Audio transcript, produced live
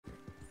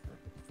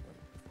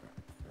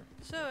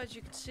So, as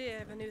you can see, I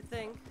have a new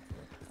thing.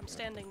 I'm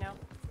standing now.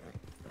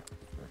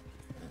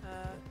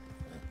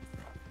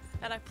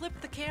 And I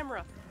flipped the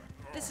camera.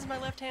 This is my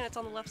left hand, it's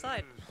on the left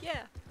side.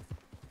 Yeah.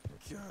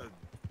 God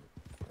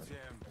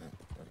damn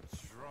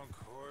drunk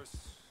horse.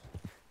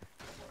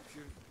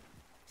 Fucking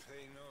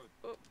pay no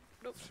Oh,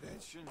 nope.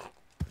 attention.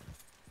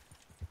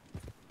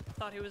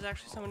 Thought he was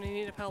actually someone who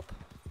needed help.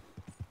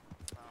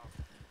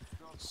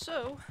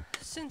 So,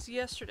 since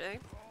yesterday,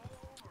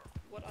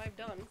 what I've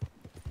done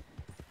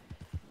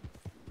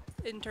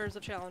in terms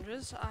of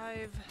challenges,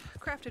 I've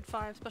crafted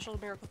 5 special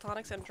miracle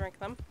tonics and drank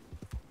them.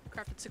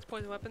 Crafted 6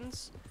 poison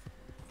weapons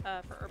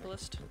for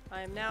herbalist.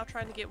 I am now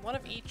trying to get one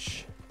of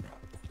each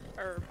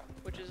herb,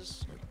 which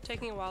is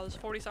taking a while. There's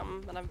 40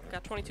 something, and I've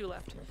got 22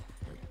 left.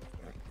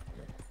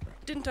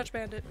 Didn't touch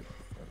bandit.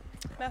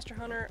 Master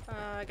hunter,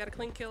 I got a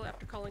clean kill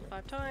after calling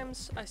 5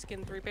 times. I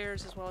skinned 3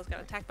 bears as well as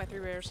got attacked by 3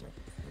 bears.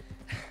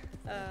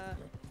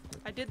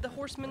 I did the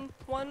horseman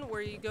one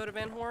where you go to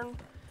Van Horn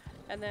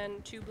and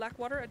then to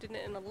Blackwater. I did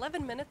it in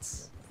 11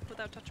 minutes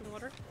without touching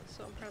water,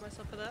 so I'm proud of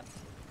myself for that.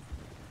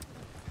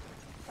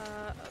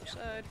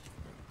 Outside.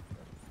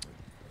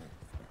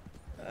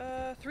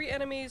 3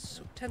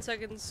 enemies, 10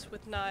 seconds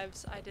with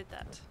knives. I did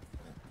that.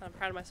 I'm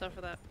proud of myself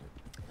for that.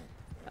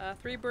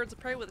 3 birds of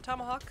prey with a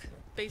tomahawk.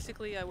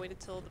 Basically, I waited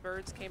till the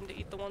birds came to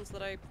eat the ones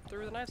that I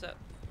threw the knives at.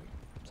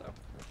 So,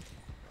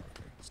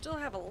 still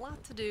have a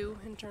lot to do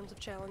in terms of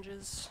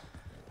challenges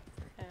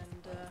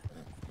and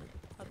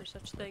other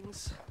such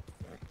things.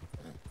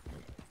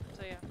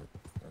 So yeah.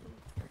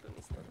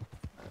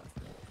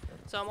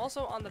 So I'm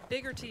also on the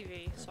bigger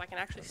TV, so I can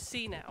actually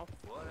see now.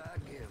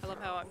 I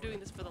love how I'm doing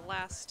this for the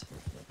last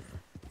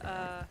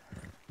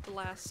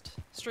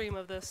stream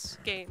of this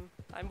game.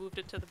 I moved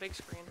it to the big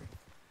screen,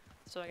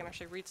 so I can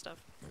actually read stuff.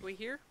 Are we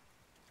here?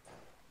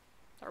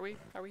 Are we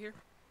here?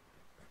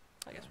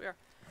 I guess we are.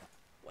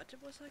 What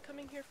was I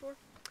coming here for?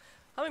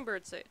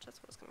 Hummingbird sage, that's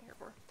what I was coming here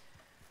for.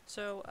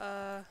 So,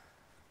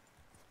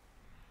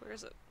 where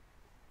is it?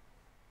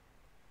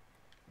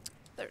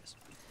 There it is.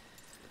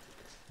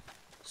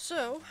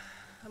 So,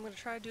 I'm gonna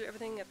try to do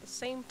everything at the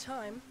same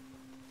time,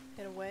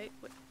 in a way.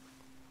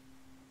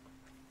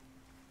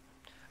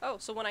 Oh,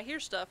 so when I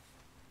hear stuff,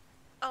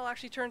 I'll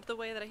actually turn to the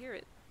way that I hear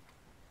it.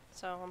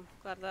 So I'm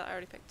glad that I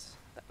already picked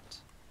that.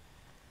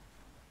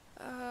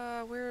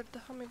 Where'd the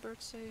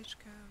hummingbird sage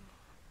go?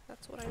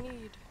 That's what I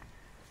need.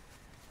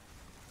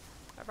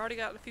 I've already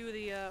got a few of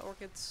the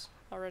orchids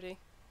already.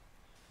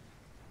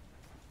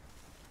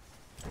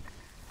 I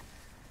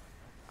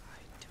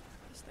don't know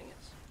what this thing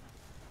is.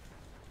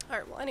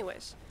 Alright, well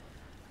anyways.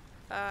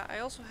 I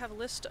also have a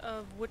list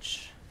of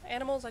which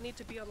animals I need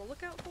to be on the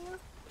lookout for.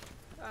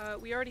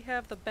 We already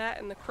have the bat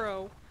and the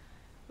crow,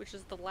 which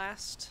is the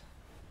last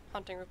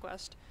hunting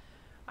request.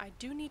 I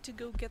do need to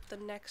go get the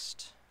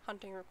next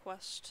hunting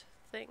request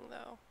thing,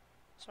 though.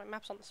 So my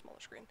map's on the smaller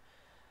screen.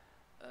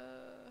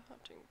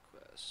 Hunting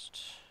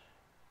request.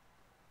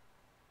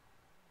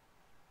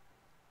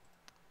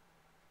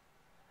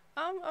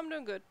 I'm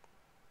doing good.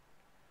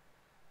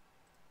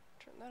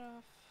 Turn that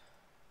off.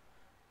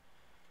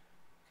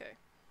 Okay.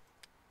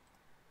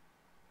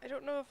 I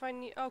don't know if I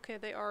need... Okay,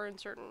 they are in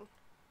certain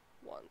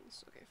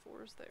ones. Okay,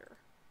 4 is there.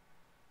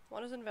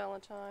 1 is in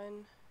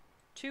Valentine.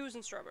 2 is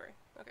in Strawberry.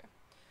 Okay.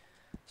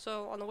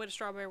 So, on the way to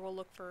Strawberry, we'll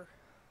look for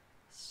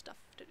stuff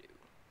to do.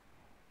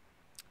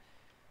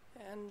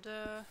 And,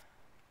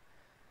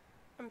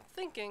 I'm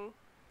thinking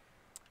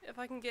if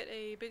I can get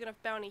a big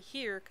enough bounty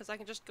here, because I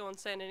can just go on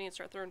Sanity and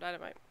start throwing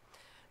dynamite.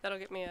 That'll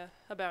get me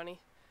a bounty.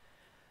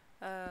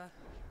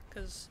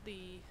 Because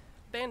the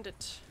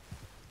bandit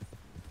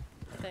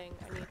thing,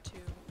 I need to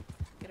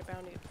get a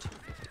bounty of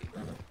 250.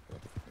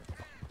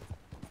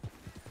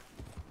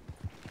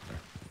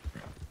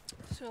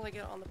 As soon as I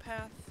get on the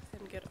path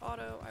and get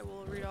auto, I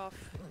will read off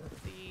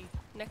the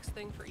next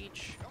thing for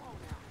each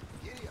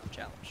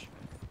challenge.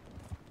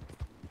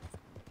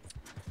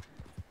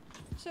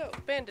 So,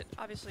 bandit,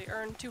 obviously,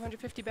 earn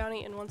 250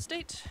 bounty in 1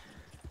 state.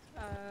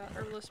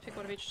 Herbalist, pick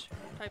one of each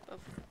type of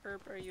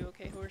herb. Are you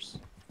okay, horse?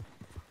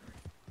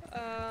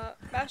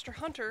 Master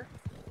hunter,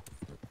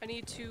 I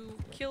need to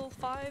kill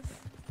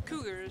 5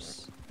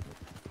 cougars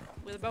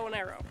with a bow and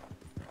arrow.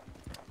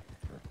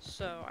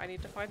 So I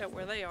need to find out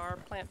where they are,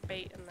 plant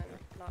bait, and then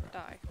not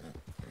die.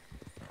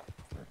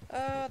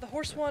 The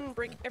horse one,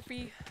 break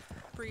every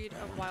breed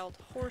of wild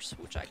horse,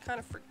 which I kind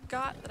of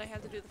forgot that I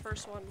had to do the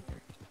first one,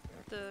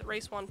 the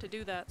race one, to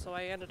do that, so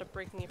I ended up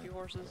breaking a few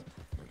horses,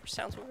 which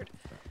sounds weird.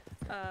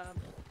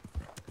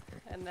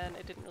 And then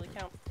it didn't really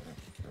count.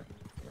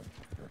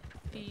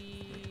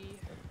 The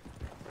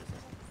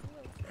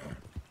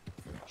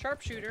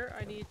sharpshooter,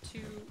 I need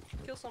to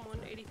kill someone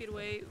 80 feet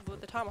away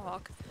with the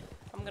tomahawk.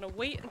 I'm gonna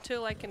wait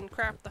until I can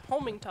craft the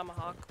homing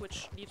tomahawk,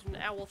 which needs an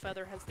owl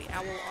feather, hence the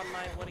owl on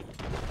my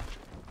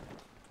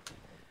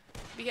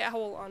the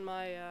owl on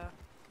my,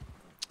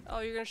 Oh,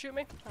 you're gonna shoot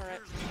me?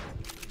 Alright.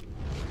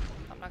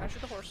 I'm not gonna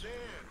shoot the horse.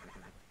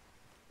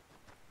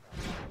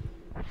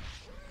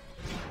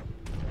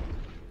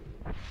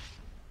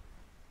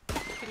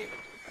 Can you...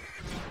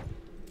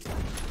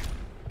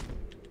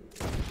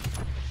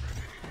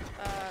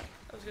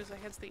 as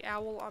against the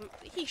owl.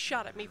 He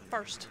shot at me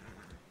first.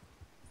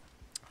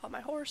 On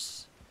my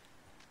horse.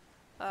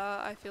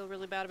 I feel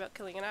really bad about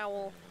killing an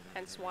owl,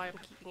 hence why I'm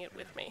keeping it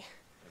with me.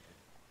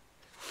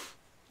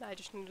 I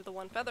just needed the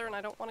one feather and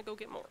I don't want to go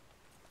get more.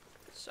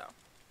 So,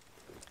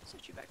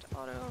 set you back to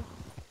auto.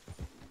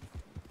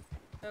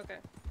 Okay.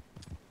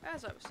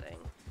 As I was saying,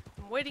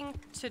 I'm waiting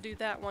to do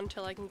that one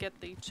till I can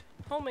get the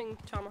homing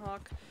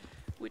tomahawk,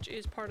 which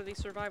is part of the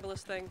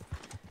survivalist thing.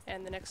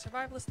 And the next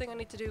survivalist thing I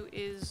need to do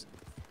is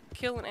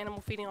kill an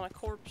animal feeding on a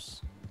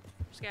corpse,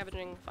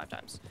 scavenging 5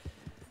 times.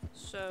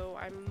 So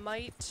I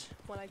might,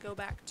 when I go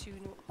back to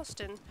New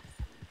Austin,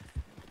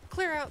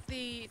 clear out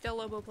the Del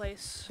Lobo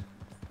place.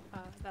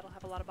 That'll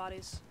have a lot of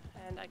bodies,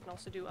 and I can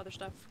also do other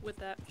stuff with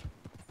that.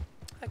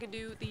 I can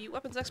do the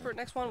weapons expert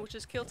next one, which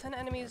is kill 10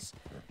 enemies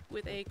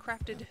with a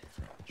crafted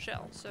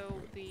shell,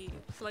 so the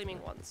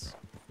flaming ones.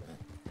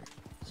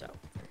 So,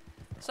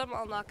 some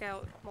I'll knock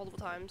out multiple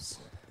times,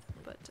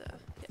 but yeah.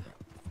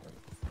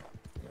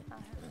 I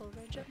have full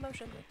range of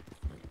motion.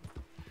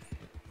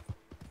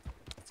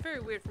 It's very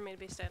weird for me to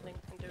be standing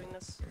and doing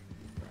this.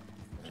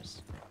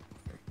 Just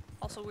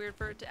also weird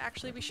for it to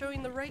actually be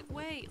showing the right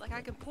way. Like,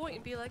 I can point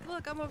and be like,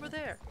 look, I'm over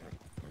there.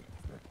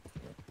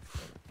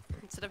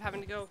 Instead of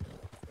having to go,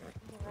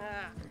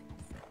 ah.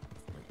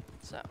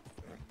 So,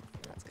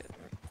 that's good.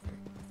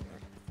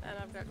 And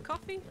I've got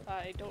coffee.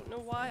 I don't know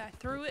why I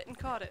threw it and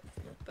caught it.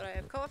 But I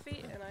have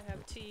coffee and I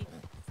have tea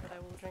that I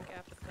will drink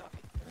after the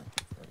coffee.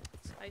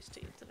 It's iced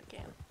tea. It's in a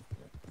can.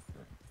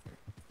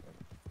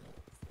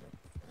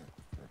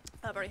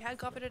 I've already had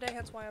coffee today,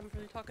 hence why I'm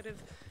really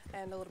talkative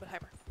and a little bit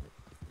hyper.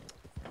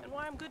 And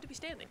why I'm good to be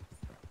standing.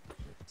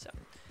 So,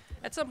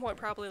 at some point,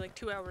 probably like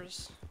 2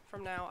 hours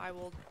from now, I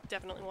will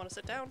definitely want to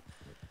sit down.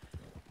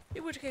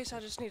 In which case, I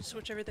just need to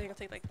switch everything. It'll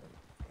take like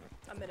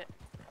a minute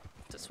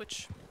to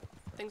switch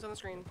things on the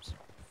screens,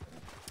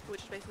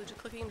 which is basically just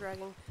clicking and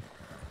dragging,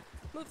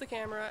 move the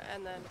camera,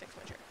 and then fix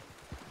my chair.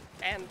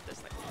 And this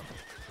thing.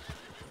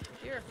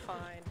 You're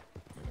fine.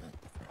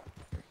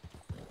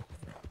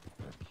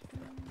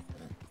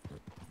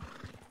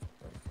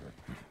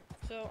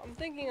 So I'm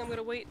thinking I'm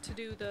gonna wait to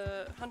do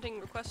the hunting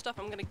request stuff.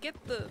 I'm gonna get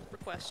the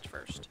request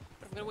first.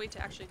 I'm gonna wait to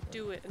actually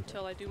do it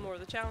until I do more of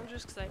the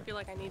challenges, because I feel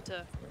like I need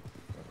to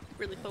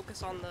really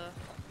focus on the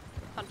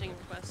hunting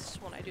requests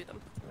when I do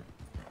them.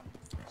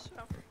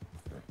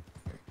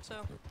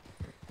 So.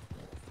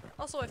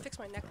 Also, I fixed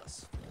my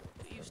necklace.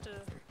 It used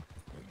to,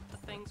 the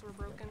things were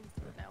broken,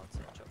 but now it's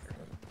a choker.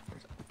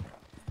 So.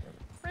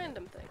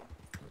 Random thing.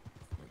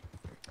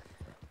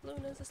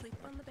 Luna's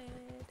asleep on the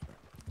bed.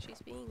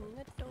 She's being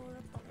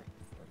adorable.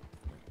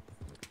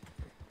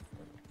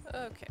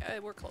 Okay,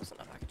 we're close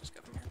enough. I can just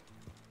go from here.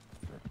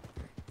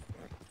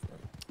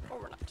 Or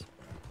we're not.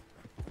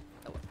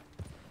 Oh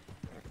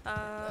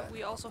well.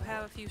 We also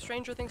have a few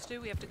Stranger Things to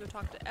do. We have to go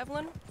talk to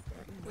Evelyn.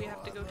 We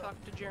have to go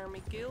talk to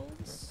Jeremy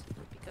Gills,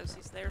 because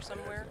he's there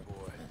somewhere.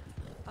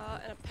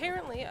 And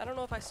apparently, I don't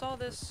know if I saw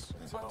this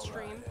on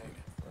stream,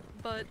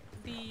 but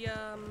the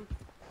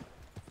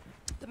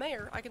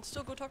mayor, I can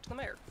still go talk to the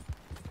mayor,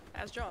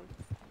 as John.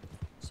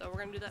 So we're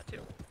gonna do that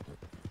too.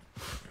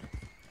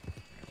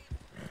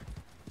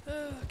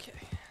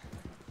 Okay.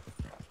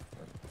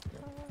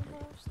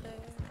 Almost there.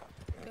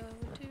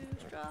 Going to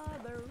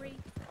Strawberry.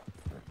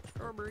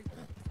 Strawberry.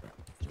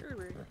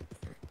 Strawberry.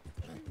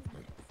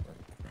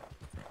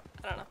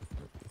 I don't know.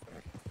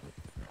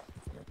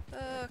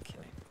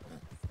 Okay.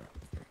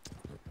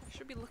 I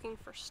should be looking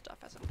for stuff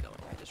as I'm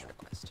going, I just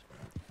realized.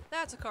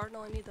 That's a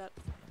cardinal, I need that.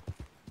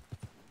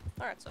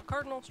 Alright, so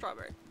cardinal,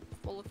 strawberry.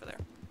 We'll look for there.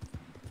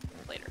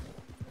 Later.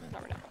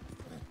 Not right now.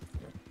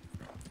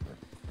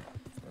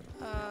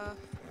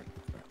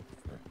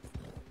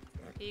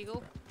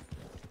 Eagle.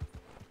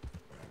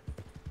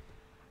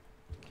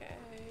 Okay,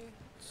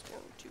 let's go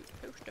to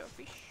the post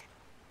office.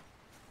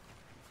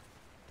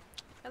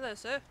 Hello,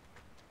 sir.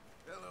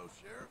 Hello,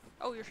 Sheriff.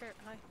 Oh, you're Sheriff.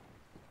 Hi.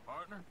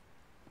 Partner?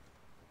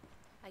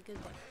 Hi,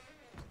 good one.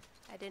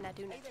 I did not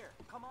do Hey nothing. there,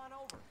 come on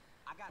over.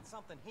 I got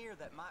something here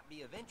that might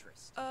be of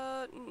interest.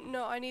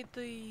 No, I need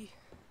the...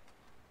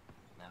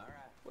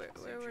 Alright.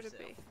 Where would it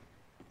be?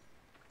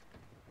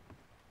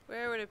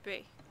 Where would it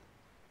be?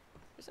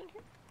 Is it in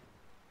here?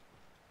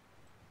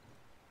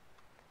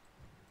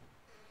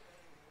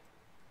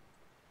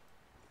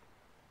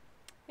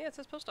 Yeah, it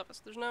says post office.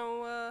 There's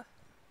no,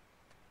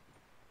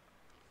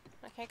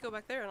 I can't go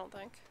back there, I don't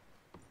think.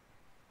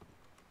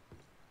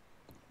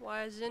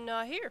 Why is it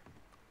not here?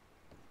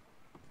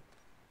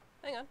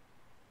 Hang on.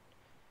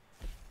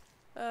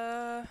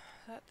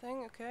 That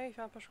thing, okay. You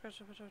found push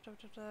request.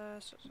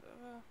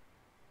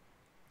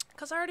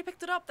 Cause I already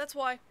picked it up, that's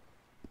why.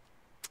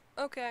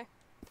 Okay.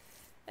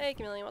 Hey,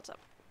 Chameleon, what's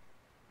up?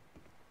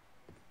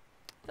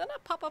 Did that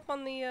not pop up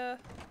on the,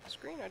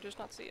 screen, or just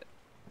not see it?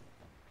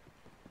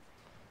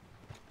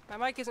 My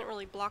mic isn't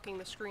really blocking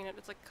the screen,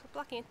 it's like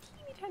blocking a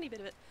teeny tiny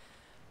bit of it.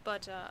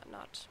 But,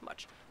 not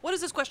much. What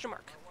is this question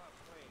mark?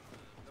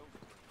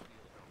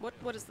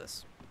 What is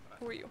this?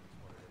 Who are you?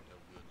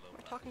 Am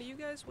I talking to you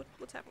guys?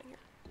 What's happening here?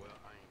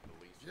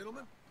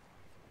 Gentlemen?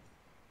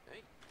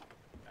 Hey,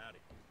 Howdy.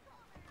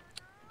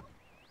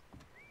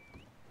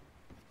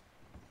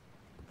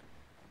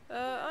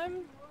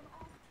 I'm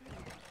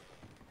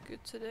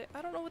good today.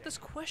 I don't know what this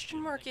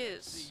question mark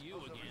is. See you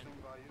again.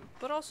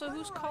 But also,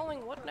 who's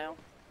calling what now?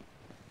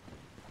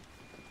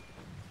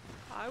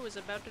 I was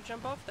about to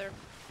jump off there.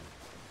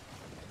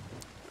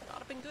 Would not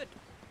have been good.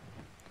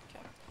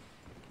 Okay.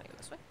 Can I go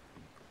this way?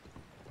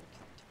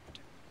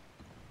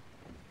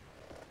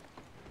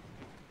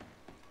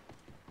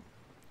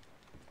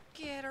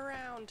 Get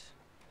around.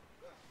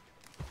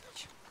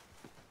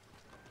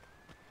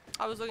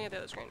 I was looking at the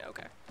other screen.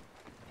 Okay.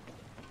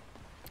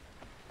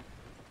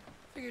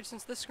 Figured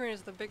since this screen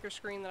is the bigger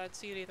screen that I'd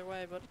see it either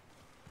way, but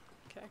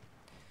okay.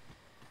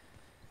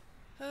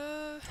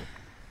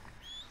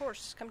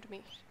 Horse, come to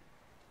me.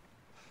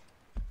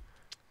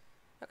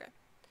 Okay.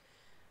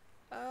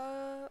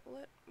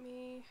 Let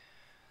me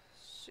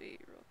see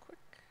real quick.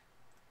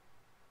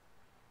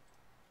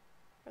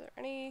 Are there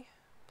any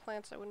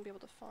plants I wouldn't be able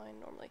to find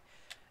normally?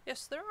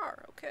 Yes, there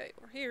are. Okay,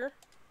 over here.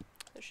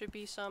 There should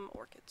be some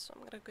orchids, so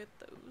I'm gonna get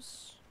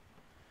those.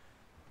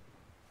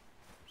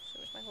 As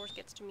soon as my horse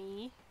gets to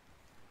me.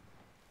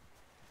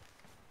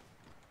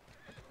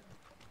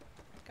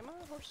 Come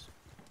on, horse.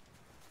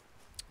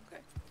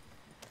 Okay.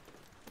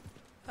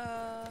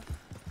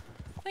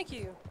 Thank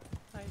you.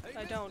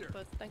 I don't,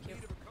 but thank you.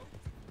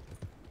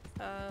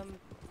 Oh,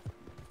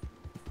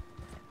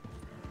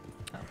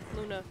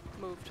 Luna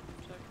moved,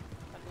 so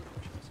I don't know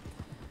where she was.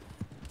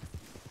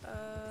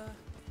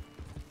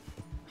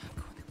 I'm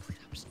going the complete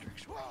opposite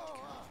direction.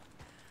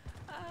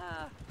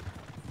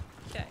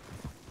 Okay.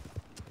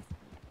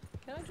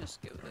 Can I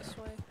just go this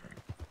way?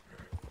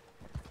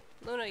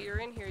 Luna, you're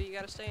in here. You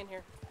gotta stay in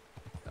here.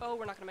 Oh,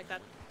 we're not gonna make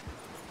that.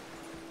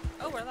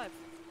 Oh, we're alive.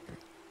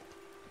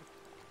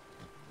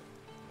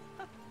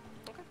 Huh.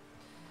 Okay.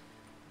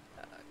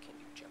 Can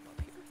you jump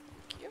up here?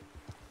 Thank you.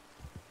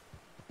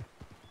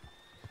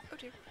 Oh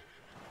dear.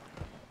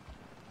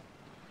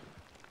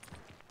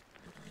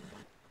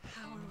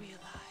 How are we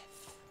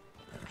alive?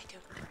 I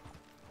don't know.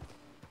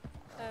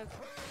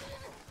 Okay.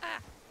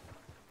 Ah!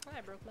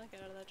 I broke my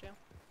get out of that jail.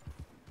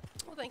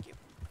 Well, thank you.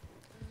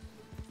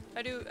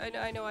 I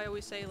know I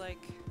always say,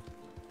 like,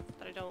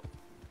 that I don't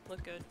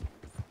look good,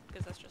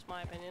 because that's just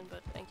my opinion,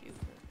 but thank you.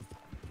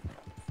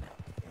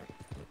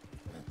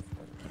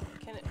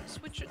 Can it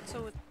switch it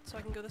so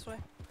I can go this way?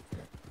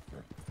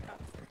 Oh,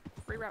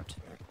 reroute.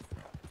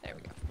 There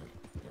we go.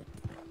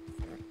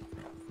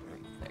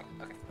 There,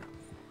 okay.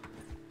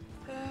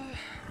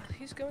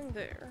 He's going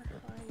there.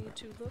 I need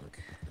to look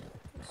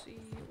and see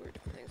where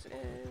different things it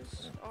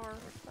is.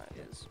 That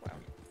is, wow.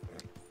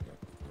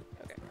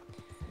 Okay.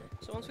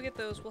 So once we get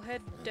those, we'll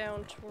head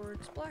down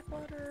towards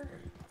Blackwater,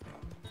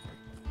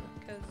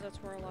 because that's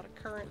where a lot of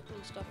current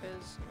and stuff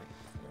is,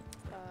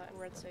 and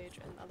red sage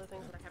and other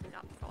things that I haven't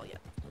gotten at all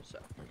yet. So,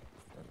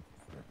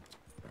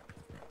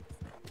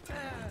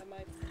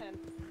 my pen.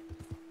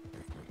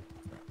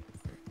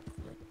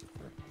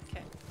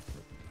 Okay.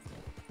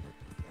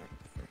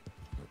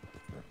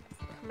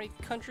 How many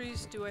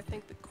countries do I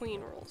think the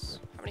Queen rules?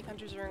 How many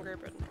countries are in Great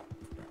Britain?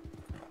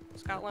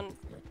 Scotland,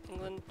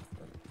 England,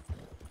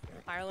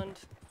 Ireland.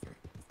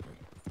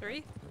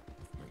 3?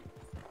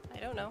 I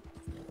don't know.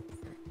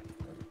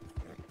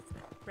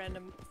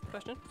 Random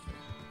question.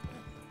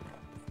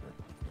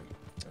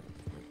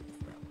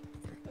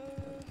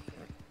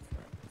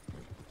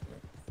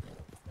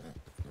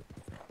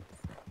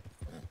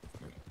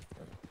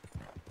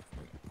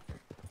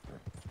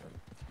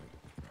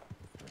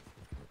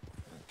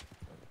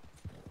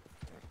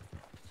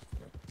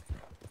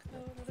 Go a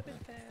little bit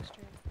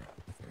faster.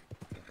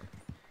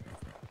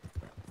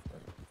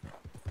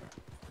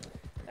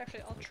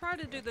 Actually, I'll try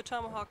to do the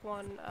Tomahawk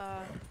one,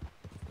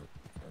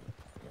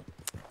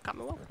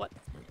 Commonwealth? What?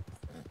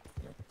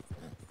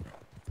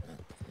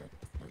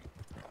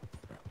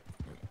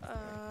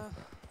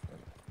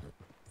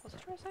 What was I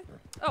trying to say?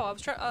 Oh, I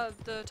was trying,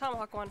 the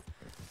Tomahawk one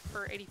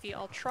for 80 feet.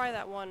 I'll try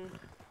that one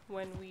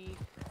when we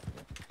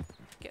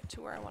get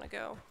to where I want to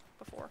go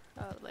before,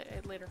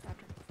 later,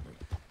 after.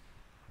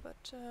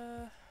 But,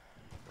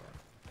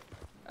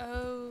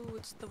 oh,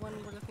 it's the one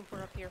we're looking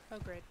for up here. Oh,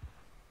 great.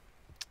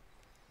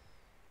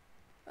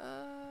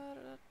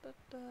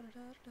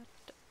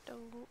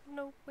 Don't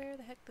know where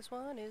the heck this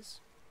one is.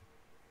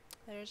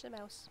 There's a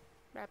mouse.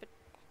 Rabbit.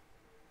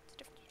 It's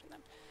different between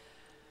them.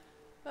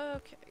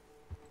 Okay.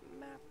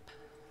 Map.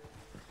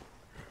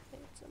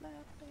 It's a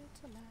map,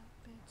 it's a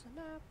map, it's a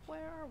map.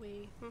 Where are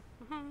we?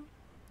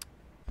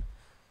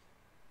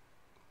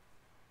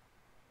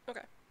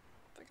 Okay.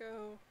 If I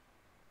go...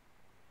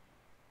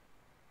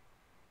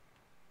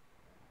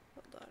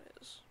 what that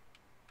is.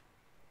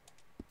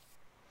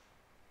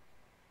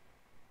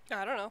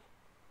 I don't know.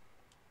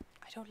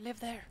 I don't live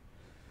there.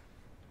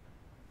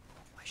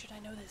 Why should I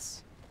know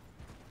this?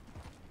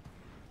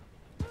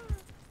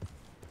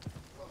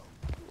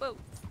 Whoa.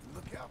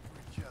 Look out for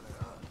each other,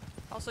 huh?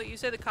 Also, you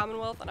say the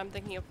Commonwealth, and I'm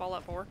thinking of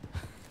Fallout 4.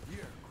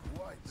 You're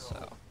quite So.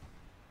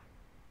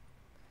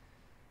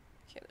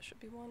 Okay, there should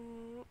be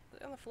one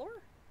on the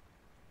floor?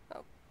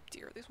 Oh,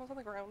 dear. These ones on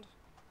the ground.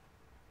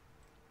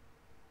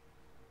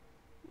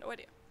 No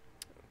idea.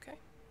 Okay.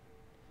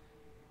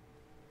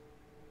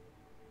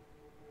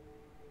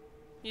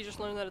 You just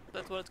learned that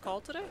that's what it's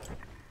called today?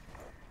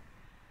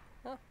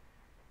 Huh.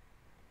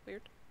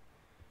 Weird.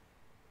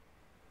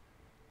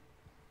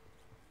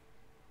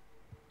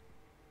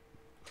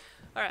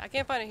 Alright, I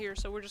can't find it here,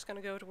 so we're just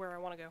gonna go to where I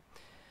want to go.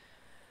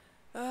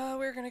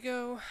 We're gonna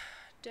go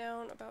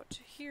down about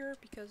to here,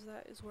 because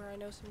that is where I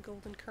know some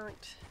golden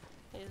current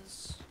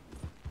is.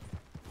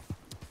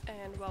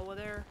 And while we're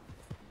there,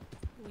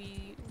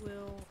 we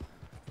will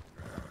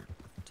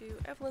do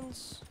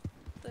Evelyn's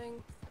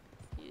thing.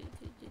 You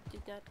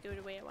did not go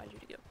the way I wanted you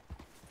to go.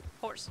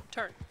 Horse,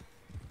 turn.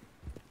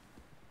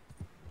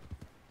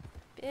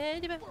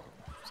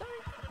 Sorry.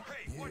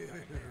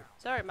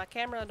 Sorry, my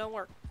camera don't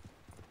work.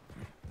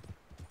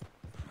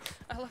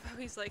 I love how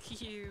he's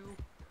like, you.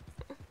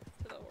 To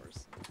the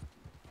horse.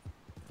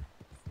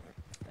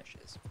 There she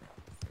is.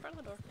 In front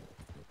of the door.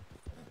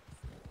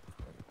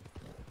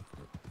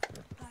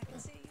 I can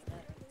see you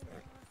better than you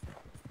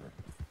are.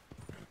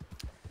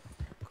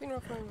 Queen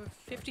Rock Room with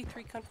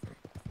 53 countries.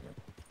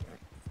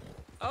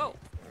 Oh!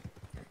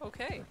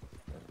 Okay.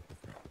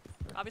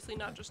 Obviously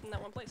not just in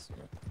that one place.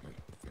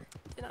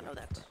 Did not know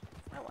that.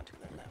 I want to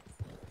learn that.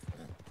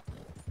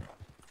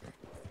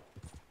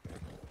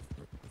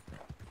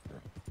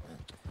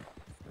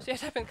 So you have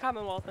to type in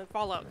Commonwealth and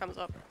Fallout comes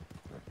up.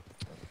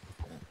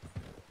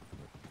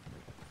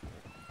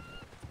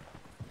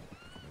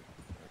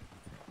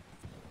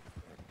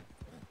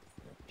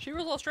 She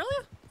rules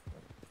Australia?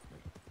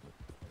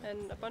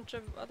 And a bunch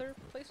of other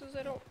places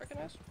I don't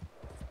recognize.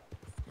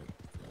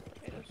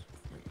 Potatoes.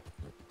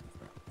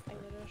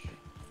 Bangladesh.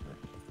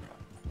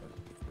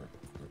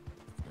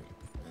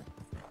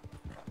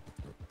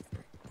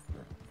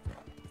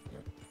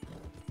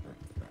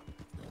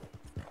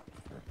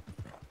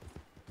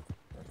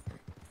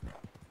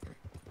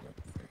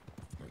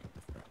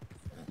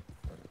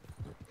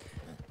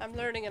 I'm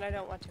learning and I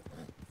don't want to.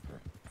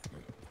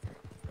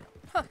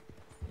 Huh.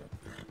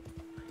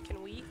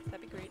 Can we?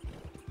 That'd be great.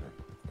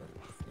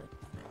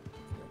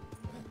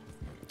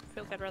 I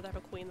feel like I'd rather have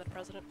a queen than a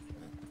president.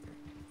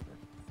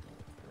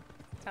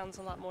 Sounds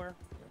a lot more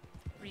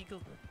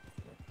regal.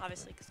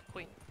 Obviously, because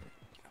queen.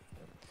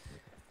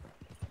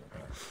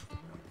 Are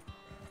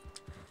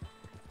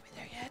we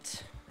there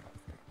yet?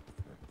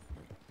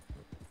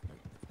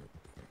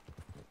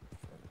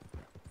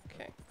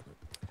 Okay.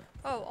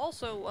 Oh,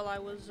 also, while I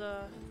was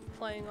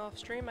playing off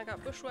stream, I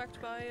got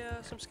bushwhacked by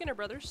some Skinner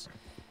brothers,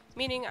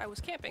 meaning I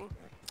was camping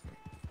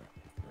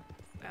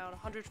about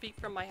 100 feet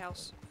from my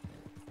house,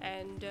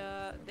 and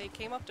they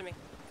came up to me.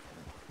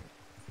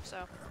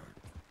 So,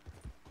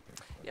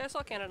 yeah, I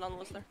saw Canada on the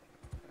list there.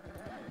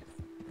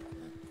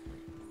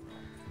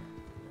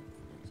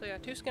 So yeah,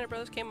 two Skinner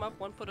brothers came up,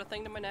 one put a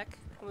thing to my neck,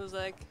 and was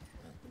like,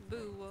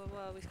 boo,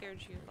 we scared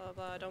you, blah,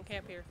 blah, don't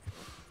camp here.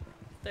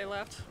 They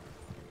left,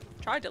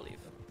 tried to leave.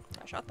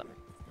 I shot them.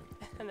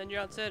 And then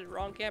John said,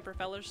 wrong camper,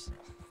 fellers.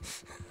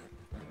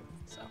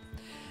 So,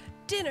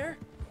 dinner!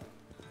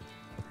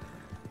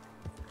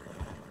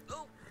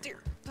 Oh, dear.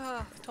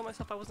 I told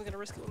myself I wasn't gonna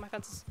risk it with my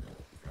fences.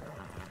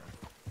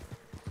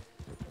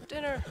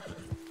 Dinner!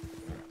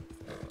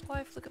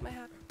 Wife, look at my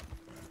hat.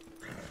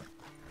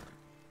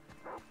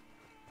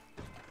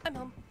 I'm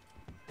home.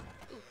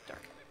 Ooh,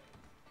 dark.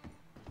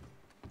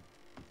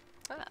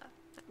 Ah,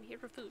 I'm here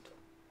for food.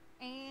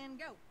 And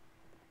go.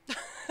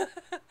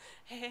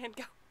 And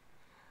go.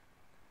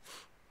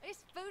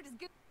 This food is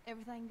good.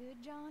 Everything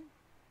good, John?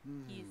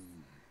 Yes.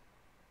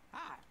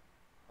 Hi.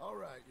 All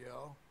right,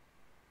 y'all.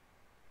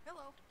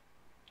 Hello.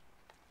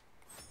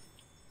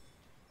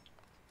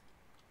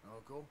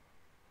 Uncle.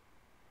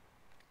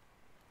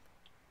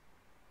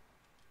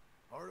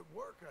 Hard at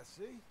work, I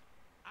see.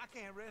 I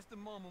can't rest a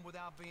moment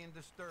without being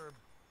disturbed.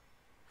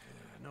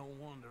 No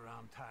wonder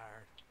I'm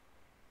tired.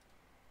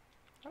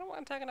 I don't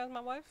want to antagonize my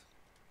wife.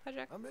 Hi,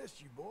 Jack. I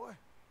missed you, boy.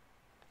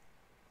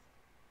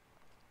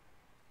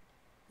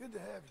 Good to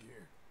have you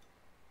here.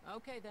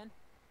 Okay then.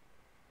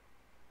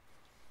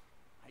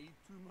 I eat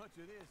too much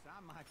of this, I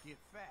might get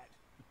fat.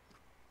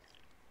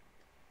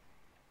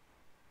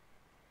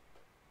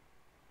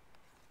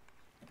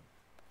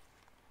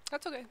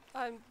 That's okay.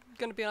 I'm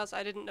gonna be honest,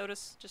 I didn't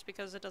notice just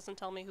because it doesn't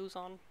tell me who's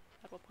on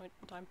at what point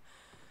in time.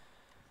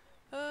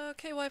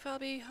 Okay, wife, I'll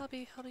be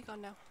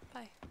gone now.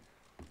 Bye.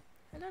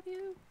 I love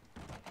you.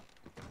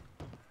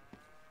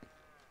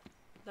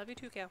 Love you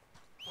too, cow.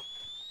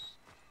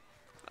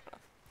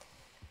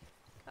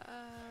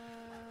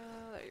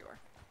 There you are.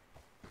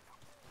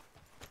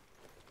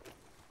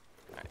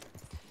 Alright.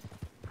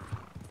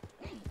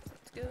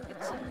 Let's go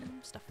get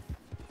some stuff.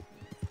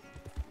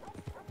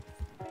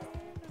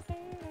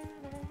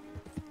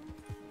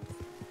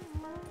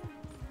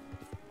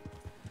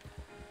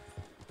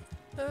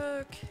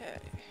 Okay.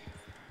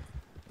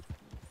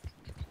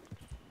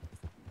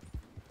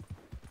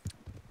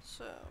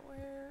 So,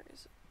 where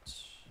is it?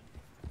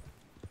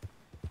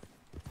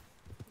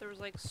 There was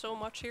like so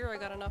much here, I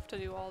got enough to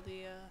do all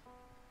the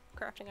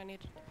crafting I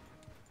needed.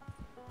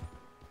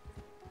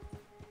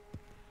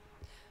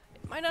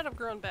 It might not have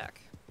grown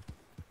back.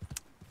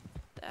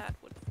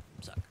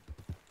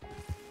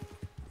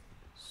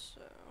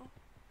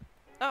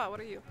 Oh,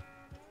 what are you?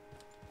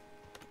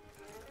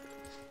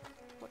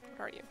 What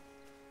are you?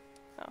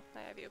 Oh, I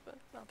have you, but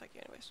I'll take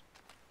you anyways.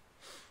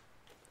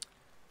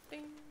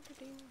 Ding, ding,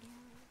 ding, ding.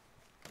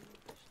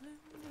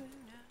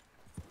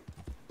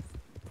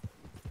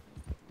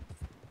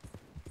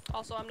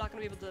 Also, I'm not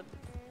gonna be able to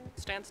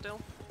stand still,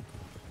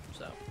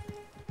 so.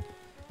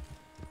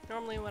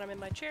 Normally when I'm in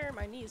my chair,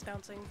 my knee is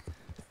bouncing.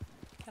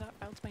 I cannot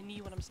bounce my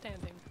knee when I'm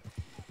standing.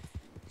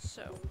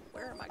 So,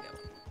 where am I going?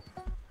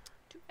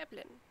 To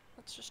Evelyn.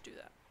 Let's just do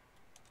that.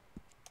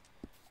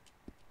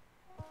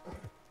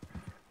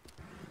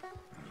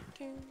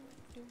 And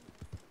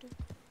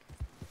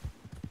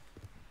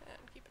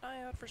keep an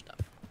eye out for stuff.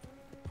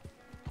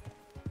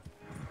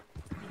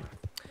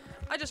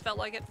 I just felt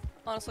like it,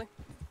 honestly.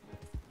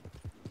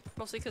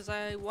 Mostly because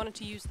I wanted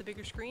to use the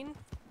bigger screen.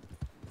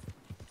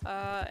 If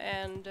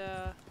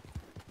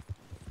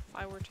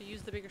I were to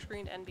use the bigger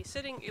screen and be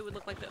sitting, it would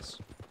look like this.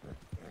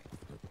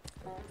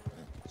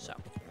 So.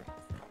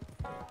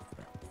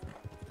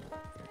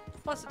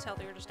 Plus it's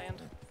healthier to stand.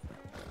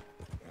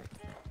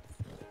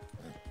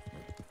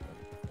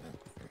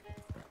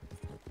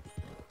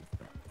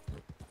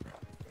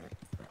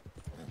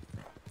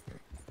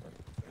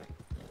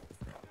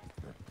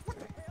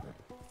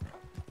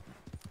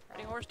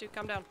 Ready, horse, dude,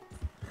 calm down.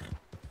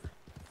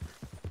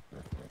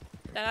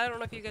 And I don't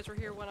know if you guys were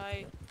here when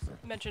I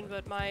mentioned,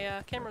 but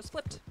my camera's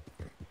flipped.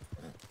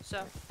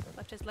 So,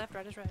 left is left,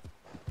 right is right.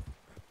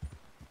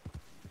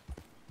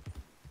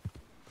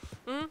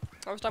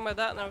 I was talking about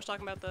that, and then I was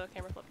talking about the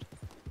camera flipped.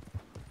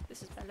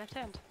 This is my left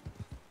hand.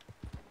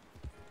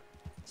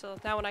 So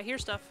now when I hear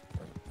stuff,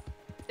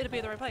 it'll be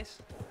in the right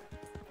place.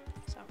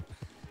 So,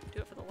 do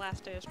it for the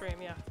last day of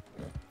stream, yeah.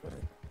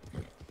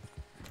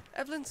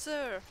 Evelyn,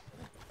 sir!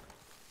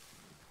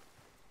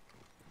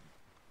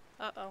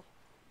 Uh-oh.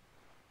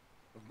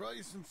 I brought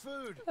you some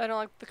food. I don't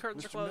like the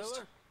curtains are Mr. closed.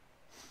 Miller?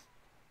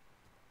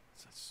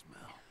 What's that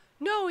smell?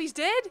 No, he's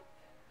dead?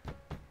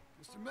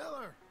 Mr.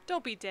 Miller!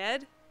 Don't be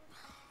dead.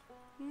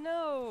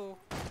 No.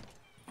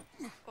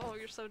 Oh,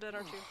 you're so dead,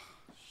 aren't you?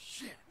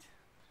 Shit.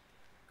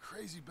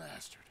 Crazy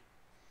bastard.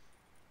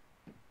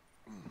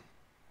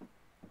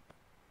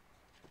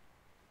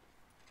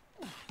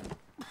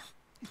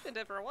 Been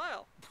dead for a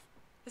while.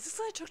 Is this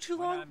like took too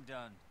When long? I'm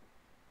done,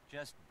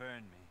 just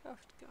burn me. Oh,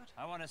 God.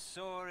 I want to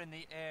soar in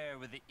the air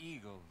with the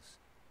eagles,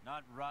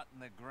 not rot in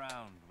the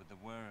ground with the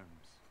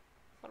worms.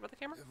 What about the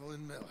camera?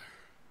 Evelyn Miller.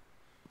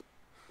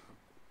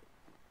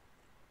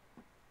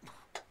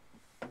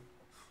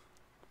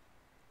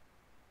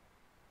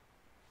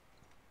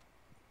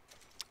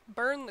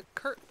 Burn the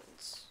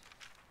curtains.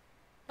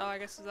 Oh, I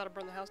guess is that to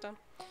burn the house down?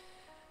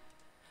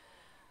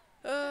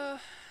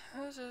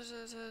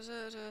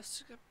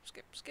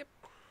 Skip.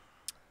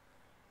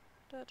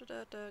 Go to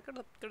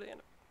the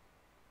end.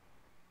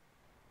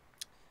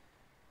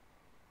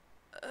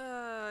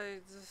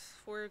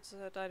 Words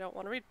that I don't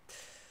want to read.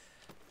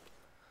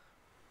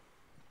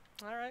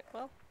 Alright,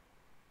 well.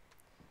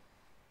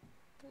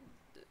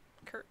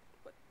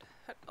 What?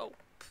 Oh,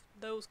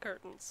 those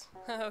curtains.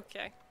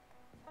 Okay.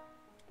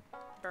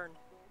 Burn.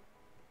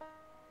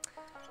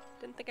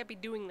 Didn't think I'd be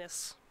doing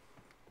this.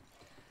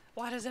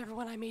 Why does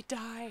everyone I meet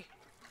die?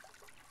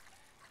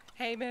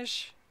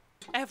 Hamish.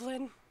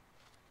 Evelyn.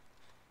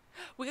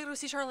 We gotta go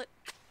see Charlotte.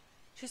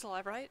 She's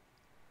alive, right?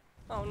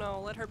 Oh no,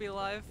 let her be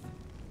alive.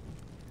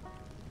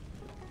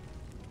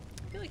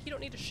 I feel like you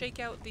don't need to shake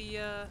out the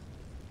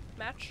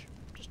match.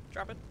 Just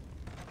drop it.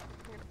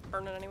 You're gonna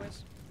burn it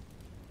anyways.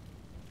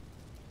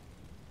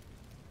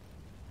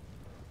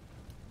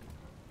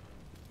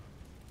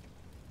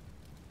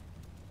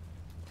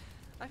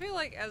 I feel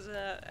like as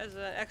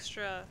an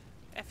extra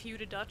FU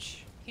to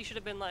Dutch, he should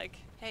have been like,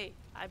 "Hey,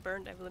 I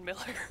burned Evelyn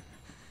Miller,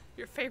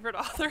 your favorite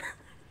author."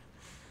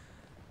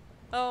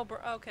 Oh,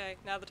 okay.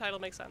 Now the title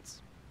makes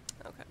sense.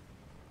 Okay.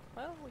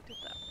 Well, we did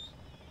that.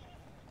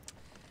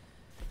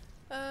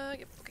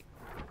 Yep. Okay.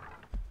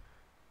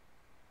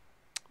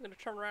 I'm gonna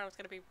turn around. It's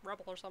gonna be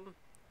rubble or something.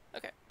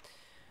 Okay.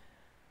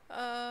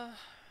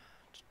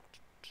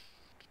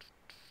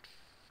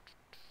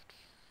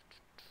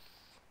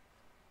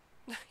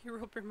 You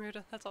wrote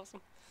Bermuda. That's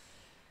awesome.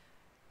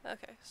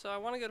 Okay, so I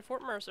want to go to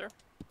Fort Mercer.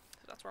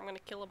 That's where I'm going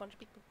to kill a bunch of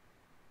people.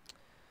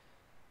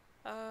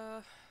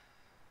 I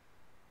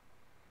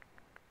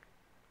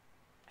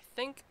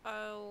think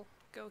I'll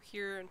go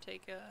here and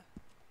take a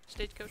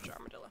stagecoach to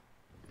Armadillo.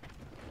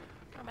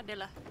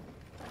 Armadillo.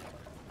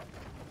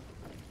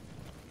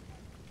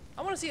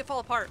 I want to see it fall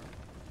apart.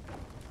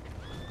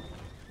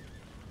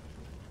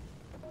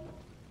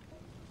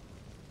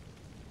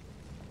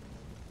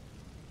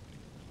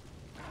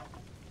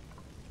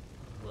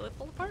 Will it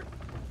fall apart?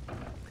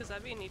 Because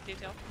that'd be a neat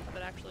detail of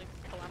it actually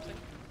collapsing.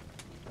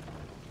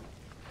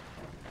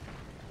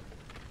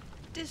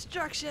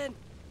 Destruction!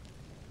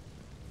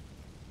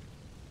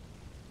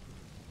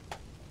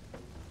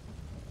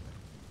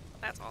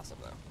 That's awesome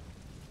though.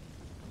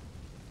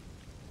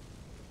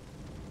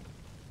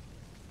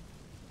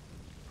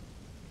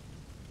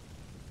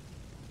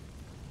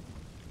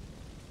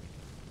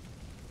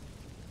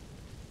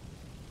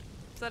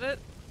 Is that it?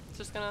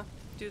 Just gonna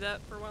do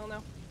that for a while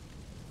now.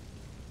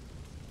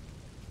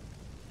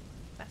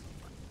 That's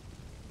fun.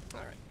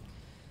 Alright.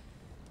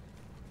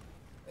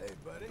 Hey,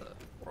 buddy. The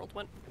world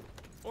went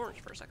orange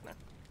for a second there.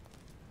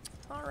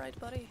 Alright,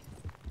 buddy.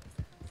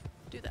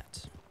 Do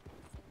that.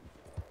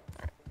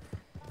 Alright.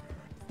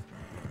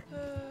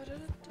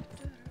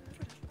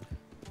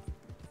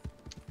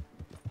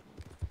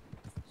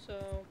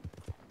 So,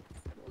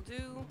 we'll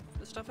do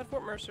the stuff at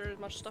Fort Mercer, as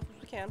much stuff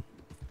as we can.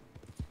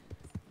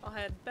 I'll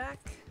head back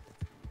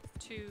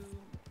to...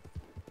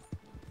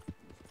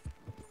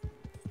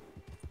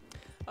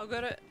 I'll go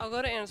to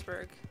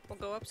Annesburg. We'll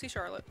go up see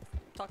Charlotte,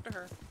 talk to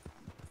her.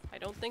 I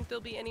don't think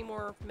there'll be any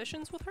more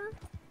missions with her,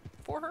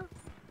 for her,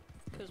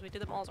 because we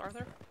did them all as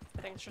Arthur.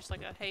 I think it's just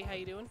like a, hey, how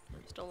you doing?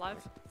 Still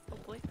alive,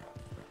 hopefully.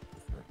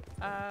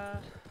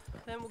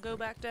 Then we'll go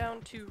back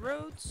down to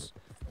Rhodes,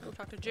 go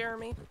talk to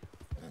Jeremy,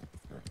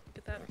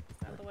 get that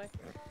out of the way.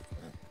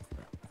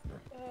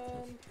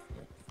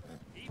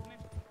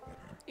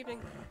 Evening.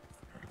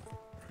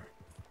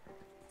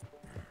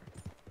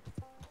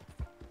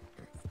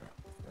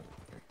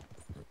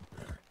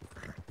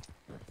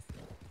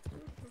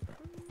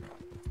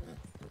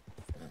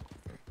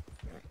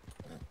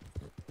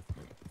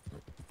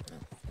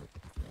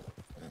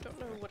 Don't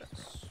know what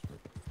else.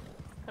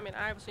 I mean,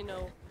 I obviously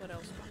know what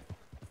else,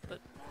 but...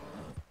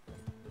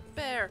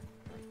 Bear!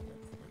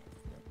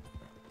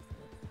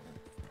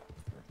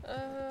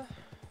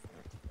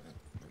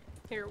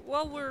 Here,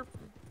 while we're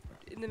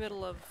in the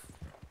middle of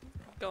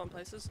going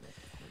places,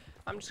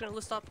 I'm just gonna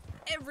list off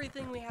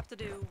everything we have to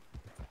do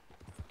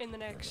in the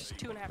next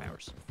 2.5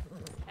 hours.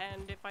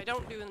 And if I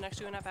don't do in the next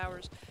 2.5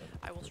 hours,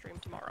 I will stream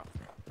tomorrow.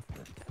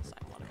 Because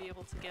I want to be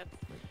able to get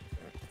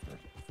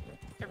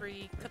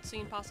every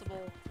cutscene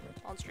possible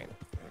on stream.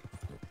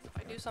 If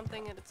I do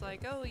something and it's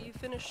like, oh, you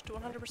finished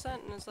 100%,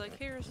 and it's like,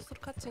 here's this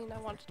little cutscene, I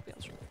want it to be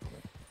on stream.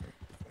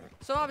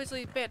 So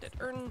obviously, Bandit,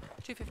 earn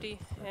 250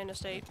 and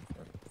estate.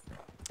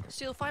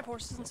 Steal 5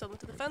 horses and sell them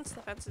to the fence.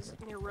 The fence is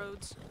near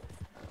Rhodes.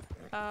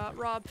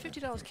 Rob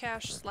 $50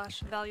 cash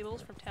 /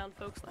 valuables from town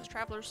folks /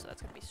 travelers, so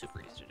that's gonna be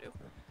super easy to do.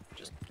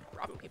 Just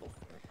robbing people.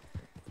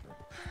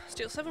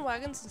 Steal 7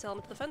 wagons and sell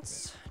them to the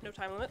fence. No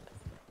time limit.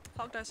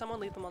 Hog tie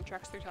someone, leave them on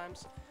tracks 3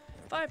 times.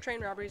 5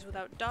 train robberies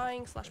without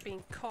dying /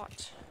 being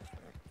caught.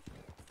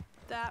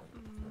 That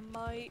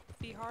might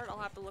be hard. I'll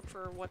have to look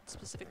for what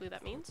specifically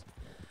that means.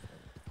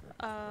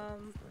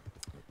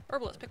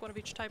 Herbalist, pick one of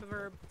each type of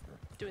herb.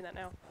 Doing that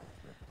now.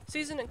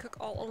 Season and cook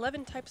all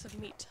 11 types of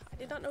meat. I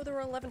did not know there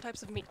were 11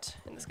 types of meat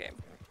in this game.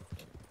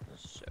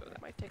 So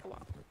that might take a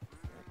while.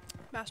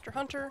 Master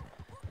Hunter.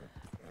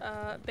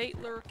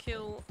 Bait, lure,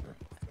 kill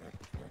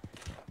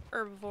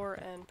herbivore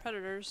and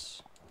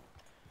predators.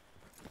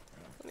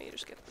 Let me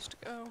just get this to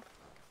go.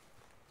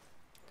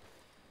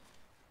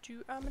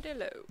 To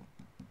armadillo.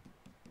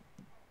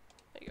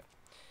 There you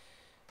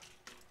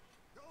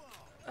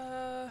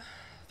go.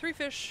 3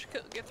 fish.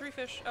 Get 3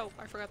 fish. Oh,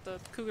 I forgot the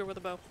cougar with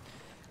a bow.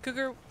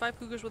 5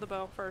 cougars with a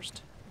bow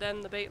first.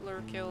 Then the bait,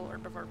 lure, kill,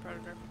 herbivore,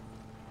 predator.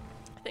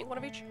 I think one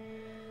of each.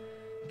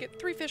 Get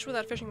 3 fish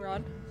without fishing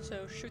rod,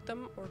 so shoot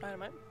them or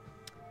dynamite.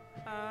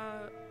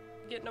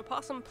 Get an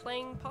opossum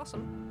playing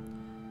possum.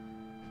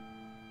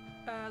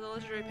 The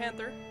legendary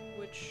panther,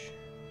 which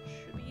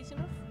should be easy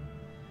enough.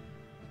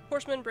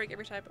 Horseman, break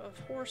every type of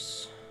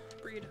horse,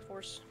 breed,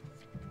 horse.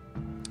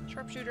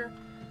 Sharpshooter,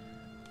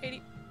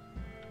 80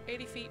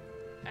 feet.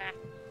 Ah,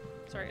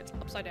 sorry, it's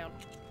upside down.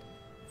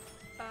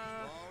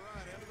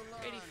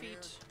 80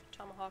 feet,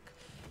 tomahawk.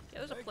 Yeah,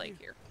 there's a plague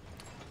here.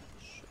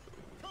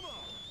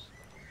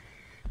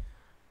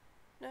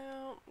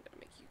 Now, I'm gonna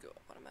make you go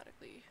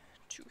automatically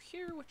to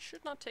here, which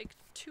should not take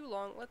too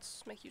long.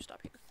 Let's make you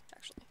stop here,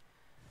 actually.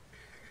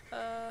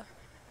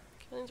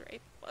 Killings are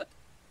 8. What?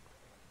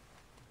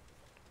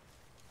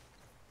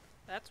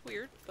 That's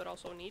weird, but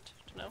also neat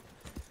to know.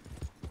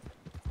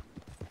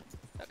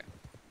 Okay.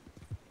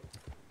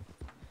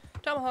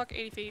 Tomahawk,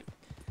 80 feet.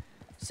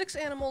 6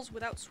 animals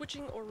without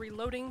switching or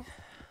reloading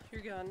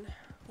your gun,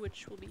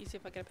 which will be easy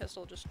if I get a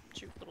pistol, just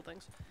shoot little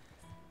things.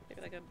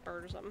 Maybe like a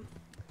bird or something.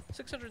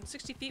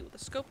 660 feet with a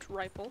scoped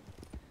rifle.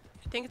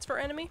 I think it's for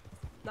enemy,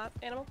 not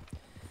animal.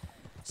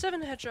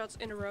 7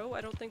 headshots in a row.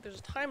 I don't think there's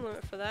a time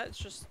limit for that, it's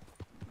just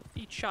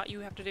each shot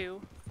you have to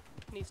do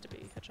needs to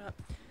be headshot.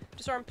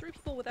 Disarm 3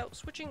 people without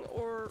switching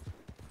or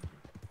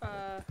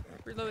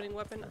reloading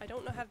weapon. I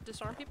don't know how to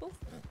disarm people.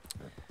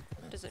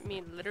 Does it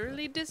mean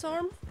literally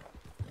disarm?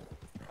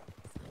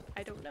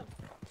 I don't know.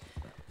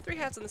 3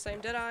 hats in the same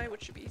Deadeye,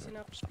 which should be easy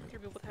enough. Just 3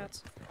 people with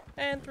hats.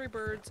 And 3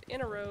 birds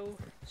in a row,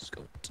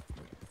 scoped.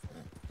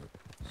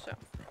 So,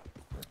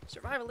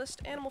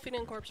 survivalist, animal feeding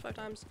on corpse 5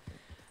 times.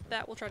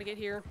 That we'll try to get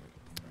here.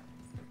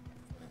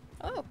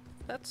 Oh,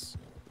 that's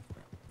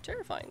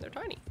terrifying. They're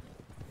tiny.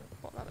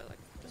 Well, not like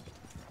this.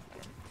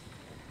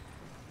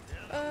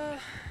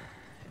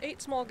 8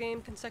 small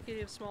game,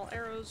 consecutive small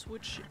arrows,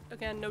 which,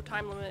 again, no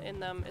time limit in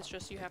them. It's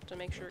just you have to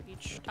make sure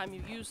each time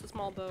you use the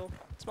small bow,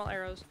 small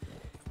arrows,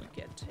 you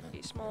get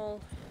a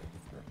small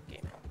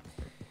game.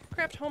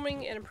 Craft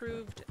homing and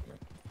improved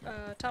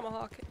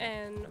tomahawk,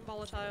 and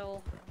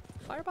volatile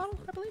fire bottle,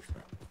 I believe.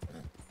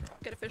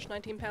 Get a fish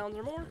 19 pounds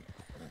or more,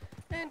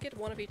 and get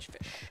one of each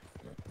fish.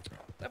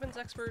 Weapons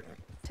expert,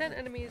 10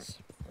 enemies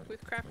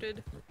with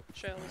crafted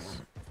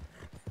shells.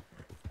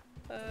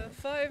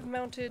 5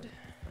 mounted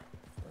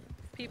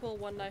people,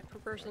 1 knife per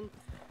person.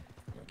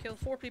 Kill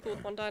 4 people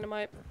with 1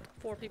 dynamite,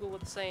 4 people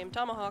with the same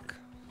tomahawk,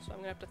 so I'm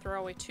gonna have to throw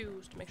away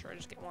 2 to make sure I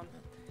just get 1.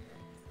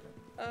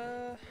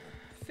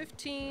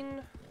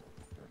 15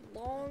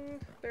 long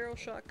barrel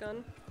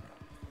shotgun,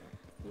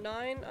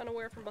 9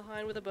 unaware from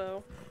behind with a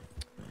bow,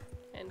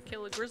 and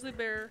kill a grizzly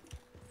bear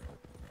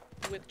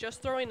with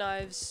just throwing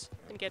knives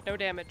and get no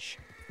damage.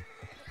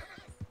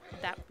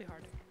 That would be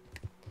hard.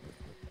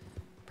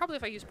 Probably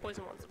if I use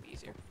poison ones it'll be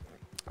easier.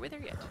 Are we there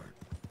yet?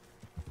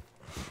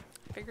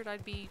 I figured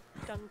I'd be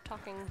done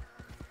talking.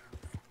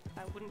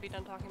 I wouldn't be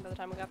done talking by the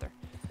time we got there.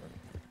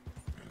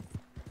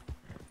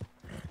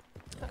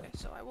 Okay,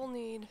 so I will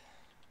need...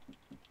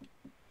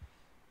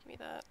 Give me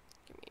that.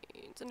 Give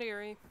me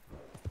incendiary.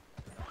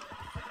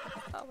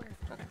 Oh, where?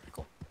 Okay,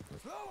 cool.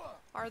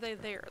 Are they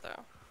there,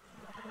 though?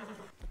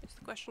 It's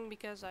the question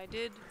because I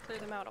did clear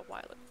them out a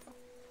while ago.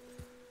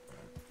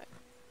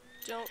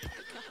 Don't,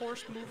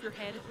 horse, move your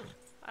head.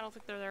 I don't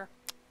think they're there.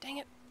 Dang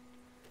it.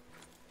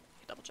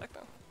 Okay, double check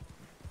though.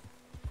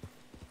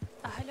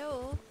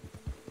 Hello?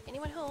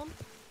 Anyone home?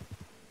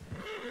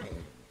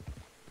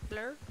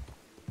 Blur?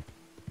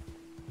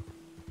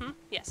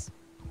 Yes.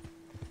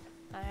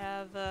 I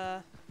have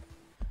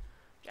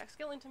Jack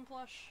Skellington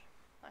plush.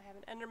 I have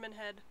an Enderman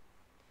head.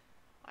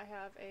 I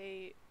have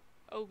a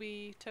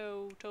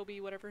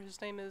Toby, whatever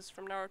his name is,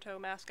 from Naruto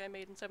mask I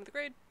made in 7th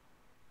grade.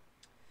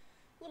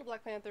 Little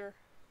Black Panther.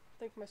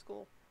 Thing for my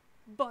school.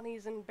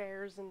 Bunnies and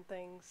bears and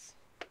things.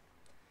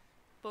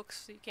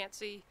 Books you can't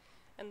see.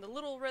 And the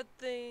little red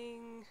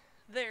thing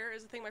there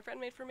is a thing my friend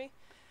made for me.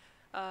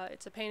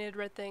 It's a painted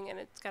red thing and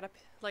it's got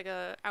like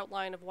a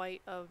outline of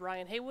white of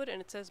Ryan Haywood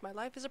and it says my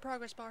life is a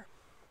progress bar.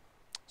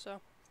 So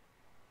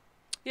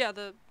yeah,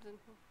 hang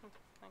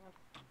on.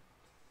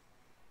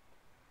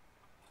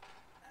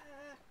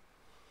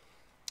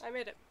 I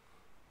made it.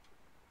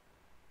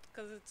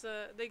 Cause it's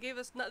they gave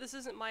us this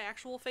isn't my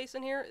actual face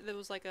in here. There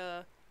was like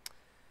a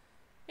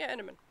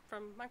Enderman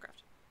from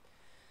Minecraft.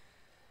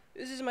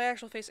 This is my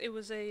actual face. It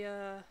was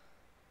a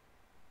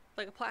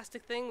like a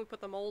plastic thing. We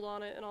put the mold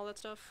on it and all that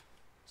stuff.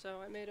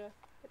 So I made a.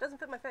 It doesn't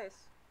fit my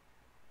face,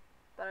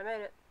 but I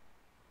made it.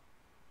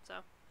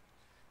 So,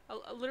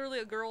 literally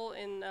a girl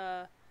in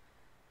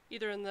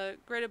either in the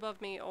grade above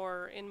me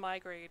or in my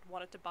grade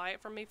wanted to buy it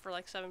from me for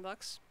like $7.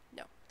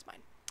 No, it's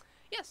mine.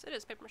 Yes, it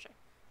is paper mache.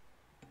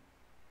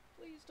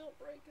 Please don't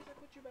break as I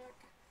put you back.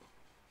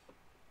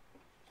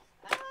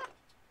 Ah!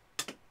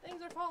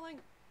 Things are falling.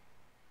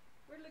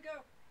 Where did it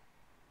go?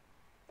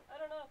 I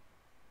don't know.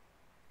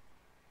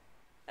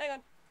 Hang on.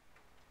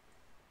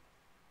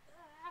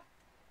 Ah!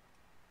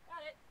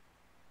 Got it.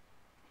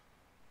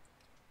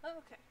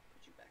 Okay,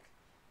 put you back.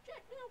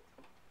 Jack, no.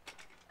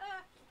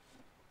 Ah!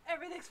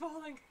 Everything's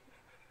falling.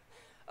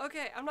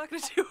 Okay, I'm not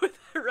gonna deal with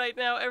it right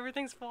now.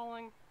 Everything's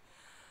falling.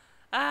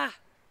 Ah!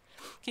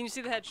 Can you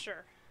see the head?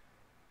 Sure.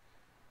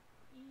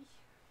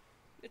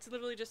 It's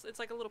literally just, it's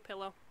like a little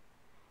pillow.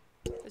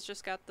 It's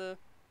just got the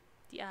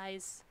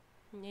eyes.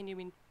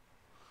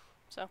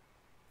 So.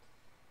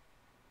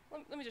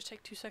 Let me just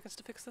take 2 seconds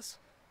to fix this.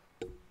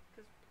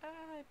 Because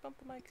I bumped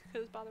the mic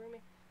because it's bothering me.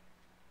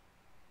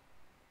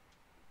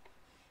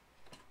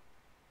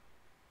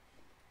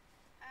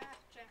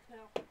 Jack,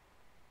 no.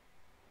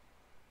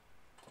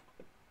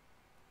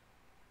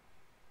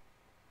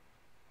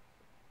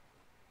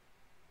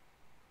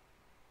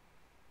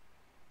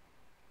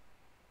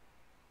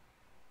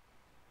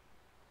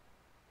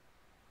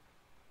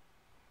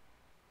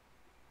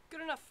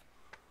 Good enough.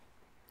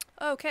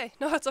 Okay,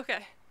 no, it's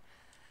okay.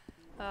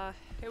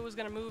 It was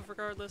gonna move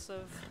regardless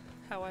of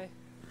how I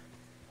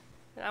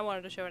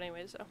wanted to show it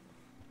anyway, so.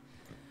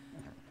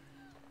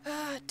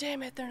 Ah,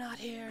 damn it, they're not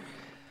here.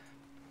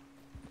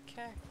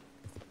 Okay.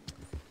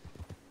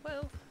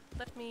 Well,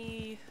 let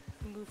me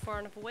move far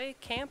enough away,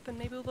 camp, and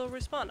maybe they'll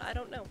respawn. I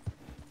don't know.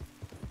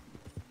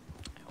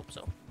 I hope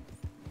so.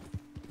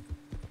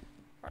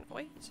 Far enough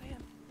away? Yes, I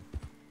am.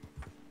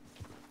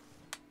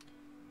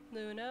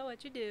 Luna,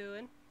 what you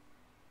doing?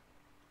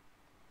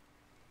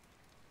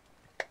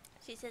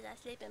 She says I'm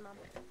sleeping, Mom.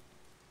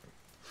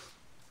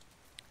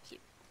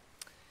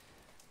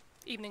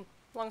 Evening,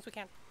 as long as we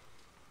can.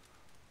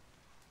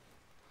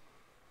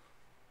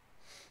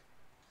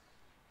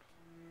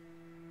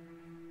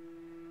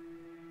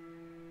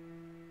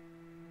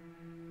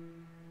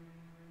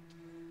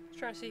 I was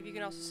trying to see if you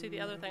can also see the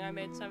other thing I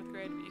made in 7th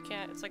grade, but you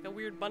can't. It's like a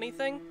weird bunny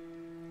thing.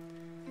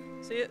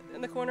 See it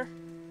in the corner?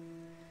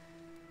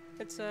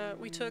 It's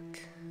we took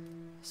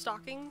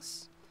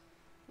stockings,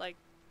 like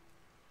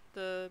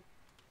the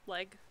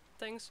leg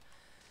things,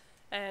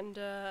 and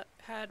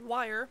had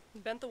wire,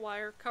 bent the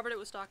wire, covered it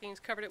with stockings,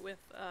 covered it with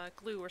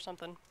glue or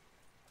something.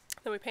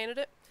 Then we painted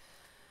it,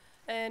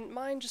 and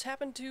mine just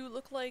happened to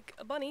look like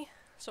a bunny,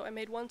 so I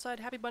made one side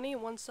Happy Bunny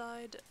and one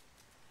side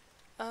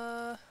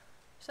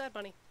Sad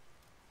bunny.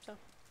 So, I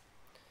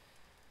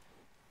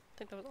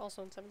think that was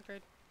also in 7th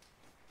grade.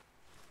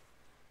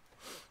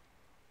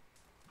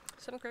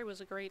 7th grade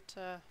was a great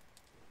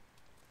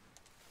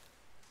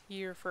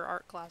year for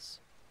art class.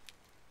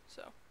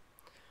 So,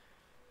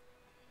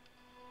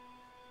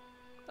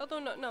 although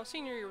no,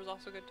 senior year was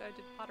also good. I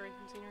did pottery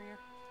in senior year.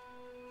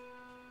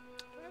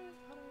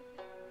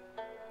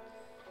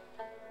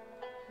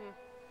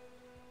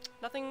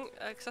 Nothing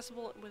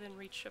accessible within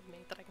reach of me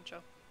that I can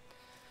show.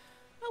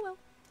 Oh well.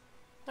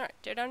 Alright,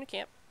 tear down your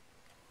camp.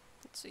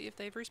 Let's see if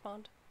they've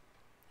respawned.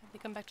 Have they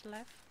come back to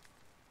life?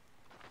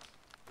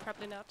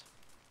 Probably not.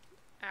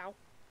 Ow.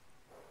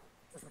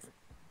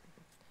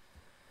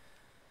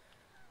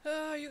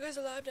 Are you guys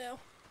alive now?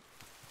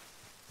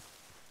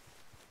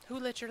 Who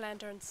lit your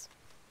lanterns?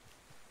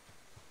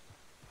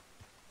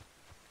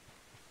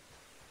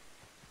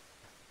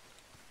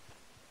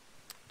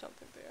 Don't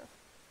think they are.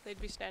 They'd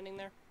be standing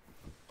there.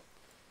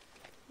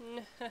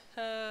 No,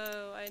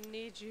 I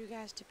need you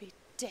guys to be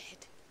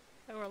dead.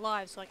 Or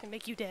alive so I can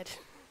make you dead.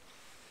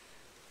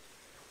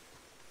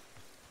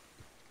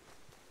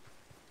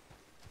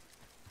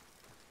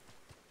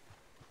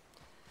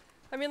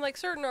 I mean, like,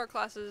 certain art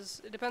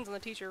classes, it depends on the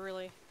teacher,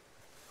 really.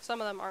 Some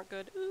of them aren't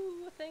good.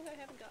 Ooh, a thing I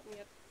haven't gotten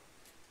yet.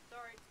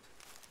 Sorry.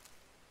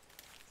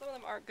 Some of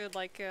them aren't good,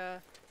 like,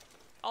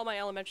 all my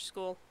elementary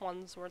school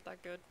ones weren't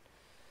that good.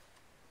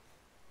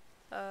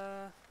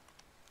 But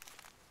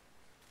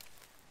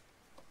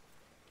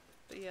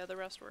yeah, the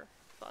rest were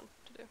fun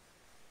to do.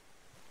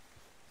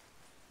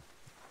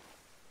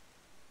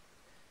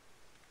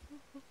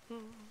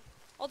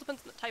 All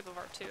depends on the type of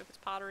art, too. If it's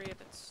pottery, if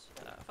it's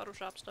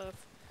Photoshop stuff,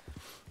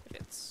 if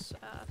it's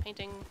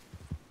painting,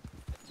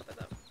 stuff like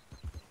that.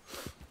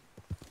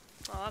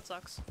 Oh, that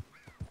sucks.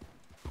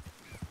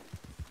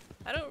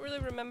 I don't really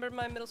remember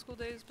my middle school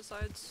days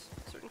besides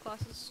certain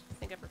classes. I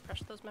think I've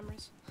repressed those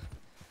memories.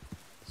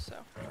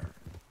 So, let's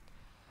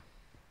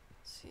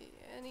see,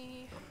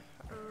 any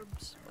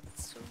herbs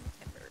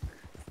whatsoever.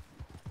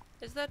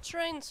 Is that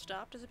train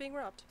stopped? Is it being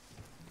robbed?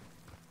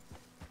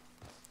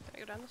 Can I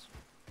go down this?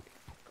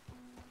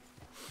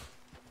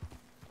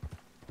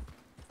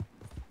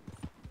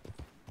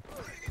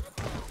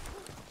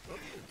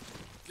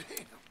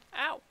 Damn.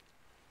 Ow!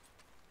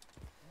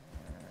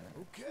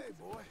 Okay,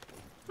 boy.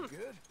 You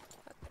good?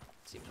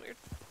 Seems weird.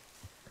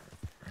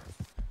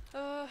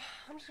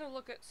 I'm just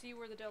gonna see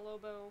where the Del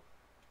Lobo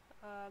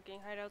gang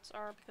hideouts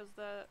are, because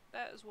that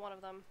is one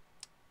of them.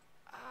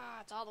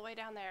 Ah, it's all the way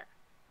down there.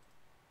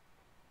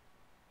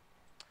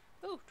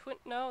 Ooh,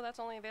 no, that's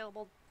only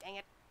available. Dang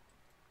it.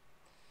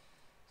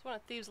 It's one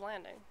at Thieves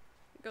Landing.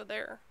 Go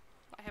there.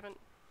 I haven't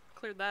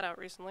cleared that out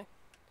recently.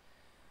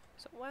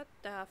 So what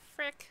the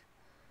frick?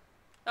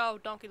 Oh,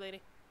 Donkey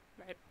Lady.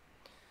 Right.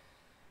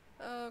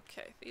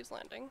 Okay, Thieves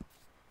Landing.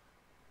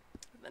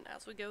 And then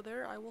as we go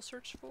there, I will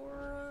search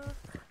for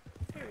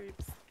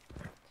herbs.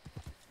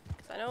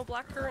 Because I know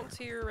black currant's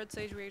here, red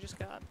sage we just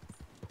got.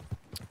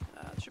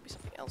 There should be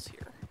something else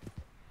here.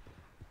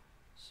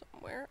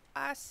 Somewhere.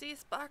 I see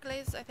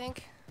sparklies, I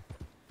think.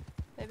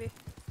 Maybe.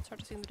 It's hard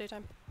to see in the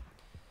daytime.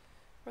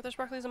 Were there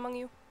sparklies among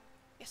you?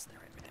 Yes, they're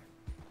right there.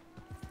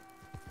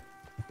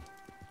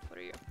 What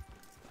are you?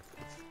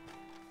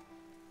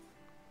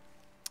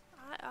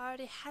 I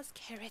already has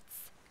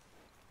carrots.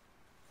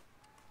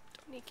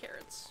 Don't need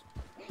carrots.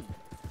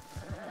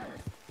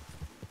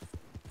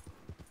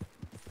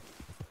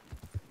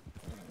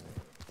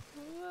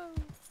 Whoa.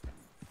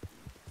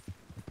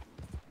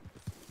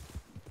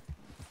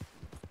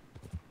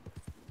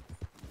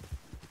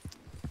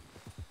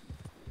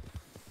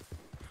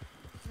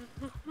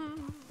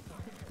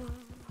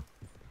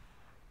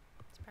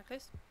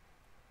 Sparklies?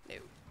 No.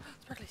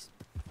 Sparklies.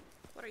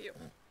 What are you?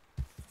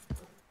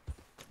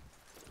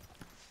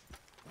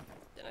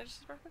 Didn't I just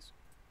see sparklies?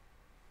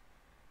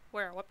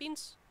 Where? What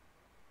beans?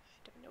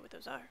 I don't know what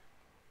those are.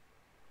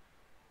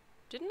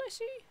 Didn't I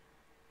see?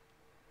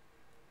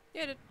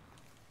 Yeah, I did.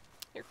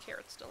 Your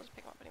carrots still. Let's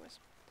pick them up anyways.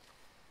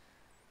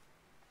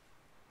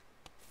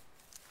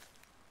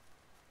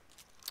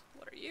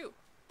 What are you?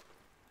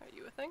 Are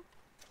you a thing?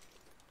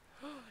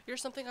 You're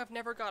something I've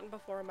never gotten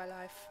before in my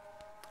life.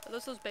 Are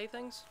those bay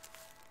things?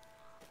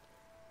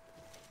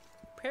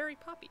 Prairie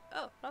poppy.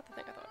 Oh, not the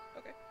thing I thought.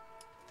 Okay.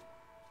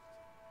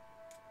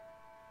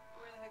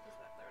 Where the heck is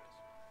that? There it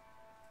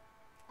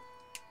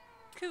is.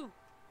 Cool.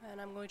 And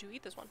I'm going to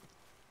eat this one.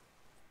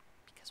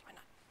 Because why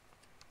not?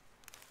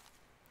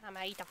 I'm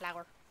gonna eat the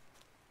flower.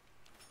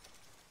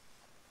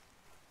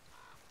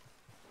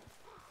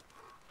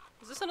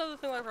 Is this another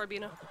thing like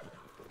Ribena?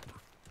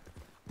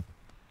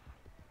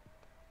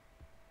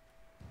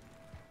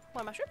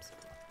 What, mushrooms?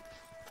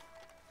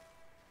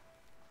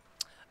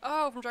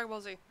 Oh, from Dragon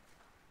Ball Z.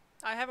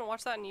 I haven't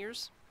watched that in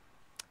years.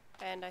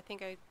 And I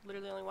think I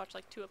literally only watched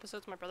like 2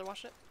 episodes. My brother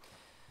watched it.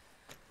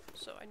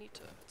 So I need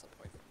to, at some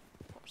point,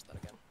 watch that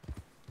again.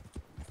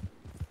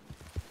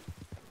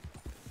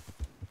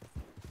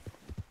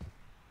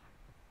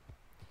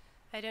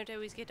 I don't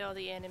always get all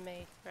the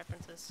anime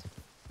references.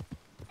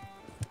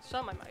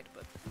 Some I might,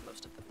 but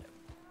most of them no.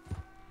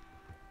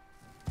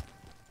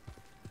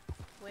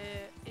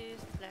 Where is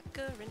the black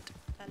currant?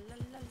 La la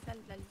la la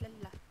la la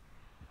la.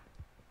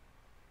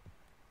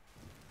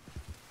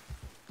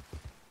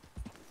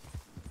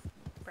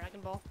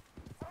 Dragon Ball.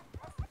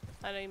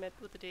 I know you meant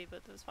with the D,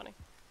 but that was funny.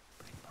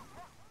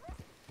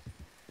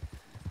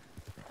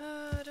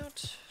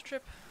 Don't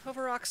trip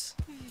over rocks.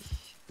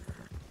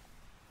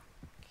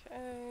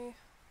 Okay.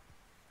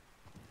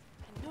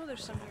 I know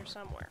there's some here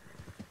somewhere.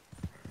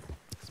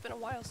 It's been a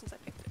while since I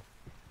picked it.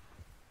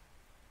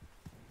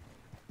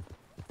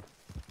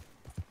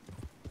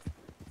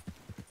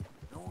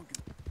 No one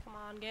can Come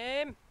on,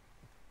 game.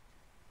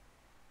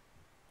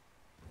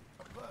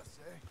 bus,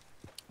 eh?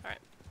 Alright.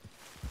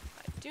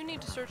 I do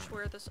need to search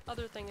where this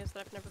other thing is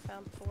that I've never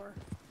found before.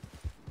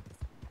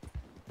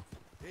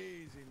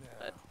 Easy now.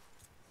 But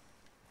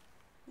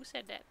who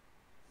said that?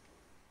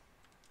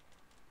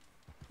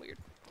 Weird.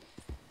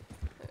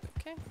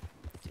 Okay,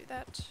 do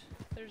that.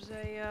 There's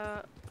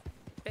a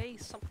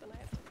base something I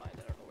have to find.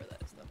 I don't know where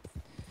that is though.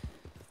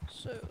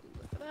 So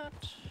look at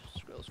that.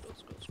 Scroll, scroll,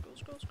 scroll, scroll,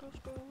 scroll, scroll,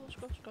 scroll,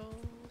 scroll, scroll,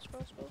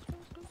 scroll, scroll, scroll,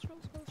 scroll, scroll,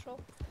 scroll, scroll.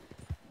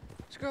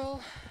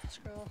 Scroll,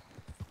 scroll.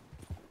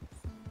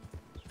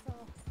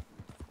 Scroll.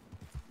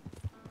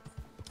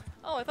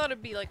 Oh, I thought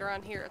it'd be like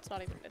around here. It's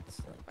not even,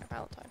 it's by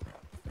Valentine.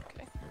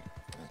 Okay.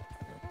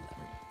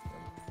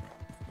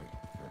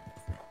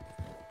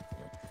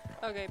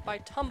 Okay, by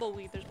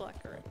Tumbleweed there's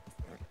blackcurrant.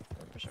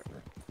 For sure.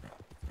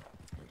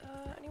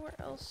 Anywhere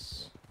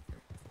else?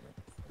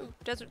 Ooh,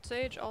 Desert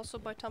Sage, also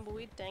by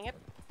Tumbleweed, dang it.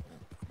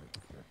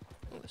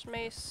 English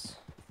Mace.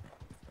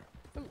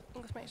 Ooh,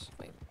 English Mace.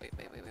 Wait,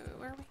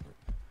 where are we?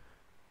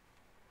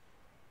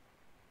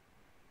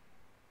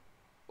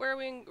 Where are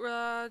we in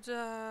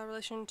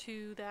relation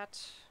to that?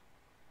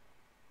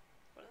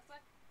 What did I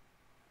say?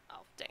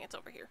 Oh, dang, it's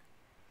over here.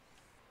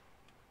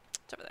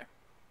 It's over there.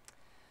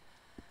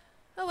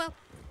 Oh well.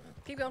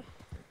 Keep going.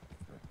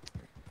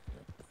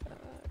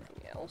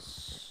 Anything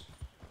else?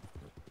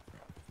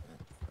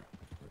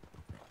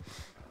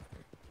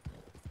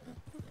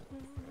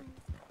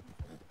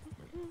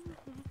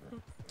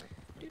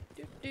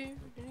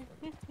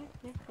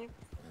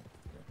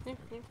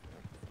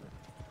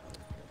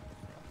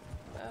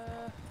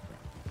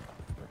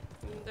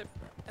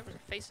 There was a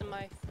face in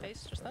my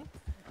face just then.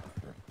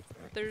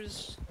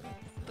 There's...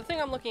 The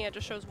thing I'm looking at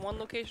just shows one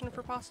location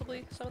for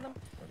possibly some of them.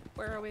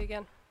 Where are we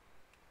again?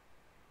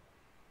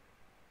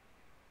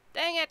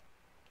 Dang it!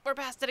 We're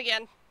past it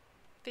again!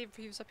 Favorite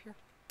views up here.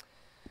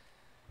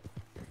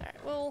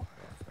 Alright, well...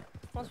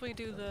 Once we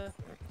do the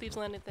Thieves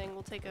Landing thing,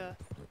 we'll take a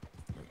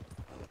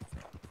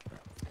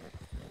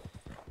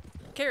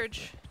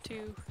carriage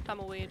to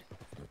Tumbleweed,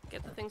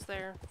 get the things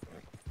there,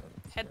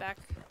 head back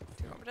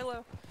to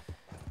Armadillo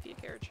via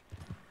carriage,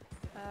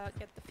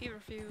 get the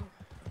feverfew,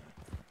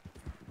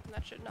 and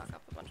that should knock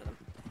off a bunch of them.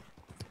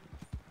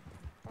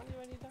 How many do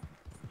I need now?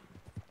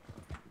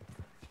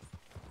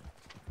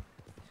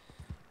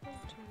 1,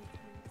 2, 3,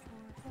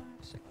 4,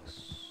 5, 6,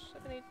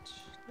 7, 8,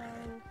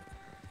 9,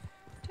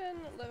 10,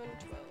 11,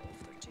 12,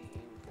 13,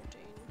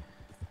 14,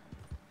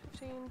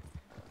 15,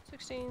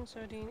 16,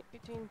 17,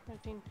 18,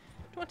 19,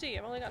 20.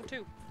 I've only gotten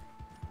 2.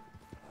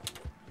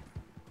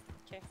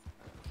 Okay.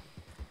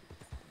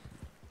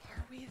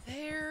 Are we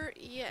there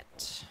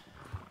yet?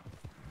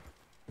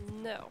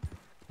 No.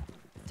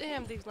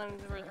 Damn, these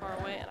landings are really far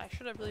away, and I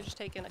should have really just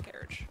taken a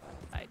carriage.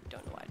 I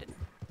don't know why I didn't.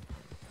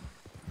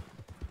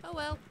 Oh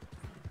well.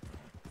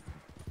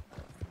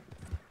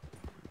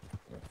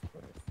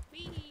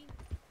 Whee!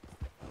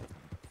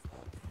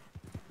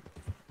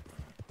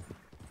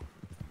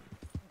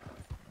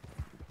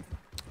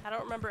 I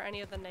don't remember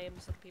any of the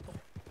names of the people.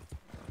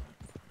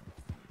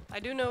 I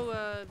do know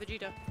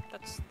Vegeta.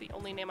 That's the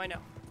only name I know.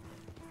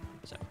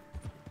 So.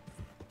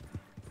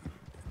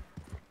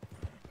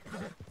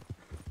 Okay,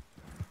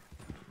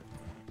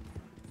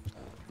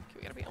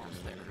 we gotta be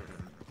almost there.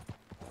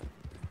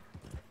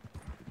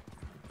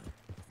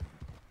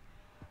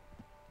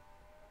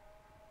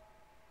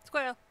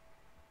 Squirrel.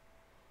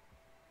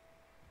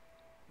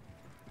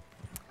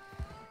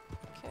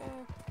 Okay.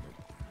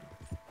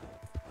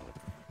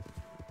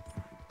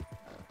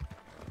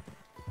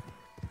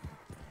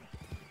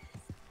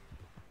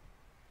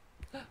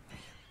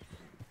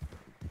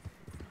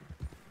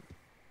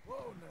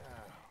 Whoa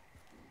now.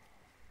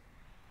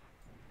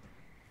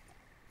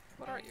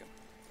 What are you?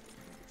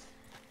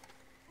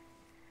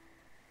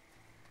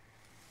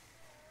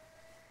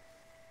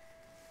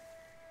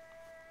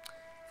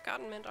 I've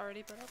gotten mint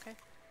already, but okay.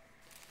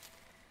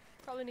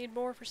 Probably need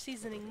more for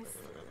seasonings.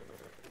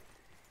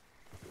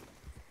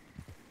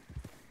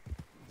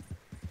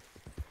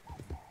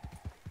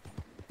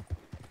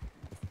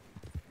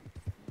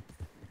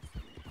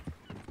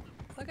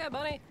 Look at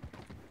Bunny!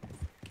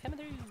 Coming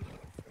through!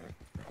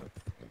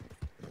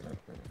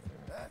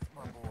 That's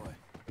my boy.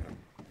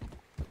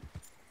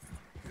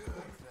 Good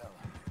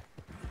fella.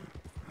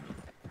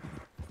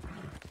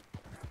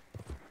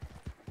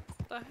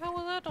 The hell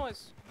was that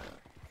noise?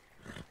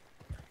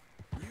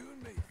 You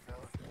and me,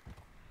 fella.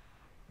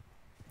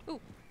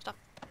 Ooh, stuff.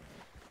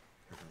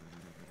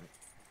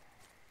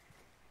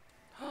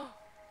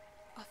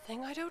 A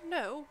anything I don't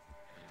know.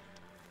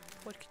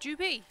 What could you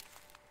be?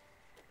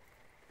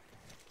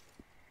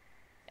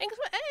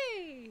 Englishman,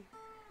 hey!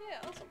 Yeah,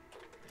 awesome.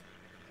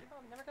 Oh,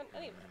 I've never gotten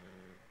any of that.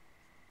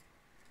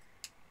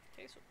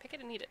 Okay, so pick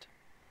it and eat it.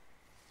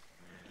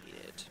 Eat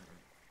it.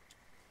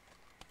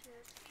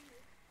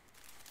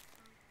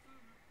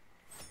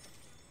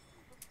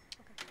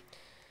 Okay.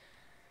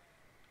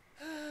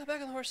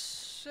 Back on the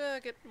horse.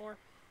 Get more.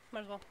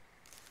 Might as well.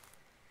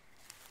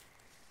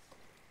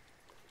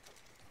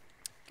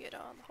 Get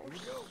on the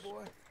horse. Here we go,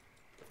 boy.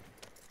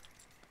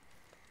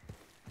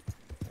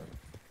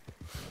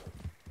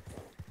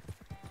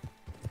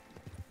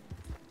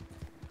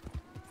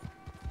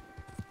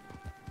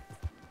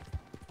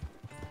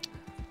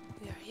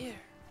 We are here.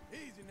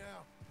 Easy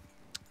now.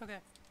 Okay.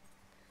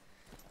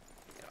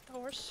 Get off the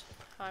horse.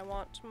 I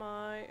want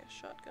my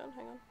shotgun.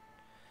 Hang on.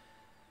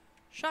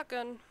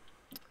 Shotgun.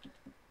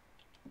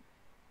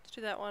 Let's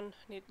do that one.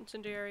 Need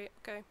incendiary.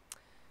 Okay.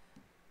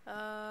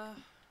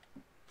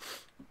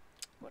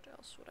 What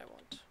else would I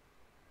want?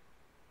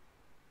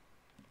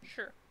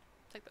 Sure.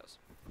 Take those.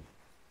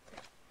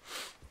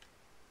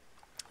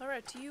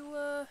 Alright, you,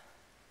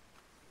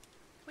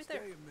 wait Stay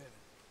there. a minute.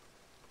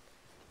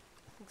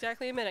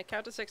 Exactly a minute.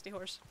 Count to 60,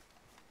 horse.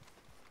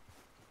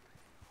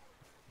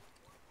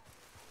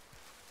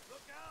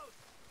 Look out!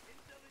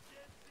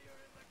 Intelligentsia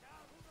in the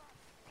camp.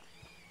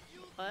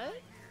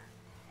 What?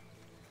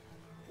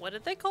 What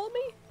did they call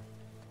me?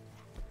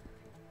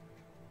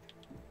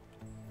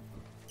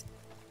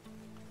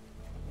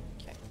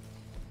 Okay.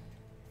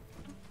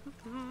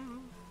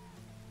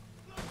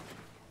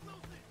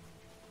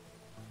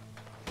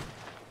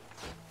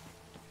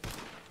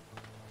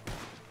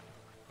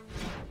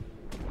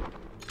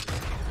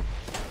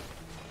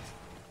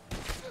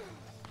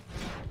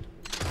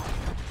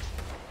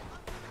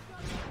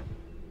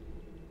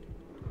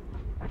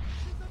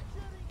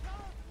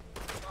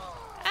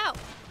 Ow!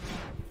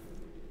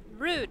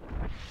 Rude.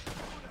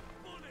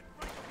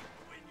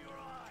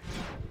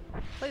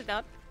 Please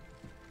don't.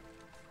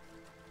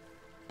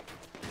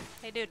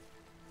 Hey, dude.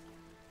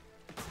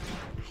 I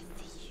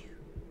see you.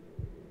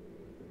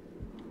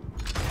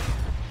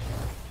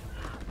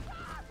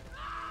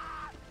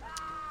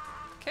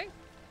 Okay.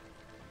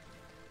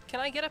 Can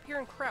I get up here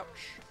and crouch?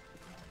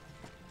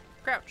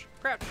 Crouch,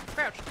 crouch,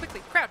 crouch,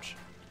 quickly, crouch!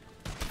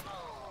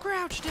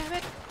 Crouch, damn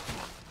it!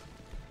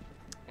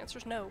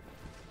 Answer's no.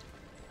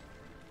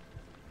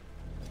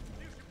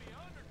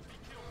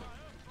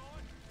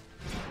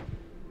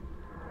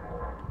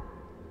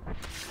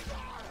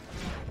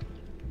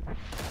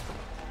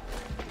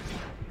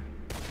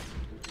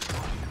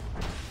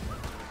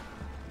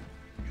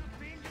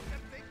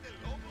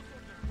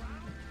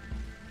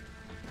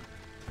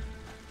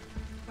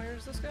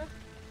 Where's this guy?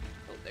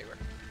 Oh, there we are.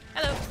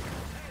 Hello!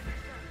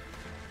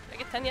 Did I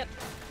get 10 yet?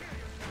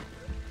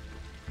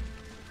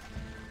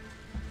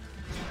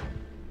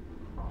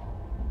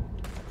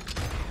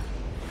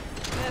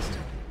 Missed.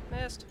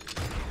 Missed.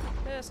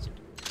 Missed.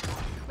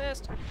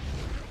 Missed.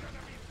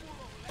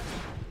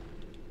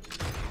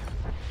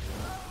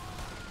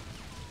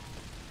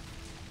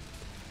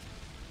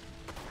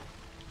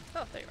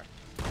 Oh, there you are.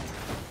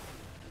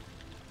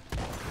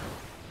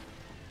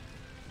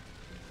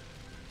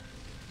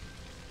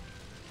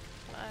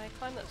 Can I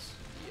climb this?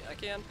 Yeah, I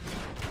can.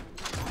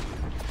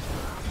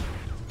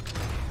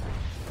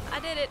 I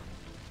did it!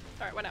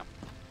 Alright, what now?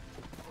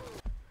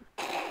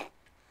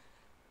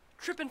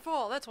 Trip and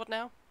fall, that's what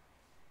now.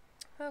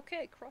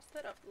 Okay, cross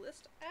that off the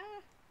list.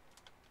 Ah!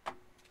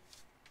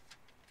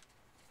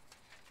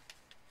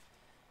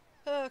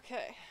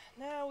 Okay,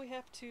 now we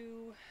have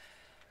to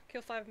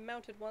kill 5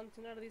 mounted ones.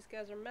 None of these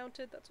guys are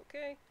mounted, that's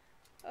okay.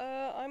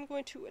 I'm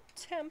going to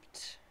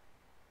attempt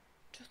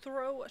to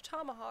throw a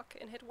tomahawk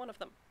and hit one of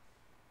them.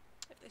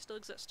 If they still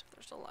exist, if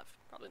they're still alive.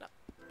 Probably not.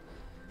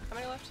 How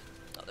many left?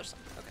 Oh, there's some.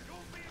 Okay.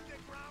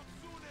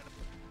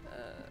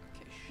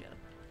 Okay, shit.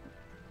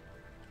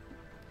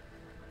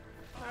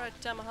 Alright,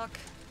 tomahawk.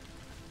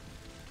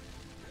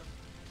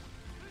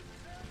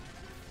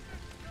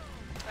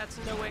 That's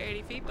no way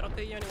 80 feet, but I'll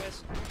kill you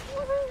anyways.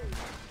 Woohoo!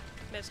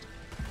 Missed.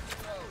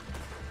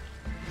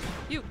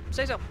 You!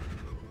 Say so!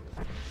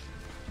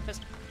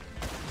 Missed.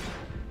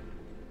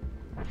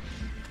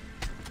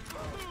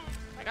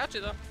 I got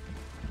you though.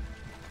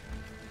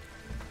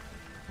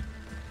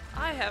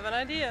 I have an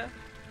idea.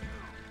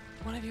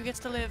 One of you gets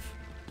to live.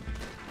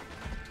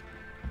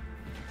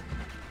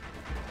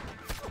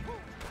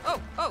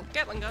 Oh, oh,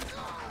 Gatling gun.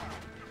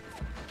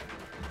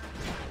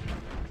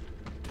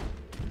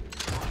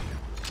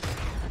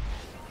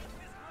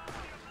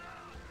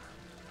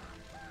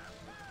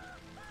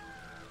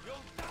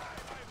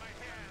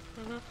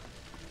 Mm-hmm.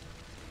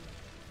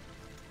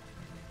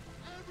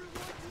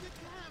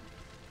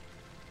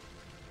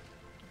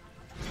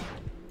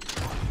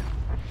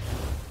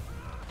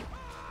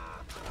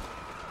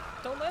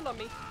 Don't land on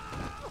me.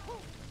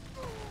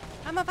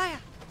 I'm a fire.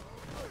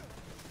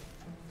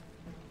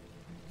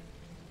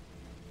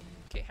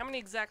 Okay, how many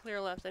exactly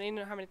are left? I need to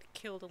know how many to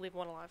kill to leave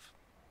one alive.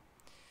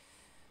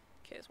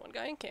 Okay, there's one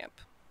guy in camp.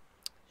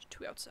 There's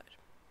 2 outside.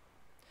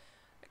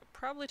 I could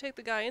probably take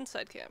the guy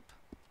inside camp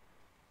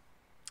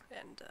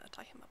and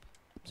tie him up.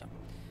 So,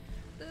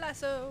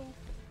 lasso!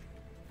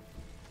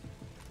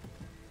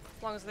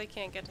 As long as they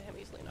can't get to him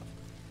easily enough.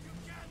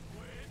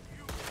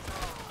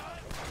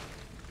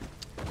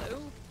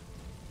 Hello?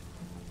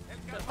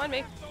 Don't mind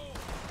me.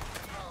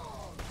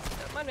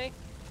 Don't mind me.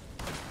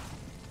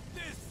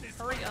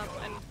 Hurry up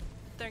and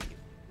thank you.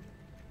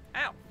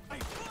 Ow!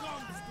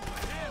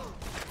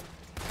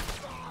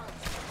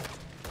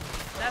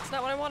 That's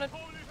not what I wanted.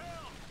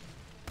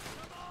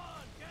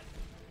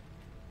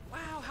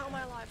 Wow, how am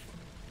I alive?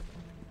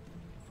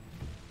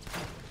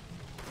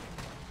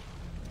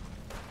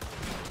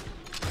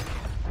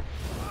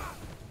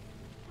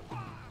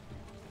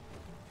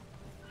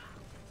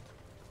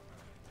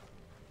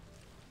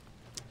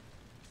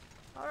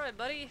 Alright,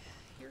 buddy.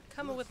 You're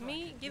coming with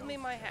me. Give me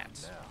my hat.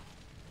 So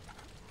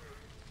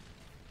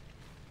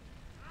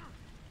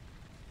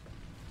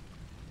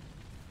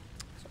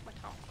my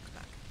tomahawk's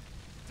back.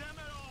 Damn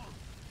it all!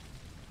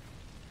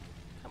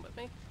 Come with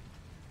me.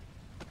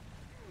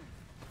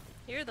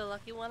 You're the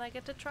lucky one I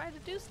get to try to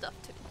do stuff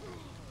to.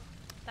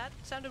 That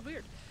sounded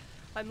weird.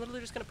 I'm literally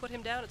just gonna put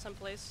him down at some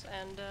place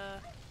and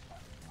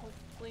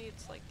hopefully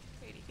it's like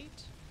 80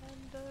 feet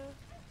and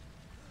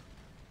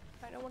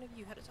I know one of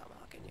you had a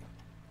tomahawk in you,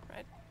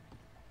 right?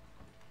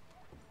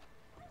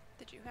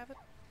 Did you have it?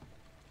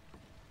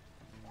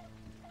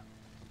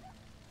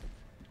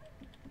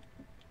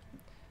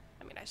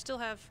 I mean, I still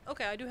have,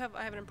 okay, I have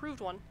an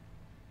improved one.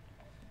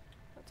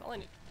 That's all I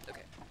need.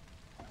 Okay.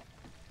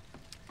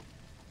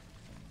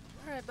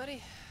 Alright,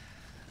 buddy.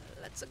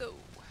 Let's go.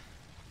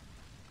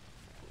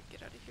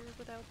 Get out of here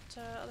without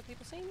other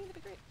people seeing me, that'd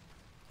be great.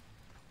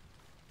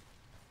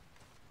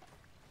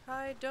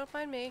 Hi, don't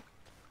mind me.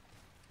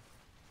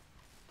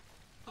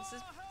 This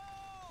is...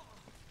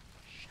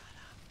 Shut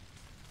up.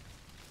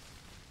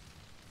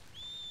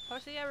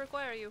 Horsey, I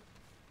require you.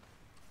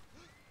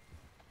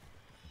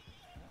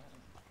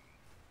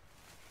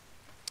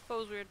 That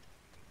was weird.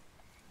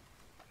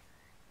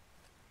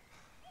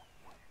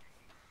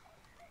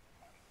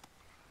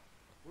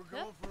 We're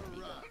going for a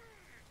ride.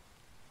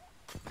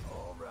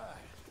 All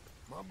right,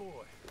 my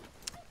boy.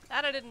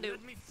 That I didn't do.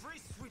 Let me free,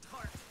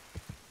 sweetheart.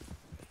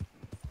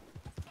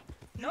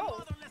 You No.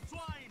 motherless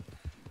swine!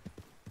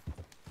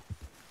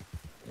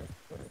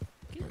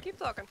 Keep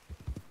talking.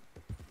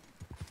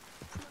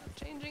 Not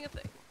changing a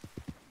thing.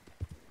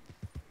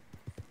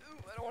 Ooh,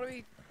 I don't want to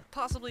be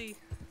possibly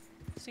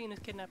seen as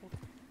kidnapping.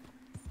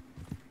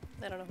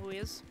 I don't know who he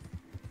is.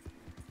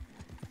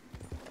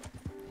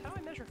 How do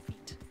I measure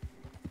feet?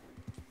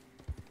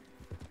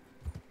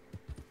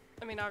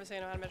 I mean, obviously I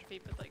know how to measure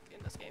feet, but like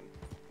in this game.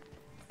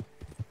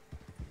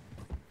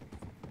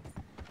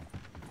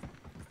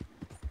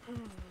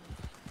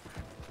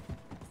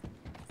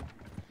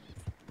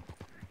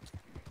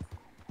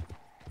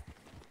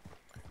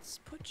 Let's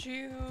put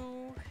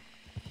you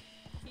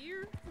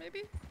here,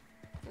 maybe?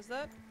 Is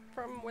that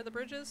from where the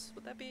bridge is?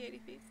 Would that be 80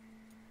 feet?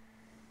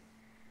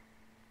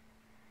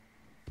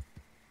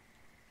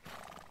 A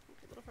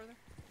little further.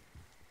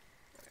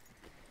 Okay.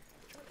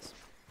 Try this.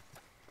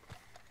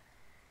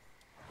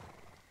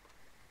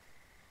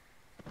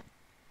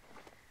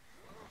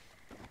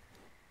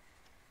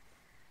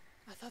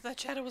 I thought that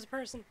shadow was a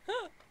person.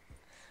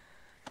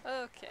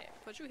 Okay,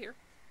 put you here.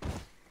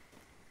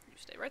 You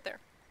stay right there.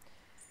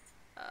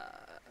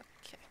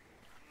 Okay.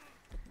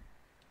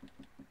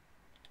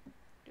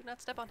 Do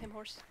not step on him,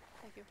 horse.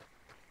 Thank you.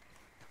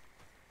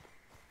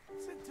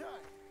 Sit tight.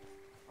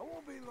 I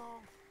won't be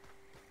long.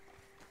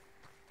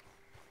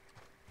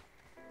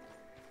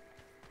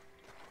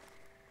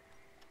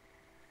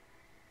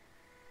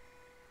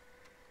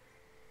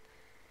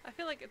 I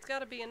feel like it's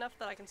gotta be enough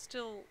that I can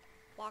still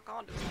lock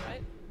onto it,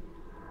 right?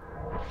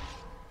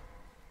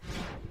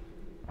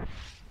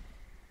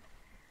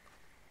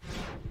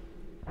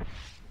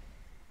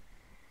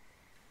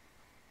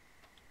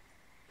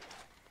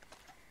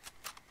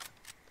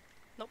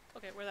 Nope.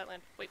 Okay, where'd that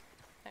land? Wait.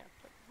 Hang on.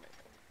 Wait.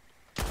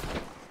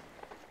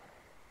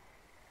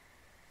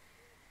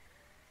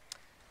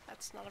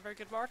 That's not a very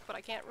good mark, but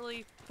I can't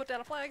really put down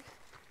a flag.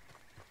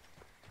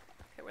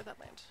 Okay, where'd that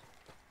land?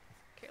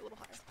 Okay, a little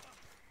higher.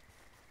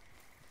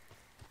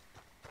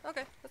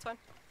 Okay, that's fine.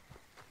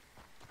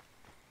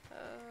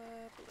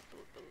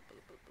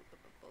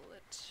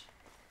 Bullet.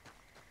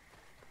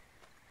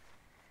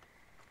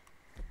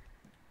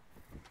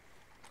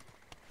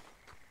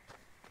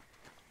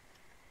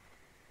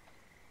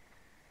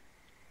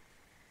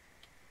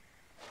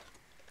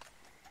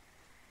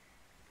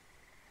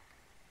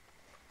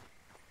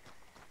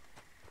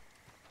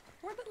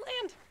 Where'd it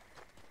land?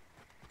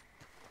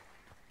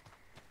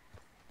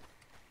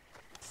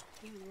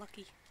 You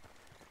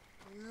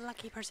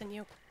lucky person,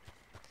 you.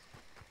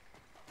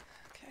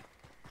 Okay.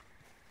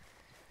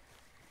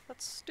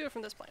 Let's do it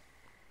from this point.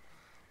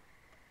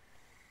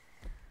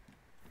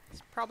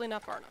 It's probably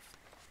not far enough.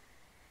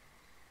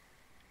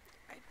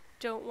 I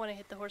don't want to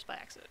hit the horse by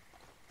accident.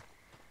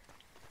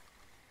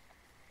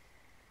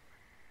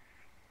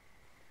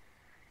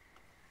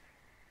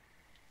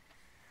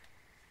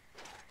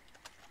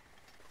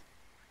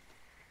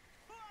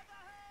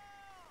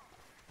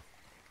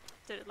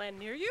 Did it land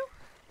near you?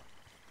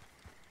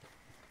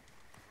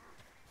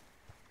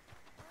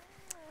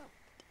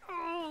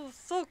 Oh,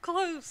 so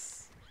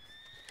close!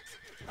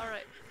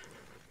 Alright.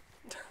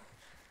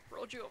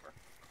 Rolled you over.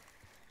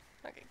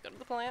 Okay, go to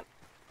the plant.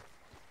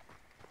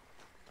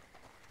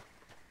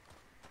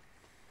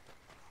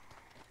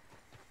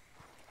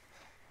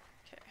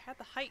 Okay, I had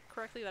the height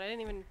correctly, but I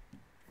didn't even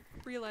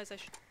realize I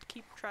should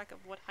keep track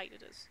of what height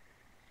it is.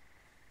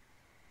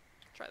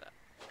 Try that.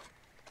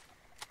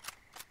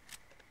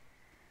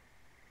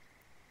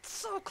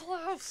 So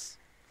close!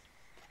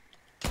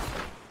 I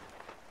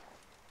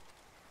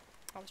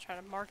was trying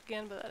to mark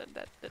again, but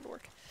that didn't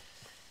work.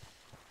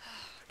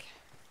 Okay.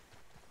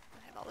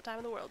 I have all the time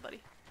in the world, buddy.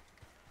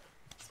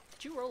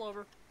 Did you roll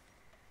over?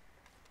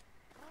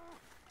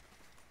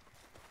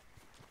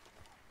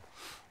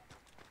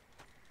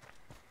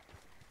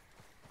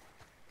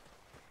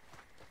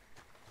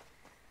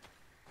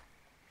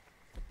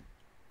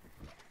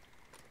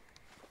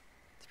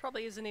 This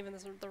probably isn't even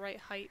the right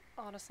height,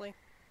 honestly.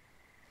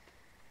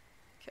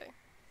 Okay.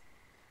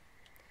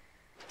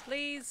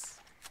 Please.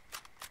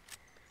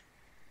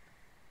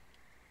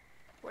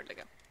 Where'd it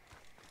go?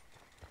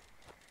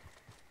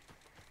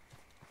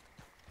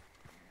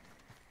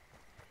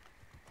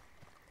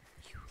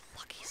 You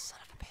lucky son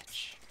of a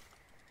bitch.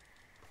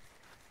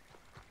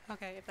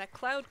 Okay, if that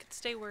cloud could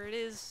stay where it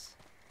is,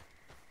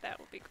 that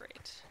would be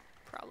great.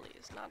 Probably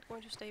is not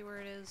going to stay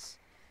where it is.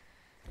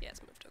 Yeah,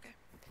 it's moved, okay.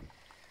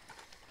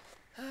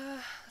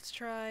 Let's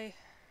try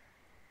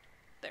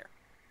there.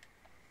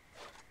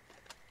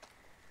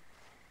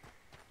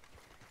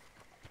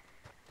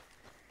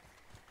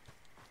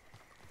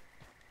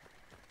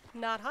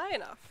 Not high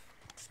enough.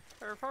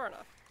 Or far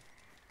enough.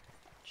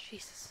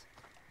 Jesus.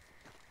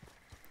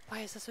 Why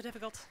is this so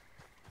difficult?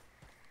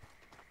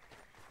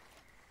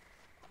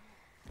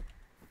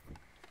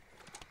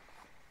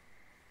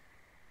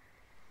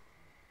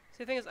 See,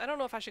 the thing is, I don't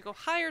know if I should go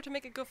higher to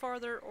make it go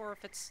farther, or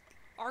if it's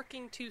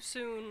arcing too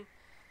soon.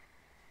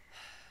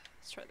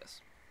 Let's try this.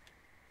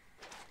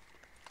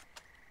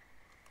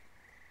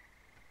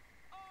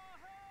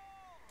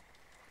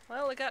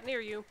 Well, it got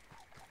near you.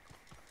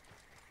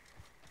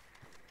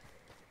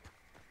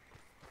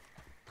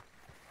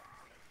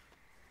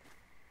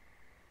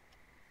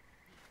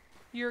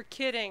 You're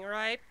kidding,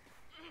 right?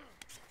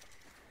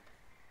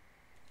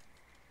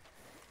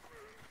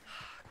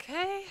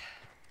 Okay.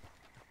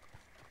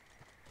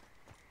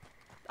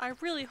 I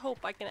really hope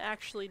I can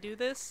actually do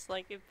this.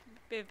 Like,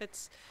 if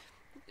it's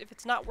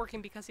not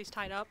working because he's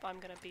tied up, I'm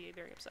gonna be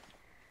very upset.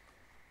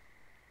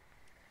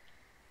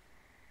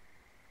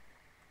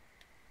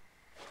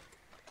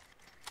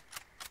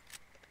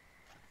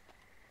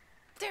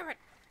 Damn it!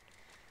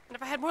 And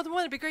if I had more than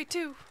one, it'd be great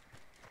too.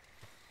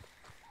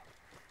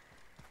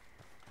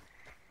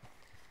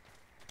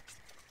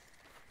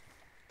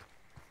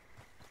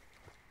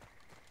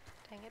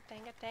 Dang it,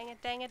 dang it, dang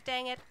it, dang it,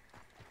 dang it.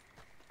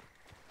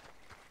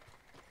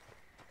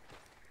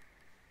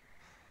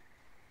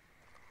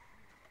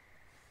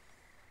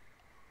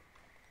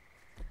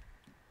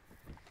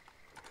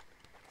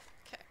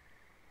 Okay.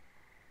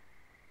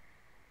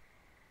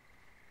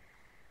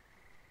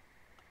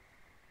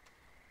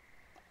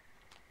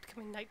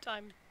 Becoming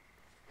nighttime.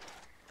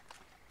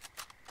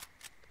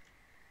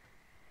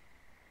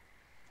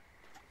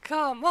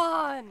 Come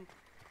on!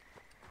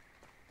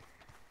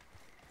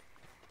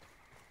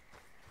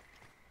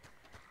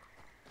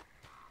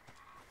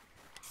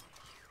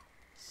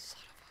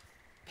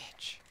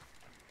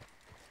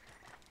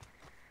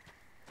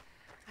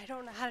 I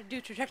don't know how to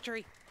do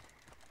trajectory.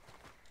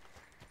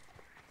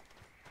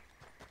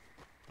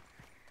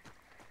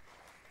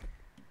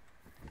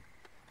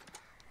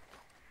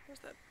 Where's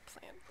that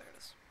plant? There it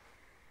is.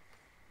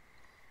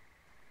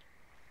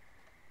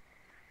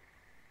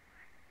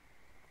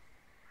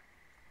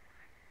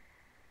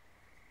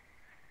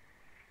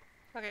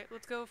 Okay,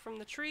 let's go from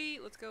the tree.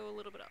 Let's go a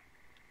little bit up.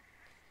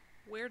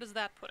 Where does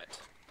that put it?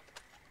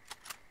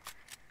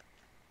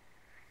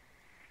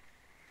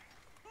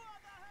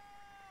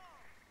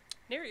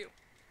 Near you.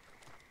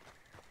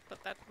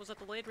 But that was a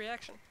delayed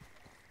reaction.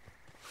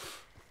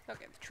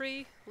 Okay, the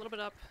tree, a little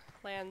bit up,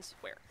 lands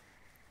where?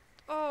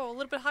 Oh, a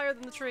little bit higher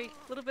than the tree.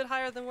 A little bit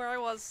higher than where I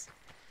was.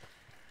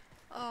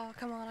 Oh,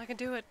 come on, I can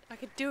do it. I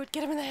can do it.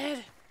 Get him in the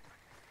head.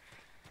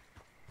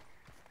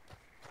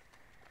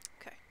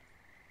 Okay.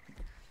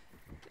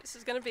 This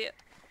is gonna be it.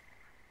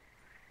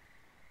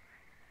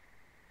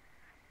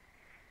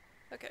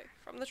 Okay,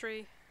 from the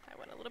tree, I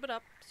went a little bit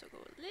up, so go a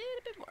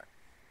little bit more.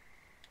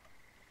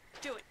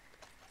 Do it.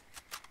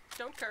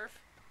 Don't curve.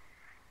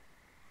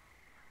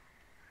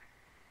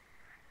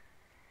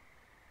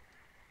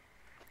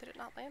 Did it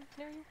not land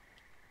near you?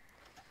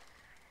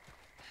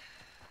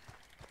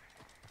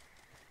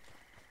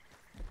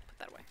 Put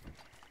that away.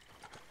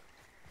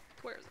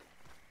 Where is it?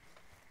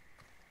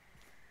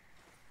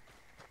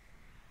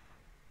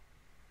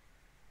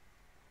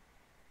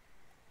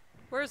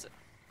 Where is it?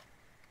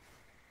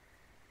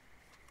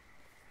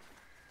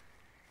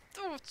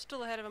 Oh, it's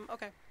still ahead of him.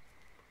 Okay.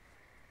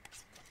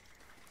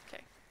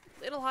 Okay.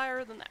 A little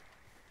higher than that.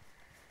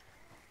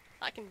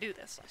 I can do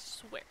this, I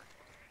swear.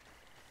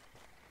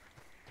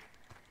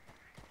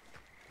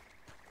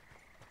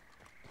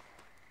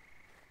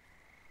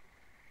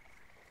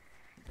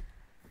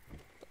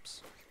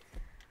 Oops.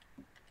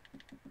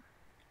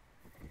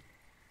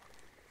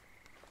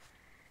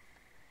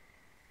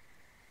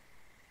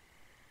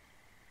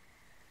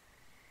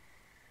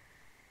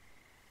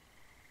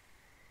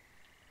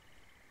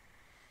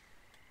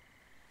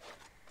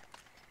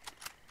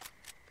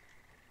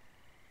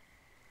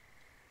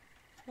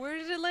 Where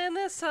did it land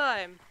this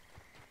time?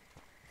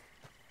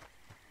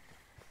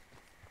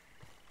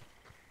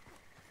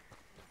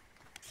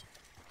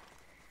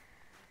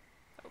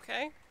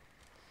 Okay.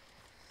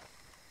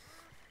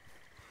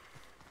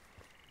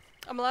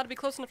 I'm allowed to be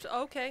close enough to—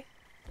 okay.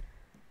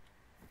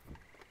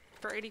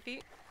 For 80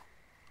 feet.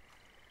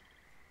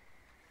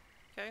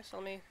 Okay, so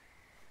let me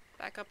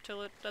back up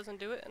till it doesn't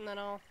do it, and then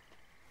I'll...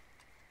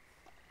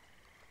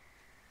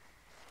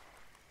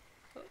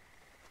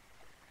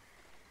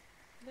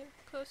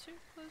 Closer,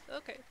 closer.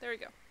 Okay, there we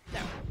go.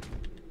 Now.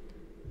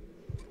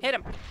 Hit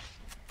him.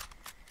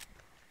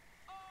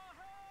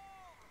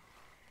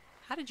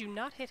 How did you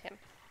not hit him?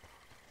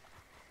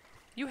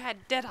 You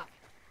had Deadeye.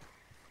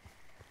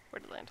 Where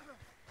did it land?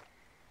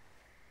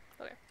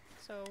 Okay,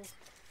 so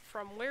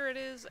from where it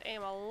is,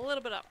 aim a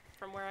little bit up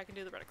from where I can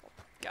do the reticle.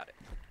 Got it.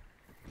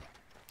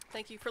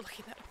 Thank you for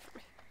looking that up for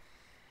me.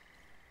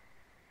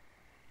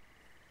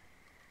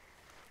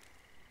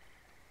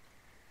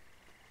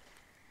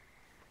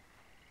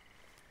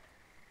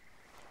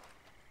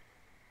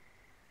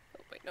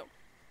 Oh, wait, no.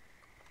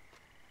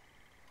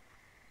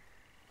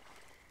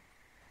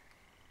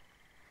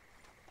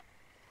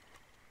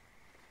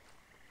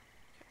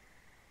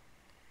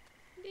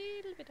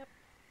 Little bit up.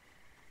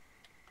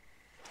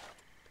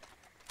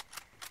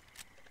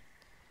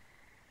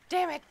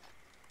 Damn it!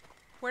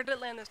 Where did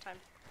it land this time?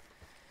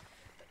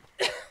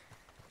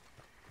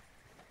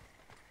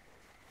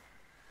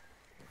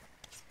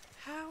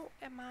 How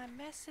am I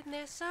messing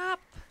this up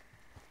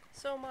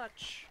so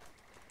much?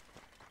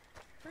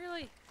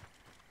 Really?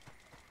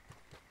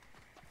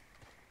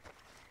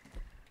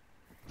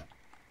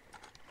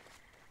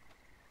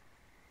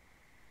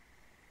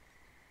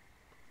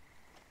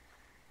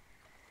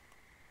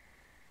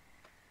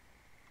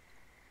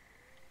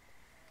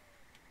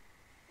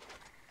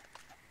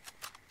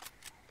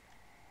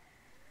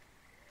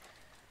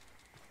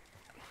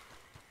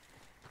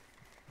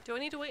 Do I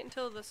need to wait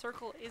until the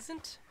circle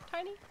isn't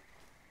tiny?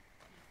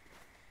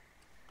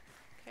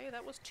 Okay,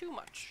 that was too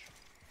much.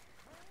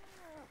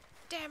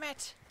 Damn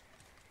it!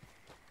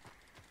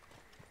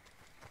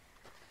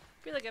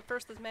 I feel like at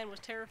first this man was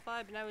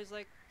terrified, but now he's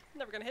like,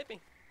 never gonna hit me.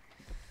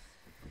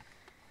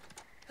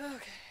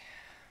 Okay.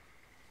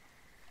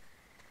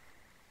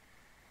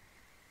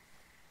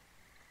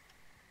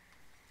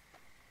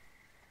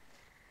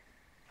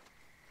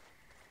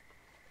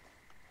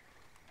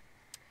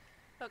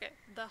 Okay,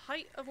 the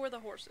height of where the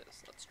horse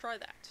is. Let's try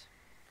that.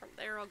 From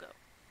there I'll go.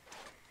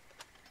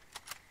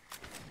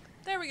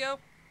 There we go.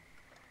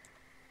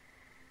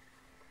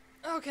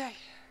 Okay.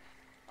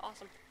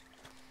 Awesome.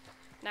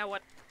 Now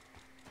what?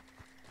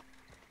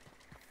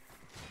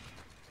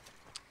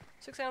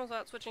 6 animals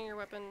without switching your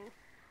weapon.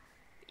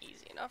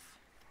 Easy enough.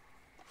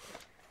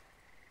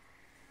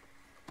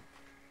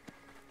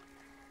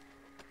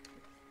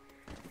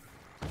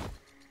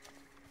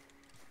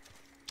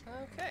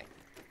 Okay.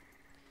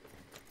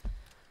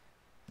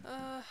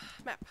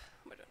 Map.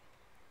 What am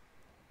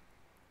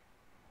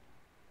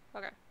I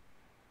doing? Okay.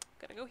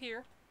 Gonna go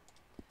here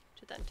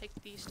to then take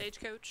the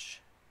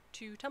stagecoach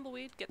to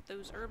Tumbleweed, get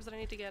those herbs that I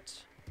need to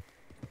get.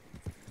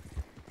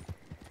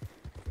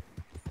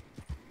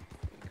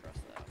 Let me cross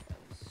that out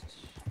first.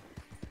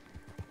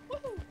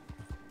 Woohoo!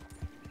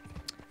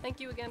 Thank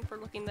you again for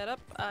looking that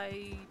up.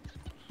 I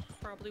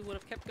probably would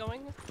have kept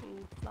going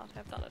and not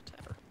have done it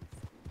ever.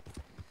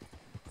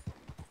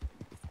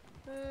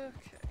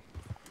 Okay.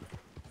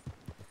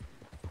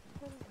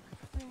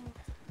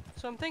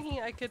 So I'm thinking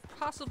I could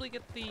possibly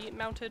get the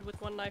mounted with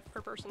 1 knife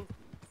per person.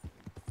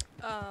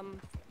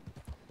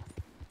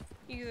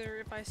 Either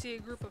if I see a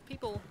group of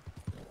people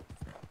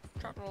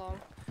trotting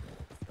along,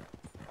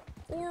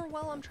 or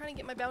while I'm trying to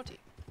get my bounty.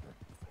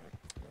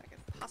 I could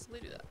possibly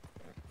do that.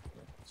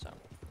 So,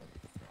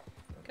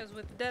 because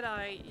with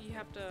Deadeye, you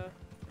have to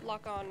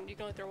lock on, you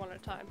can only throw 1 at a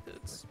time,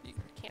 because you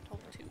can't hold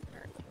 2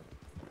 apparently,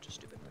 which is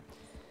stupid.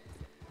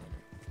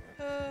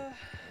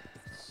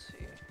 Let's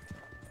see.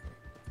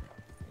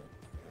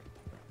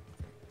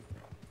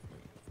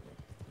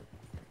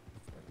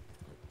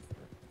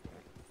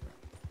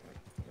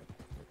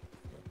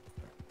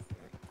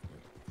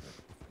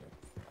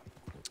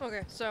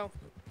 Okay, so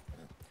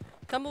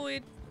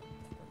Tumbleweed,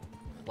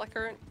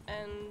 Blackcurrant,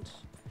 and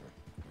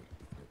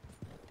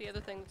the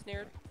other thing that's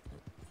near it.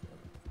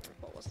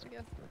 What was it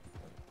again?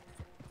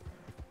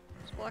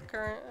 It's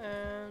Blackcurrant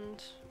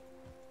and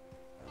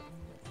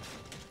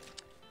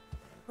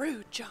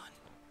Rude John.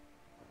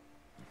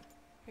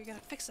 You're gonna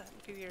fix that in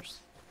a few years.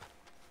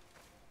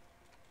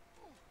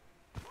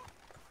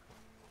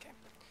 Okay.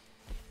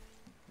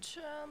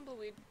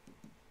 Tumbleweed.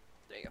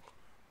 There you go.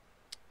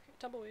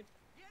 tumbleweed.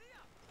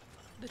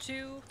 The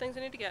two things I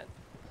need to get.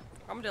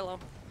 Armadillo.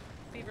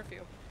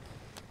 Feverfew.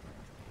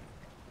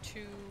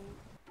 To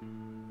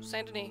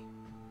Saint Denis.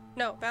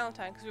 No,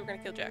 Valentine, because we were going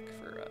to kill Jack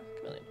for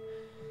Chameleon.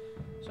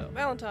 So,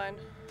 Valentine.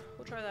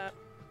 We'll try that.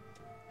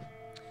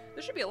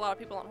 There should be a lot of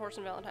people on horse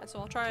in Valentine, so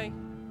I'll try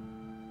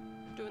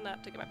doing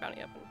that to get my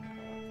bounty up.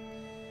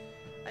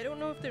 And I don't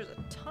know if there's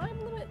a time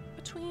limit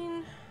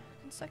between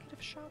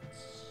consecutive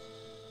shots.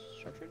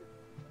 Sharpshooter?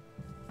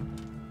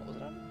 What was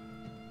it on?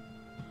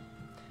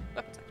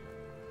 Weapon sight.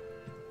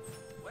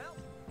 Well,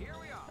 here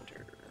we are.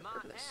 Hunter, My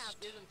herbalist, ass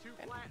isn't too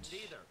bandit. flattened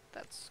either.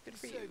 That's good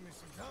for you. Saved me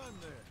some time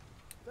there.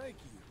 Thank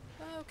you.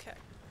 Okay.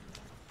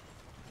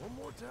 One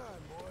more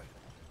time, boy.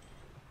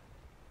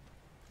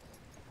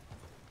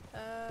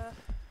 I'm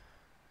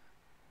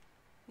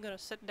gonna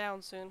sit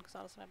down soon because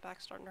honestly my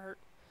back's starting to hurt.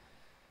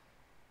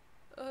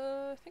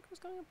 I think I was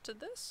going up to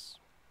this.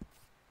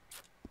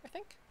 I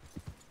think.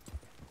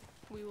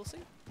 We will see.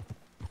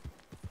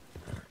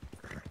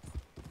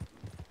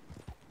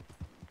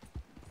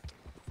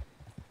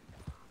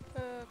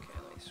 Okay,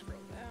 let me scroll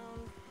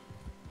down.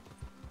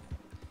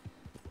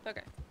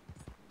 Okay.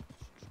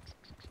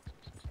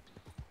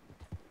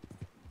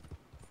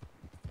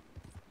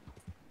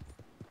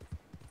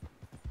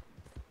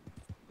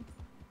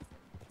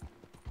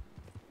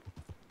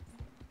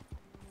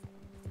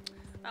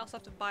 I also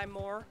have to buy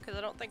more because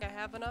I don't think I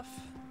have enough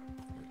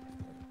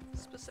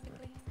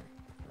specifically.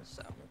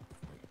 So.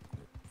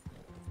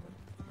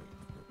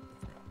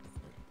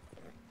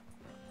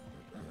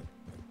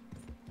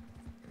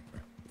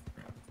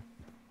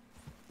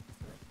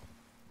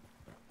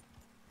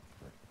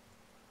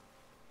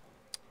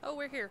 Oh,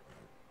 we're here.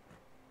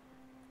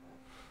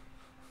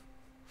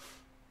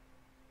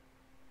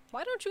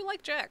 Why don't you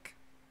like Jack?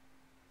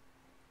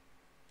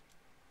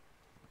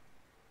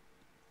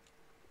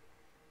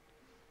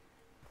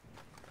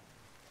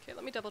 Okay,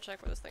 let me double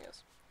check where this thing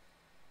is.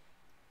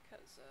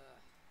 Because,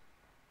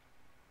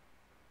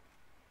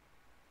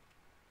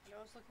 I know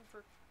I was looking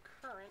for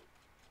current,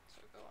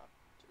 so go up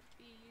to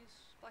bees,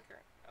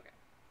 blackcurrant, okay.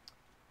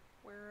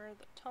 Where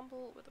the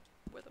tumble, with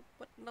the,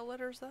 what no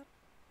letter is that?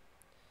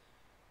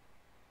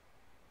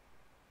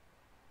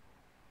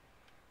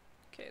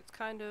 Okay, it's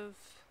kind of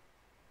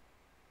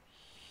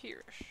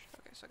here-ish.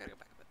 Okay, so I gotta go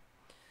back a bit.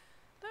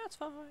 That's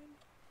fine.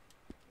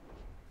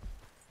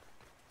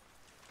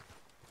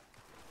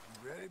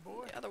 You ready,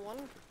 boy? The other one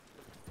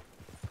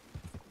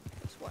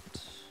is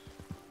what?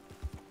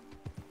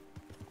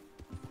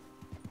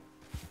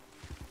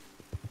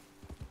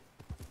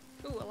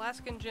 Ooh,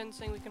 Alaskan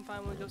ginseng we can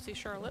find when we go see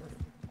Charlotte.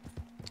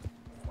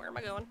 Where am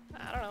I going?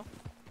 I don't know.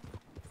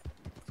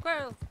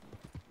 Squirrel!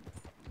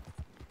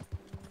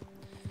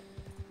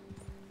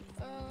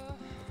 Current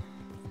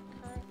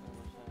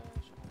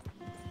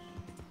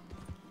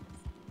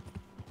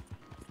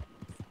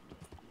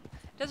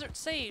Desert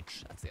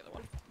Sage! That's the other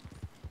one.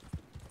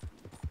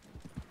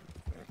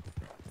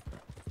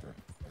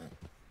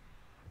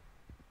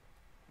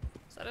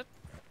 Is that it?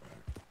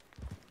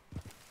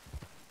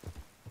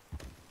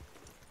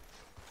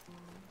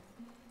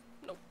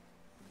 Nope.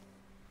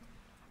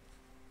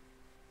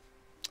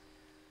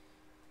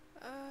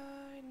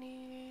 I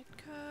need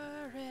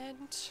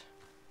current.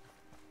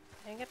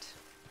 Dang it.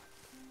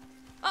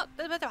 Oh,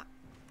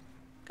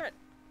 current.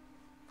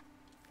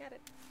 Got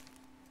it.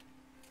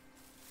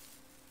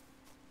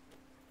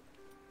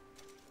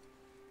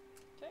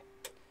 Okay.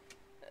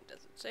 And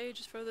Desert Sage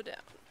is further down.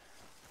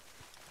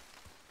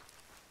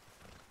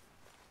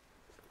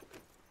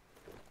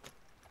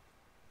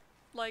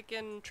 Like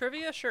in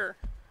trivia? Sure.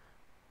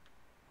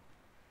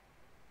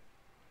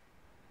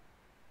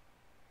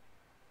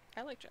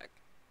 I like Jack.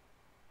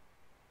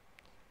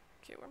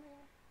 Okay, where am I going?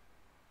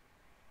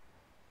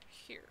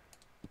 Here.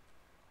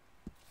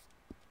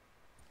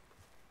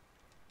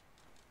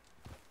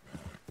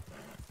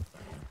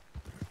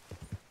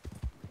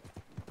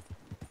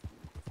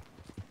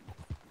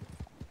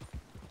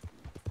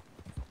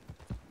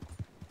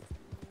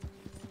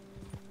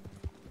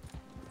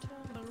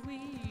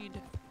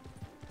 Tumbleweed.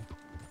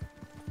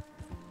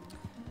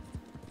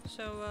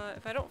 So,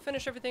 if I don't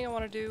finish everything I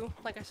want to do,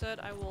 like I said,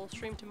 I will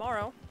stream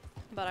tomorrow,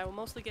 but I will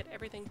mostly get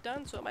everything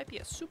done, so it might be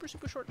a super,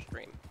 super short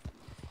stream.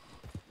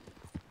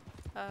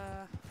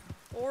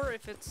 Or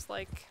if it's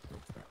like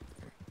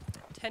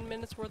 10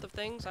 minutes worth of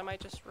things, I might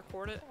just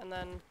record it and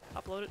then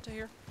upload it to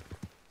here.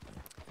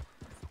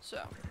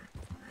 So,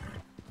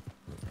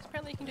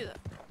 apparently you can do that.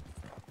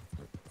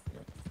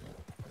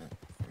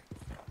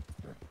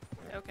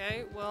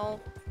 Okay, well,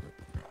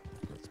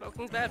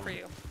 smoking's bad for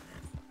you.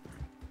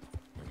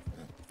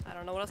 I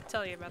don't know what else to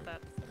tell you about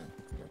that.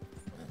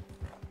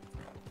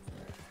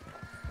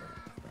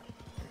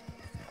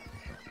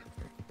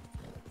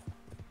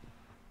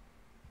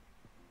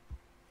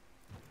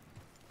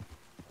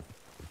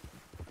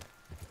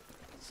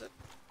 Is it?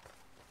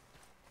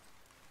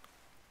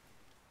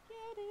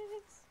 Get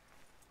it!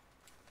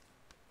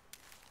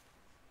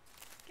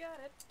 Got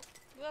it.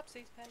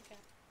 Whoopsies, pen cat.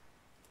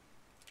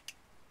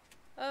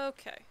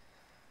 Okay.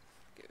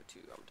 Go to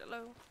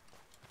Armadillo.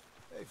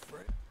 Hey,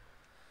 Frank.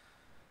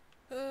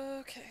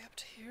 Okay, up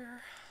to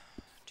here.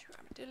 To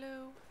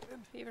Armadillo,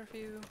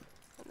 Feverfew,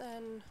 and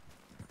then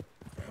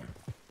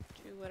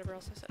do whatever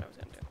else I said I was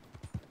gonna do.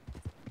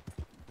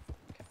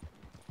 Okay.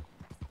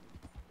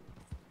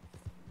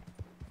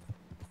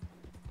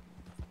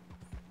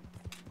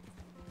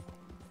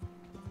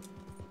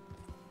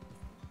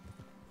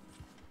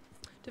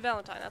 To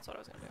Valentine, that's what I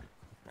was gonna do.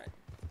 Right.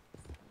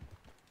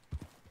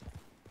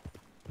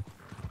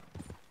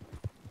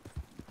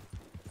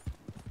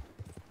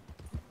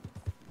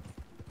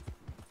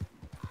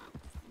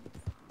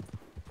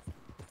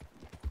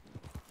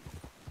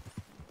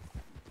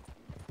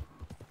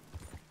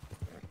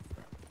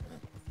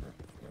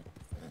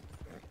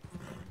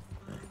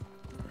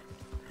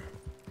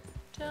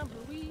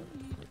 Tumbleweed.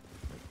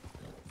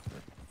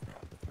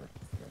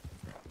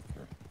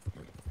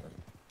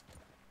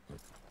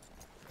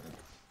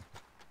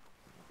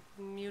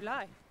 You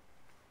lie.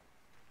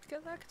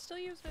 Because I could still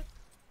use it.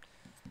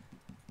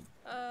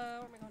 Where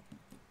am I going?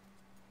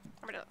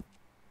 Armadillo.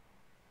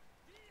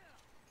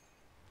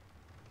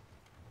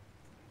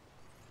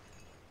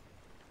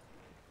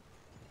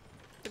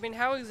 I mean,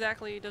 how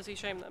exactly does he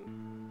shame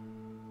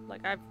them?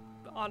 Like,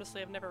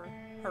 honestly, I've never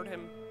heard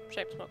him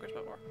shame smokers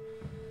before.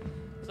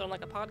 Is it on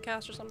like a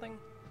podcast or something?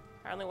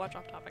 I only watch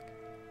Off Topic.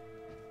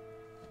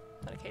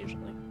 And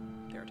occasionally,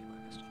 DRT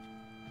podcast.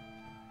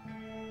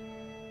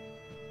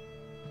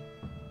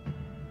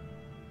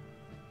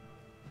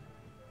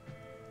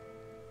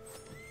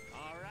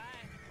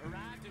 Alright,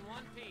 arrived in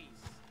one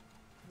piece.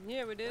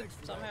 Yeah, we did, Thanks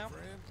for that, somehow.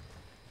 friend.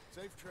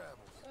 Safe travels.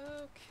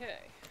 Okay.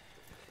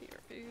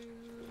 Feverfew.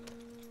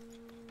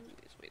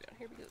 It's way down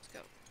here because it's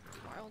got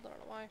wild, I don't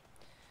know why.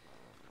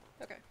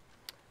 Okay.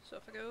 So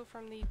if I go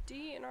from the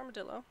D in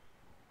Armadillo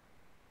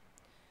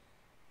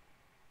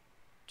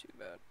to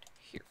about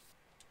here.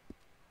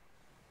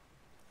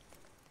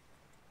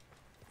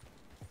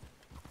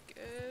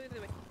 Go the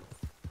other way.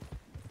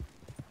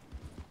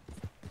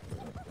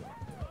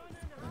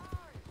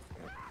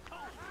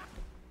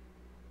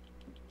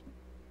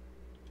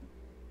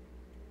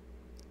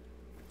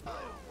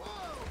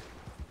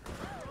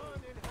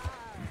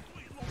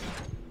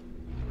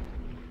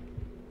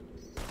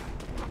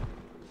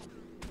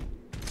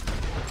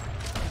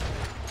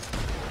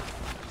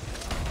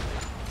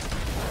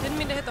 Didn't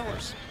mean to hit the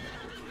horse.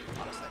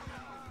 Honestly.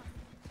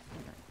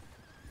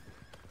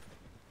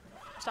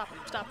 Stop him,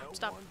 stop him,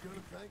 stop him. No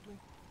one gonna thank me?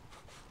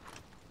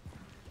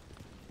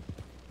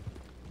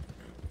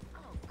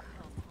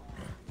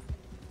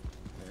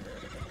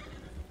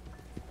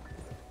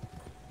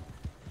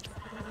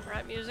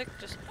 Right, music,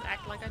 just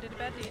act like I did a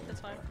bad deed, that's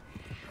fine.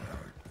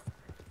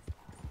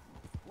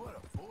 What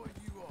a boy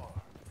you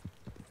are.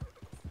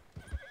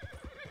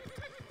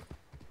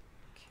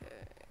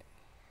 Okay.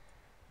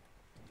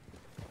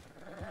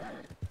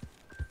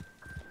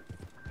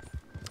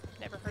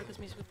 Never heard this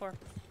music before.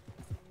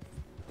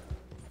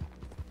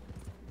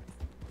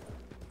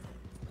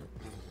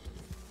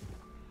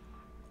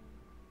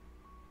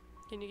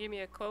 Can you give me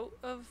a quote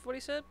of what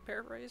he said?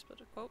 Paraphrase,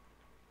 but a quote.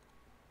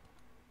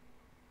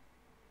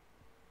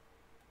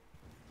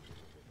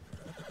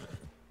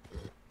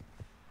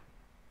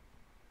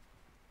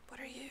 What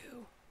are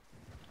you?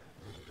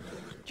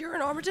 You're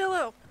an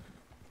armadillo!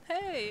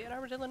 Hey, an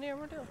armadillo near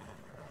armadillo.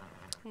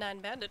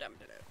 Nine-banded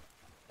armadillo.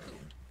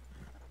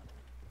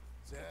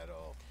 Is that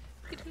all?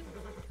 Where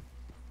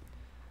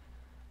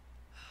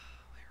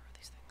are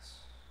these things?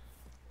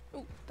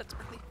 Ooh, that's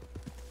prickly.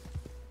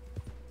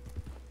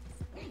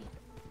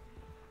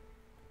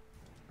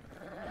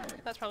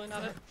 That's probably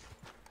not it.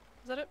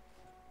 Is that it?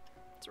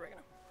 It's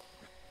oregano.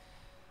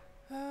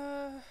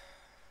 Let's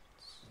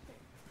see.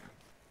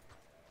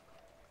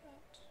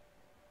 That.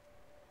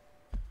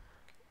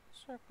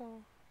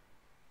 Circle.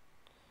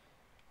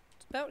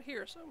 It's about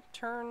here, so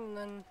turn and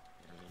then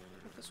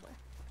look this way.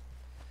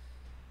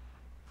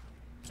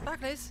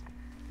 Sparklies!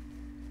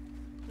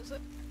 What is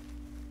it?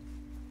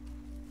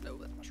 No,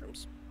 that's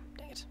mushrooms.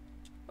 Dang it.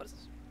 What is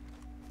this?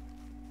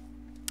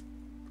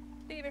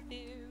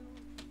 Feverfew.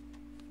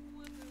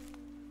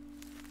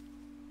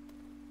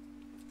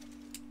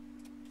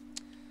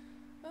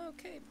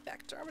 Okay,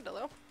 back to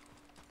Armadillo.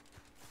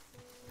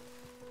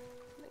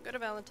 Then go to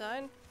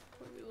Valentine.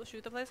 We will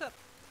shoot the place up.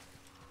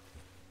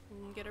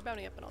 And get our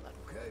bounty up and all that.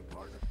 Okay,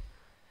 partner.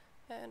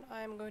 And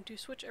I'm going to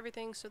switch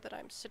everything so that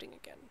I'm sitting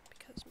again,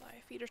 because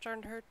my feet are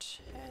starting to hurt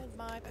and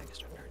my back is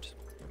starting to hurt.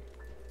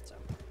 So,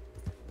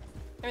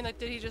 I mean, like,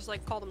 did he just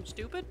like call them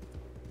stupid?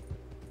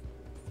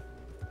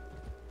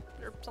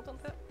 Or something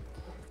like that?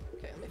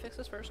 Okay, let me fix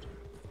this first.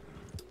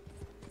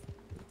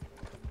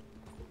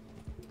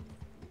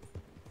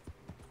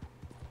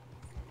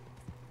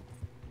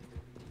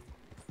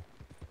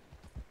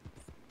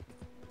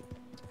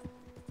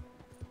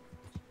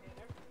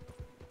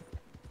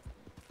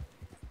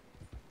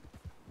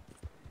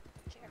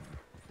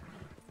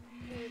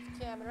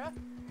 Camera.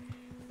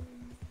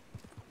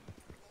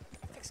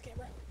 Fix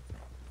camera.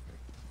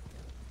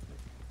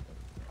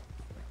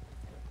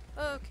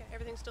 Okay,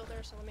 everything's still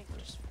there, so let me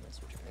just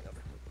switch everything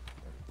over.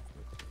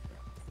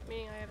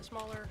 Meaning I have a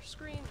smaller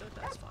screen, but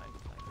that's fine.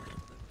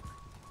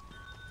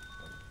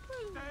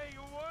 Stay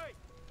away!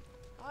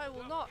 I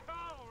will The not.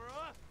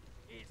 cholera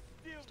is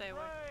still Stay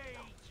away.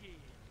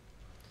 raging.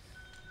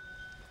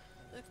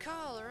 The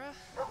cholera.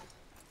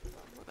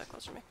 Move back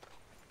closer to me.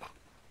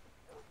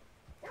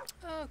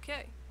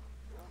 Okay.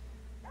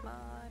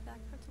 My back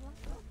hurts a lot.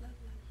 Blah, blah,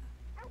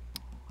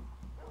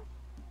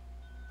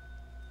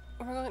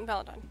 blah. We're going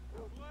Valentine.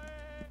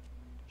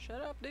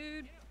 Shut up,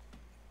 dude.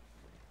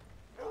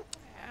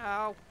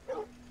 Ow.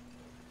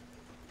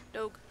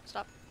 Dog,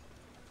 stop.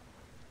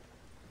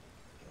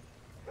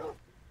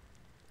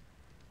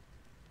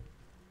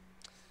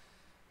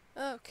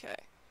 Okay.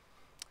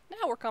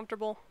 Now we're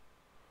comfortable.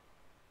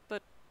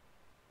 But...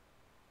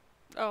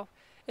 oh.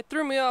 It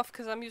threw me off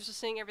because I'm used to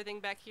seeing everything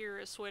back here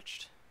is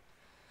switched.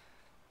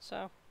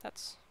 So,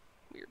 that's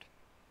weird.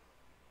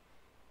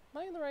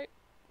 Am I in the right?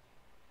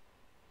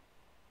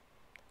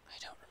 I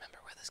don't remember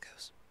where this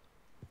goes.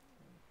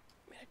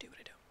 I mean, I do what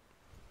I do.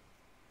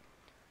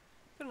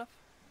 Good enough.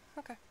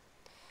 Okay.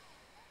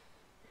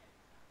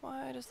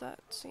 Why does that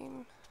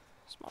seem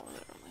smaller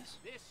than it normally is?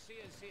 This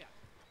is it.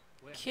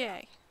 We're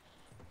Okay.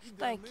 You've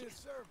Thank done me you. a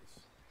service.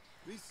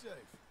 Be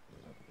safe.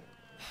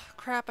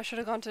 Crap, I should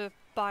have gone to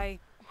buy...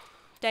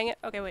 dang it.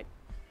 Okay, wait.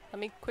 Let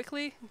me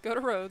quickly go to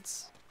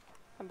Rhodes.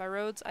 And by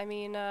Rhodes, I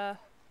mean, So,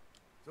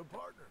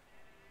 partner,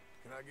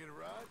 can I get a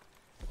ride?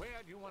 Where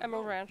do you want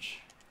Emerald to go? Ranch.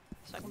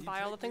 So I can You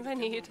buy all the take things me I to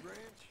need. Emerald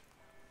Ranch?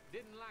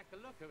 Didn't like the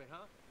look of it,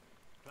 huh?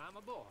 Climb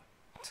aboard.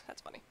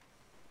 That's funny.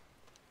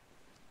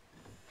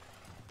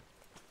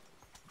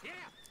 Yeah.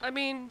 I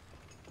mean,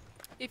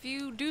 if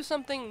you do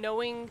something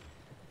knowing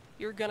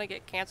you're gonna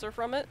get cancer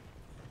from it,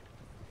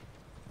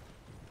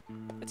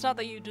 it's not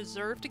that you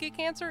deserve to get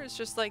cancer, it's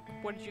just like,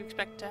 what did you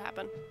expect to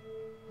happen?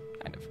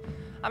 Kind of.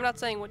 I'm not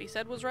saying what he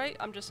said was right,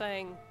 I'm just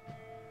saying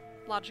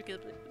logically,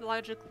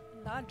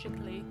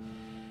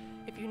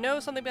 if you know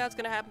something bad's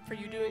gonna happen for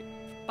you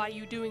by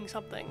you doing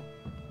something,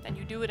 and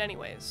you do it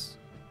anyways,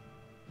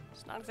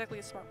 it's not exactly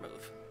a smart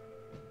move.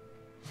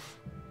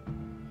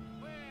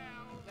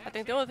 I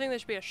think the only thing they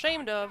should be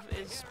ashamed of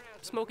is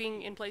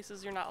smoking in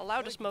places you're not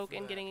allowed to smoke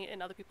and getting it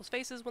in other people's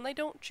faces when they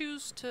don't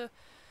choose to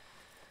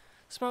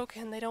smoke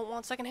and they don't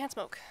want secondhand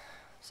smoke.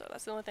 So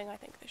that's the only thing I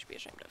think they should be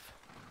ashamed of.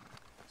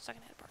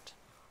 Secondhand part.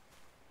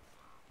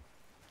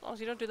 As long as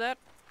you don't do that,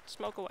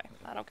 smoke away.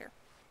 I don't care.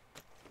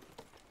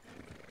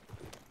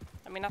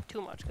 I mean, not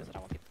too much because I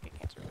don't want people to get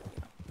cancer, but,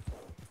 you know.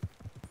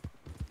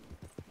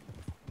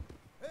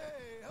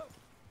 Hey, ho!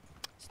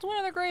 There's one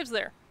of their graves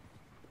there.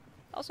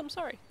 Also, I'm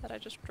sorry that I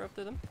just drove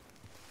through them.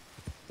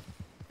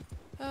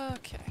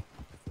 Okay.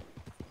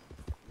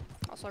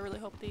 Also, I really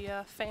hope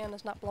the fan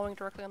is not blowing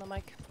directly on the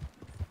mic.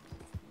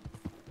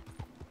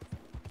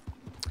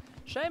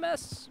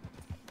 Seamus!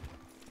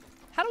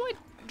 How do I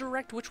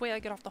direct which way I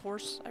get off the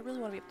horse? I really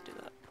want to be able to do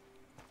that.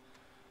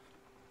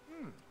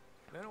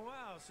 Been a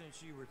while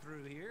since you were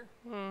through here.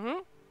 Mm-hmm.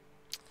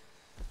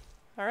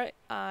 Alright,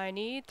 I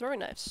need throwing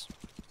knives.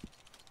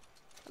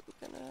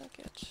 I'm gonna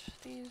get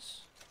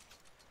these.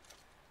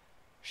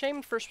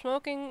 Shamed for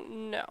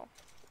smoking? No.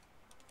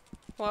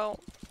 Well,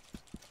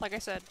 like I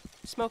said,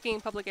 smoking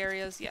in public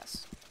areas,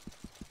 yes.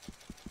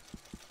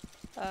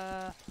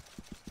 Oh,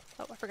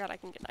 I forgot I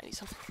can get 90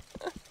 something.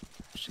 I'm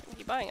just gonna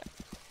keep buying it.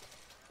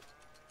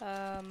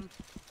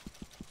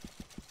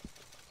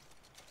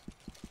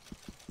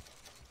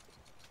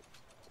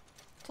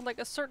 To like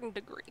a certain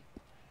degree.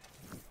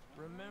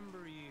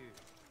 Remember you.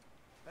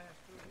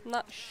 I'm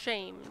not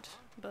shamed,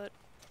 but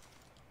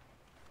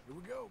Here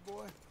we go,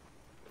 boy.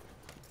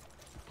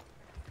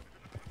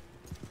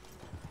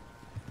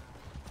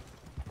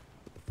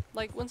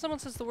 like when someone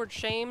says the word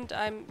shamed,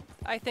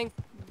 I think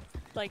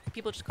like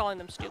people just calling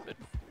them stupid.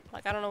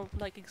 Like I don't know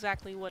like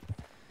exactly what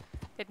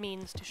it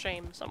means to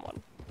shame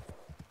someone.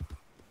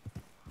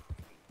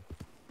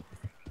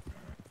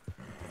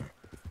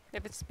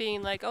 If it's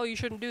being like, oh, you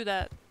shouldn't do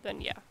that,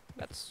 then yeah,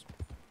 that's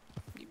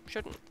you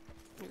shouldn't.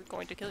 You're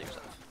going to kill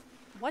yourself.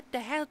 What the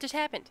hell just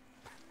happened?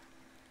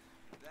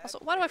 Also,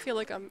 why do I feel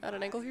like I'm at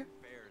an angle here?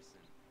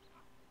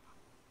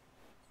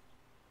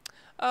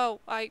 Oh,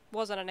 I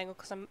was at an angle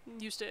because I'm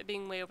used to it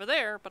being way over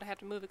there, but I had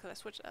to move it because I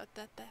switched.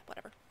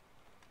 Whatever.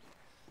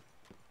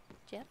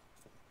 Jet?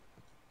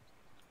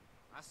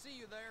 I see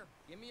you there.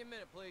 Give me a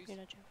minute, please. You're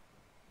not Jet.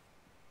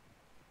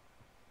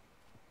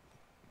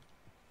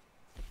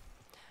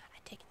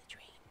 I'm taking the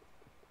train.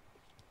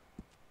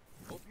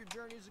 Hope your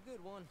journey's a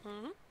good one.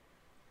 Mm-hmm.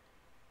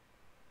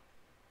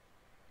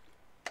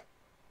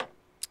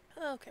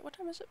 Okay, what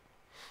time is it?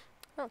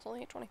 Oh, it's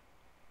only 8:20.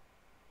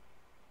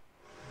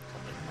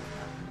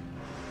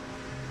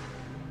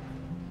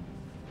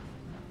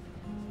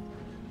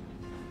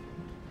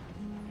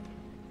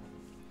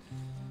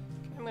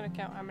 I'm gonna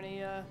count how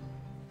many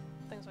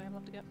things I have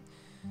left to get.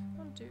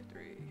 1, 2,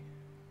 3,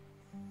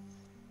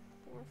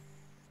 4.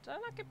 Did I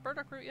not get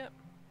burdock root yet?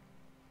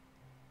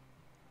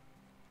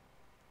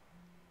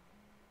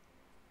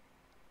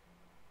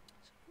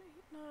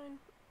 7,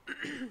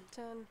 8, 9,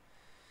 10,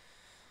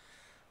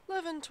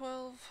 11,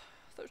 12,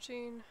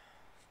 13,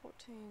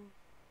 14,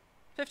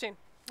 15.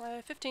 I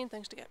have 15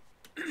 things to get.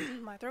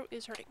 My throat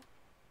is hurting.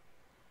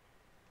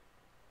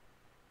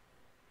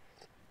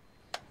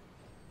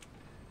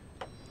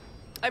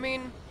 I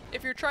mean,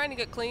 if you're trying to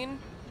get clean,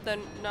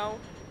 then no.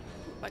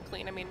 By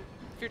clean, I mean,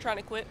 if you're trying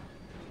to quit.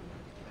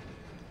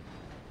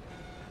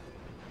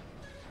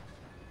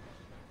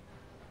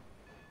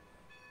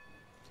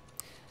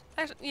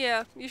 Actually,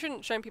 yeah, you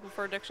shouldn't shame people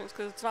for addictions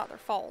because it's not their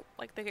fault.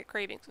 Like, they get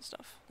cravings and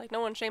stuff. Like, no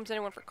one shames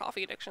anyone for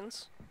coffee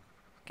addictions.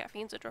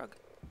 Caffeine's a drug.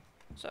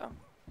 So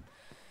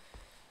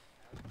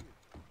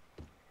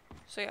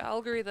yeah, I'll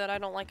agree that I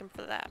don't like him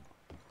for that.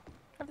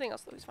 Everything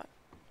else, though, he's fine.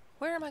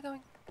 Where am I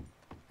going?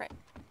 Right.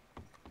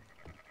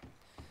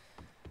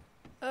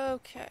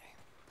 Okay.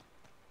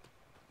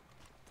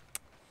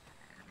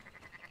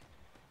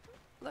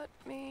 Let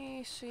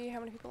me see how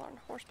many people are on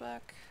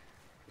horseback.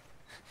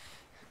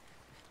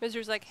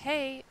 Misery's like,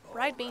 hey,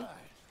 ride me. All right,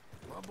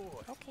 my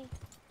boy. Okay.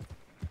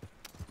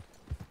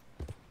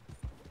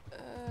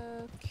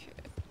 Okay.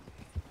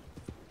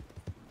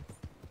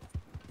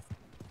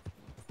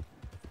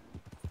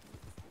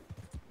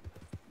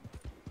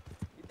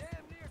 You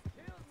damn near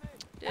killed me.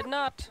 Did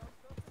not.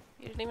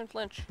 You didn't even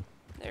flinch.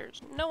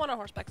 There's no one on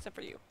horseback except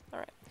for you.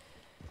 Alright.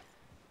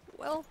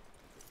 Well.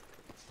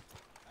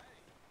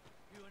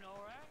 You an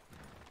alright?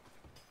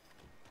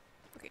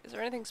 Okay, is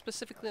there anything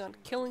specifically on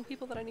killing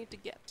people that I need to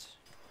get?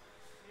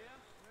 Yeah,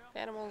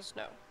 well, Animals,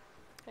 no.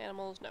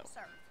 Animals, no.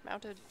 Sir.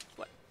 Mounted,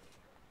 what?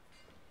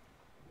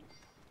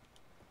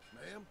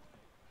 Ma'am,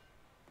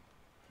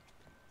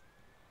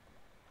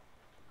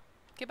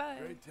 Goodbye.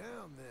 great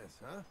town this,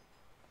 huh?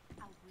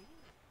 Oh,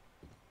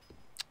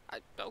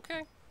 really?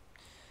 Okay.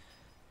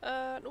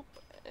 Nope.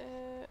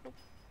 Nope.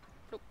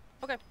 Nope.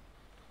 Okay.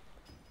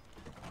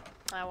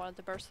 I wanted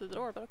to burst through the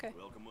door, but okay.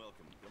 Welcome,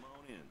 welcome. Come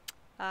on in.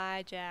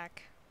 Hi,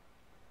 Jack.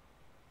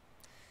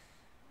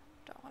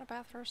 Do I want a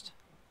bath first?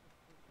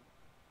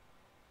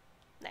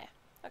 Nah.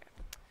 Okay.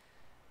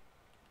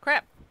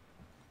 Crap.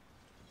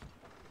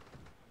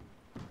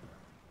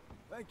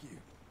 Thank you.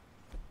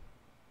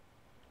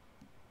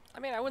 I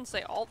mean, I wouldn't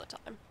say all the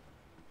time.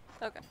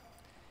 Okay.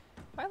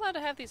 Am I allowed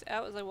to have these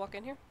out as I walk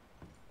in here?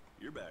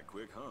 You're back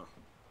quick, huh?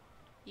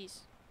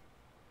 Yes.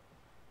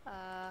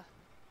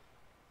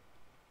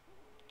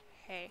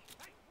 Hey.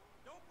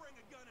 Don't bring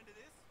a gun into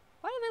this.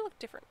 Why do they look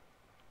different?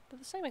 They're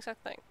the same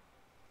exact thing.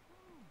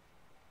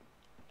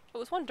 Oh,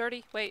 was one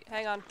dirty? Wait,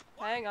 hang on.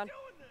 Hang on.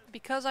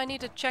 Because I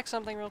need to check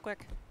something real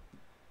quick.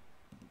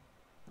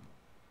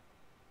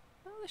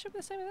 Oh, they should be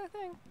the same exact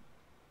thing.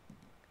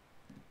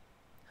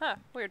 Huh,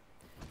 weird.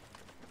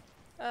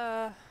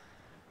 I'm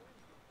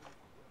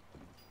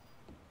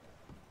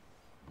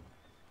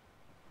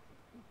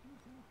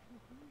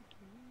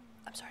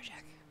sorry,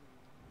 Jack.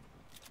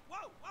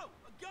 Whoa, whoa!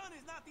 A gun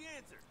is not the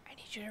answer. I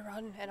need you to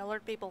run and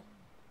alert people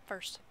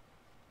first.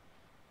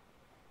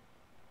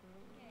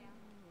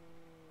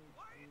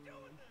 Why are you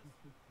doing this?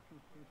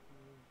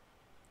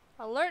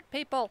 Alert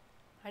people!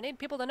 I need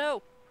people to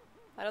know.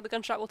 I know the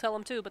gunshot will tell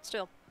them too, but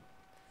still.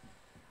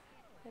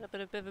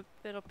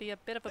 It'll be a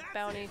bit of a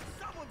bounty.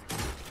 Someone's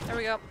There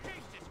we go.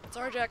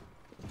 Sorry, Jack.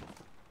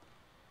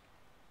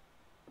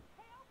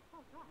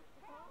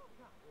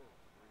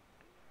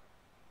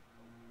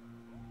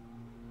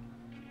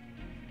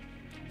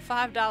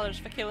 $5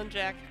 for killing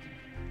Jack.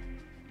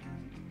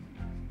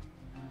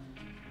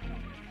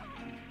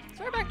 Is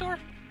there a back door?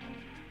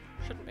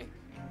 Shouldn't be.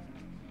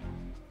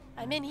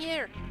 I'm in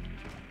here.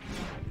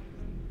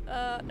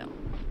 No.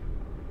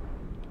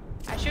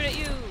 I shoot at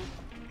you.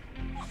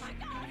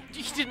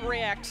 You didn't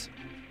react.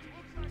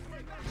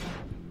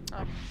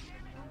 Oh.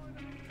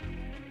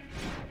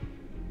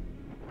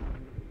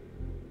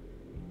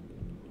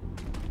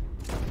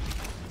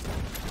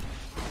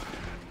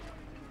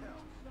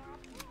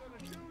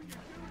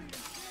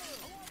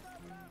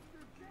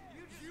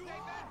 You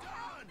ain't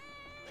done.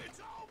 It's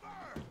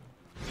over.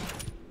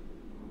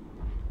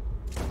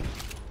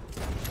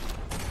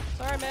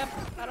 Sorry, ma'am.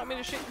 I don't mean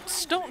to shoot.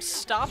 Just don't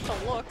stop to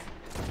look.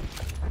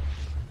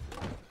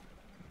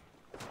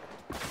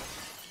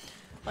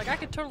 Like, I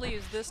could totally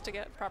use this to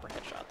get proper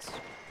headshots.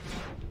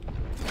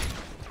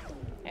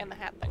 And the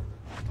hat thing.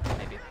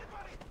 Maybe.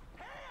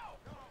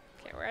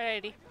 Okay, we're at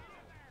 80.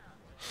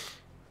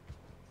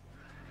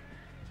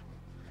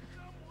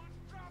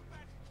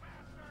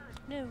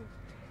 No.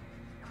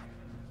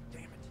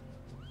 Damn it.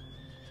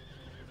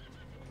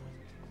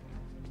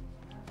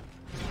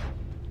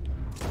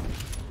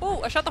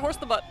 Oh, I shot the horse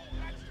in the butt.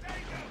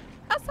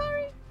 I'm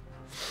sorry.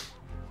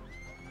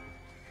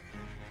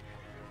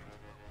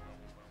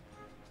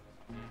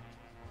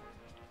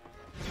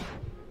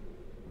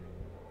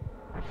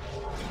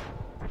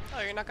 Oh,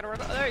 you're not gonna run.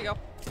 Oh, there you go.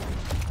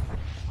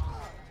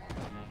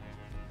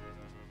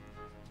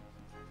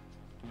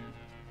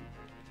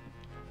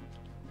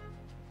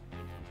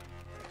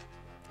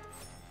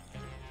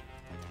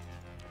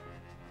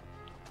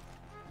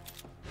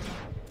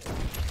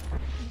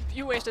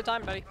 You wasted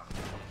time, buddy.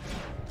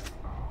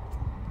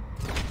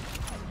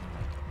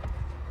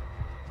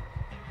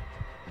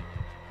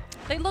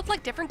 They look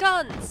like different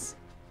guns.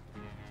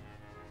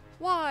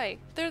 Why?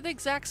 They're the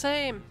exact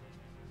same.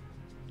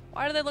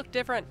 Why do they look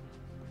different?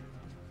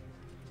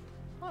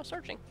 Oh,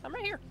 searching. I'm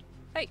right here.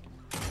 Hey,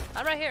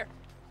 I'm right here.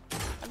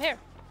 I'm here.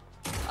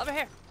 Over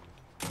here.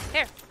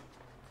 Here.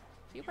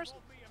 You person.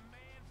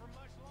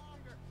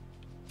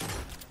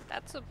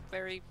 That's a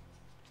very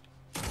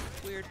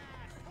weird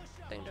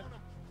thing to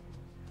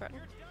threaten.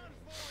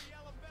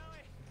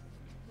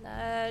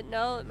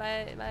 No,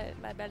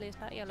 my belly is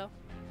not yellow.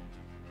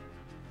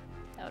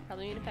 That would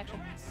probably need infection.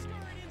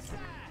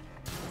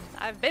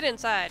 I've been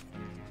inside.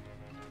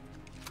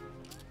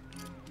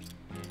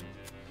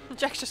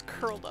 Jack's just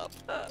curled up.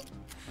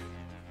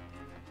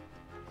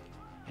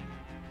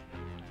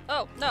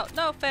 Oh,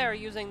 no fair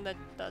using the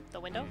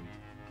window.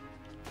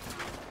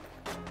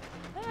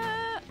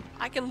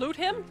 I can loot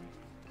him?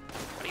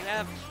 What do you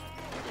have?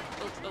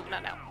 Oh,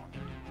 not now.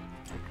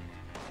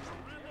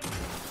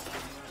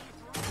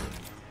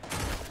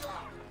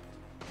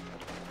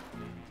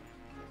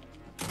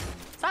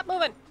 Stop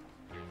moving!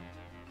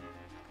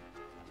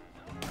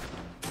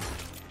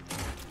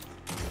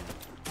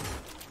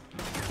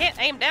 Can't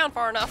aim down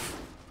far enough.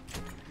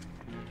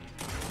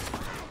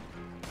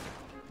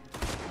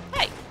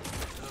 Hey!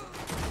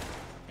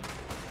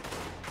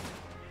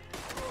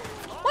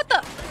 What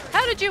the?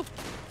 How did you?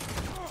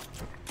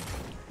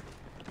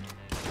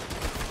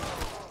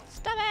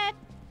 Stop it!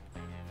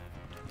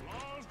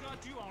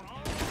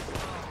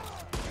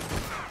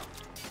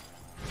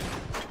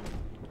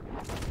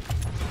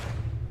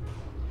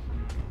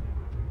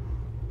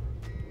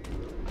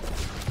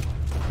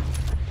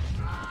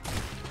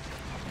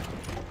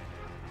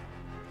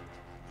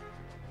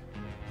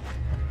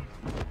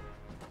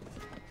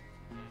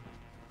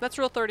 That's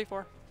rule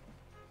 34,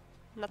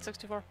 not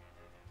 64.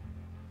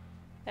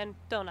 And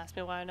don't ask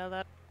me why I know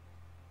that.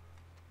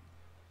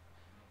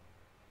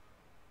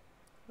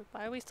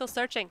 Why are we still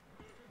searching?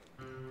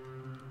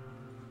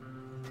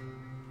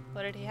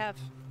 What did he have?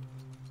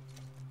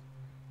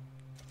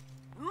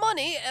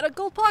 Money and a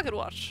gold pocket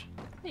watch.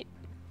 Neat.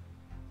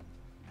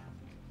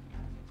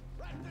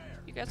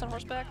 You guys on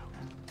horseback?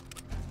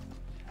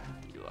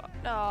 You are.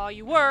 No,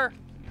 you were.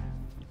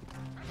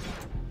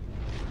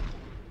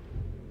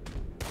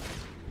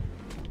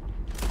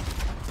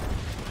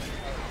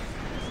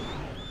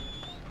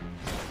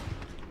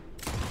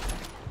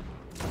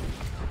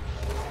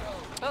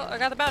 Oh, I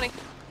got the bounty.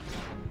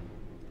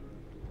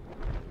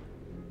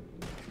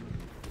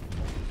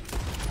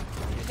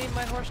 You need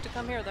my horse to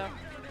come here, though.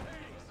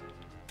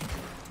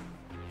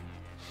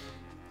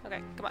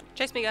 Okay, come on.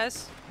 Chase me,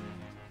 guys.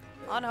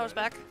 On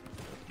horseback.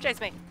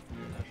 Chase me.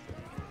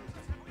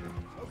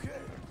 Okay,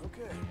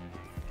 okay.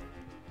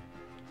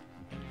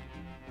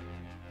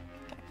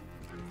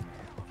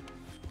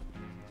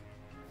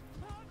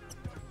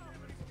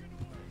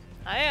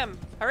 I am.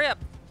 Hurry up.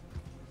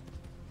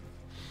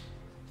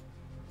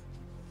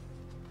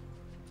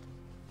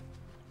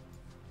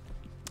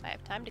 I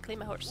have time to clean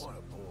my horse. What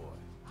a boy.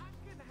 I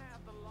can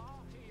have the law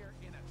here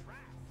in a trap.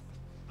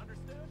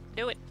 Understood?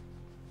 Do it.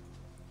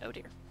 Oh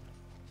dear.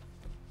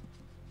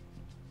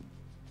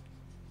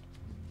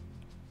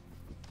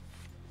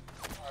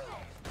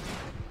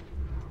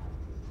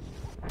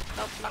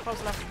 Nope, not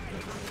close enough.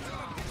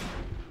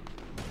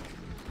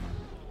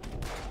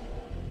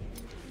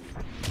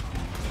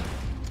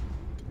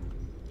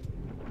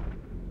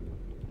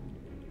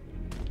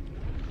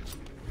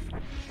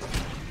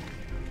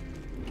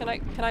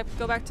 Can I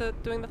go back to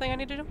doing the thing I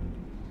need to do?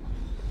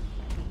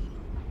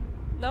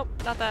 Nope,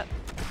 not that.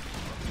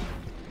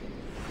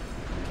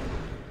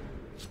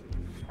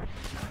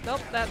 Nope,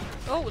 that.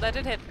 Oh, that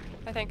did hit,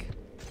 I think.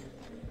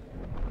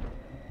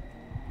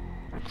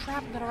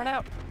 Crap, I'm gonna run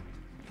out.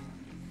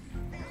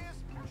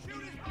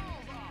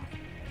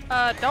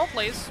 Don't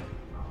please.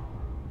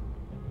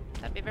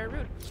 That'd be very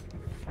rude.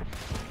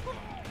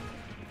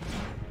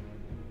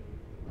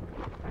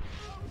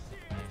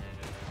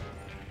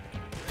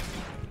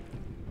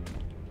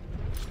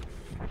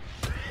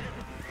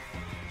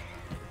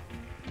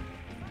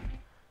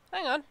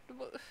 Hang on.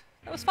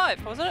 That was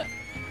 5, wasn't it?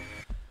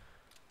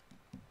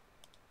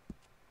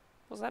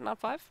 Was that not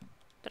 5?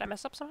 Did I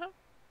mess up somehow?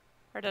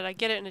 Or did I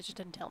get it and it just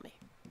didn't tell me?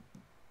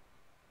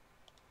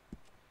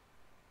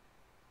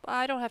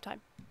 I don't have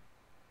time.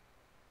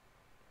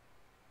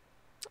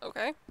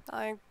 Okay,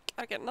 I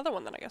gotta get another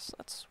one then, I guess.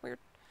 That's weird.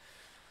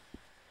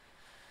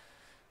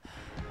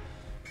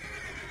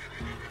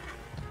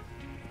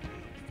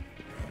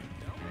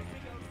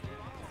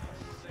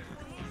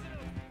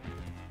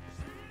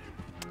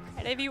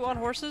 Any of you on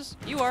horses?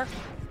 You are.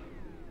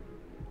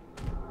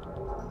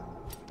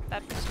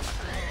 That was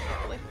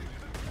probably.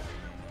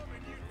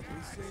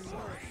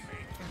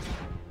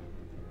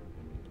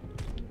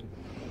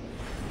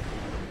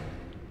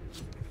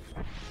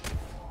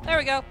 There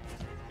we go.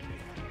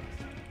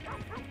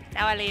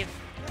 Now I leave.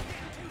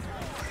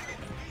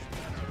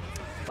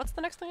 What's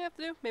the next thing I have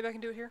to do? Maybe I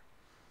can do it here.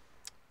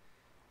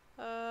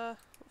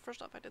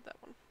 First off, I did that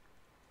one.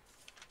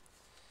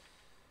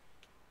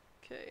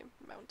 Okay,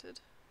 mounted.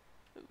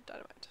 Ooh,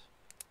 dynamite.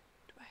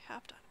 Do I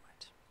have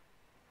dynamite?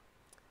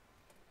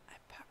 I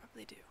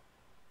probably do.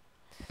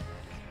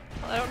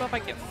 Well, I don't know if I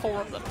can get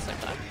 4 of them at the same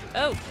time.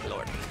 Oh,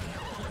 lord.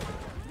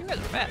 You guys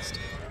are fast.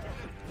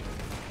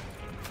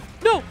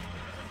 No!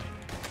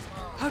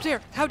 How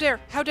dare! How dare!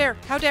 How dare!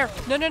 How dare!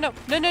 No, no, no!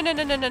 No, no, no,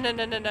 no, no, no, no,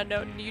 no, no, no,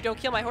 no! You don't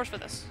kill my horse for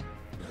this.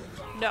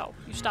 No,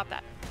 you stop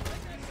that.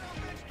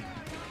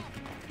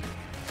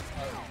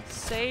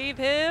 Save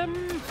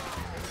him!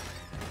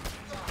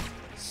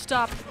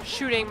 Stop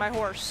shooting my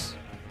horse.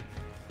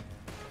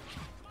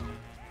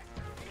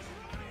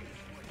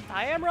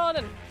 I am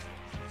running.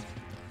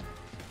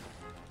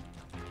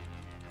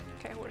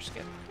 Okay, horse,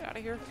 get out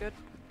of here. Good.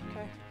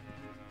 Okay.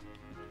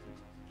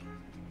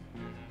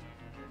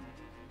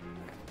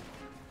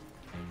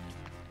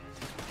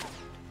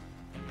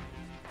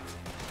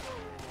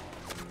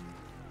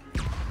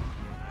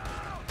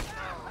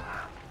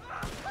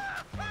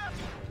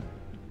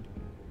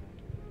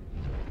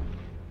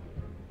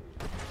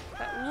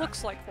 That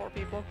looks like 4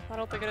 people. I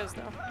don't think it is,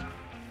 though.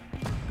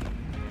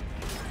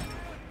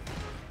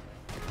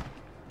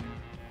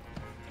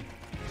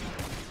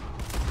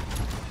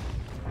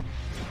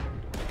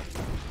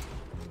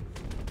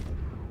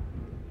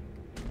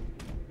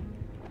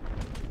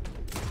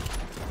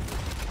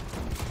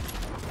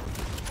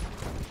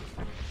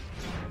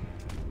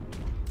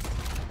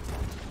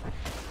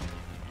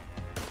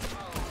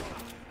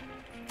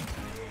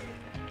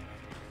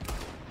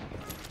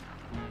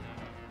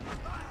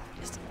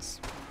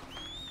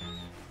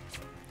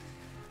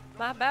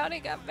 My bounty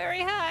got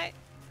very high.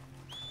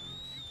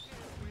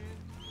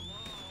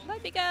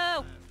 Let me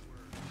go.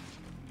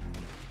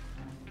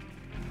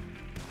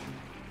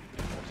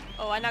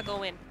 Oh, I not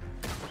go in.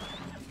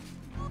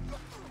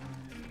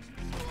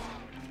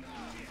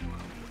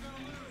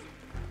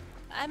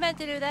 I meant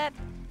to do that.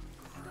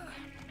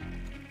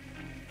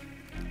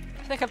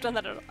 I think I've done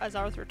that as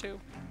Arthur too.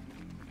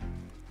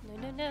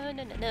 No, no, no,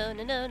 no, no,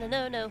 no, no, no,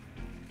 no, no.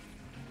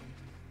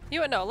 You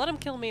know what? No, let him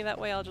kill me. That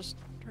way I'll just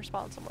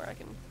respawn somewhere I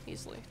can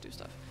easily do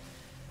stuff.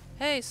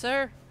 Hey,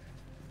 sir.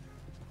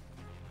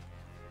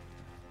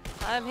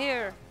 I'm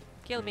here.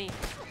 Kill me.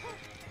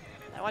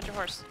 I want your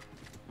horse.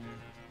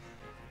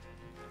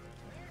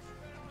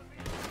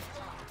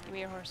 Give me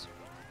your horse.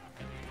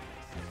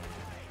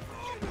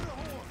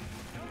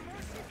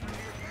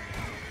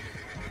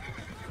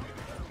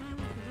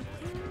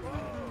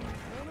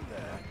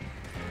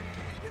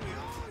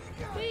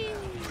 Whee!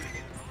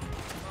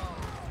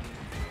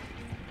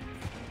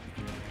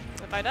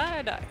 If I die,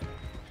 I die.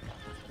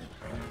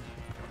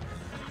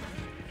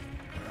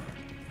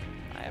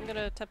 I am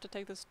gonna attempt to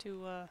take this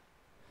to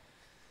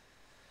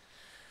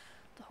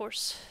the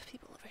horse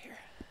people over here.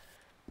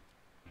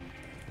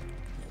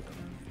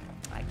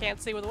 I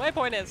can't see where the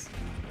waypoint is.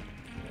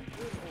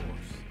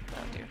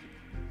 Oh dear.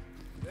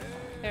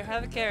 Here,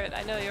 have a carrot.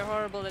 I know you're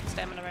horrible at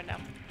stamina right now.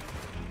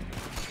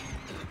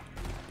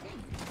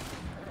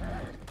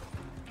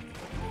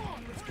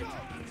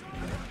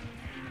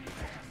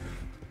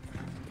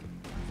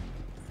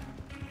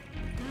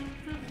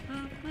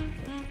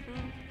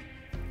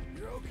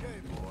 You're okay,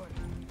 boy.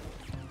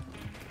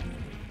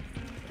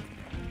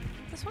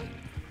 This one?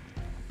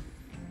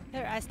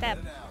 There, I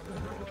stab. Get out,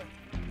 boy.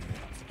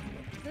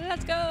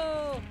 Let's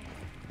go!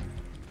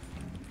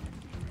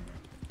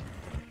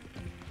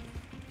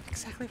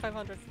 Exactly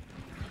 500.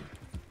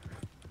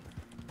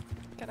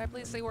 Can I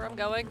please see where I'm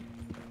going?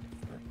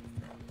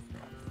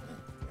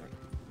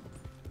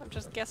 I'm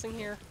just guessing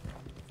here.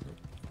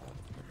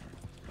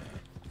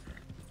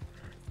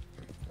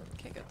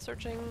 Okay, good.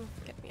 Searching.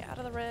 Get me out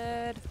of the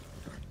red.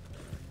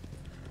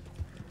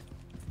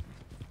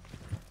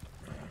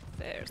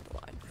 There's the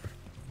line.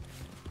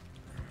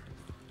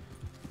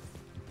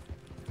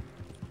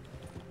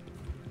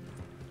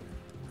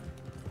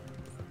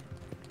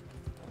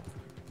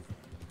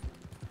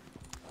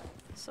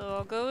 So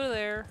I'll go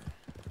there,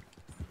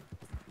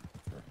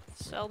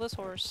 sell this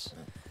horse,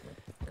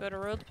 go to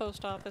Rhodes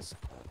Post Office,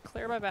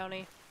 clear my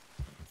bounty,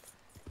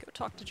 go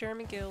talk to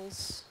Jeremy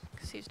Gills,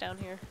 because he's down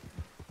here.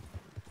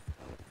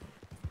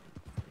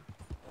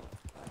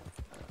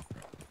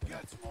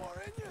 Got some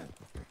more in you?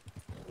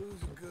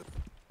 Who's a good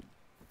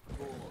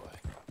boy?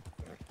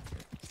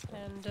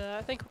 And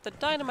I think with the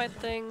dynamite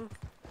thing,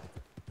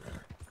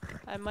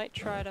 I might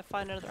try to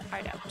find another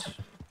hideout.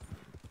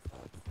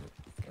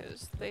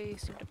 Because they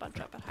seem to bunch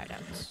up at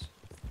hideouts.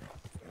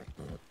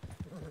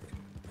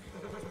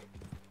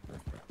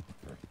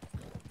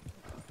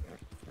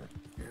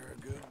 You're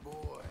a good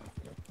boy.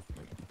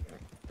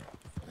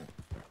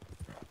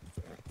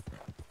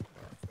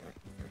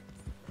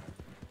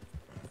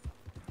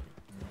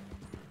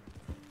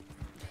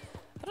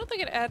 I don't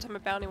think it adds to my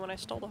bounty when I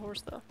stole the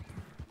horse, though.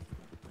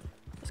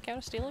 Does this count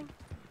as stealing?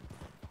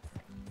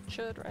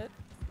 Should, right?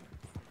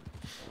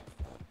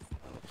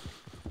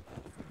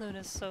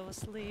 Luna's so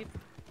asleep.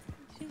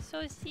 She's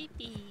so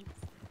sleepy.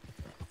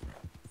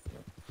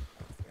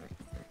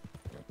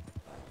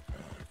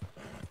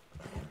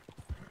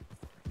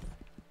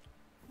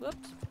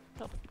 Whoops.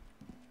 Oh.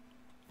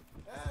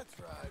 That's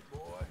right,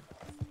 boy.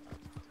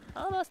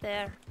 Almost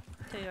there.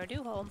 To your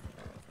new home.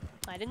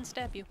 I didn't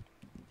stab you.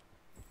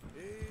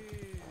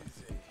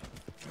 Easy.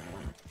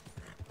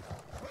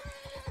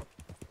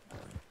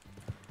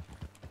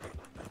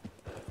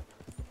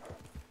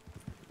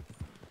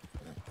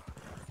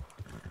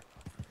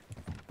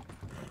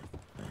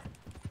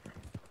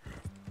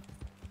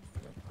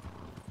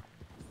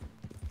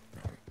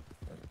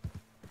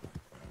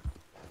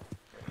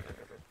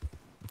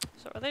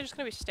 So are they just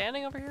gonna be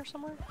standing over here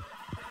somewhere?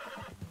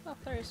 Oh,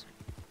 there he is.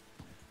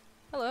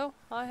 Hello,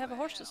 I have a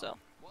horse to sell.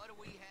 What do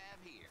we have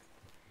here?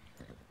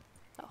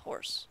 A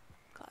horse,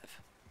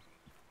 Clive.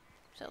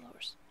 Sell the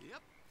horse.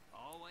 Yep.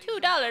 Always $2.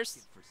 a market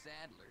for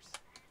saddlers.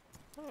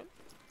 Alright.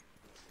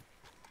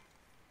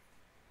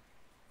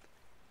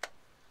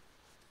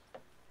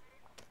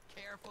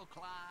 Careful,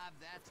 Clive.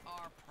 That's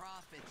our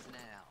profits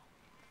now.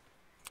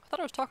 I thought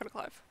I was talking to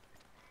Clive.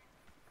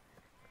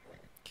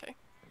 Okay.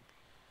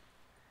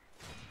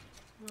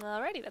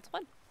 Alrighty, that's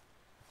one.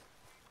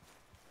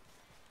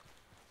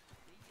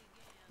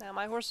 Now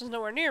my horse is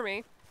nowhere near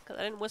me, because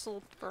I didn't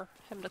whistle for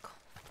him to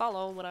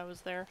follow when I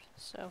was there,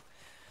 so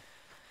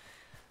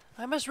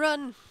I must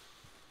run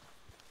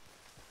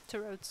to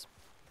Rhodes,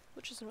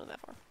 which isn't really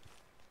that far.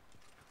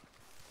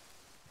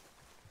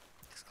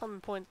 'Cause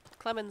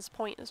Clemens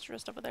Point is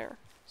just over there,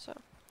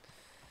 so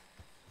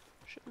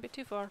shouldn't be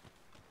too far.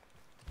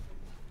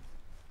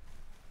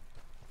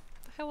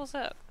 The hell was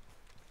that?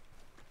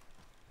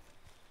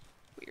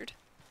 Weird.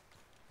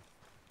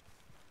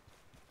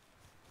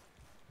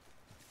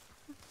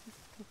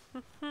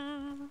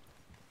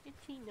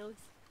 Itchy nose.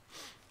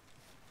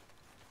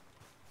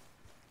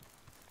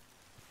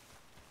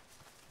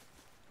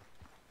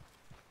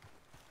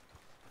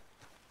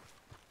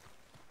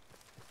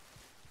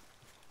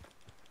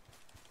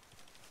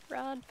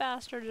 Run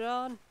faster,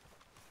 John.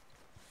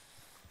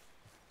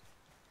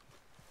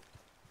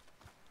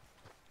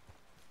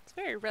 It's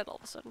very red all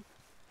of a sudden.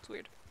 It's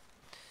weird.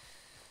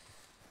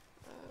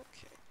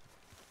 Okay.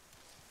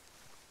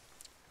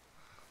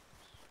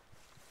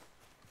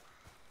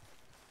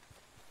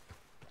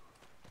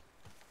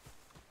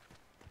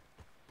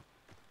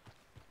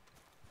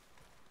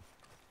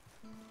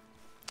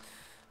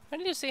 I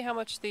need to see how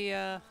much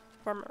the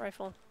varmint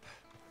rifle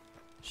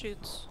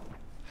shoots.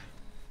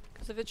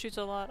 Because if it shoots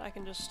a lot, I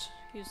can just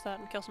use that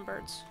and kill some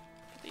birds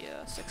for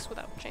the 6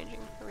 without changing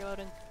or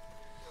reloading.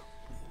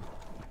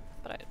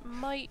 But I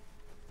might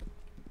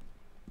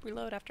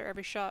reload after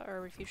every shot or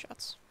every few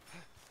shots.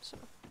 So.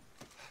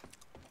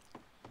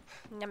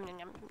 Yum yum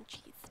yum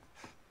cheese.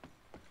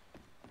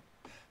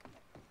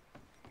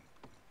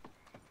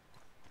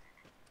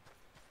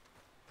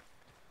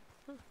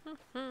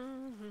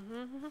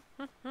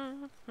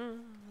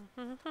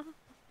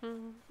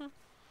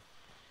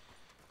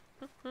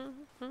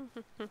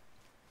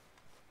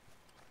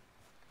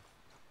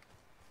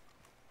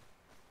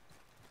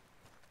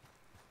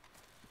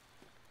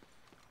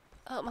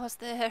 Almost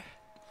there.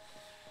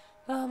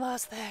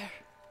 Almost there.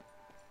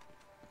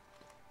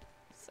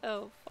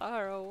 So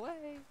far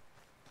away.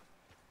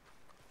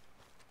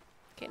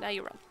 Okay, now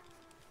you run.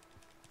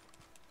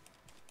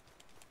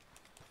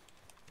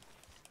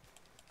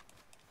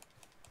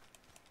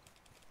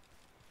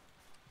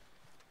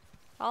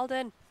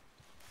 Alden.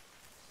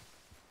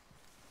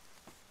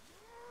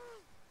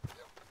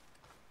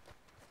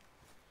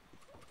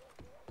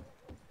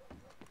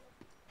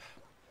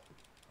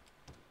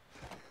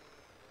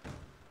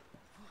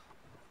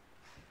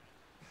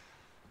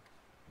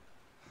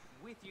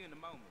 With you in a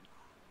moment.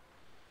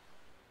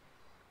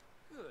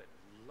 Good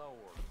Lord,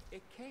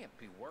 it can't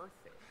be worth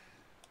it.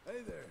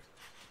 Hey there.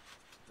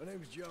 My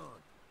name's John.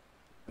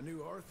 I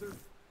knew Arthur,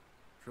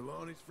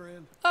 Trelawney's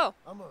friend. Oh,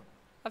 I'm a,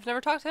 I've never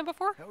talked to him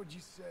before? how would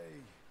you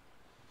say,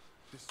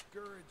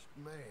 discouraged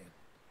man.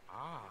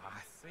 Ah,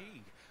 I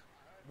see.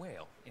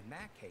 Well, in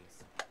that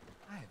case,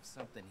 I have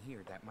something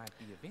here that might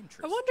be of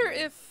interest. I wonder to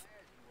you. if,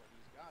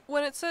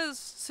 when it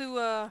says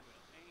to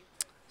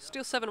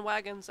steal 7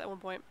 wagons at one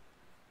point,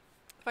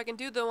 if I can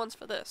do the ones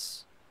for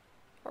this.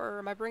 Or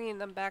am I bringing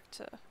them back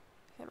to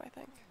him, I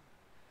think.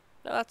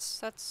 No,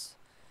 that's...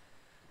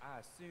 I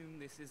assume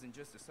this isn't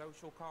just a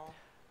social call?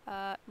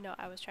 no,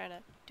 I was trying to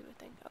do a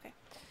thing. Okay.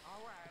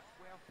 Alright,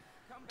 well,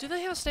 come Do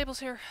they have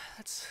stables here?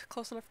 That's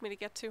close enough for me to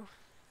get to.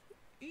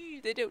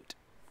 They don't.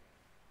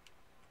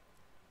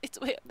 It's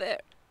way up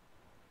there.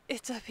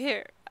 It's up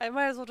here. I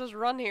might as well just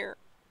run here.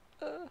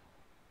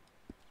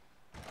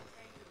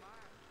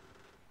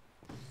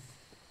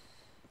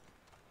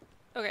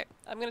 Okay,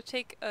 I'm gonna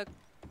take a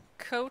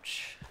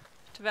coach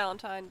to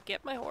Valentine,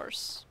 get my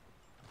horse,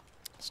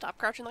 stop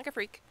crouching like a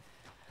freak,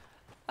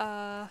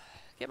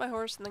 get my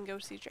horse, and then go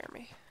see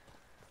Jeremy.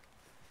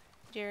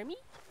 Jeremy?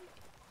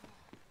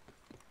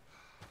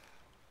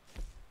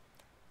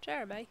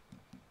 Jeremy?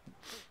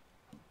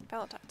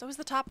 Valentine. It's always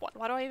the top one.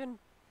 Why do I even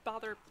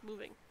bother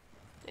moving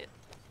it?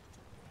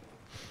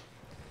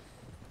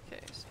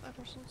 Okay, so that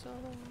person's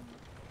on.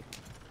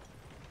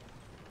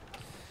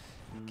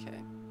 Okay.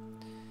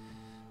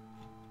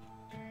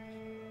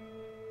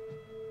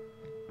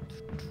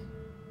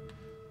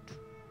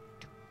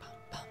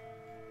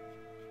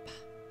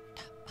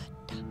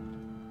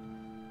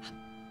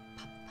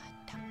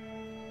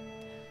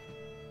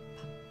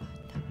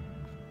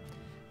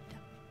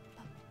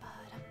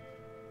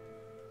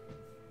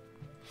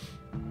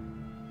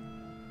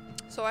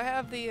 So I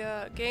have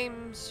the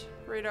games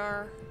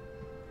radar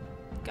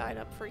guide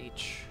up for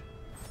each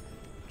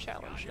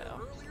challenge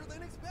now. Earlier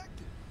than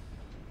expected.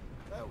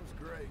 That was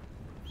great.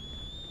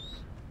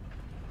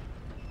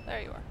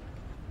 There you are.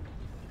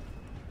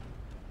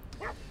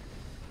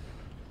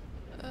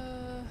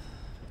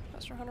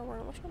 Master Hunter, where?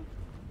 Which one?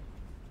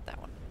 That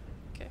one.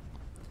 Okay.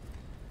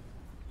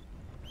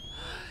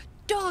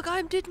 Dog,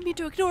 I didn't mean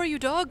to ignore you,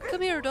 dog.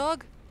 Come here,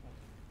 dog.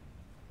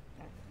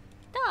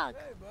 Dog.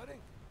 Hey, buddy.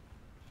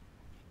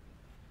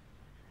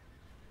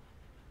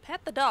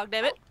 Pat the dog,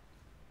 damn it.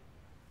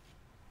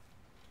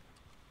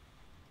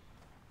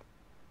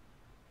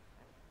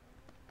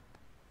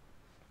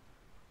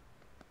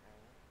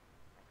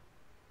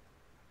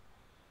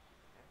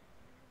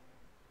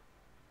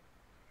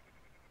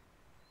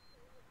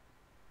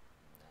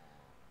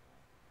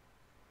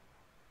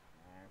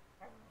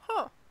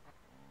 Huh.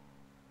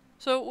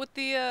 So with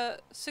the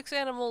 6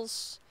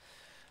 animals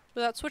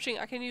without switching,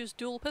 I can use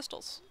dual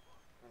pistols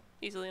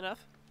easily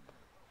enough.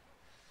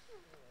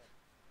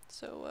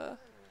 So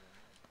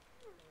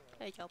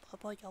Hey, yo,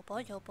 papa, yo,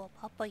 boy, yo, boy,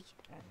 papa.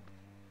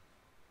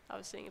 I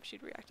was seeing if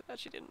she'd react to that.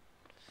 She didn't.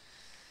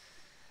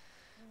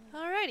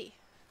 Alrighty.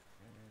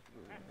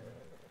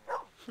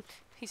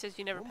 He says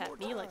you never One pat more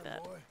me like time,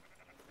 that. boy.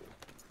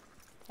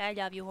 I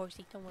love you,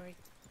 horsey. Don't worry.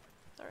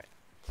 Alright.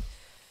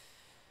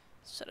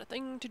 Said a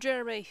thing to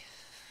Jeremy.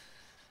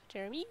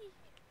 Jeremy?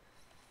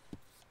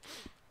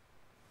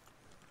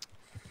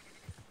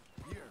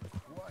 You're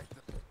quite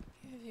the...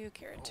 Give you a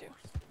carrot too.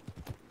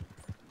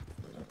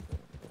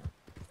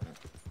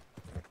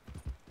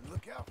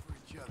 Look out for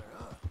each other,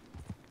 huh?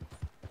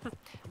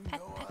 You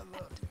know I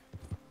love you.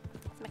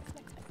 Smack, smack,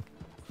 smack.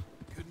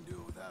 Couldn't do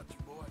it without you,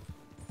 boy.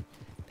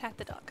 Pat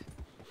the dog.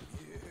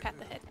 Yeah. Pat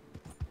the head.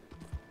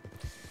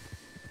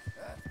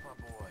 That's my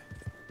boy.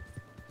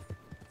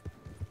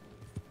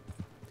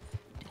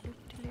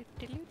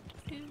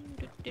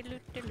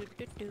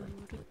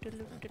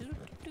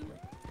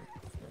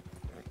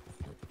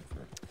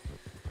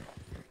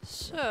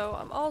 So,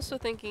 I'm also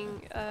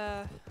thinking,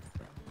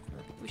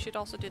 we should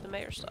also do the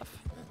mayor stuff.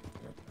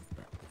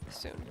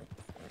 Soon.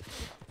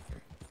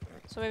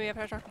 So maybe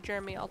after I talk to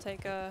Jeremy, I'll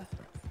take a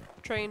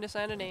train to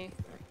Saint Denis,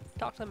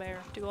 talk to the mayor,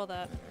 do all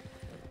that.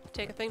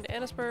 Take a thing to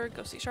Annisburg,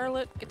 go see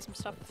Charlotte, get some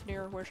stuff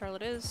near where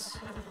Charlotte is.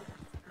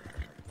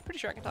 Pretty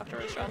sure I can talk to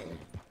her this job.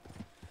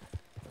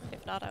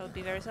 If not, I would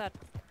be very sad.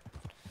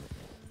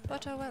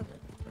 But oh well.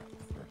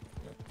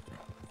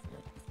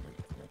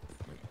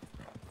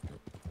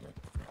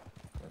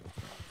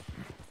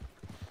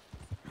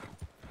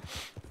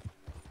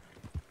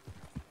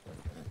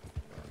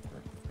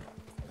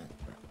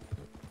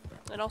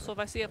 And also, if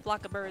I see a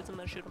flock of birds, I'm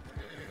gonna shoot them.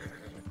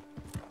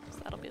 So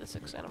that'll be the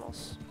 6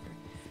 animals.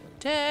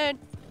 10!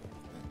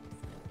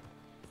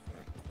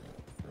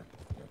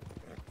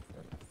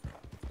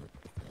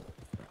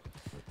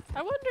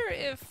 I wonder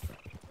if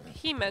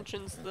he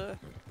mentions the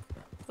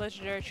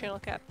legendary channel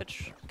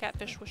catfish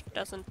which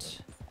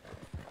doesn't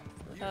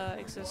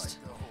exist.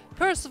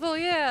 Percival,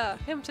 yeah!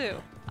 Him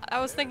too. I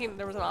was thinking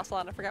there was an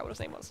ocelot, I forgot what his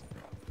name was.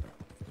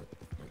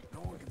 No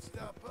one can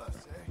stop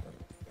us, eh?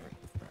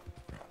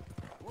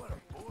 What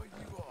a boy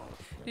you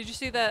are. Did you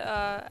see that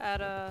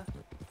at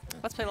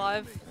Let's Play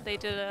Live, they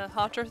did a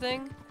Haunter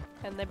thing,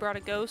 and they brought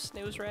a ghost, and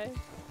it was Ray.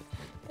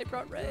 They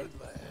brought Ray.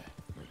 Good lad.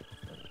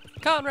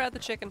 Conrad the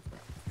chicken.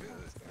 Good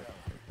fella.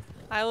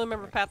 I only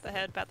remember Pat the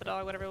head, Pat the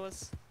dog, whatever it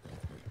was.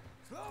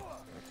 Slower.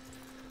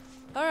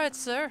 Alright,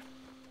 sir.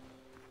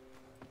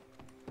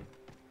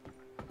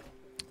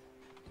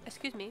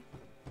 Excuse me.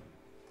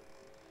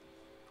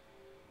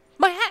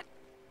 My hat!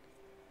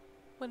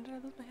 When did I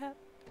lose my hat?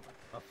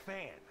 A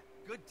fan.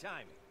 Good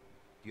timing.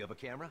 Do you have a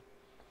camera?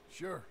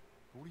 Sure.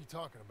 What are you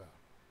talking about?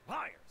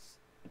 Liars.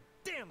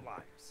 Damn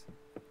liars.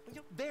 You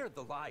know, they're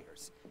the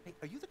liars. Hey,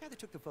 are you the guy that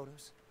took the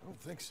photos? I don't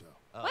think so.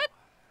 Oh, What?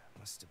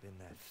 Must have been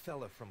that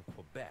fella from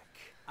Quebec.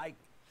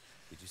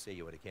 Did you say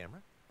you had a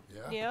camera?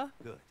 Yeah? Yeah?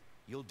 Good.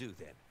 You'll do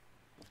then.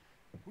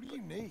 What do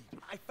you need?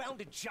 I found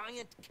a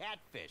giant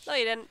catfish. No,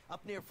 you didn't.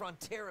 Up near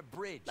Frontera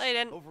Bridge. No, you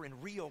didn't. Over in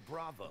Rio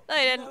Bravo. No,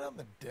 you Not didn't. out in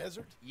the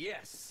desert?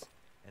 Yes.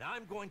 And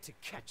I'm going to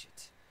catch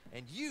it.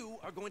 And you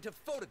are going to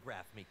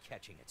photograph me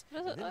catching it. No,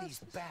 And then no, these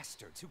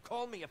bastards who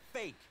call me a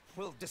fake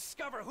will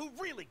discover who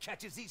really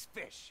catches these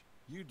fish.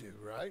 You do,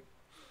 right?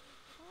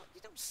 Well,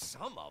 you know,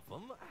 some of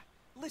them.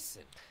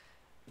 Listen.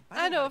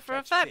 I know how to for a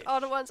catch fact fish.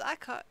 all the ones I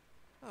caught.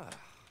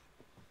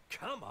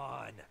 Come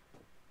on.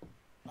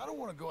 I don't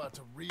want to go out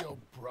to Rio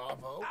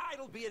Bravo.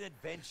 It'll be an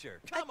adventure.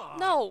 Come on.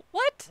 No,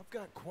 what? I've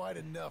got quite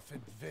enough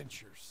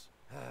adventures.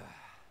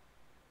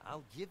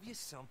 I'll give you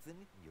something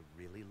you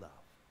really love.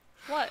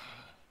 What?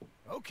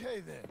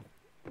 Okay, then.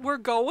 We're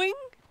going?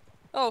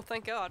 Oh,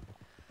 thank God.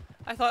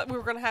 I thought we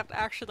were gonna have to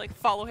actually, like,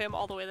 follow him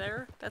all the way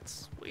there.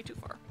 That's way too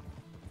far.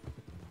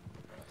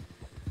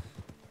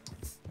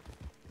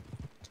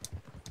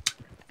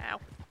 Ow.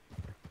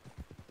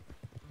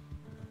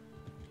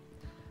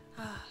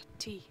 Ah,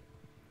 tea.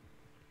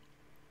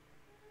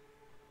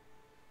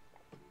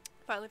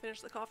 Finally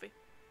finished the coffee.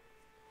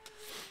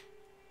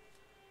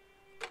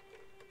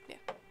 Yeah.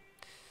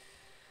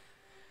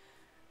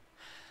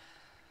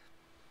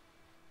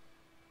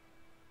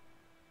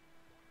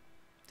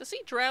 Does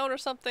he drown or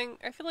something?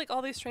 I feel like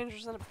all these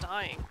strangers end up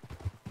dying.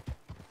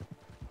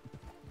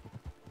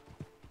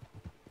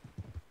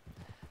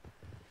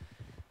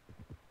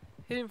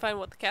 He didn't find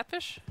what, the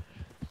catfish?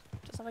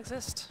 Doesn't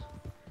exist.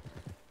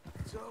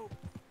 So,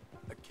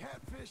 a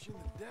catfish in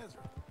the desert,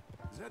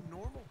 is that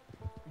normal?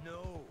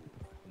 No,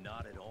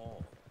 not at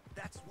all.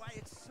 That's why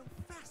it's so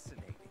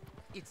fascinating.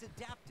 It's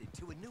adapted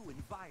to a new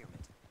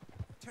environment.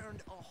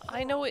 Turned a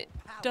I know it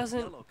horrible pale doesn't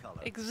yellow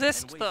color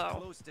exist, and weighs though.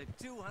 Close to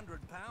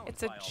 200 pounds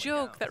It's a by all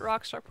joke that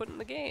accounts. Rockstar put in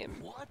the game.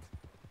 What?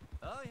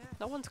 Oh yeah.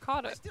 No one's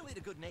caught I it. still need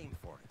a good name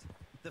for it.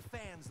 The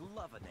fans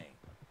love a name.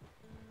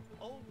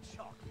 Old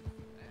Chalk.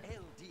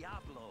 El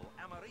Diablo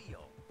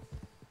Amarillo.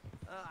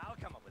 I'll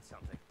come up with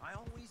something. I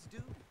always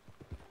do.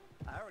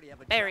 I already have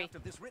a Barry. draft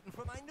of this written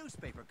for my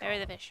newspaper Bury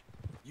the column. fish.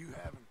 You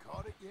haven't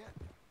caught it yet?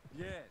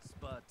 Yes,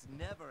 but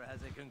never has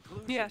a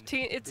conclusion Yeah,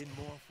 it's been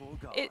more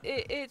foregone.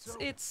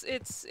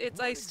 it's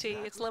iced tea.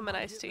 It's lemon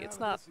iced tea. It's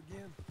not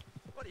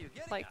What are you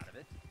getting like out of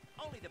it?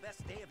 Only the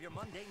best day of your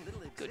mundane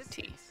little good existence.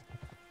 tea.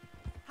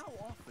 How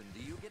often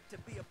do you get to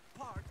be a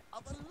part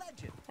of a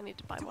legend? I need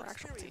to buy more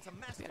actual tea, experience a to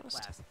be master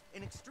honest. class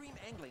in extreme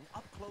angling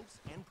up close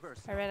and I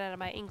personal. ran out of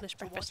my English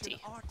To watch breakfast tea.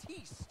 an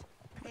artiste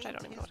Which I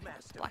don't paint even know his what it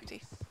is. Black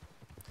tea. masterpiece.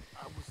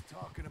 I was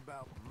talking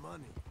about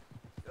money.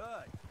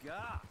 Good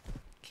God.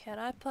 Can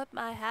I put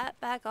my hat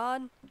back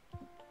on?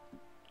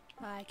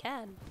 I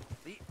can.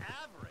 The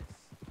avarice.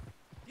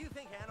 Do you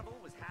think Hannibal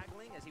was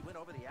haggling as he went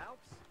over the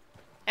Alps?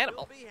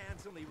 Hannibal. He'll be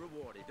handsomely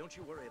rewarded. Don't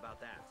you worry about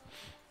that.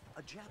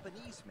 A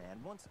Japanese man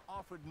once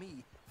offered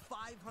me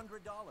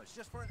 $500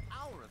 just for an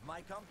hour of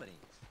my company.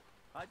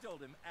 I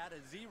told him add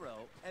a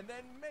zero, and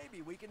then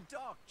maybe we can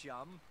talk,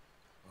 chum.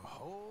 A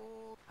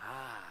whole...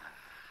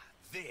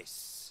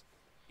 This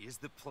is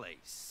the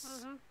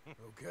place.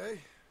 Okay.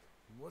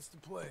 What's the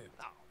plan?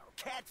 Oh, no.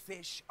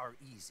 Catfish are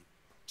easy.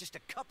 Just a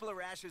couple of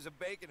rashers of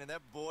bacon and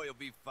that boy will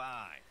be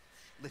fine.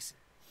 Listen,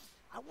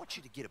 I want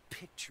you to get a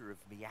picture of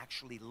me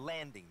actually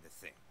landing the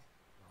thing.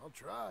 I'll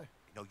try.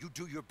 No, you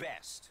do your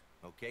best.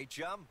 Okay,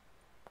 chum?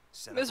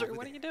 Set up Misery, over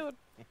what are there. you doing?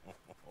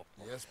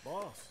 Yes,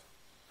 boss.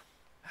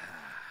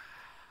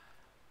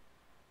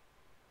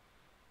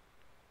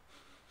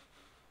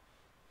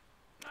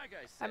 Like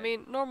I I said,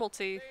 mean, normal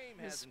tea fame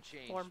is hasn't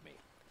changed warm. me.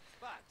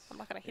 But I'm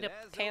not gonna heat it up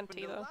has canned opened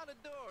tea, a though. lot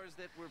of doors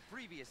that were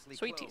previously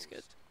Sweet closed. tea's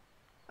good.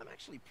 I'm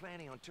actually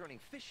planning on turning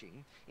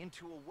fishing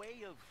into a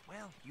way of,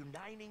 well,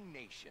 uniting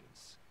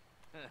nations.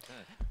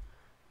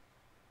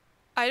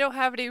 I don't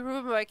have any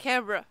room in my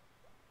camera.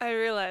 I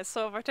realize,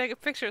 so if I take a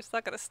picture, it's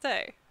not gonna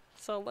stay.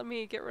 So let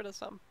me get rid of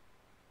some.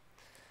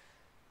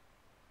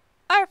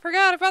 I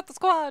forgot about the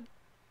squad!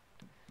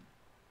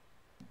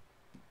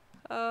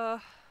 I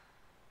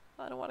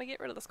don't want to get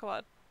rid of the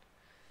squad.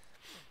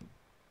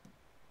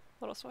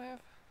 What else do I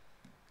have?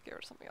 Get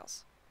rid of something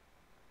else.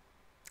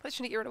 I just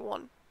need to get rid of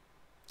one.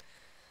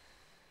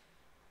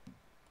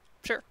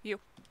 Sure, you.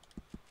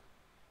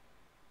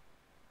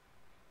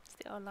 It's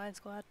the online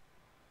squad.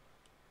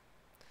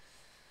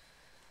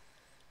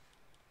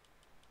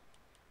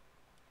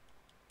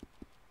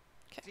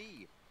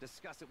 See,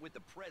 discuss it with the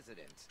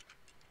president.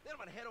 Then I'm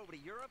gonna head over to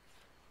Europe.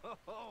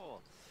 Oh,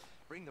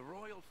 bring the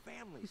royal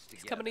families together.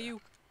 He's coming to you.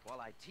 While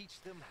I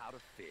teach them how to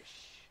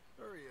fish.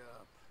 Hurry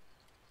up.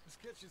 Let's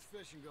catch this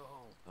fish and go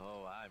home.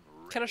 Oh, I'm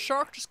ready. Can a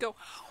shark just go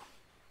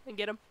and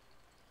get him?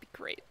 Be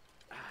great.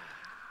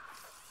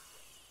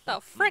 The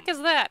frick is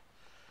that?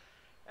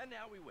 And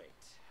now we wait.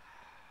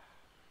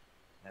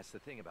 That's the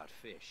thing about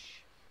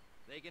fish.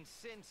 They can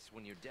sense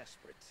when you're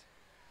desperate.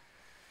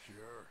 Sure.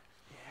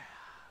 Yeah.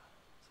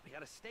 So we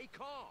gotta stay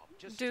calm.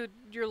 Just Dude,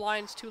 your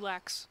line's too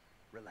lax.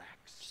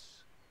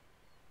 relax.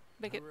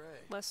 Make it Hooray.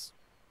 less.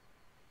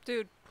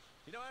 Dude,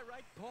 You know, I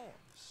write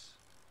poems.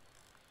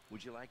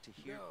 Would you like to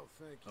hear? No,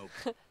 thank you.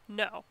 Okay.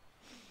 no.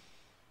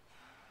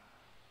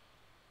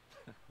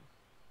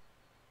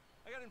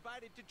 I got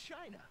invited to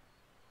China.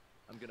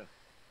 I'm gonna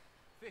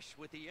fish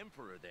with the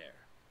emperor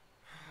there.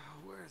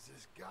 Where's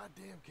this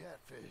goddamn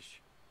catfish?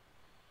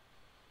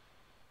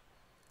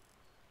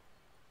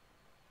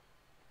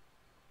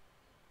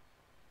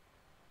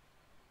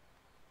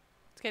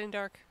 It's getting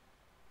dark.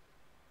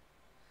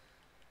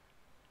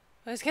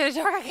 It's getting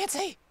dark, I can't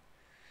see!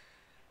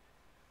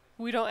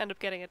 We don't end up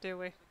getting it, do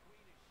we?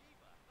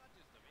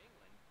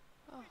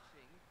 Oh.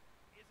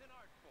 Is an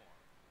art form.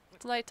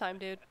 It's nighttime,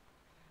 dude.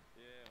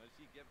 Yeah, well,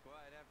 she kept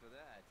quiet after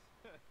that.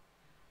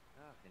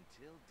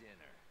 Until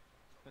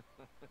dinner.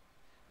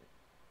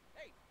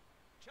 Hey,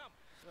 chum.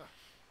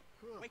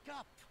 Wake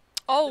up.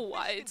 Oh,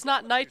 it's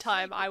not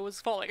nighttime. I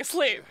was falling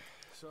asleep.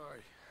 Sorry.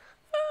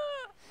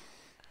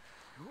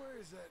 Where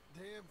is that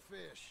damn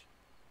fish?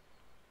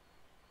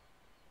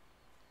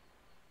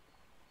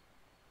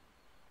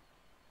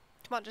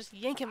 Come on, just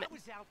yank him in. I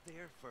was out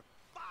there for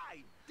 5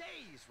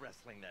 days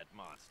wrestling that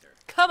monster.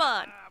 Come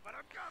on! But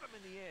I got him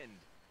in the end.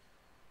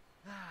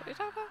 What are you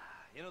talking about?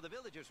 You know, the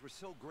villagers were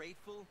so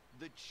grateful,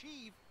 the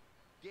chief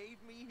gave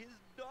me his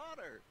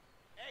daughter.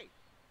 Hey,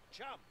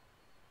 chum.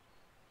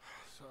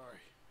 Sorry.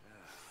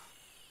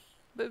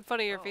 But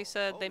funnier if he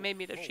said they oh, made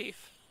me the oh.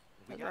 chief.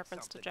 We In got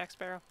reference to something. Jack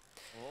Sparrow.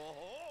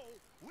 Oh,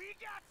 we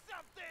got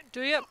something.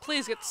 Do you?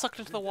 Please get sucked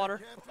into the water.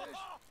 Catfish?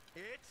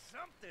 It's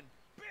something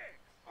big.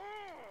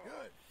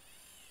 Good.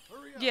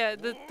 Yeah,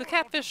 the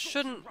catfish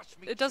shouldn't.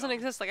 It doesn't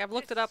exist. Like I've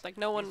looked it up. Like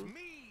no one.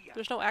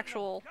 There's no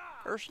actual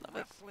version of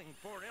it. Wrestling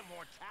for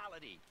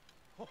immortality.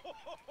 Oh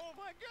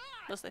my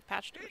God! Unless they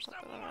patched it or It's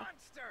something. a I don't know.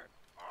 monster!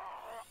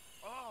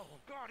 Oh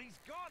God, he's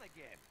gone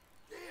again.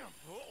 Damn!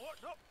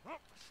 No.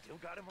 Still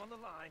got him on the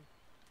line.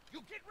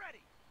 You get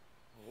ready.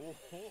 Oh,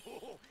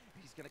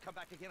 he's gonna come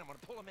back again. I'm gonna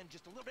pull him in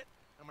just a little bit.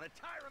 I'm gonna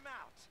tire him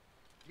out.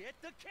 Get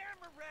the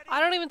camera ready. I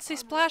don't even see I'm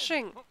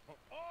splashing. ready.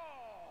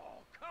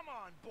 Oh, come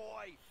on,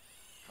 boy.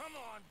 Come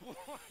on, boy.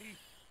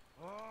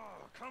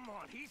 Oh, come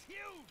on. He's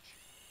huge.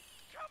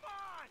 Come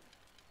on.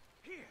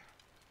 Here,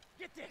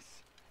 get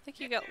this. I think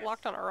you got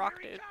locked on a rock,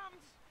 Here he dude.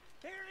 comes.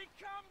 Here he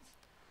comes.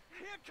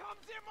 Here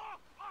comes him.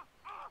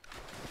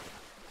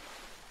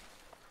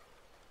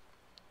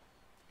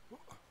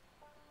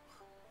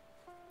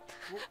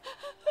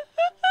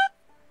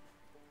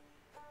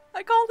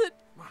 I called it.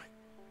 My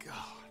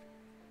God.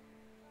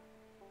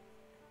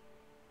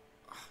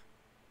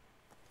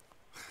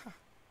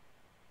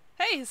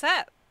 Hey, his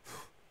hat.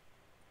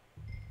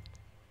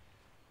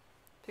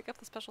 Pick up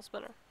the special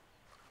spinner.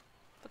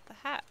 But the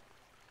hat.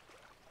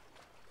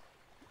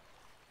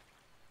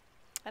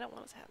 I don't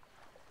want his hat.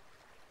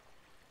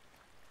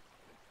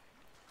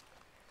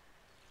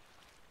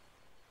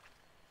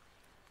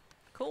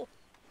 Cool.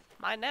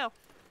 Mine now.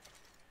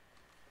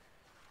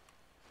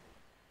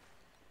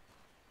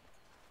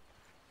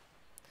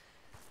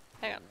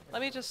 Hang on.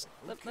 Let me just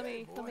let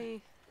me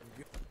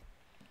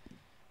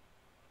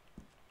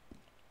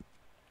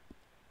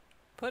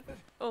put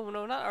oh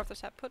no, not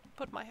Arthur's hat. Put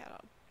my hat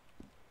on.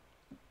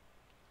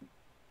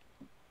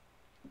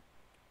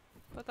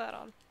 Put that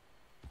on.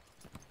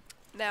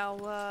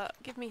 Now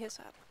give me his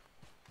hat.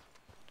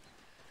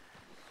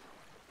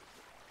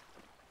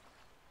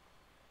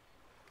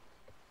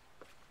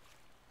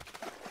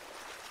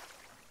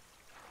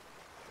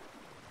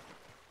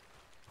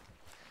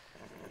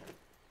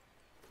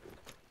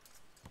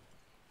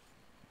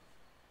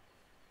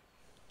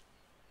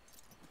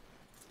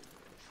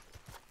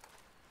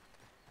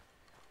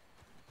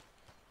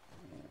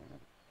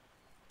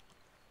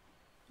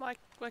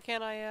 Why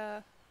can't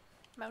I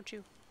mount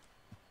you?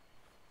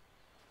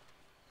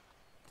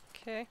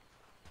 Okay.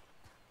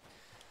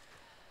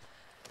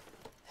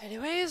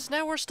 Anyways,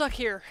 now we're stuck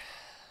here.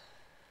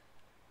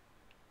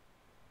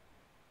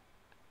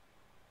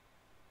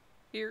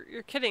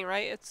 You're kidding,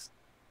 right? It's...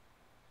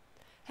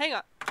 Hang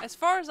on. As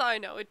far as I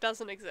know, it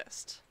doesn't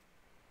exist.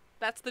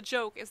 That's the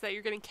joke, is that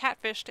you're getting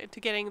catfished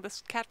into getting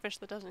this catfish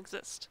that doesn't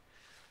exist.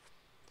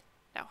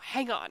 Now,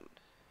 hang on.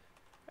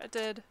 Red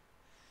Dead.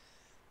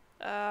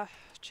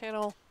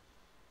 Channel.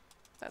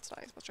 That's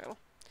not spell channel.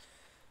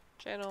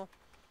 Channel.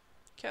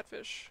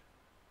 Catfish.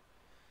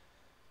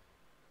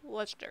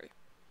 Legendary.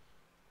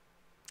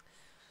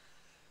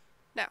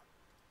 Now,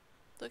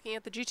 looking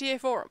at the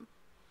GTA forum,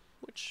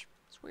 which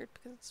is weird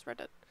because it's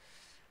Reddit.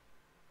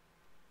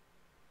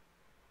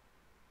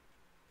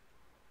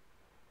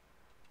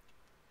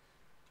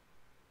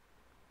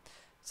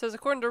 Says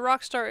according to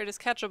Rockstar, it is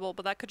catchable,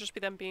 but that could just be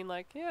them being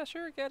like, yeah,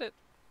 sure, get it.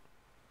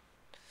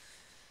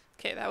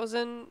 Okay, that was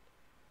in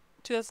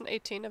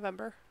 2018,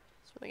 November.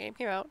 That's when the game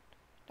came out.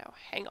 Now,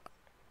 hang on.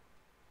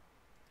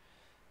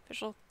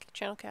 Official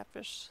channel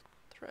catfish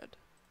thread.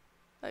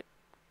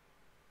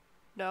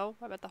 No,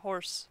 I meant the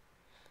horse.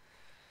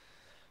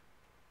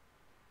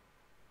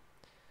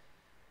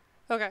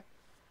 Okay.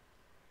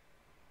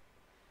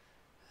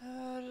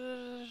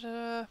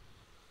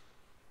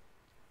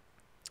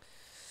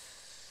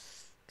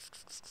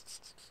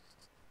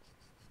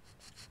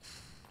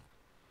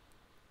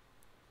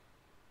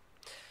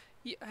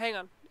 Yeah, hang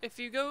on. If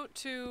you go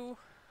to...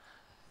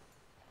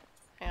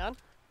 Hang on.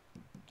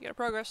 You go to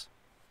progress.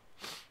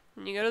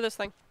 And you go to this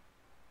thing.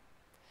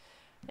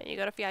 And you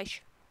go to Fiash.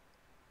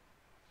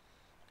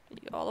 And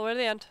you go all the way to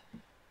the end.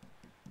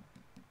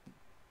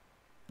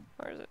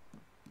 Where is it?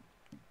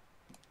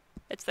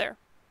 It's there.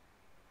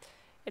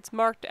 It's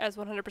marked as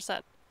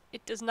 100%.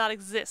 It does not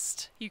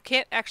exist. You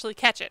can't actually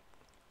catch it.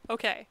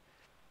 Okay.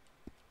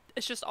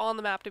 It's just on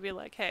the map to be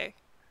like, hey,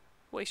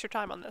 waste your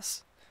time on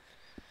this.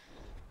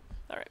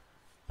 Alright.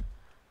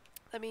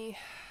 Let me...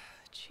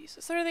 Jeez,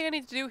 is there anything I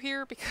need to do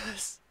here?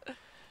 Because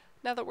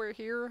now that we're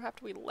here,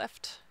 after we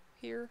left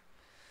here...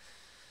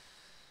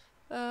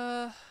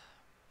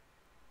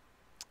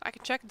 I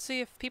can check and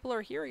see if people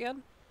are here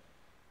again.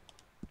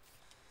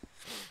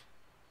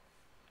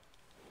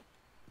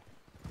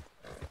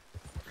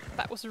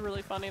 That was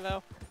really funny,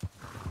 though.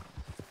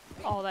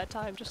 All that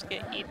time just to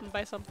get eaten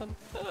by something.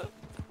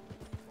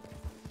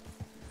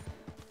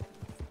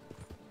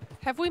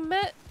 Have we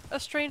met a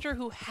stranger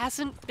who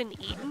hasn't been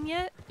eaten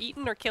yet?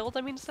 Eaten or killed,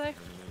 I mean to say.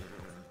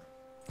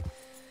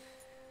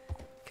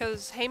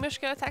 Because Hamish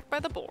got attacked by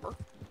the boar.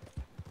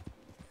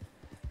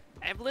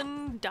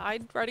 Evelyn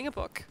died writing a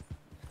book.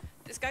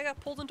 This guy got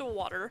pulled into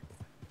water.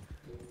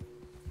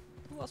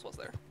 Who else was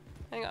there?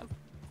 Hang on.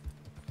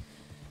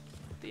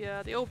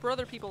 The old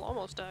brother people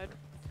almost died.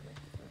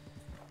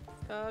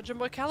 Jim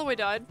Boy Calloway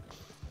died.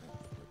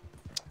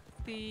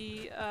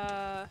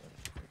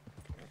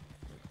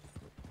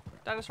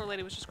 dinosaur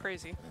lady was just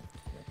crazy.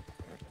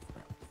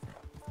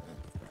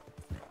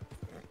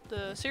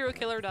 The serial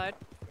killer died.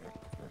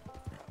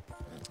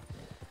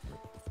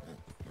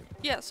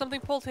 Yeah,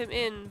 something pulled him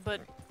in,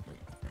 but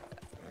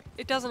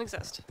it doesn't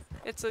exist.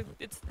 It's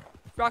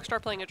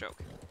Rockstar playing a joke.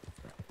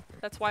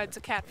 That's why it's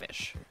a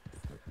catfish.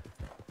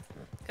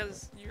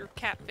 Because you're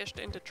catfished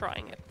into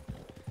trying it.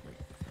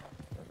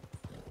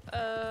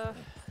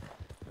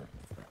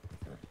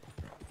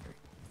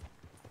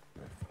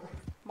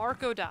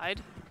 Marco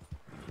died.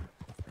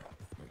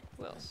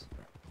 Who else?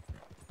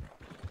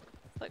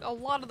 Like, a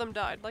lot of them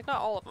died. Like, not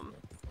all of them.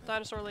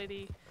 Dinosaur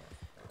lady,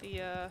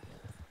 the,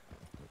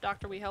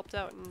 doctor we helped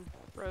out in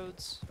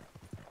Rhodes.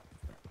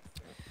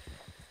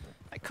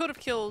 I could have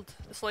killed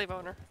the slave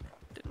owner.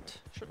 Didn't.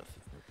 Should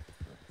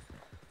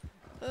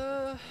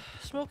have.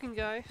 Smoking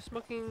guy.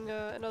 Smoking,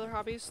 and other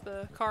hobbies.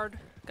 The card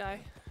guy.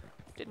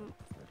 He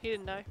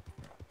didn't die.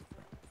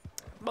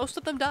 Most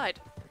of them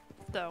died,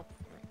 though.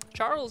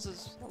 Charles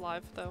is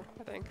alive, though,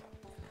 I think.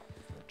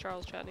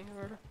 Charles Chadney,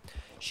 whoever.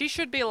 She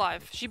should be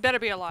alive. She better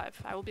be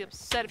alive. I will be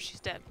upset if she's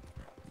dead.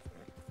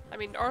 I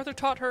mean, Arthur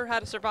taught her how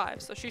to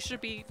survive, so she should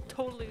be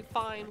totally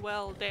fine,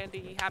 well,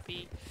 dandy,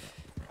 happy,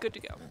 good to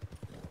go.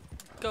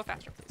 Go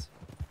faster, please.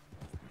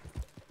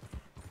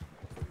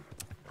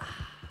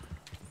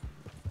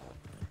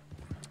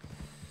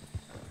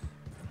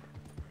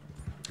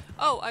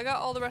 Oh, I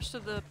got all the rest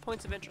of the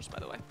points of interest, by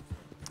the way.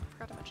 I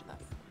forgot to mention that.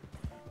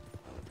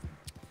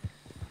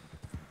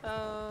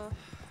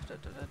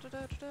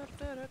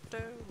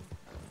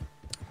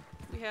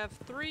 We have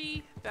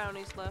 3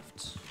 bounties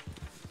left.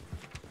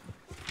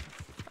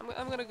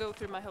 I'm gonna go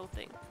through my whole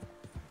thing.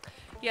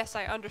 Yes,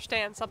 I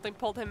understand something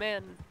pulled him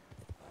in.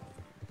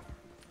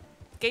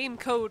 Game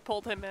code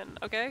pulled him in,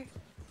 okay?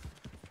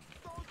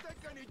 Don't take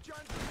any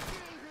chances.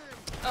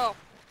 Kill him. Oh.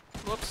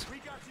 Whoops. We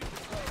got you.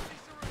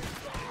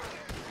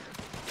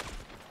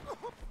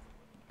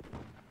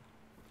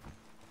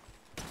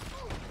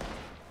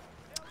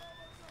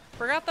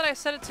 Forgot that I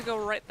set it to go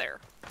right there.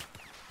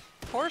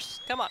 Horse,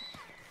 come on.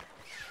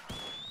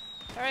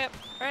 Hurry up,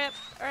 hurry up,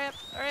 hurry up,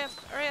 hurry up,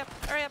 hurry up,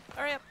 hurry up,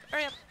 hurry up,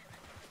 hurry up.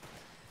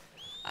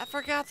 I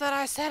forgot that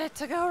I set it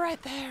to go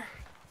right there.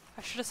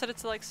 I should have set it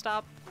to, like,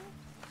 stop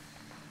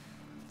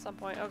at some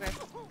point. Okay.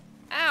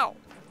 Ow!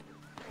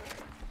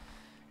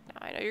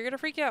 Now, I know you're gonna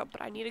freak out,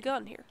 but I need a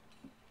gun here.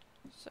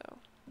 So,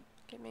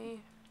 give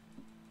me...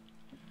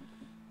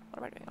 What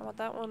am I doing? I want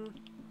that one.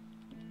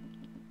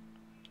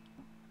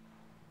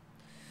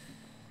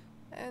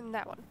 And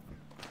that one.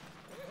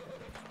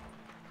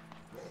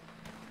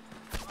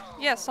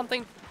 Yes,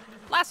 something...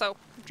 Lasso!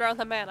 Drown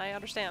the man, I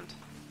understand.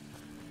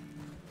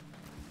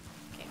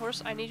 Okay,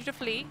 horse, I need you to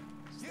flee,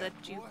 so that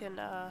you can,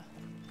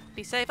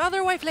 be safe.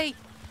 Other way, flee!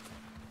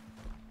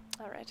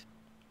 Alright.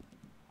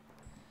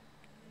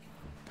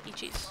 Eat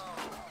cheese.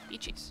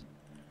 Eat cheese.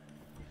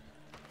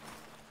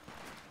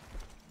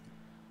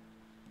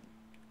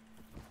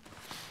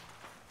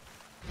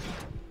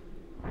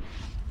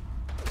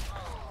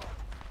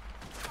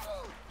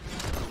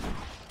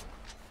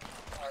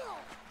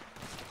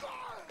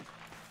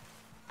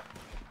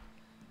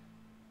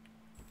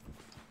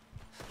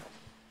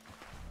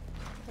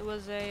 It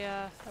was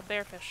a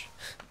bearfish.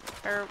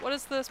 Or, what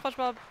is the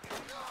SpongeBob?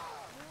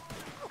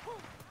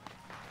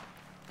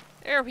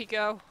 There we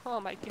go. Oh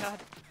my god.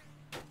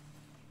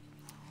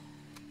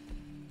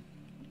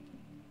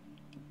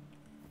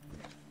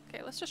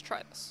 Okay, let's just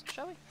try this,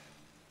 shall we?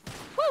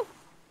 Woo!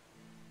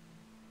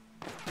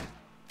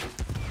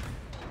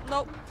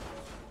 Nope.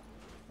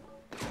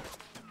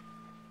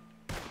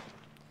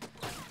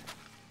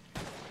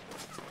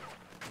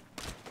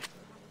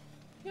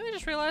 You know what I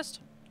just realized?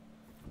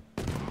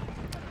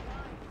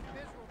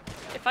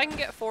 If I can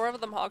get 4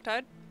 of them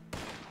hogtied,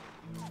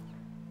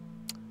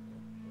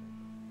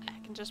 I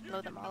can just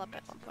blow them all up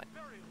at one point.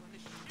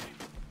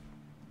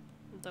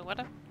 The what?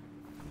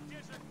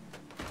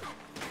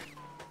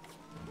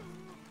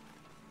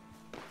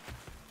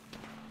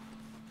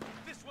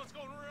 This one's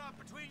gonna rot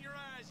between your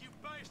eyes, you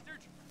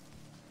bastard.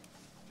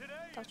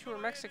 Today Thought you were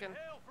Mexican.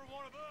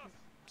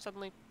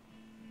 Suddenly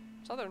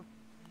Southern.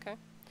 Okay.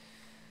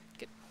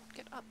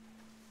 Get up.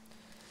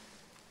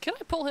 Can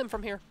I pull him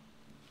from here?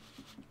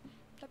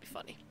 That'd be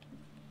funny.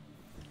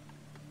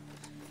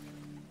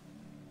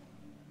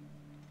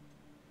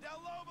 Del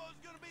Lobo's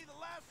gonna be the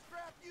last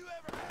scrap you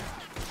ever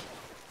had.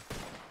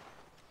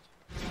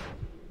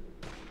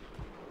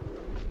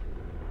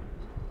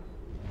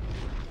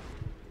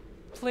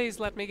 Please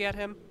let me get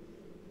him.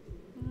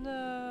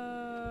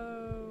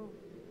 No.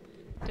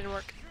 Didn't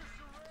work.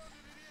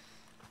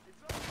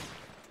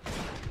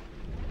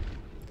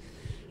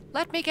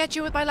 Let me get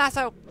you with my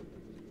lasso!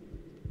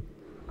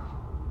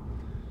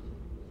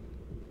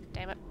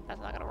 Damn it,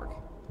 that's not gonna work.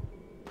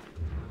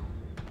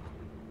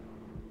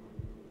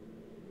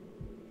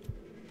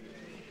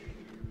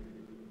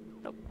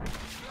 Nope.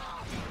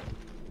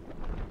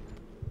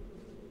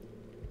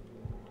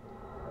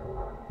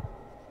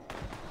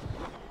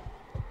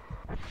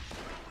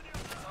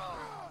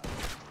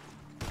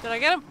 Did I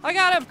get him? I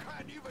got him!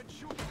 Can't even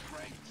shoot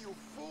straight, you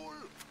fool.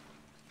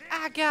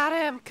 I got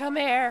him! Come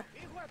here!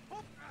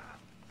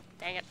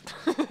 Dang it.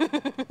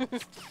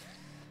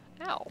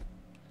 Ow.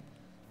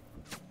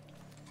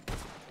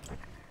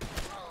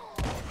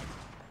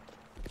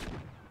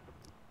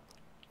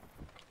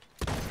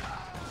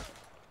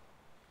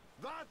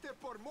 Date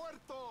por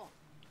muerto.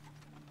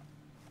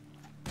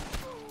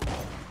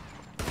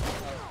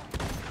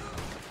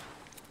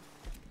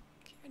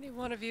 Any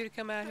one of you to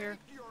come out here.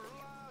 Take your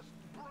last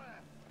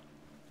breath.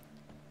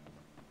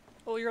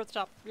 Oh, you're at the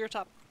top. You're at the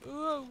top.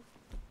 Ooh.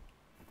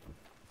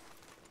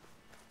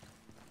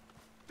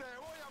 Te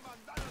voy a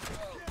mandar al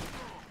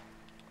infierno.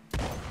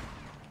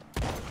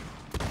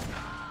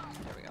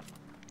 There we go.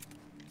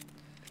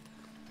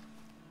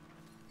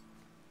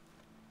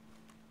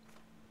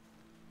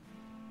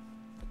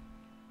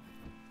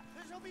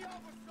 This'll be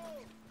over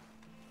soon.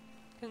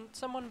 Can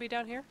someone be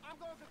down here? I'm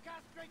going to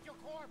castrate your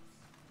corpse.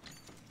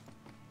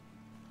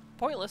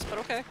 Pointless, but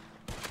okay.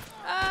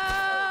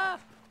 Ah!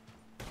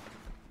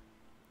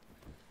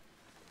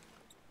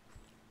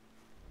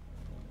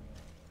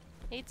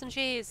 Eat some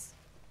cheese.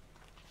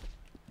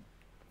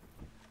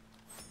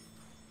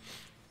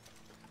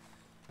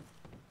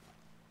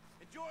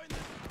 Enjoying this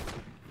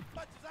as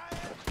much as I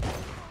am.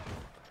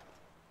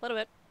 A little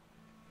bit.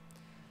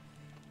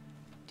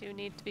 Do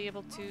need to be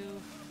able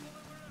to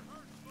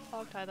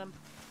hog tie them.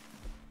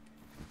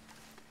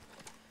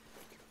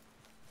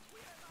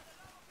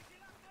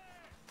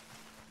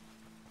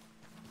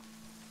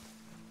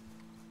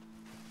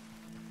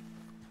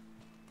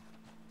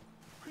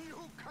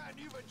 You can't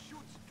even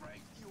shoot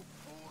straight, you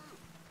fool.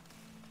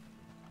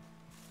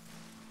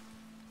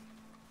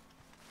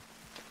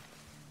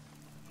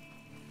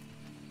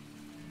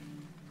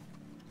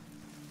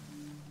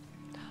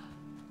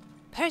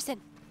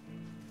 Person!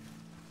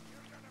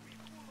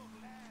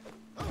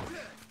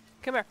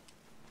 Come here.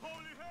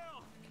 Holy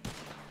hell!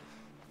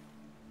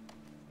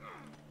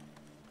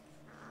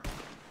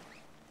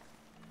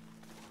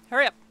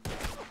 Hurry up.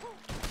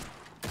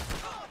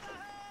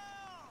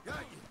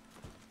 Got you.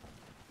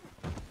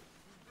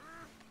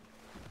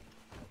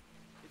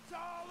 It's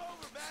all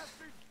over,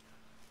 bastard.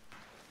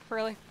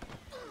 Really?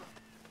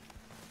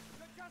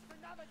 You're just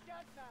another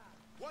dead man.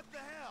 What the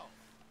hell?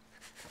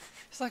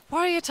 He's like, why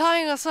are you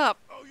tying us up?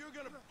 Oh, you're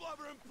gonna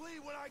blubber and plead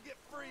when I get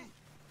free.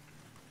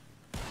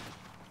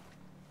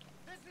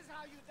 This is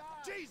how you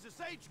die. Jesus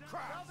H.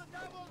 Christ! Tell the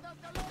devil that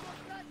the Lord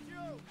will bless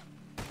you.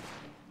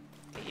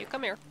 Okay, you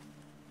come here.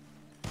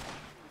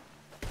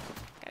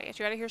 Gotta get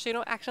you out of here so you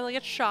don't accidentally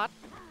get shot.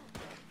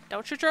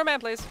 Don't shoot your own man,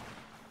 please.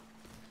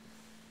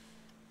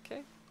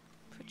 Okay.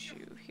 Put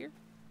you here.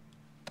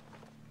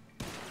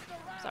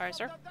 Sorry,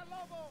 sir. You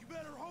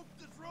better hope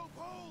this rope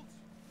holds.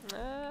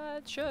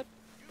 It should.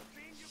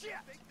 Shit!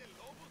 Think the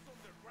Lobos on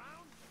the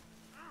ground?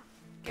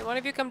 Okay, one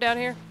of you come down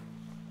here.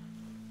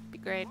 Be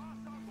great.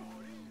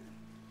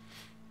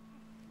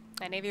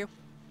 Any of you?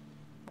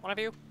 One of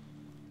you?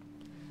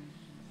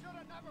 Should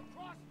have never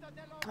crossed the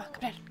Del Come on,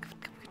 come down.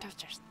 Come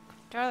downstairs.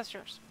 Come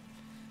downstairs.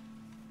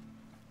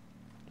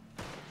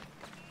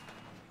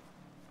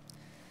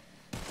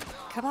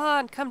 Come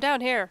on, come down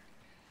here.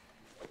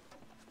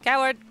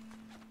 Coward!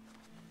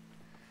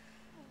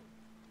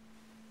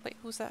 Wait,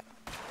 who's that?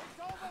 It's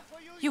over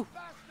for you, You.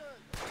 bastard!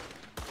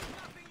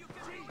 Nothing you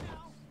can do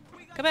now.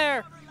 We got Come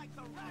here. covered like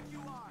the rat you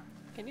are.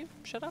 Can you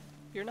shut up?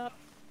 You're not.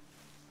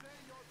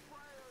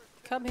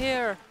 Come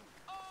here.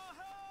 Oh,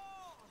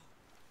 hell!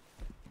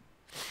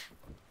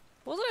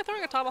 Wasn't I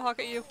throwing a tomahawk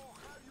at you?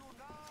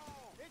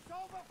 It's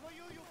over for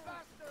you, you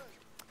bastard!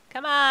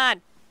 Come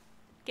on!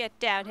 Get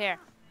down here.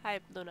 Hi,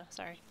 Luna.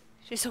 Sorry.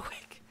 She's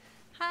awake.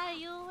 Hi,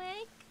 you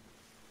awake?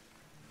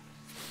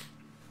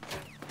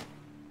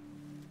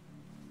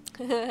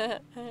 I'm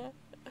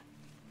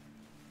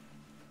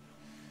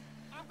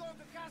going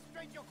to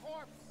castrate your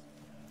corpse.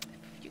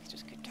 You can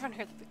just get down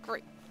here. That'd be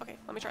great. Okay,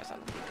 let me try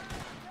something.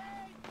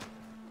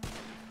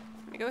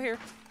 Let me go here.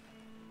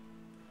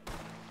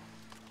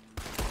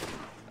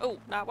 Oh,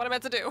 not what I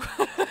meant to do.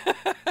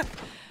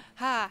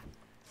 Ha!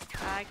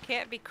 I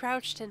can't be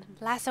crouched and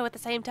lasso at the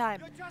same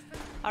time. You're just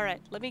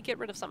Alright, let me get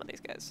rid of some of these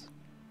guys.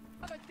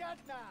 another dead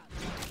man.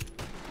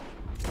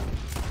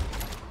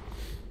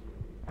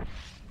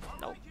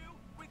 Nope.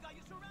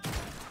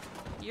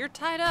 You're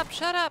tied up.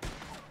 Shut up.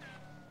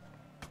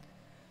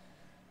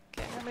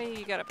 Okay, how many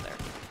you got up there?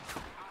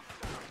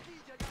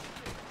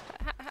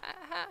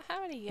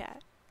 How many you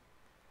got?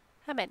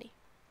 How many?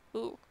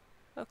 Ooh.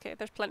 Okay,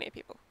 there's plenty of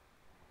people.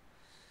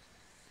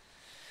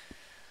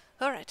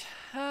 Alright.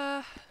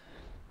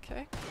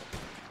 Okay.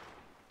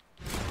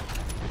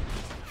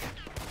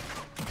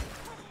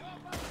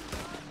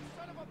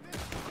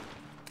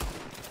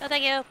 Oh,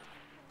 thank you.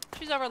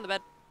 She's over on the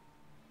bed.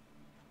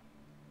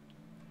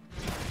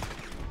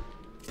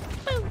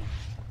 Boom.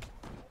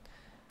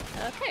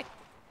 Okay.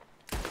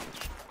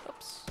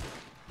 Oops.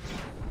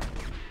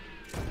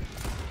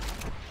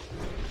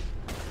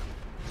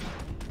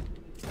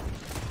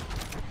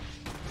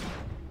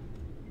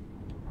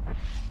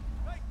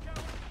 Hey,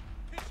 coward!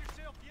 Kiss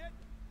yourself yet?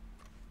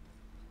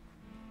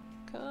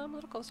 Come a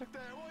little closer. Te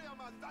voy a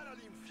mandar al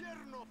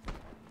infierno.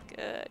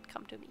 Good,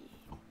 come to me.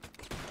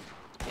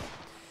 Okay.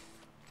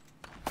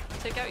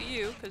 Take out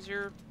you, because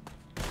you're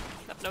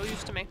of no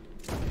use to me.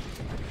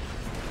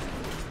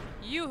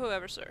 You,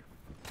 however, sir,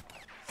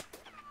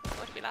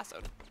 going to be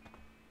lassoed.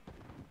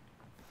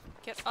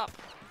 Get up.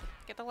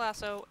 Get the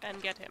lasso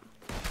and get him.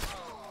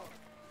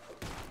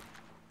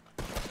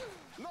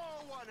 No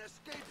one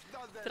escapes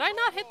the Did I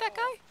not hit that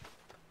guy?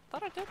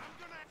 Thought I did.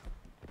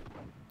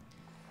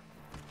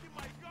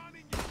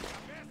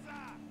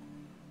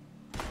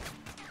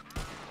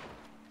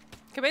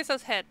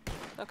 Cabeza's head.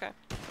 Okay.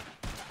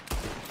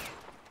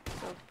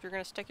 So you're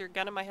gonna stick your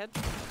gun in my head?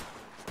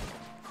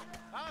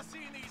 I've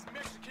seen these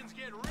Mexicans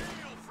get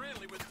real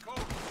friendly with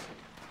coats.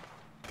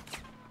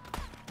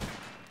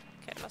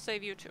 Okay, I'll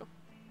save you too.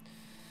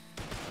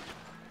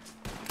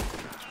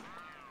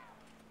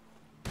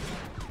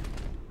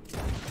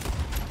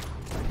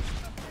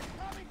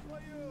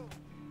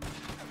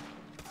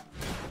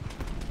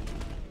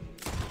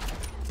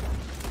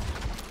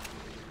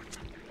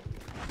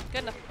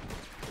 Good enough.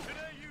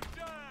 Today you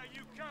die,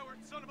 you coward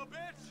son of a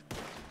bitch!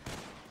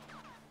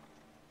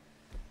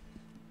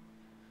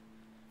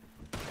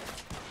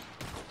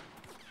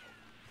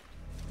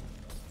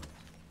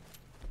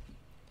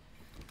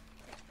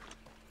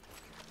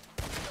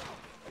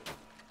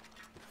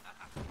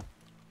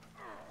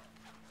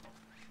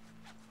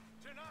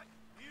 Tonight,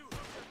 you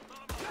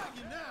have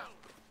you now!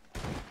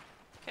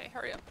 Okay,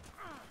 hurry up.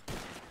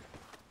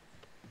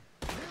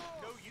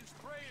 No use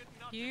praying,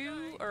 not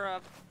You today. are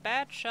a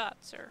bad shot,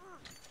 sir.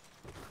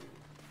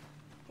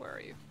 Where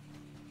are you?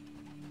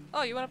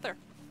 Oh, you went up there.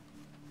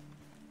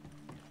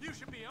 You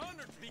should be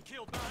honored to be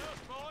killed by us,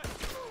 boy!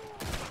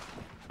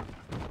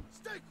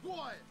 Stay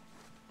quiet!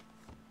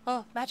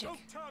 Oh, magic.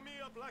 Don't tie me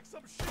up like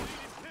some shit-eating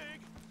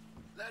pig!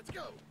 Let's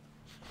go!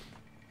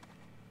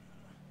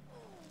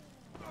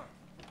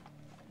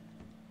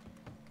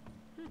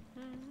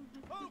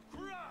 Oh,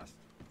 Christ!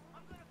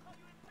 I'm gonna cut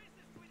you in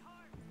pieces,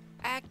 sweetheart!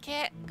 I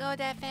can't go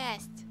that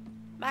fast.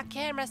 My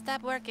camera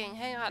stopped working.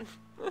 Hang on.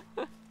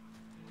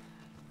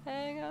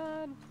 Hang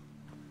on.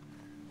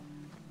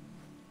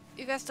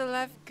 You guys still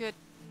alive? Good.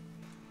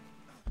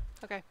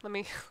 Okay, let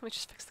me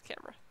just fix the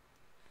camera.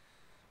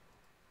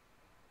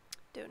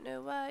 Don't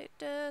know why it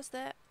does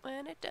that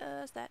when it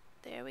does that.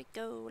 There we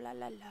go. La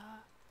la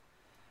la.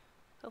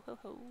 Ho ho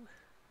ho.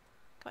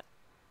 Come on.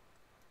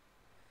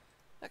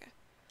 Okay.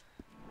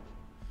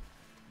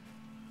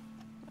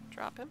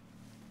 Drop him.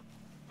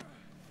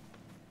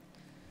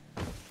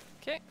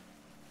 Okay.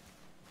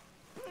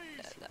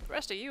 And the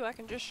rest of you I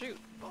can just shoot.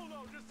 Hold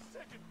on just a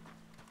second.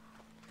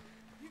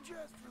 You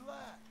just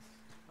relax.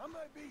 I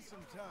might be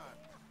some time.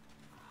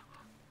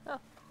 Oh,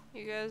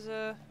 you guys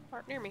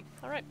aren't near me.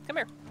 Alright, come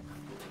here.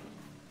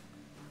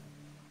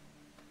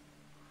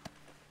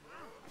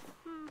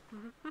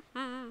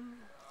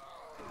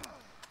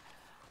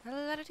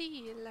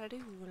 La-da-dee,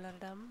 la-da-doo,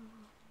 la-da-dum.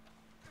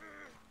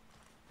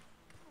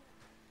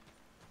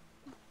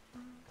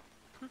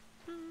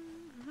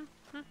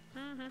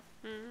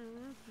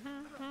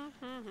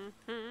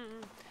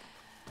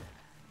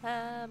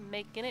 I'm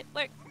making it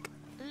work.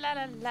 La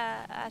la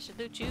la, I should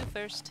loot you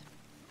first.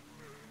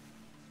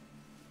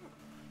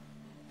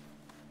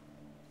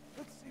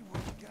 Let's see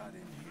what we got in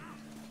here.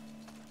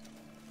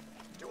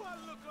 Do I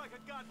look like a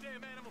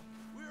goddamn animal?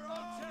 We're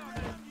all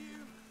around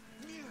you.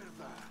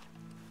 Mierda.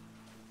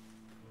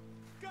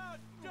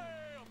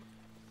 Goddamn!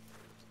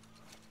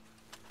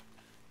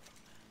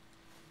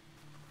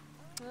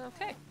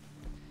 Okay.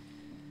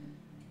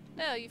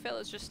 Now you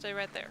fellas just stay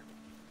right there.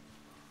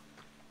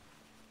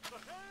 The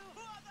hell?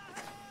 What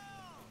the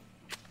hell?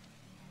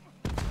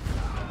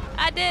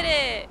 I did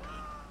it!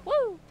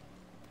 Woo!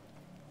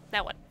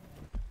 Now what?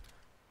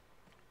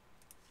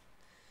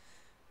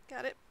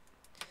 Got it.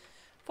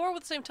 4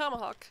 with the same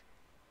tomahawk.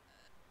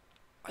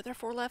 Are there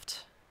 4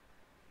 left?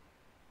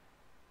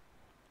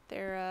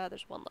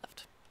 There's 1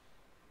 left.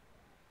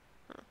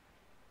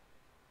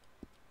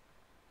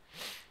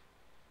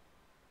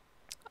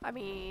 I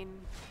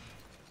mean...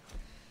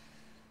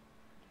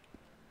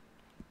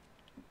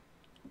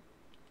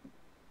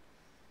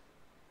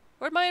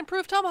 Where'd my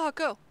improved tomahawk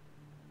go?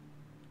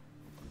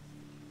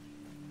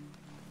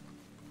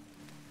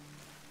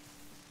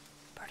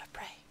 Bird of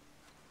prey.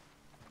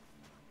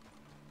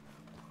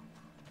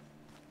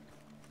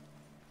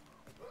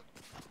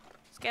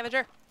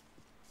 Scavenger.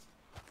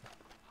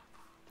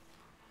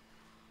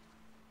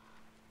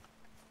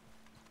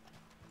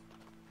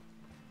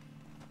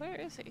 Where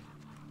is he?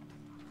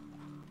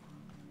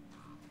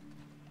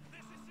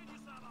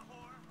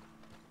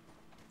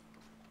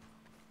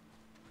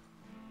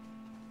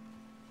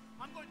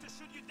 I'm going to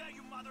shoot you dead,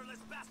 you motherless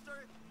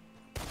bastard!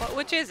 What?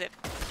 Which is it?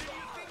 Do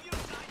you think you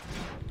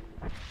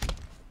died?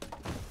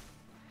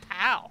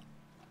 How?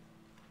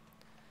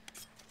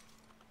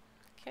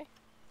 Okay.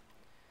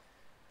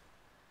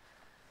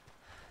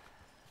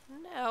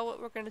 Now what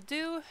we're going to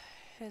do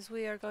is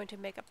we are going to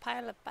make a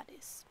pile of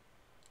bodies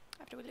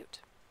after we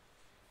loot.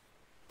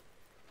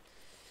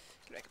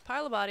 Gonna make a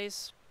pile of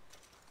bodies.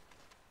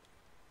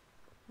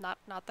 Not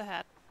the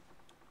hat.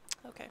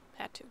 Okay,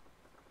 hat too.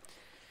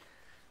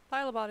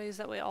 pile of bodies,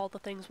 that way all the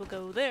things will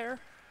go there.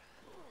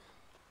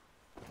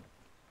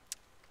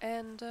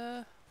 And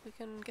we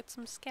can get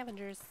some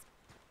scavengers.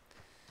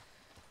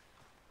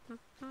 I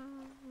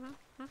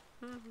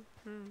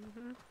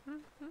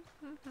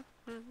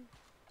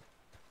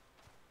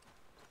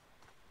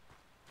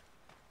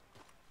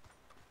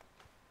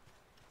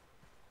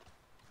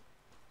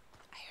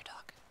hear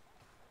dog.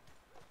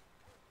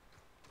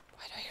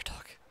 Why do I hear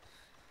dog?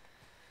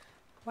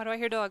 Why do I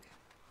hear dog?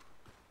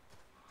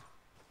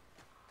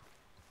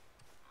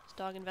 Is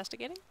dog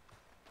investigating?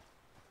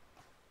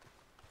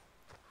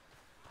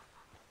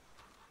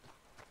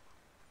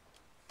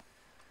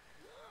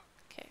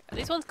 Okay, are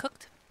these ones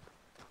cooked?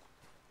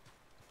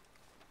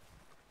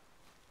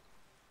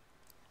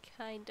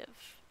 Kind of.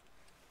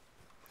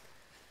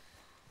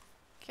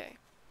 Okay.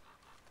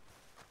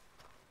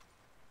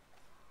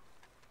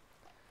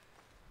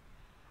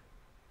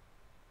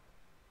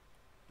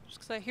 Just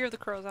because I hear the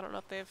crows, I don't know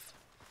if they've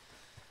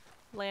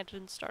landed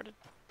and started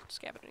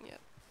scavenging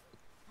yet.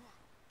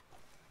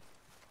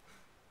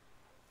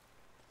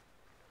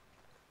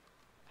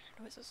 I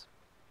hear noises.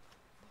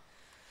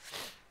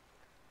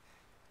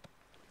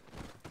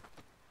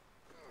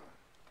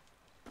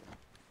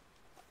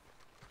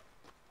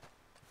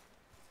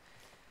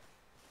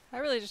 I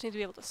really just need to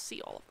be able to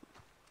see all of them.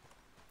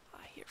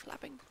 I hear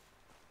flapping.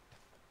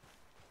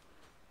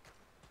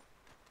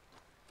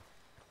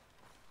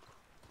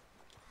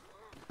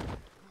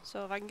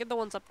 So if I can get the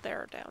ones up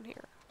there or down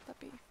here, that'd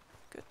be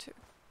good too.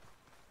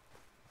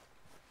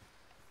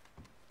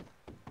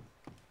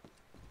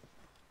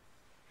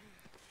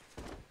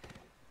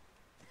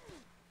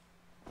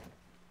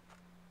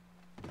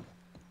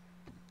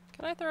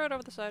 Can I throw it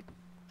over the side?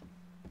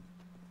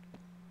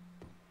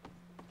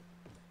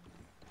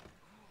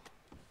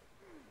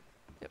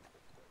 Yep.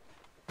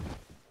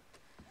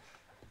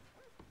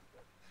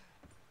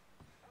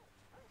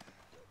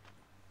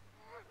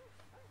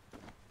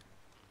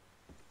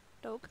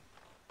 Dog.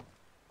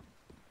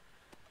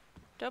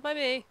 Don't mind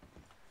me.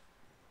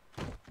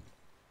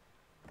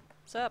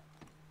 What's up?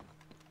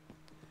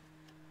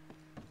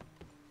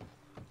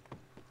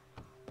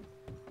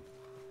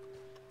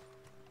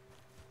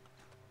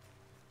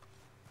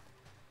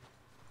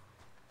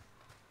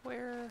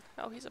 Where?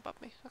 Oh, he's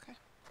above me. Okay.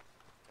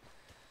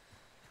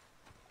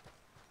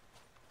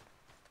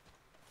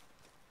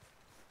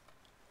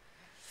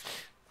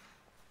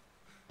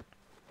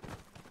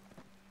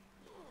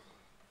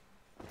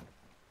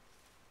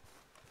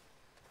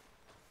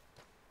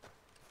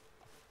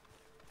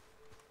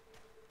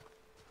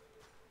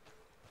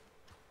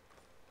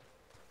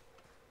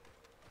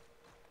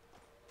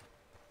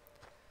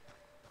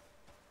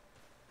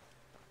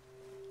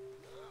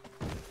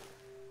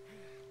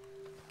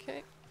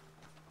 Okay.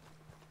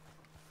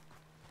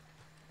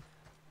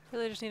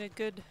 Really just need a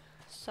good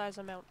size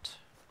amount.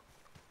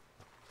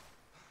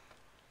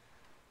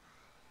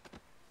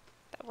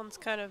 That one's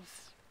kind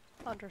of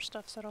under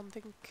stuff, so I don't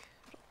think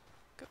it'll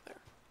go there.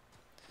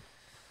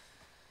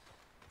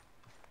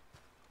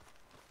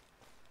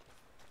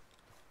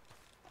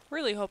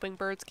 Really hoping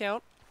birds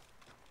count.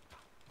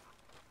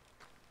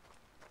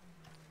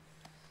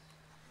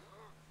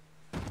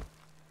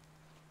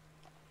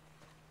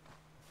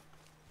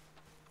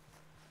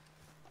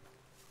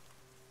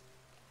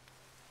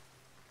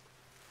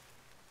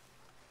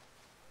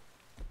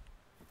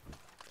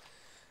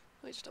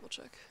 Let me just double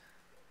check.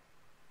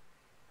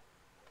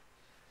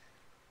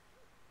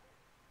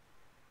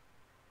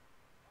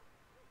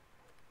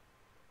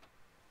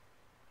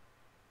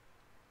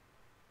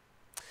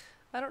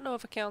 I don't know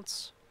if it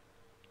counts.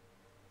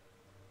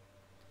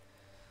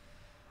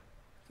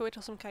 Could wait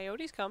till some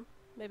coyotes come,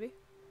 maybe.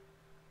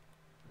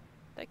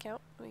 They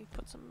count. Let me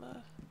put some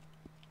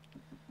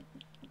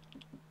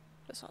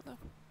this on though.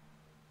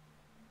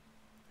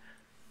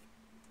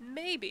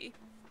 Maybe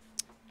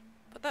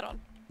put that on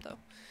though.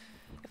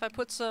 If I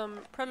put some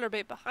predator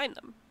bait behind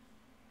them,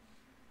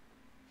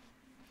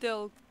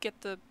 they'll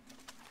get the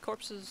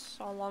corpses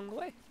all along the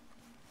way.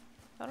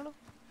 I don't know.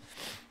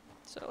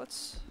 So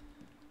let's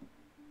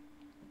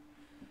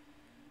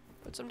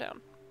put some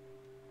down.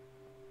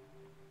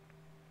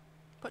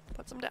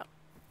 Put some down.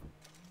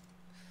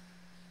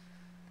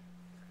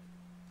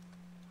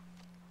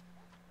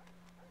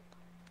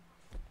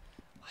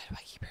 Why do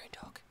I keep hearing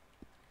dog?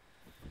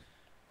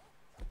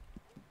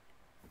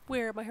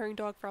 Where am I hearing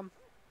dog from?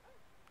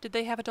 Did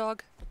they have a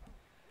dog?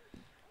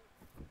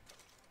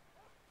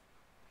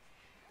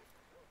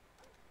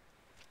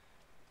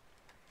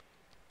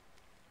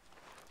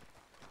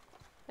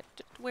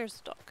 Where's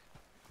the dog?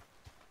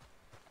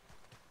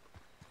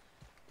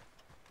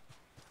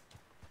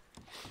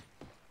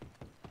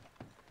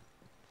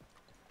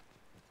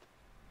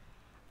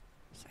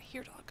 Yes, I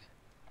hear dog.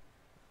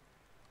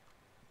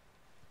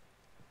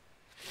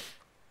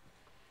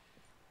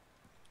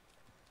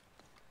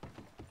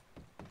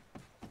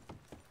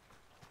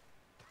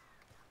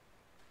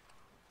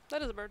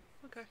 That is a bird.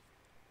 Okay.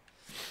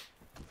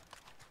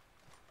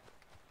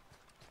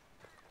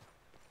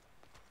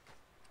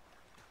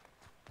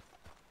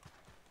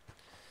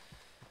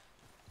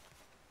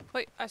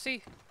 Wait, I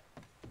see.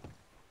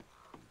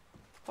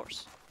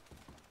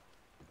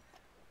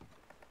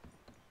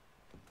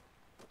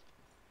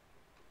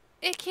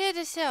 It killed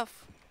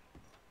itself.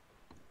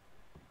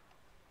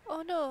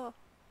 Oh no.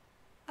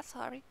 I'm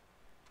sorry.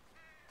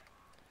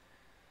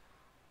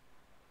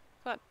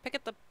 Come on, pick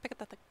at that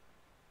thing.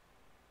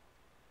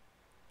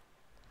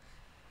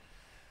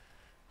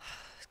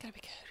 It's gotta be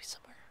coyote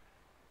somewhere.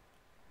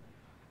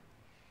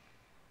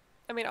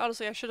 I mean,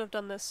 honestly, I should have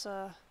done this,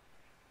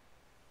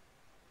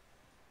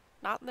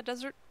 not in the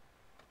desert,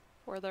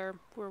 where there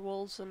were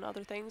wolves and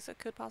other things that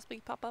could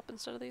possibly pop up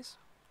instead of these.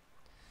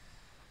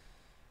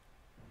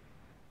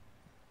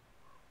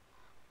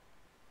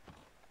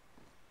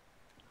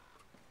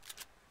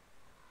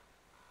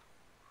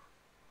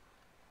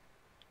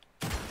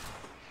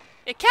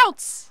 It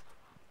counts!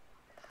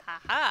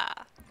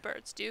 Haha!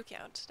 Birds do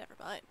count. Never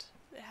mind.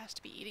 It has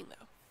to be eating,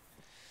 though.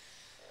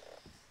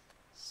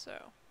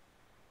 So.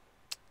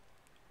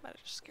 Might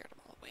have just scared them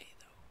all away,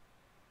 though.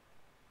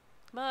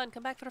 Come on,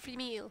 come back for a free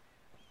meal.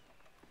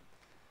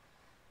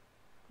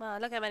 Come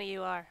on, look how many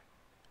you are.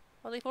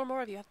 Only 4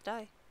 more of you have to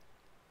die.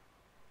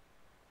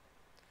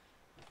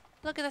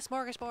 Look at the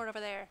smorgasbord over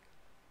there.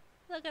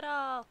 Look at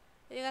all.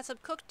 You got some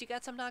cooked, you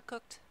got some not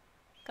cooked.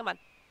 Come on.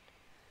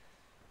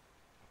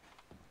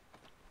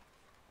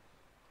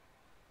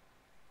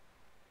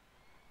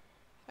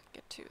 If I can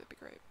get 2, that'd be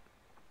great.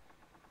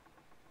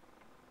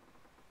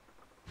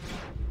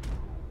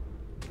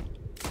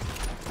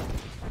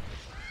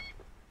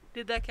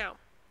 Did that count?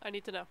 I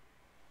need to know.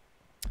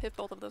 If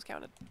both of those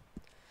counted.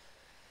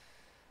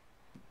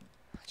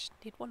 I just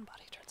need 1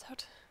 body, turns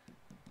out.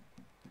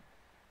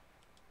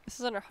 This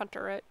is under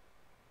Hunter, right?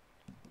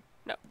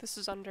 No, this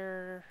is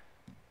under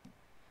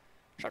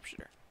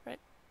Sharpshooter, right?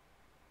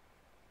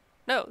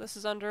 No, this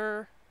is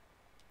under...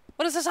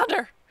 What is this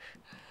under?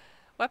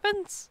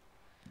 Weapons?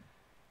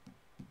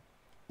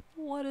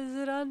 What is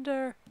it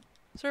under?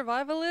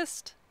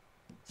 Survivalist?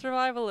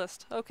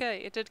 Survivalist. Okay,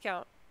 it did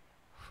count.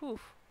 Whew.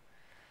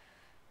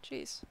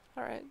 Jeez.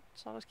 Alright,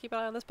 so I'll just keep an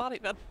eye on this body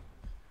then.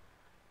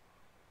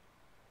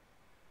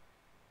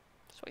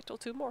 Just wait till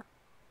 2 more.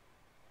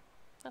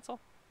 That's all.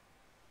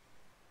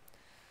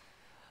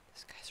 The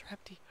skies are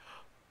empty.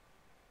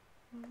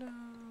 No.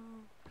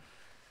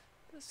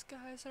 The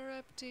skies are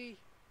empty.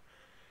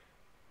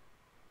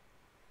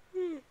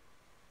 I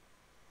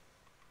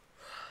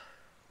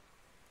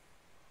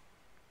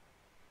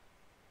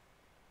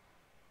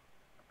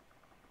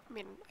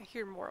mean, I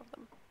hear more of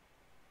them.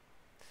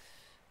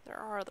 There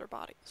are other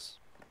bodies.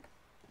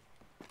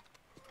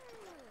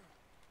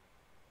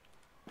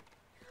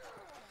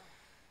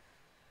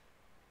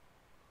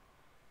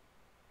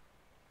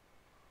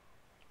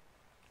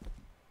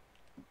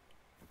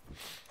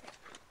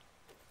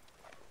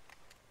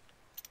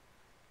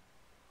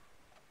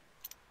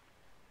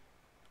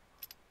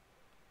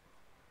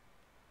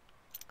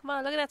 Come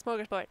on, look at that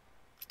smorgasbord.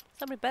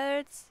 So many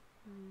birds.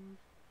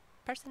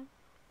 Person.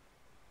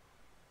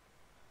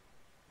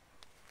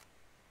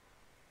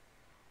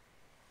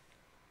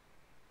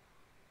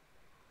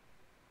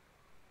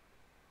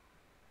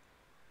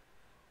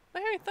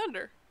 Am I hearing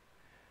thunder?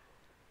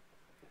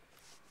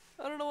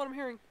 I don't know what I'm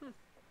hearing.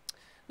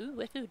 Ooh,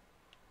 wet food.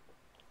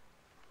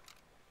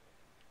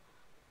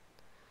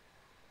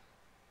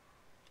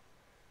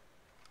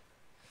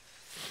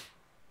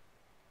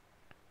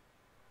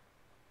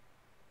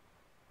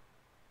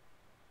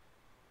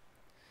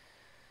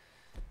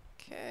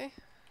 Okay.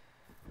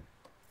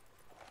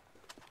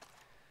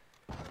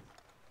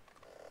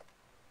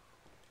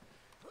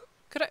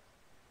 Could I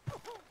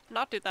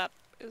not do that?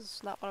 Is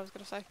not what I was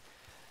gonna say.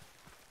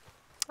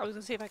 I was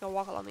gonna see if I can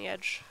walk along the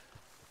edge.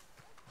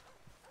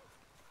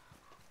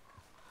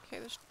 Okay,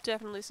 there's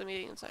definitely some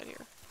eating inside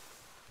here.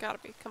 Gotta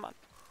be. Come on.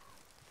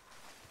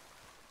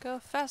 Go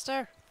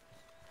faster!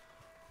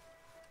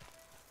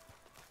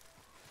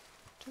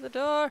 To the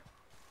door!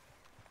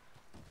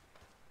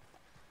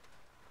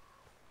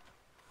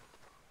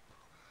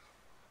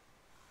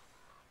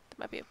 That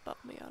might be above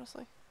me,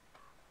 honestly.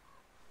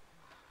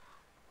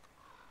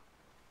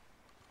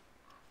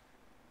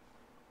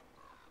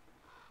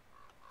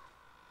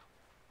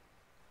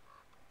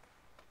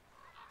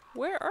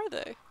 Where are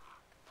they?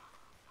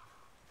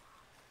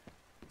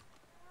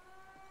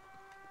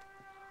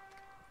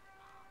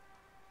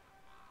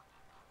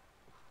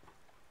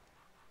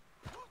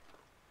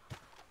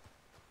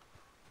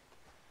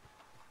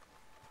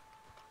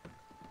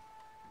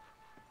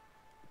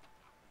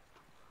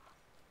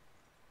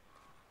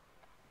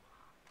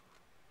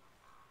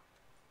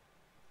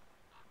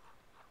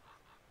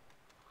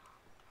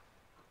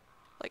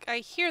 Like, I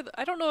hear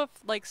I don't know if,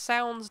 like,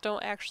 sounds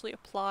don't actually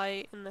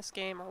apply in this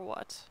game or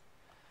what.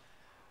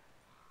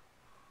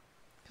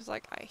 Because,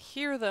 like, I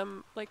hear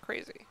them like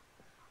crazy.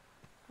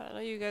 I know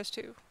you guys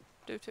do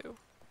too,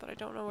 but I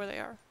don't know where they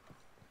are.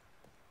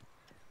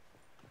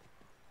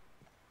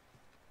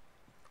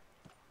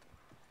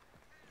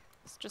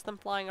 It's just them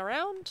flying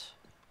around?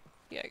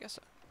 Yeah, I guess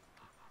so.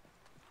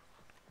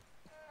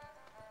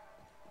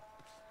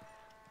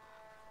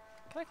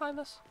 Can I climb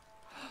this?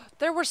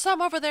 There were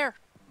some over there!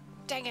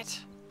 Dang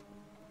it!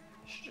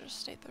 Should've just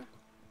stayed there.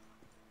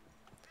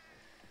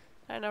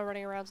 I know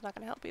running around's not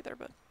gonna help either,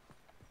 but...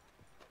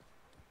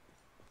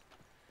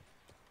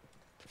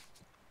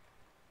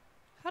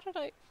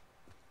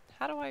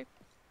 How do I...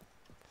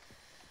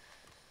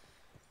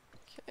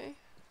 Okay.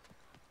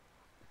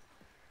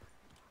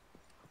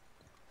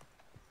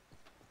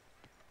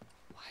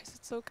 Why is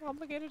it so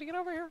complicated to get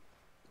over here?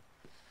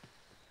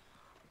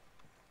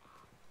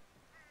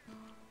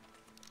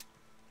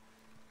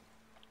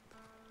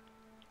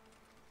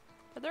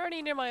 Are there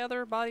any near my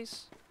other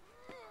bodies?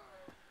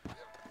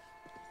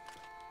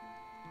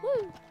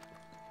 Woo!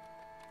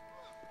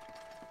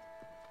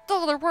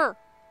 Oh, there were!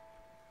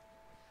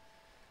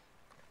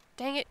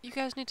 Dang it, you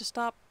guys need to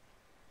stop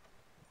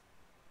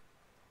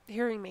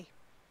hearing me.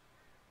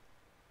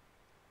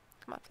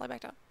 Come on, fly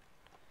back down.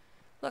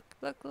 Look,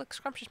 look, look,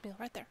 scrumptious meal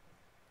right there.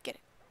 Get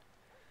it.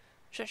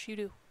 Shush, you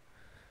do.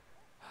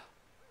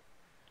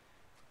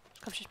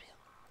 Scrumptious meal.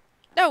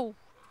 No!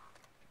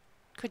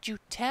 Could you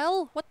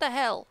tell? What the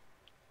hell?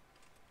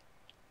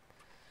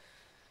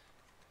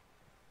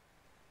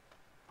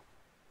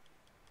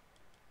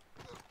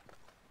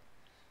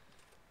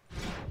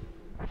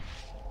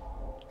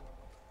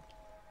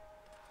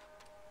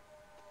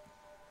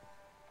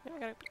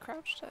 I gotta be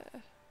crouched.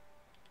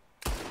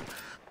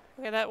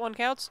 Okay, that one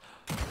counts.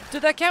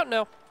 Did that count?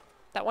 No.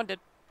 That one did.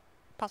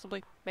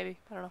 Possibly. Maybe.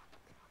 I don't know.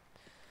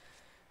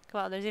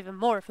 Come on, there's even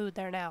more food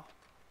there now.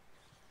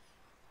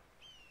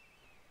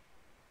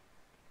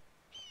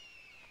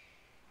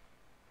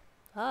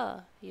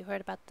 Ah, you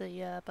heard about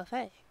the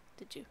buffet,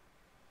 did you?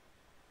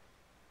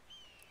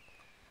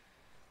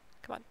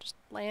 Come on, just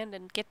land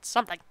and get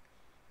something.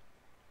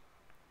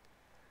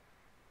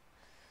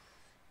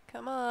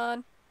 Come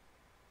on.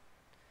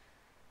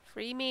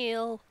 Free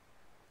meal.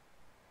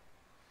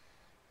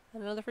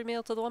 And another free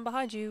meal to the one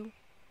behind you.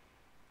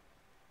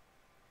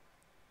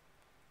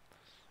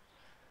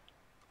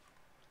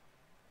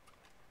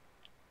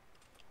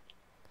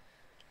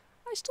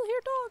 I still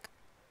hear dog.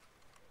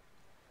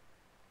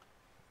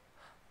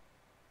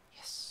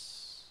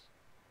 Yes.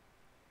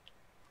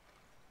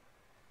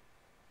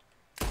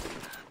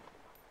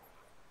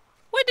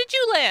 When did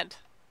you land?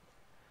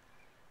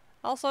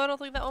 Also, I don't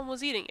think that one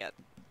was eating yet.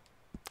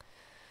 It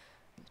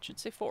should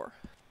say 4.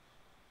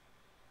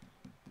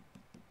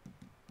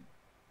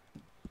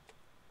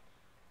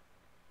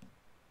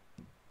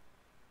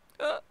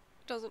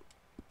 Doesn't.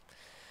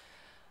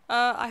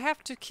 I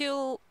have to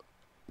kill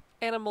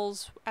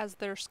animals as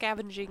they're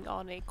scavenging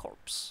on a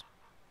corpse.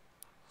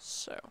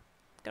 So,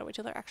 gotta wait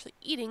till they're actually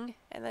eating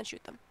and then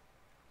shoot them.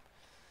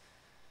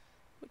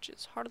 Which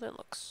is harder than it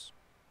looks.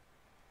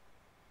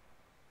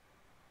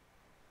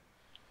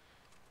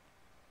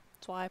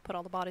 That's why I put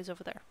all the bodies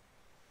over there.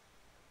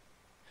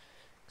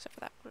 Except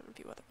for that one and a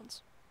few other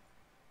ones.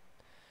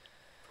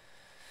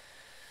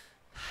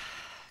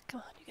 Come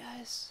on, you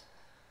guys.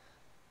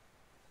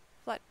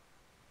 What?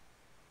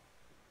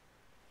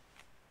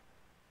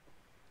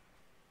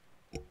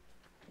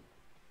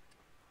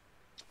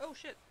 Oh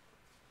shit.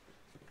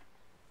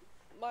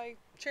 My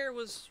chair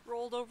was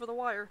rolled over the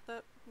wire.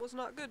 That was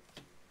not good.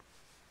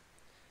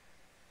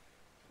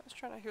 I was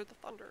trying to hear the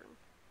thunder and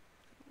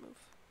couldn't move.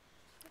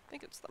 I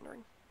think it's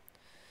thundering.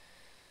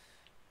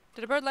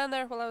 Did a bird land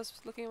there while I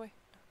was looking away?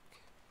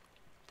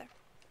 No. Okay. There.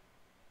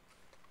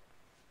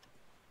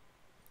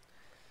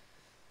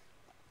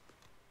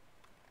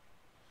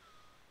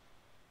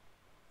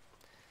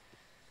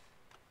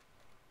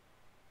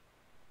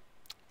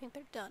 I think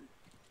they're done.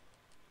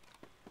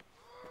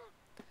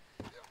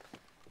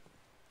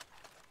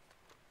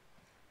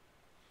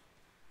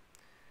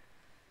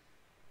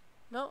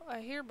 No, I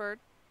hear bird.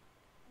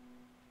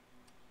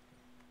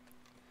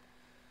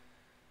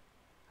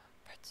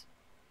 Birds.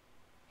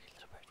 Hey,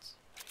 little birds.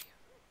 Where are you?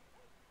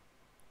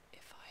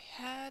 If I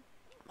had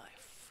my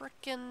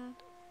frickin'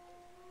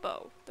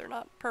 bow. They're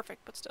not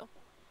perfect, but still.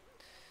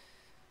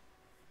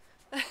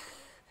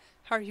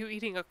 Are you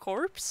eating a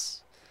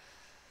corpse?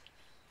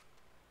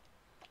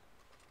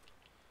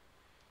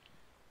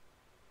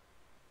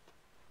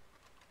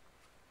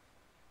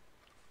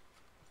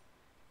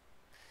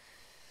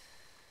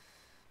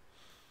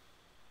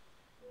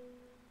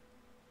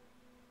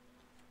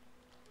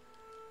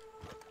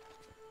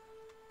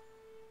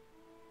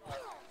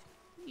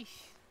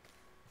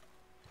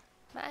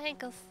 My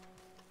ankles.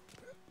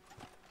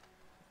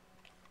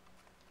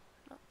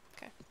 Oh,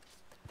 okay.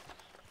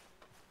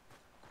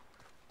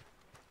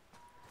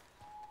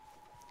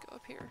 Go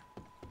up here.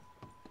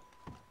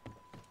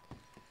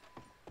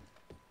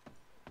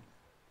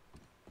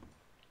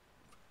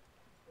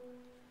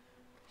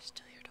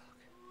 Still your dog.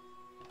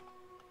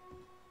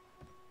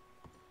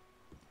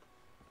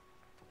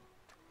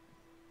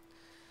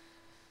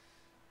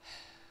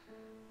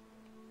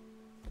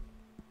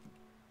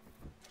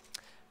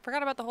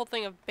 Forgot about the whole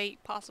thing of bait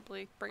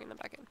possibly bringing them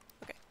back in.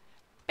 Okay.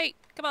 Bait,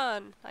 come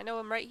on! I know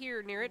I'm right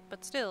here near it,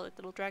 but still,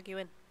 it'll drag you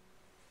in.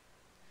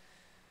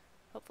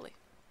 Hopefully.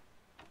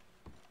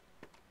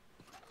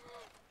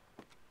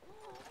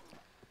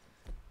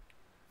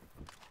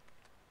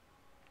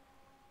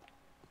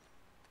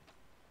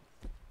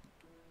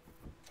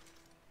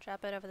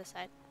 Drop it over the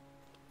side.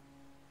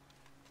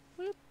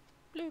 Bloop,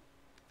 bloop.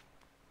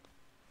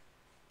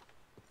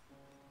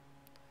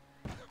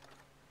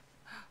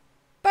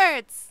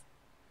 Birds!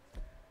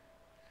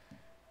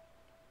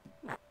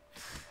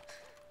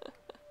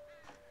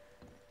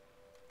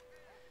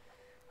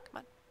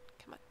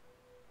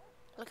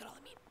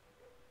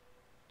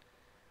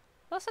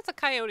 Unless it's a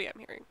coyote I'm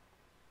hearing.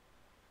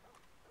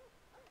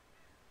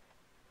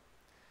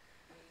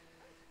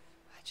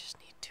 I just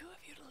need 2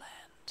 of you to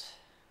land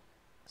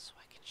so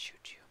I can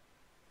shoot you.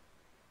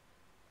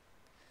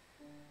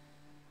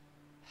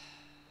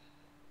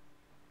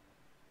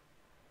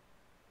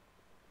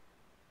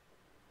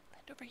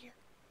 Land over here.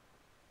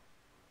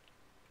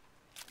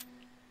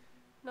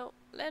 No,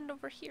 land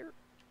over here.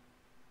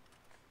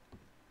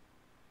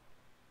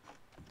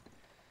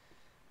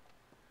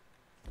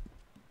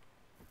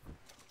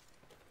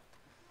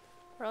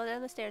 Roll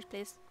down the stairs,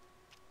 please.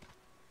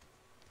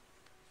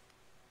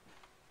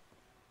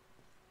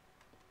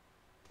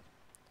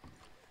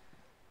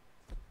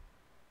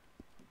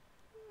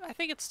 I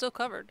think it's still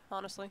covered,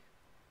 honestly.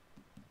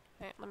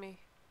 Alright, let me...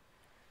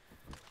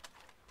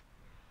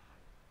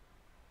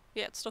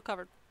 Yeah, it's still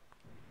covered.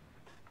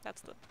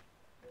 That's the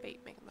bait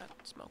making that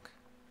smoke.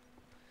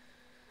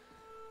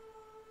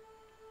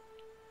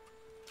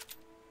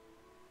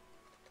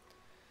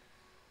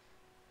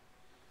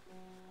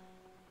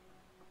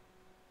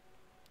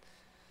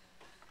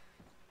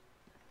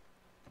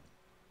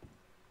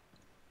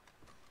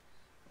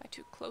 Am I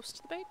too close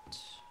to the bait?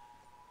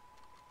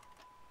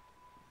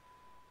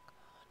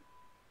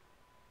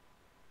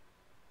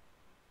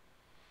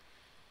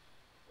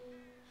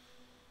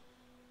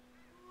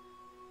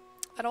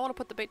 I don't want to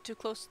put the bait too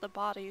close to the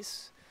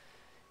bodies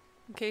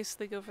in case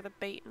they go for the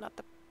bait, not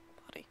the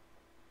body.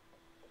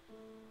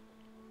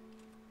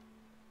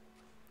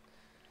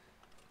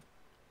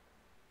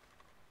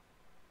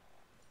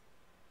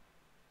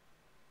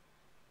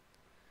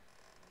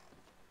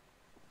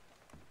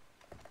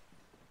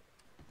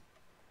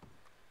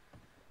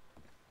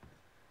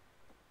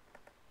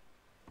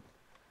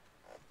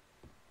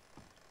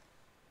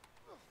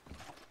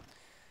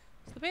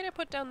 Is the bait I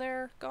put down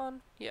there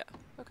gone? Yeah,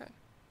 okay.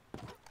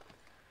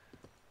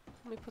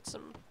 Let me put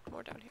some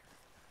more down here.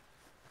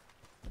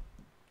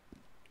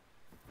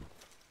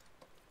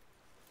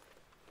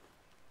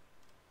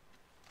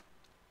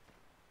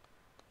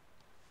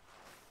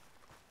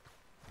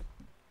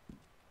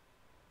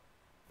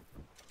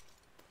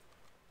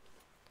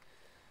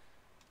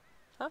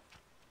 Huh?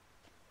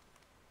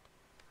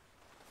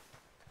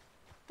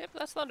 Yep,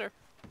 that's thunder.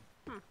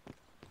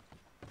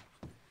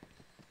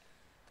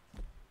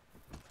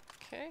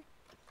 Okay.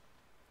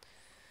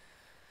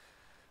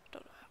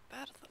 Don't know how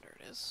bad thunder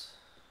it is.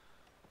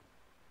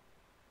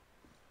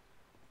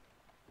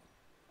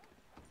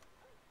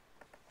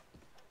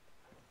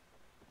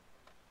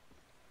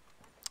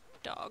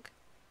 Dog.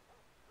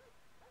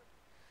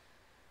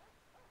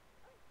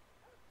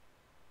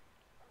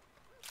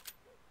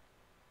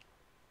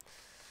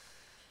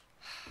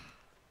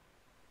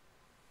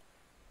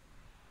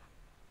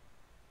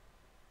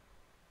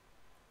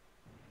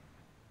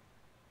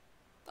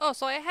 Oh,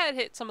 so I had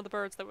hit some of the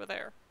birds that were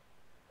there.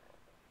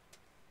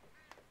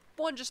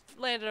 One just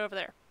landed over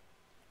there.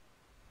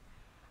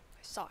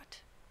 I saw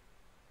it.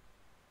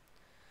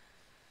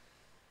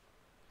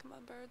 Come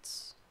on,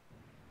 birds.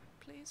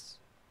 Please.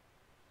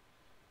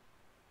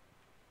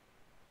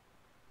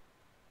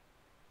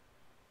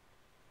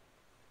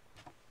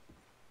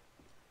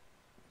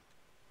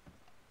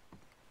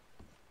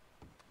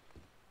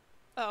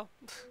 Oh.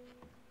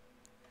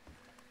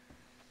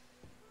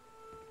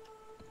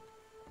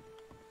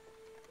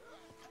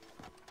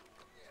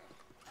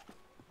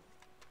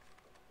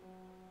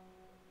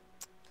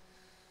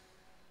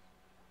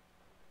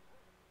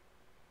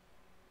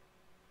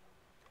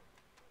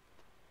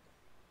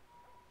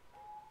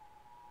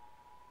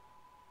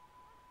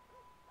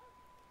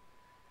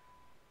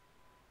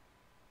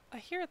 I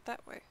hear it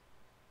that way.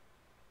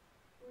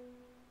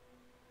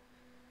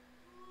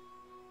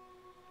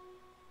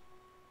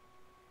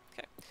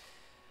 Okay.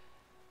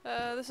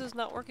 This is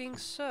not working,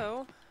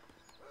 so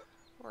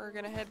we're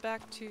gonna head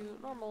back to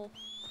normal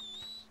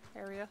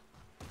area,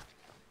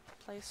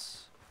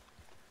 place,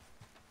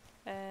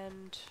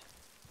 and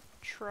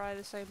try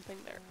the same thing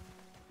there.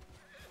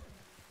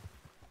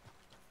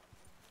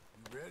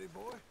 You ready,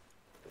 boy?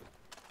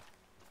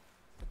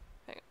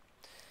 Hang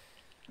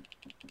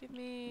on. Give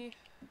me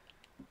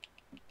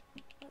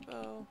my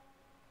bow.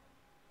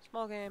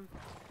 Small game.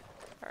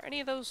 Are any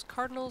of those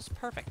cardinals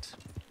perfect?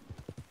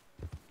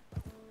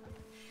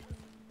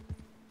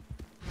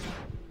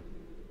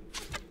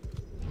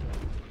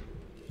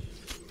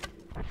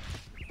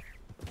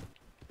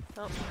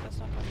 No, that's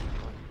not perfect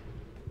anymore.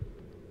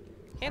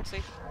 Can't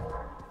see.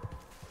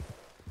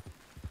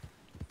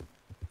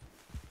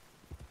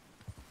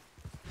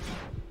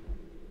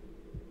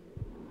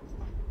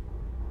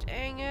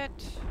 Dang it.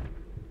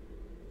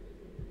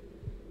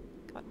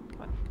 Come on,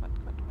 come on, come on,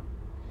 come on, come on.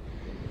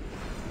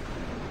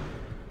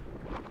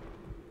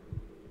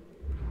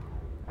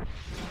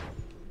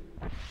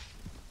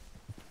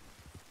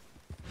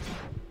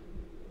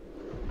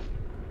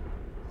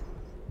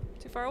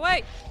 Too far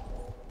away!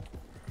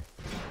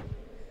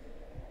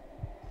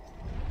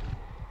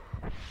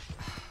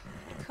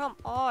 Come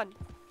on!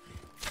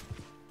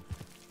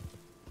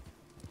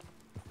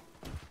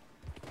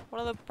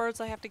 One of the birds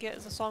I have to get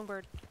is a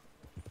songbird.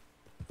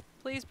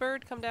 Please,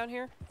 bird, come down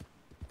here.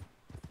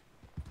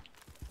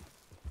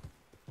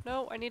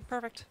 No, I need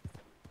perfect.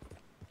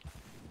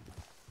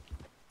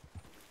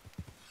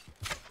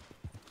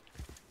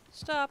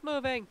 Stop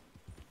moving!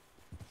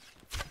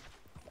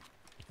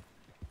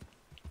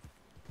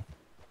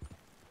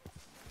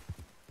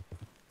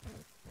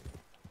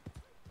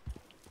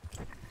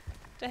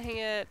 Dang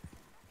it.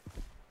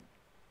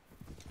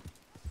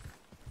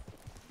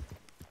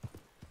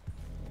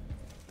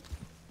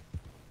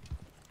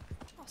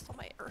 Lost all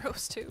my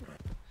arrows too.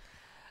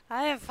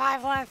 I have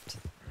 5 left.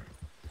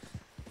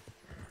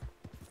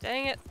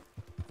 Dang it.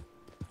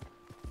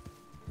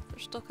 They're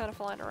still kind of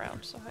flying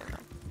around, so hang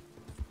on.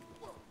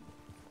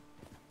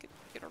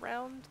 Get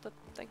around the...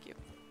 Thank you.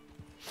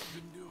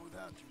 Couldn't do it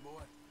without you,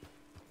 boy.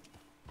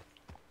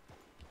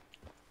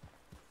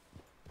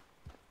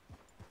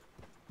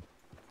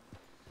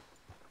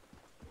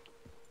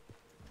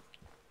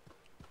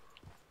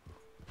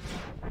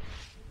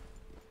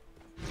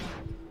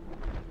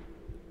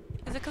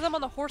 Is it because I'm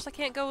on the horse I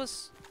can't go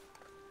as...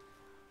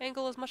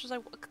 angle as much as I...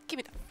 Give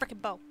me the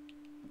frickin' bow.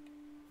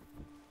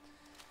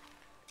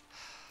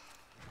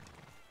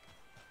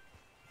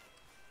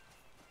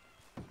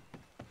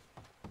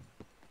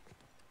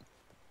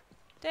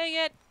 Dang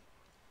it!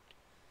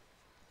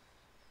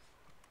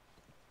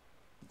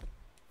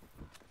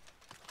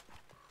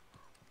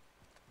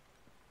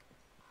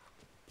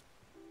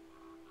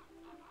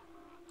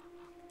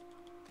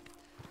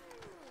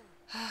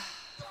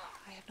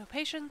 I have no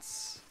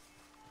patience.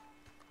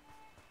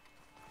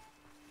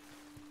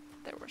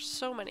 There were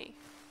so many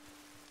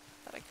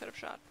that I could have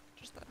shot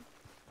just then.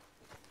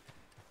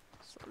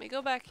 So let me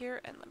go back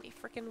here and let me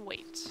frickin'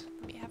 wait.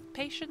 Let me have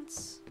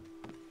patience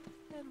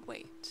and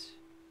wait.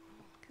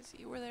 Because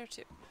you were there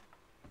too.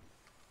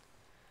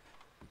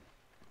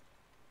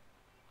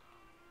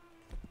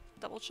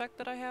 Double check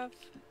that I have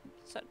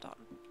scent on.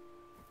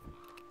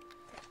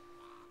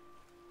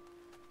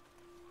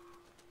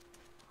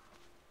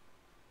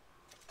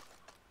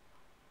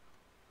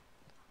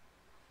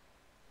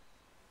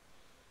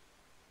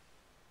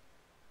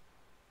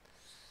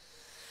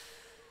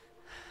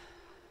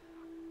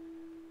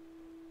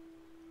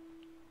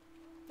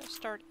 Let's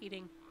start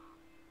eating.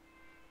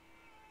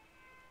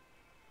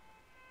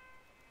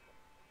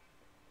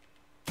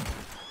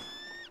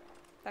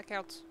 That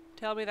counts.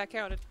 Tell me that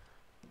counted.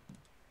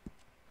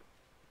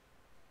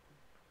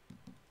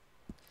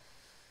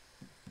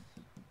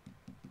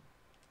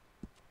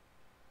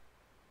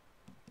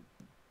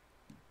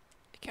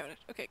 It counted.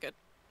 Okay, good.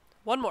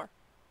 One more.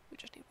 We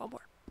just need one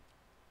more.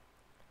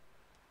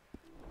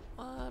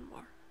 One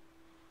more.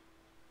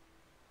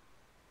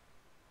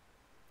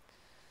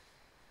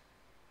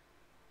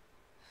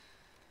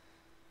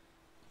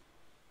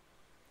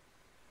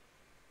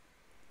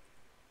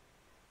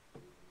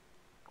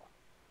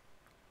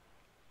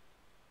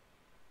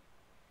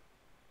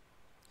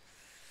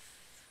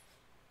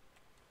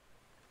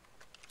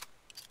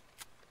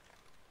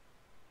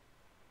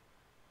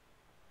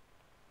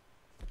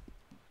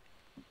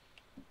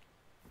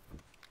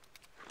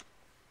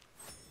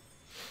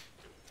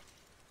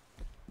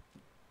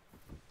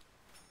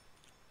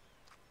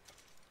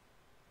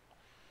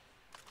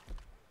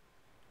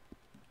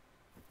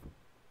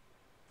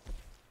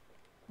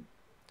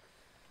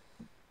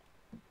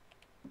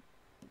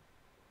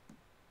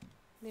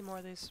 Need more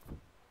of these.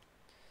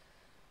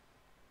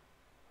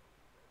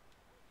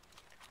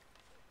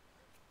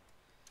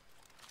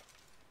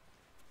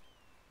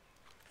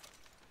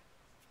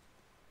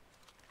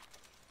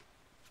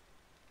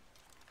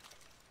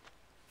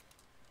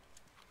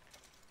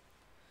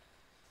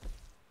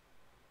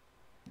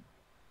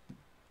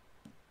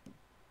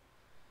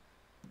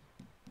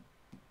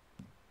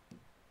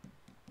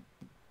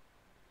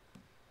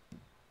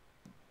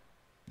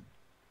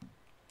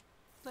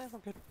 Nah, we're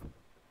good.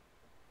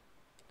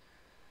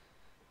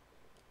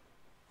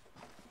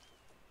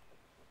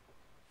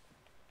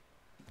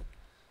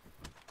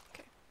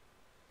 Okay.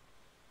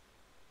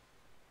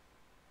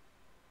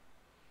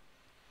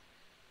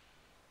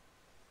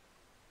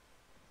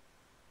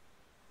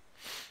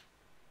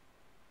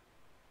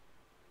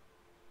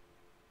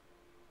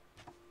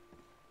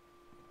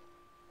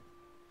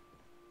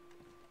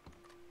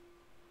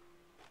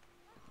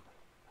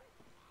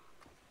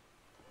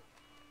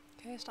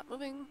 Okay, stop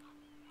moving.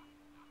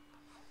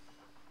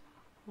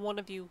 One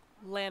of you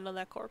land on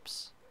that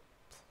corpse.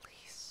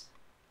 Please.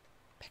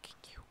 Begging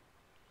you.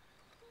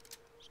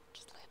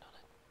 Just land on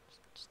it.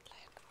 Just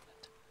land on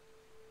it.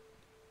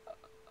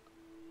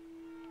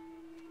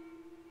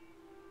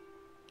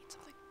 Eat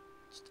something.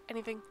 Just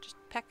anything. Just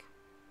peck.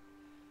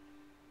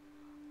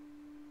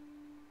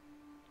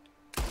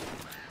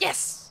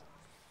 Yes!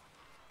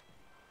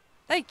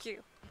 Thank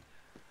you.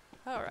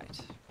 Alright.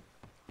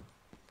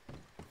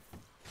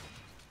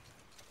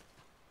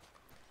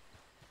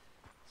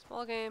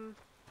 Small game.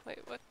 Wait,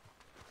 what?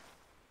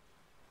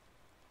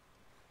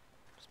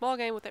 Small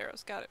game with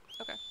arrows. Got it.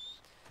 Okay.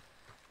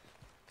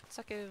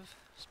 Consecutive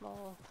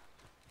small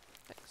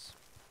things.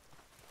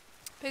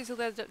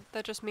 Basically,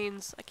 that just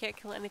means I can't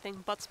kill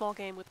anything but small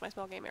game with my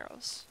small game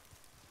arrows.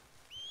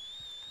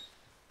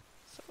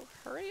 So,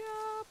 hurry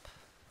up!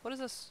 What is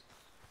this?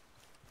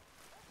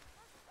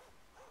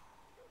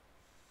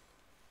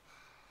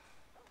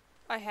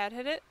 I had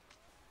hit it?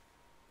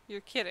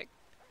 You're kidding.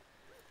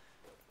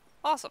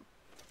 Awesome.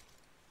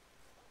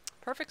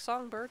 Perfect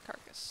songbird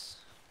carcass.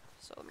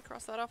 So let me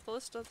cross that off the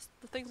list of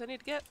the things I need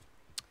to get.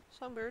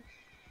 Songbird.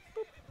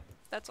 Boop.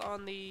 That's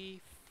on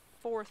the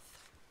 4th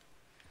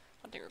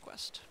hunting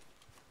request.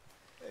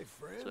 Hey,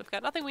 friend. So we've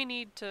got nothing we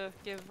need to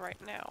give right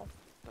now,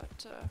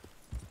 but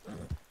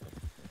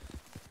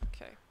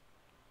okay.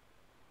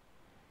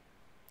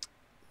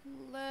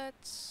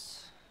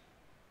 Let's.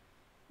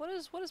 What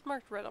is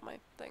marked red on my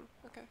thing?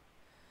 Okay.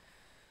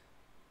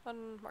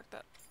 Unmark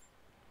that.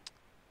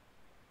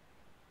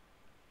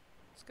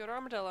 Let's go to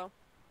Armadillo.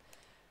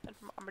 And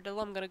from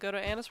Armadillo, I'm gonna go to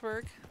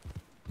Annisburg.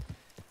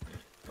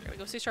 We're gonna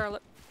go see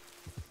Charlotte.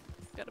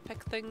 Gotta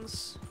pick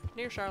things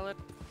near Charlotte.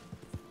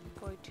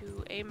 Going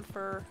to aim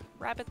for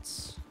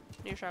rabbits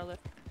near Charlotte.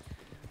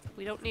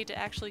 We don't need to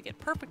actually get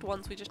perfect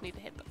ones, we just need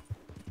to hit them.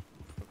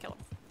 And kill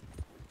them.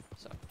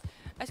 So,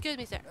 excuse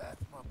me, sir.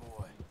 That's my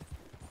boy.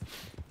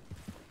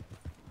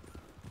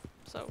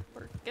 So,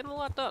 we're getting a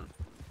lot done.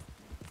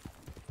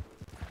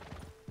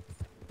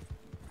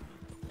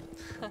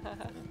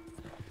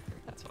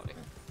 That's funny.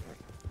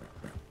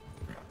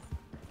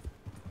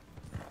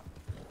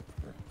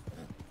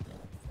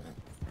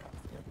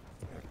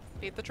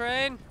 Beat the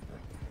train!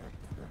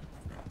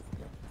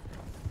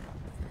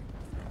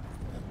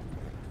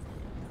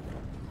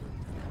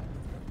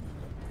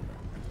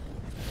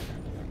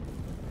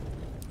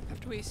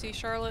 After we see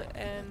Charlotte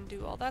and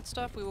do all that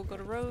stuff, we will go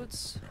to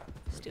Rhodes,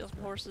 steal some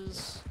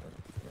horses.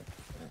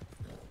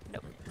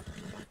 Nope.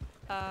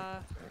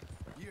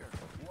 You're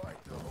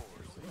quite the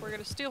horse. We're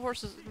gonna steal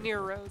horses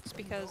near Rhodes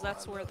because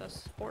that's where the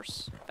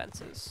horse fence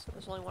is.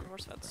 There's only one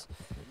horse fence,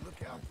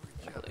 Look out for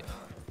each I other, believe.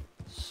 huh?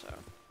 So,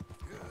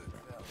 Good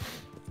fella.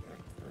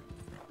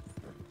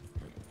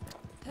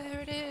 there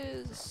it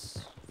is.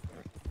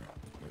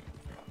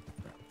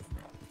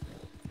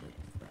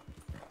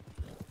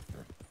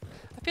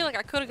 I feel like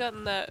I could have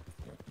gotten that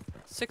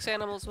 6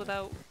 animals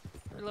without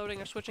reloading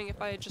or switching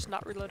if I had just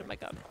not reloaded my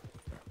gun.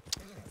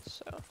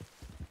 So,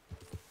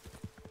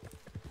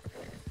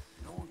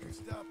 No one can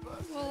stop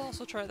us. we'll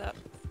also try that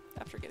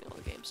after getting all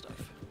the game stuff.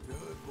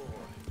 Good boy.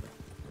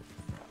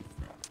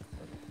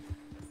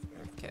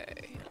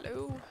 Okay,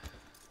 hello.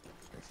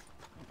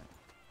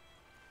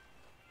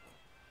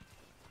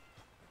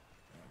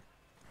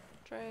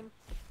 Train.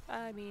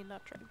 I mean,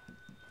 not train.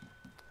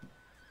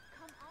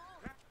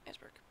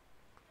 Iceberg.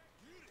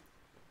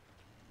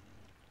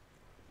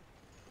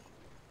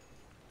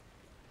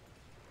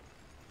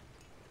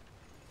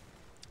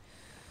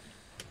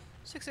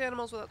 6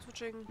 animals without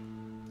switching.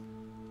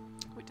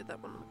 We did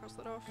that one, let me cross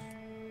that off.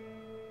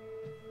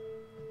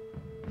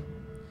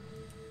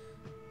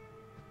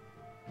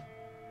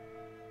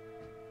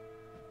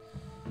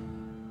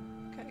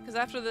 Okay, because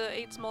after the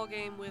 8 small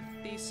game with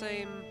the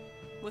same,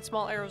 with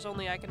small arrows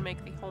only, I can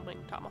make the homing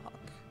tomahawk,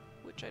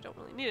 which I don't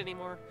really need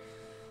anymore,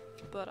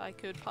 but I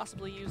could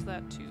possibly use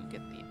that to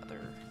get the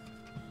other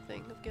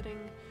thing of getting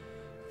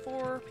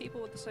 4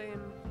 people with the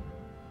same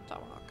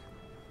tomahawk.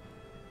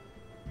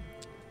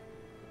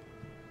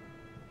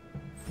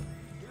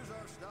 Here's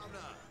our stop now.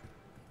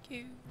 Thank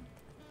you.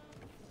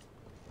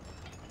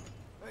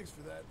 Thanks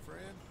for that,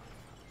 friend.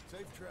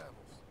 Safe travels.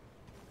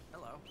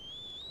 Hello.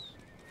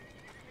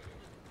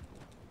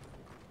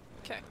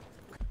 Okay.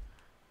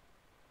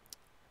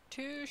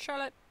 To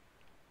Charlotte.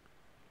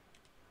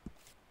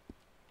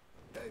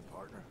 Hey,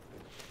 partner.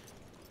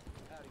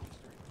 Howdy,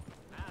 Easter.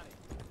 Howdy.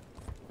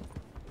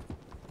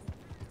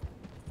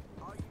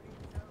 All you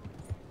need to know.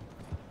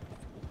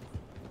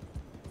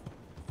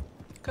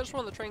 Could've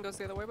sworn the train goes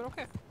the other way, but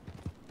okay.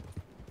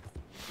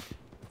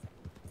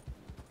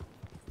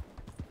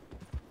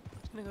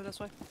 I'm gonna go this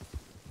way.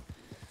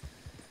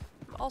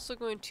 I'm also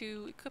going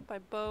to equip my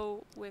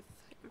bow with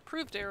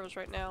improved arrows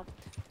right now,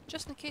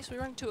 just in case we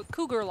run into a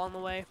cougar along the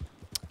way.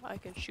 I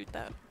can shoot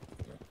that.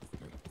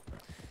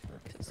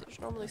 Because there's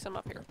normally some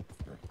up here.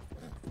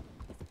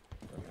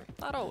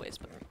 Not always,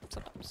 but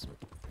sometimes.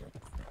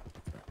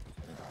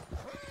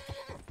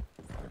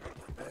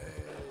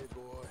 Hey,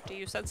 boy. Do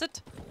you sense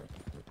it?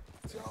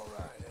 It's all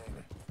right, ain't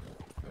it?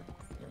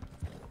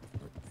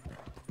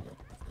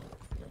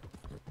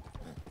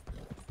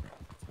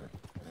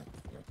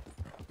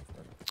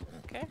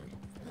 Okay,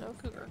 no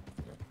cougar.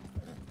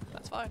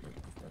 That's fine.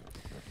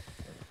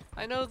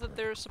 I know that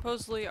there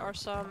supposedly are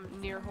some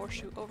near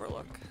Horseshoe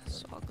Overlook,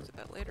 so I'll go do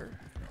that later.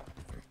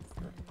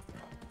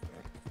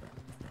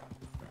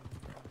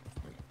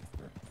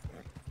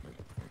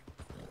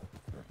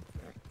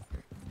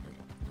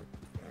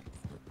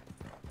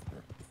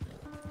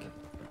 Okay.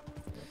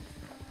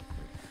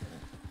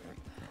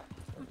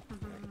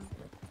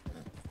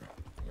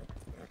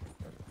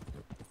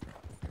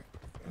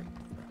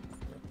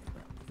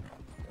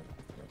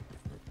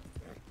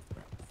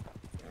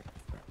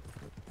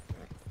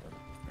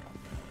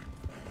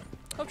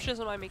 Hope she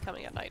doesn't mind me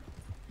coming at night.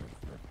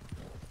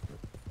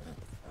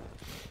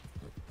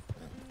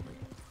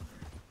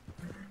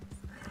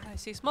 I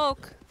see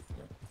smoke.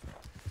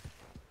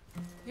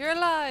 You're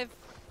alive!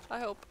 I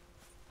hope.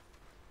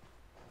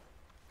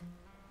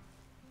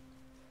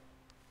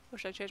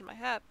 Wish I changed my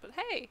hat, but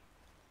hey!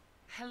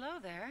 Hello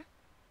there.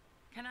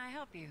 Can I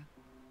help you?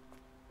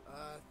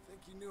 I think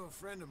you knew a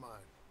friend of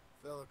mine.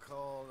 A fella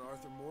called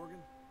Arthur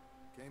Morgan.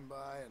 Came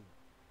by and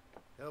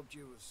helped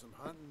you with some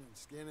hunting and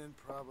skinning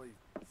probably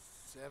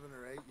 7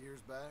 or 8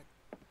 years back.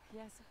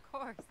 Yes, of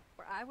course.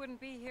 Or I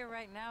wouldn't be here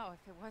right now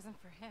if it wasn't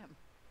for him.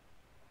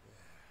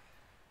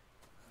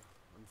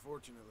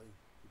 Unfortunately,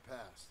 he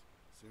passed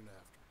soon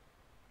after.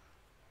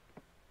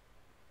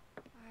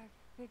 I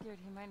figured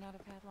he might not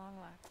have had long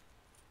left.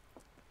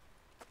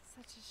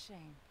 Such a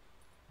shame.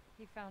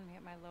 He found me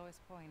at my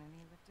lowest point and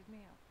he lifted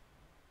me up.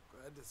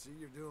 Glad to see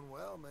you're doing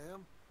well,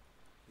 ma'am.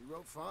 He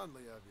wrote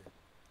fondly of you.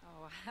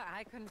 Oh,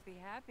 I couldn't be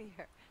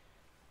happier.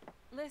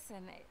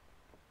 Listen,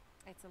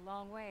 it's a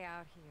long way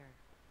out here.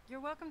 You're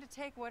welcome to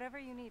take whatever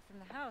you need from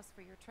the house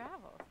for your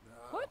travels. No,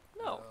 What?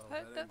 No,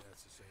 that ain't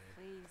necessary.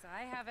 Please,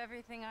 I have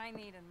everything I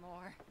need and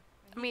more.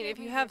 I mean, if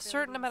you have a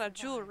certain amount of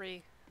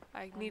jewelry,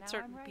 I And need now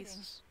certain I'm writing.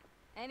 pieces.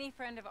 Any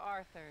friend of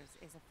Arthur's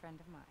is a friend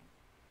of mine.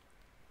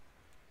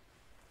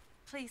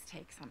 Please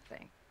take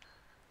something.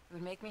 It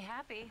would make me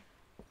happy.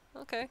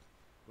 Okay.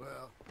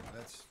 Well,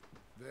 that's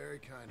very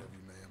kind of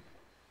you, ma'am.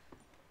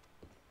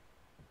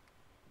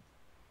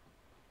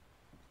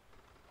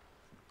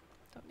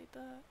 Don't need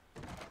that.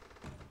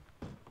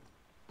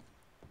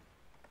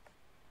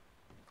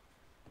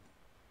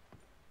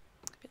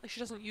 I feel like she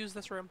doesn't use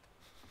this room.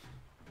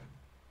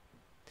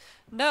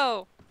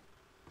 No!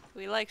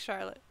 We like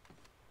Charlotte.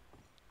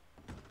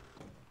 Is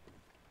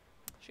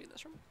she in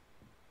this room?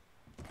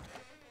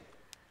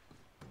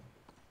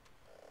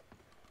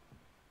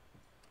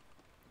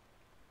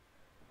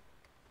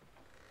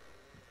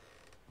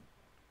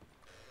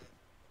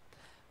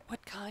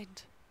 What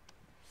kind?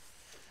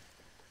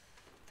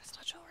 That's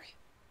not jewelry.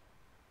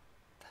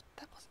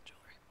 That wasn't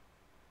jewelry.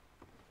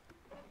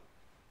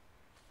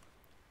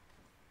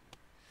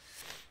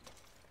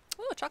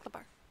 Ooh, a chocolate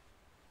bar.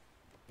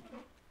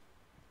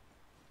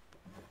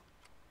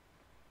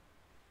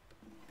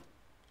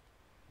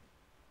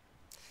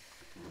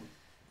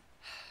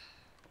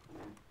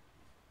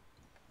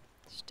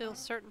 Still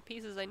certain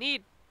pieces I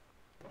need.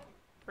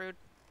 Rude.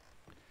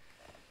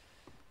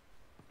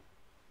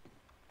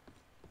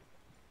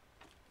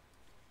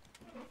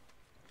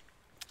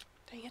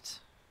 Dang it.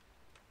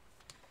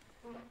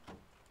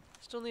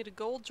 Still need a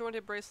gold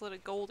jointed bracelet, a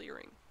gold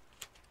earring.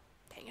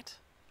 Dang it.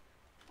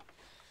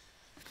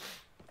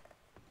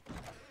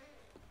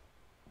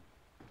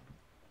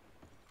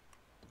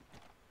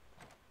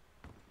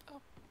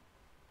 Oh.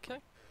 Okay.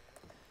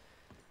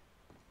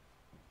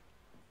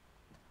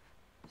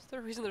 Is there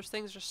a reason there's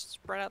things just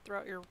spread out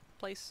throughout your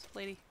place,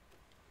 lady?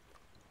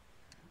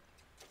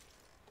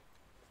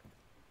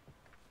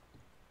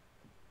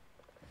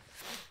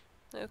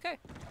 Okay.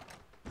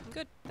 I'm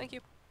good, thank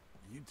you.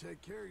 You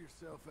take care of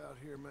yourself out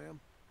here, ma'am.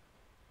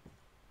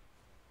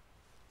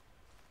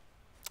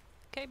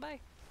 Okay, bye.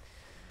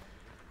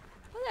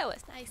 Well, that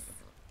was nice.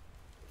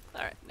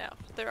 Alright, now,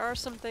 there are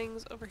some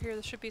things over here.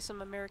 There should be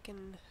some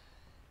American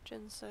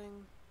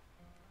ginseng.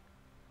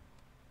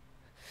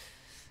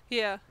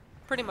 Yeah,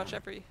 pretty much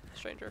every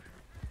stranger.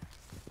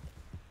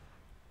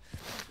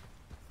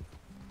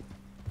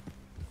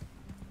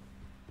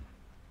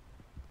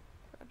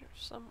 Around here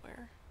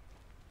somewhere.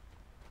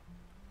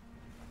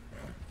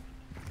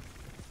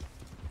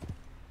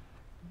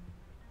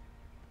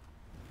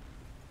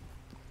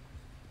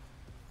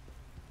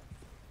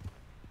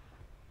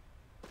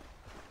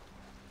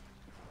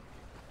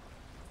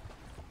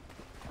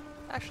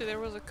 Actually, there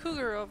was a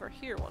cougar over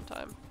here one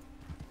time.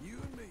 You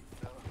and me,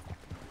 fella.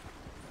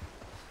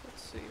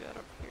 Let's see that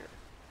up here.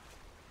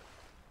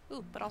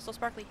 Ooh, but also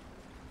sparkly.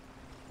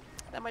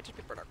 That might just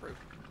be burdock root.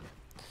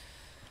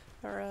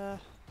 Or,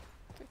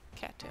 the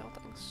cattail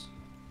things.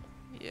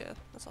 Yeah,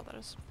 that's all that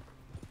is.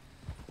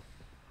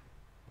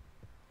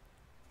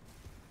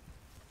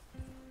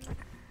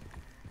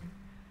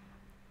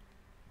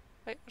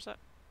 Wait, what's that?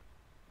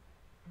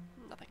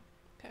 Nothing.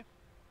 Okay.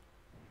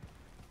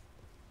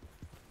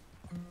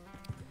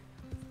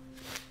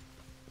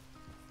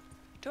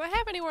 Do I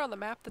have anywhere on the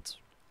map that's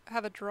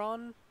have a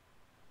drawn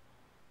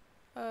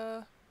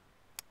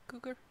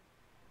cougar?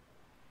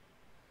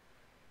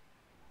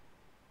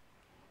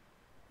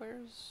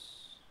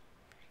 Where's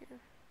here?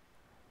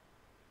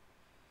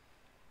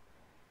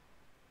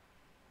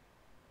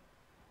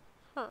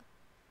 Huh. I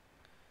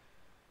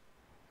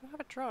don't have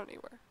it drawn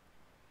anywhere.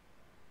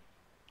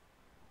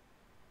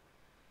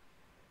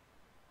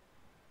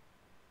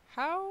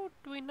 How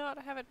do we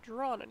not have it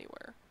drawn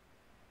anywhere?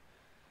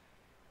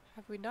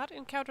 Have we not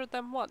encountered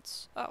them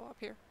once? Oh, up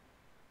here.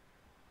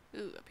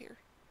 Ooh, up here.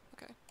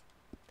 Okay.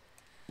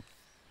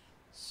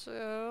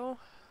 So,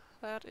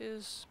 that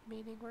is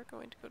meaning we're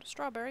going to go to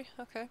Strawberry.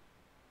 Okay.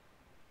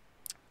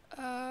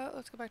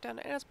 Let's go back down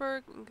to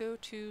Annesburg and go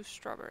to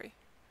Strawberry.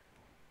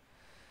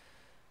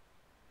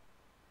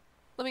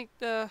 Let me,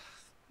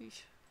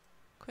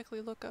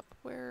 quickly look up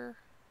where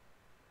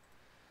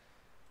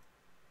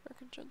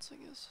American ginseng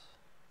is.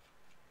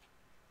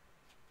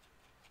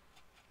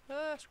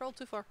 Scrolled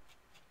too far.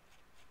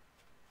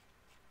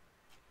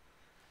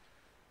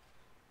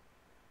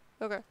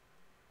 Okay.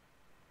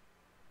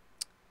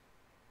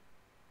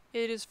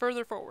 It is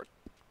further forward.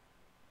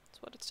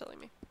 That's what it's telling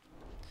me.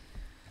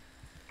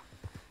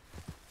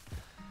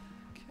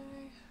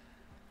 Okay.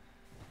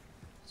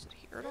 Is it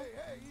here at all?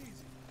 Hey,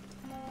 easy.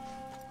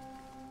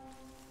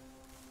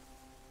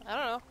 I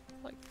don't know.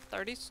 Like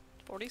 30s?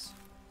 40s?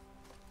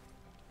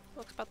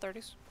 Looks about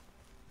 30s.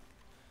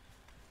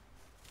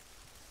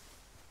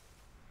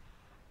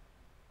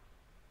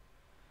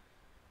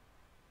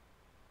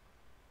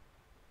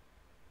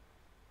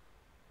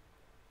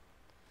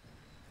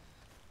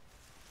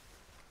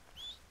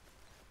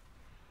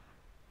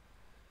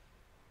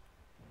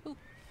 Ooh,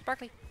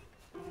 sparkly.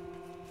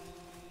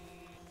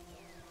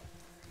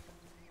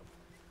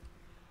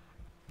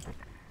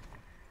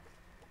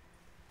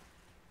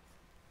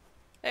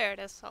 There it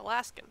is,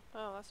 Alaskan.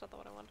 Oh, that's not the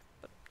one I wanted,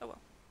 but oh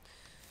well.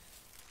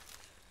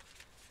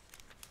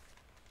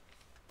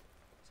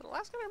 Is it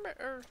Alaskan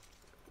or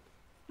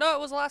no, it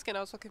was Alaskan I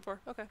was looking for.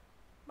 Okay,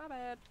 my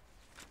bad.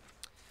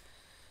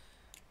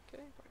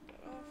 Okay, wipe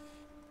that off.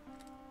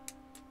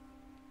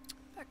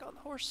 Back on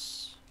the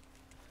horse.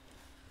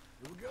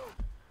 Here we go.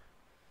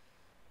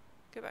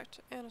 Go back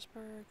to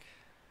Annisburg.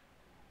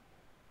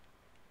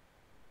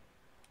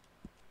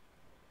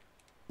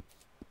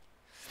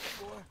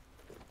 Boy.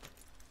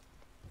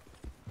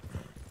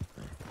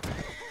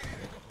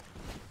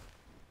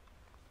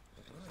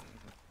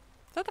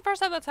 Is that the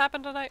first time that's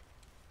happened tonight?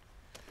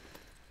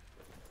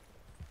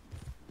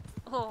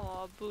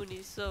 Oh,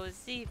 Booney's so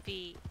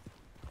sleepy.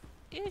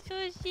 You're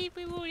so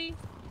sleepy, Booney.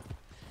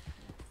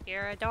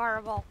 You're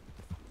adorable.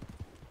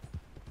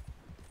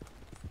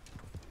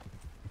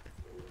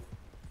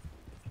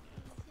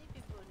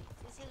 Sleepy Bunny.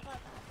 This is what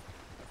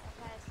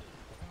I see.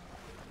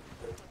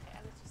 Okay, I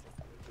was just like.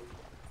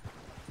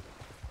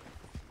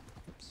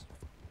 Oops.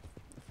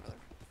 Further.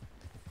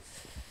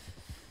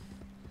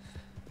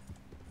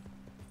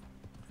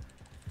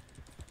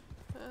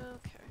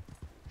 Okay.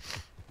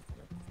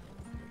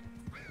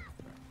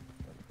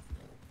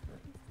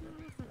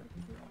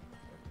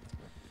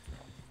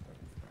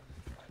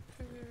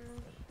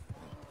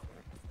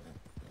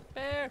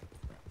 Bear.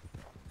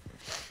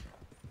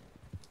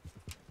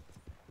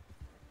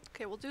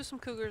 Okay, we'll do some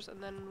cougars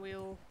and then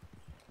we'll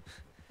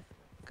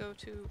go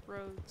to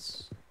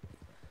Rhodes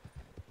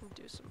and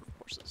do some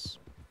horses.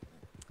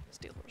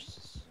 Steel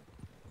horses.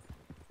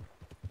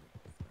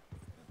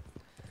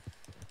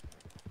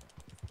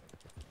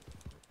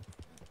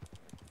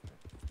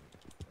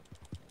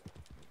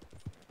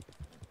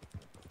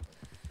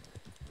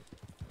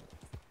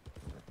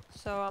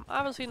 So I'm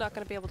obviously not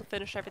going to be able to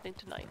finish everything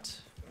tonight.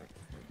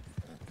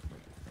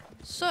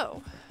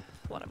 So,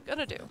 what I'm going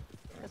to do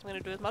is I'm going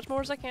to do as much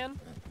more as I can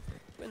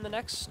in the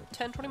next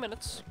 10-20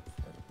 minutes.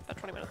 About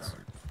 20 minutes.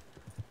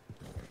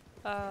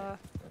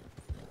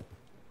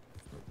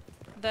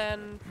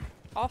 Then,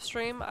 off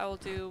stream, I will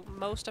do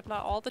most, if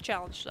not all, the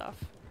challenge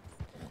stuff.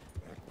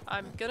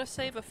 I'm gonna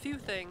save a few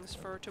things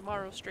for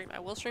tomorrow's stream. I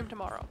will stream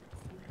tomorrow.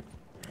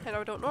 I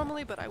know I don't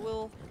normally, but I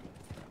will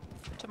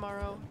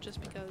tomorrow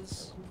just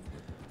because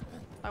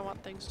I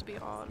want things to be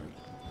on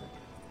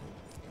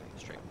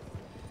stream.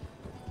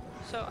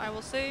 So I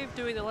will save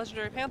doing the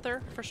Legendary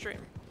Panther for stream.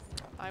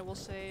 I will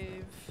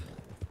save...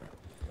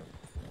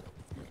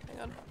 Hang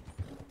on.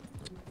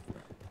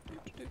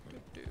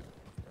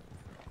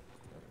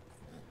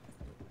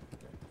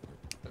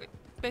 Okay,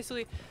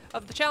 basically,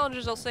 of the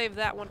challenges, I'll save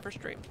that one for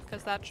stream,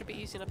 because that should be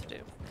easy enough to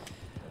do.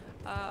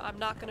 I'm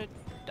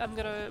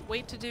gonna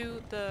wait to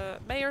do the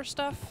mayor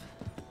stuff,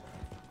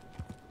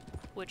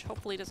 which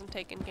hopefully doesn't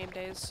take in-game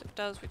days. If it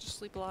does, we just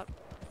sleep a lot.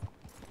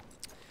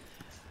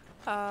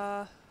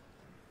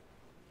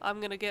 I'm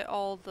gonna get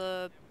all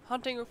the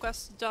hunting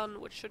requests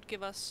done, which should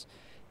give us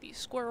the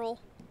squirrel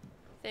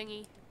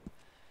thingy,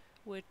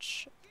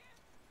 which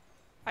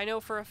I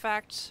know for a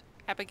fact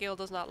Abigail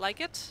does not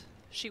like it.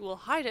 She will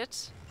hide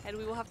it, and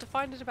we will have to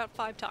find it about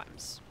 5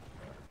 times.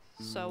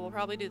 So we'll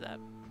probably do that.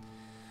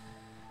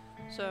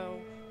 So,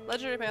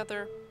 Legendary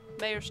Panther,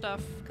 mayor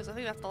stuff, because I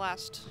think that's the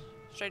last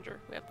stranger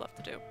we have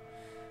left to do.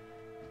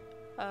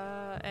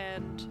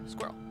 And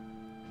squirrel.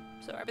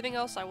 So everything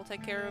else I will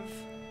take care of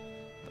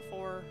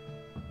before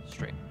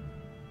stream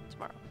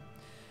tomorrow.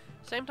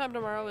 Same time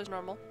tomorrow as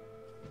normal.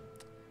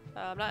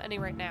 I'm not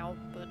ending right now,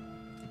 but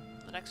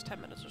the next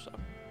 10 minutes or so.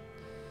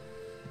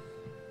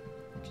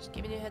 Just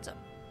giving you a heads up.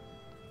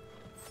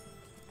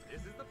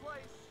 This is the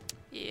place.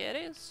 Yeah, it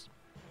is.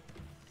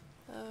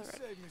 Alright.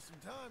 Saved me some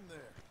time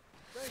there.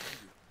 Thank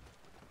you.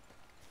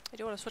 I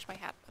do want to switch my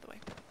hat, by the way.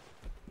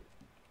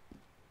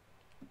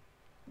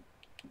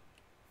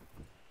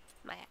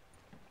 My hat.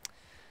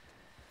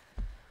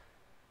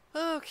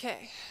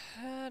 Okay.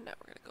 Now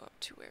we're going to go up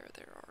to where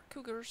there are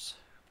cougars.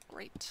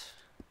 Great.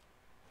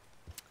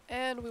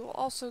 And we will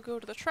also go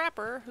to the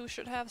trapper, who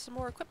should have some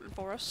more equipment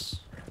for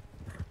us.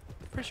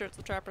 Pretty sure it's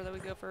the trapper that we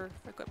go for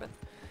equipment.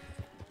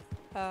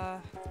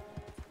 Because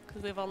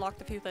we've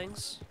unlocked a few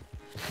things.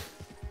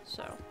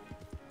 So,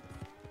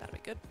 that'll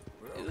be good.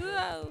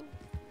 Whoa.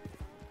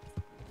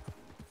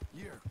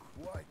 You're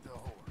quite the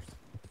horse.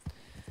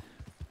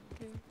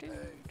 Do, do,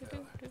 Hey, do,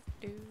 fella. do.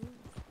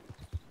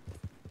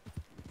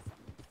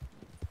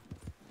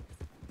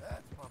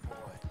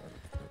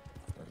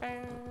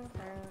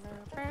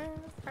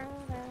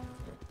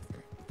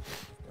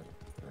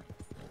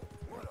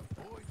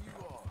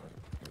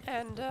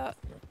 And,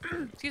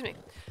 excuse me,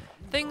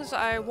 things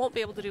I won't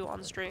be able to do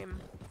on stream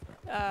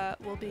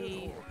will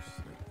be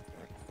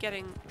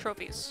getting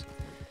trophies.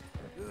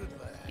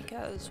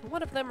 Because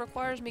one of them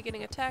requires me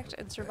getting attacked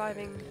and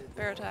surviving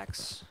bear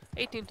attacks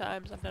 18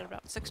 times. I've done it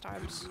about 6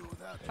 times.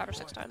 5 or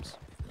 6 times.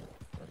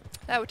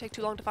 That would take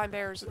too long to find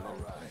bears and then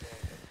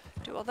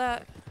do all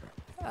that.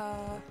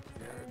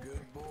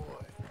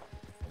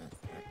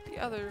 The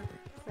other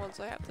ones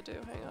I have to do,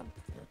 hang on.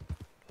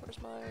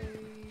 Where's my...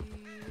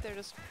 there it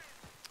is.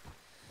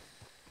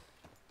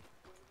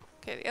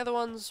 Okay, the other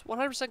ones,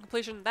 100%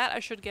 completion, that I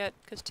should get,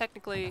 because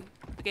technically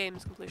the game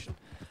is completion.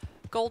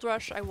 Gold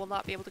Rush I will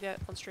not be able to get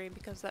on stream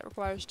because that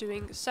requires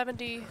doing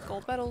 70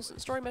 gold medals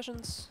and story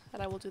missions,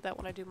 and I will do that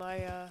when I do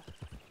my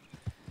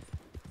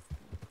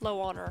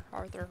low honor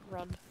Arthur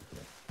run,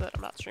 but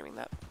I'm not streaming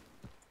that.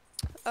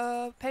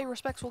 Paying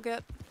respects we'll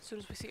get as soon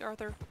as we see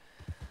Arthur.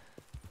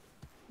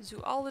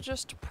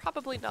 Zoologist,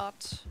 probably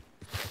not.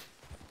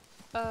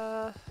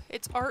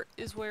 Its art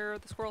is where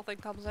the squirrel thing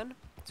comes in.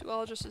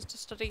 Zoologist is to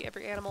study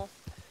every animal.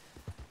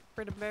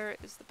 Random bear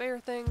is the bear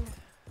thing.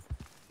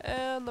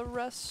 And the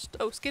rest...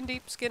 oh, skin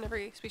deep, skin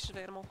every species of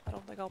animal. I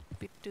don't think I'll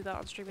do that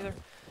on stream either.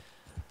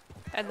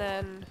 And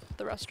then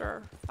the rest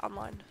are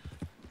online.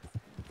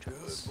 Good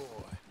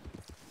boy.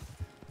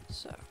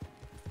 So.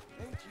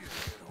 Ain't you a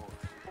good horse?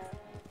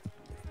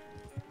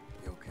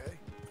 You okay?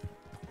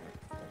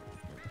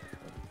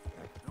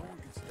 No one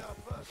can stop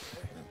us,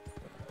 eh?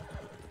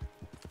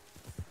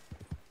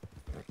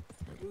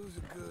 Who's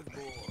a good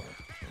boy?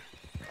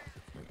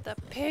 The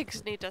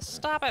pigs need to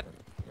stop it!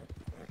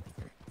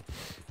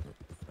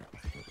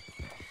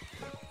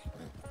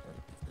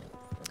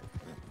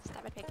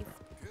 Stop it, piggies.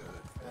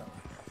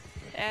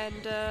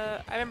 And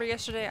I remember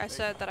yesterday I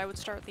said that I would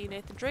start the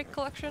Nathan Drake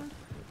collection,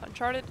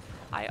 Uncharted.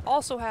 I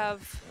also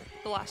have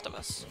The Last of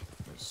Us,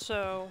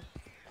 so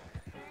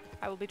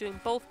I will be doing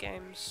both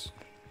games.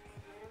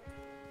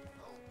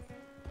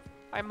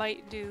 I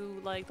might do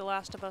like The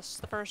Last of Us,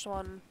 the first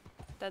one,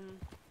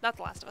 then... not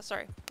The Last of Us,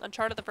 sorry.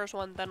 Uncharted the first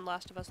one, then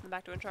Last of Us, and then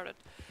back to Uncharted.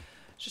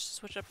 Just to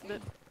switch up a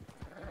bit.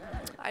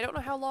 I don't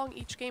know how long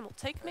each game will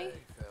take me.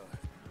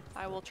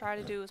 I will try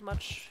to do as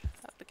much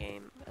of the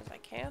game as I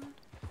can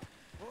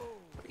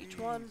for each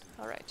one.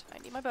 Alright, I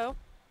need my bow.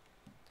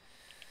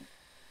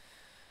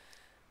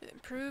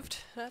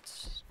 Improved.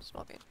 That's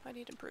small game. I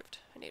need improved.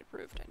 I need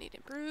improved. I need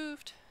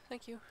improved.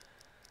 Thank you.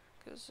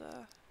 Because,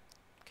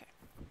 okay.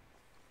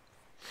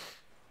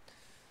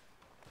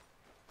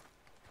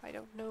 I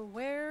don't know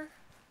where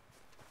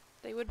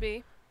they would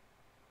be,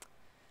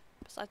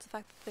 besides the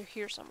fact that they're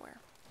here somewhere.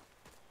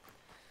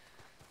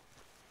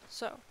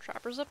 So,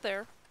 Trapper's up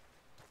there.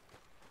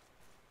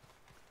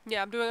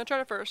 Yeah, I'm doing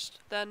Uncharted first,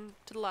 then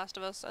to The Last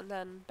of Us, and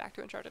then back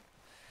to Uncharted.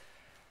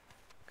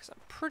 Because I'm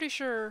pretty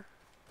sure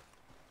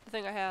the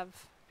thing I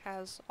have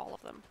has all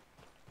of them.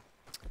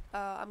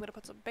 I'm gonna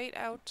put some bait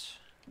out,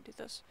 do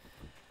this,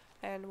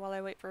 and while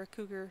I wait for a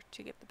cougar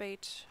to get the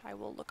bait, I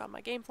will look on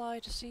my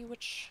Gamefly to see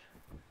which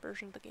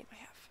version of the game I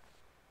have.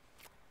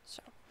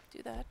 So,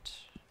 do that.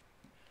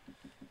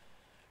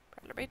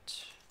 Predator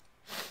bait.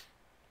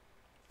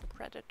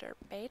 Predator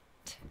bait.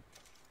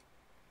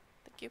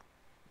 Thank you.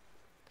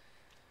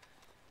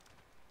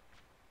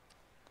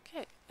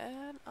 Okay,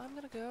 and I'm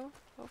gonna go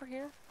over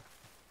here.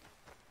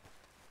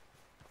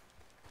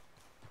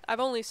 I've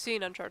only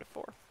seen Uncharted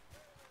 4.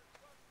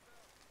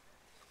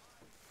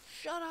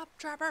 Shut up,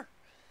 Trapper!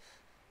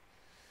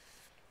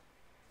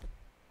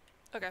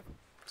 Okay,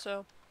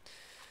 so...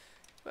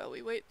 well,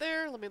 we wait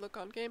there. Let me look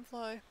on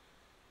Gamefly.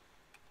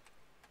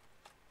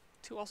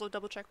 To also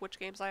double check which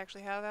games I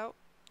actually have out.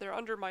 They're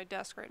under my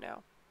desk right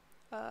now.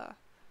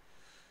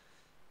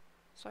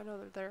 So I know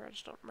they're there, I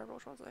just don't remember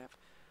which ones I have.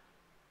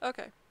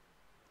 Okay.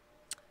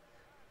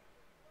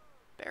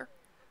 Bear.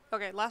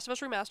 Okay, Last of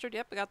Us Remastered,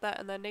 yep, I got that,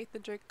 and then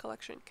Nathan Drake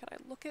Collection. Can I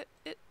look at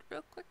it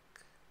real quick?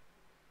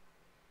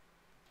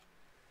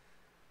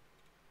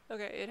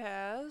 Okay, it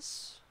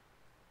has...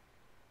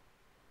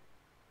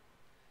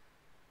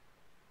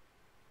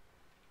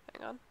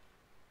 hang on.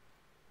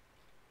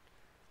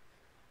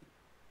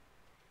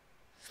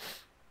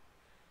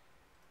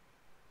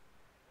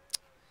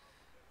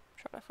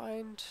 Trying to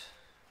find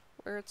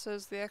where it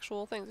says the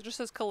actual things. It just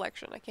says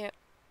collection. I can't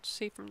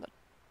see from the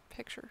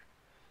picture.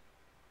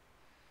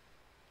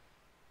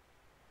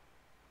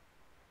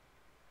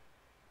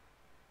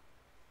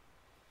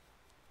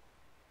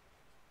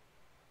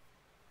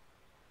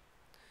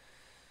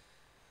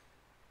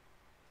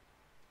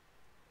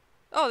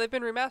 Oh, they've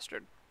been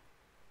remastered.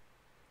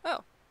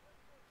 Oh.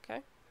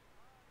 Okay.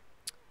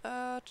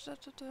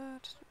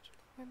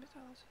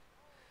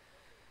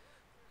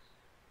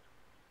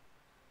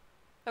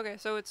 Okay,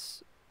 so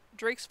it's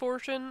Drake's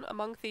Fortune,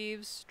 Among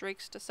Thieves,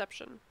 Drake's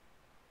Deception.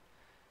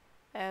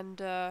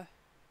 And,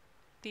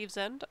 Thieves'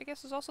 End, I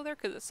guess, is also there?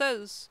 Because it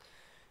says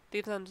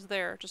Thieves' End is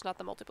there, just not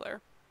the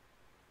multiplayer.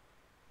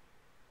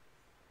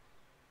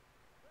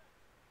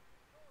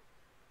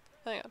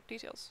 Hang on,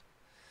 details.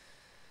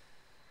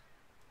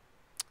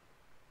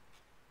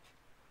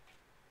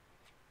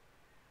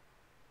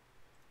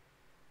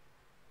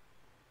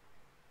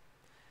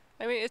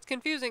 mean, it's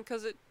confusing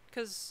because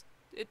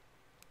it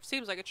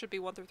seems like it should be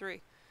 1 through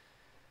 3.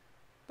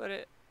 But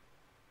it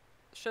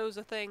shows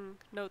a thing,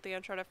 note the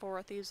Uncharted 4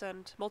 at these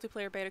end.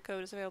 Multiplayer beta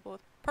code is available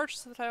with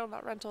purchase of the title,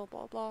 not rental,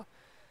 blah blah.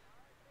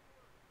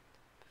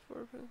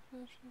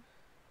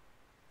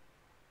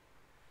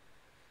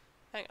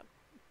 Hang on.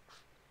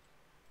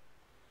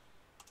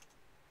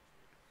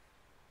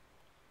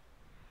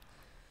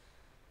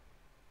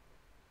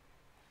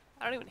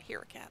 I don't even hear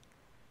a cat.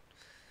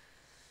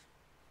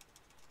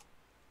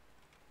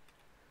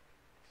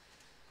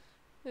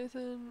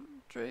 Nathan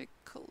Drake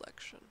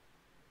collection.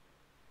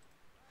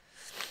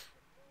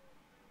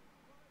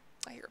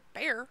 I hear a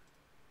bear.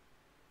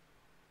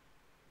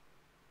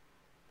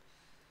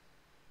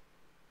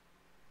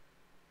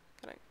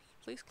 Can I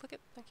please click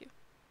it? Thank you.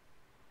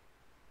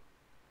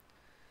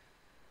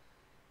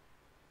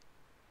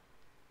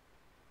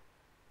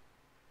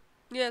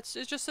 Yeah,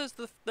 it just says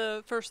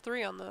the first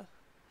 3 on the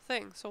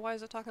thing, so why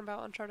is it talking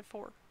about Uncharted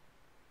 4?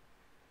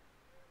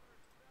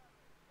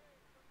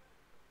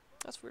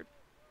 That's weird.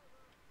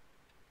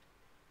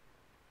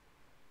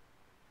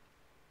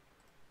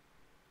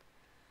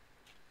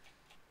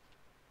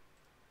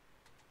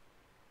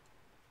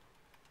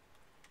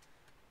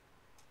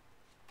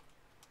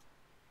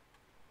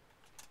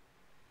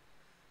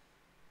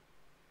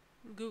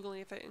 I'm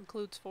Googling if it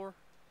includes 4.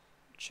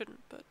 It shouldn't,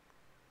 but...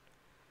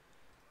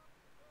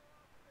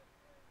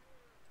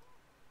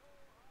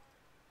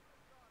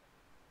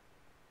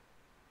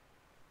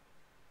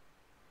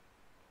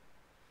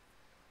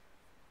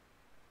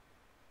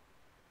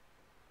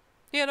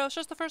 Yeah, no, it's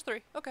just the first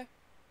 3. Okay.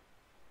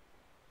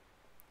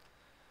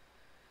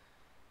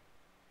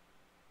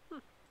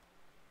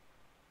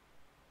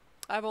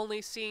 I've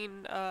only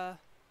seen,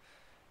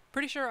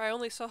 pretty sure I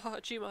only saw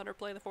Achievement Hunter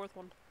play the 4th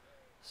one.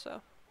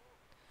 So.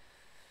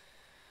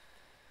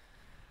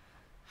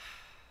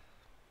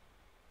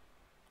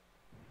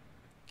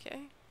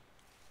 Okay.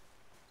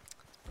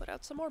 Put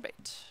out some more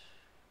bait.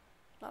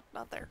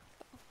 Not there.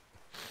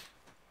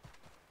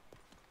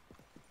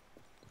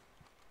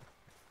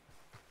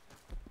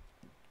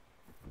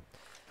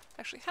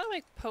 Actually, how to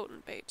make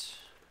potent bait?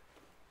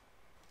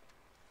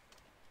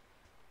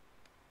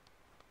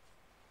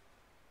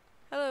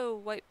 Hello,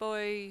 white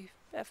boy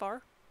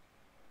FR.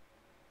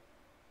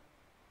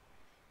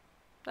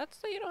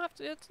 You don't have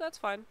to, that's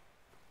fine.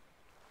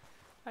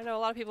 I know a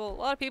lot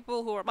of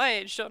people who are my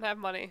age don't have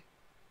money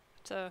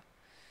to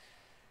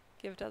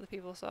give to other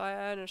people, so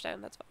I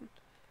understand, that's fine.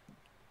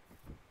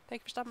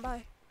 Thank you for stopping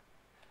by.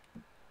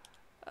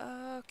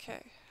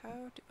 Okay,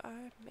 how do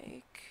I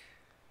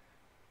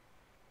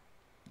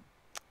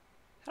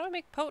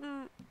make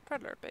potent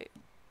predator bait?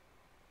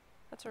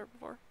 That's heard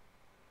before.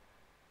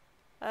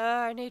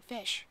 I need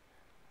fish.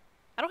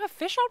 I don't have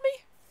fish on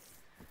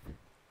me?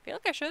 Feel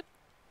like I should.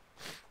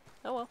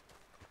 Oh well.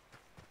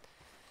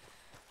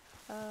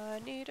 I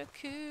need a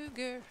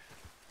cougar.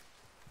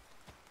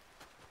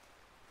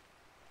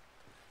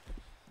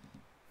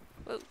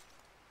 Whoa.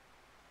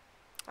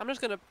 I'm just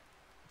gonna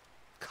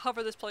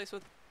cover this place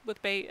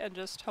with bait and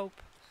just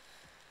hope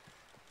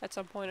at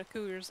some point a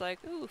cougar's like,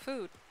 ooh,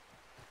 food.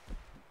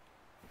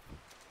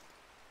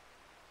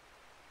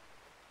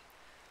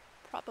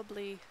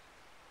 Probably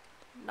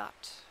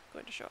not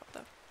going to show up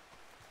though.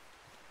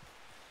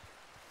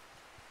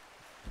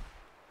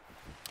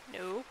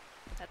 No,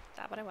 that's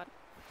not what I want.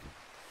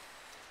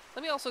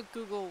 Let me also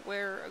Google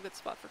where a good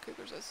spot for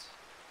cougars is.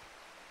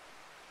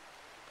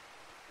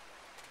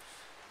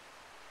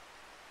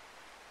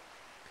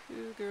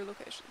 Cougar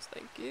locations,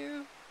 thank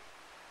you.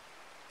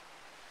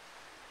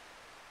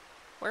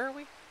 Where are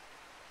we?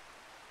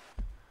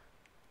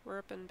 We're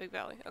up in Big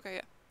Valley. Okay,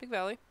 yeah. Big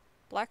Valley.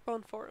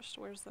 Blackbone Forest,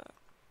 where's that?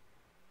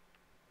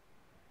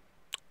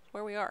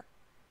 Where we are.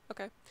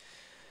 Okay.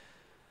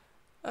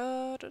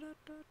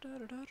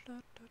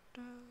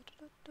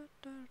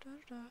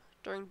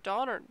 During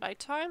dawn or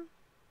nighttime?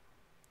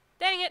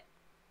 Dang it!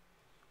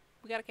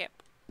 We gotta camp.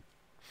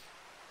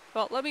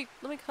 Well, let me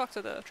talk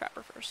to the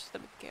trapper first,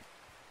 then we can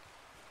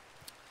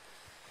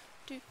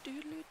camp.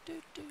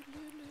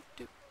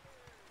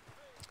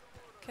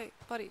 Okay,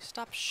 buddy,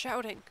 stop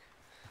shouting.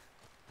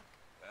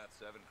 Paths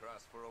haven't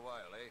crossed for a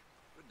while, eh?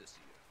 Good to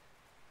see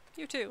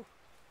you. You too.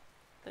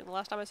 I think the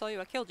last time I saw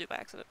you, I killed you by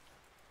accident.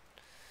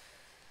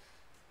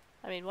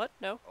 I mean, what?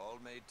 No? All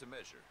made to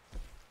measure.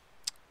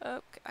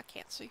 Okay, I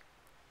can't see.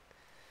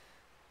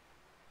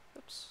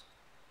 Oops.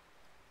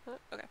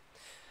 Okay.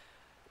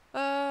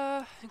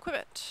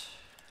 Equipment.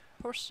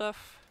 Horse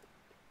stuff.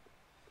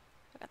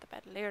 I got the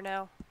bandolier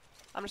now.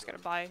 I'm just gonna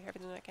buy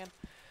everything I can.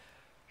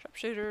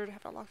 Sharpshooter,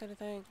 haven't unlocked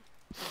anything.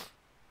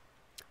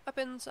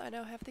 Weapons, I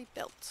now have the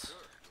belt.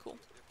 Cool.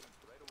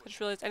 I just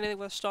realized anything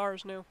with a star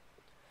is new.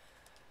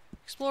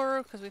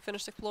 Explorer, because we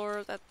finished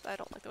Explorer. That I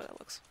don't like the way that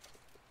looks.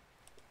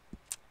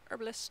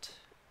 Herbalist.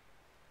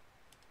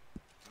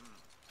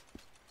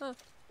 Huh.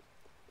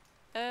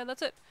 And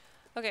that's it.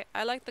 Okay,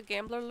 I like the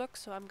gambler look,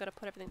 so I'm gonna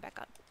put everything back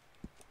on.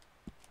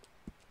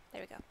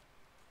 There we go.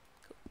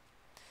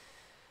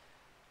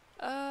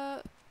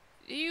 Cool.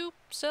 Do you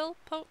sell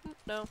potent?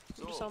 No,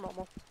 you just sell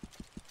normal.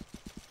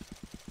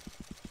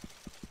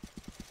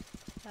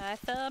 My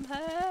thumb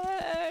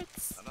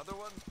hurts. Another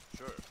one?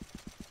 Sure.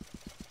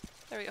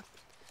 There we go.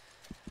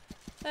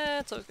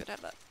 It's always good to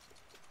have that.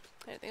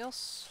 Anything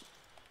else?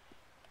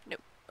 Nope.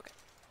 Okay.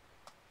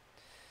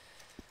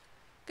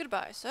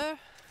 Goodbye, sir.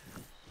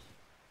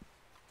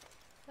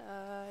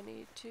 I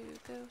need to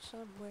go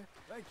somewhere.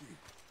 Thank you.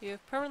 You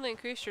have permanently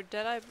increased your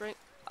Deadeye brain.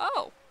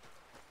 Oh!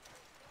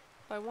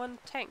 By 1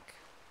 tank.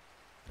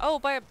 Oh,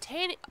 by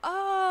obtaining.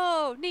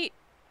 Oh, neat!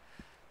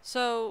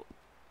 So.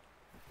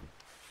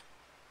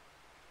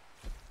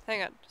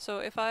 Hang on. So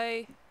if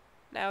I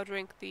now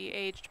drink the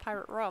aged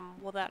pirate rum,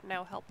 will that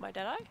now help my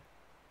Deadeye?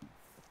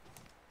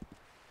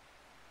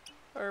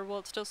 Or will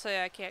it still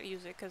say I can't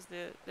use it because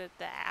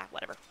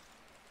whatever.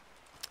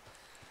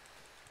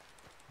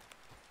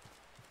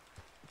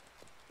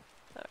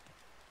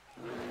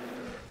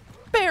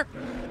 Bear!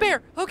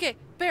 Bear! Okay!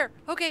 Bear!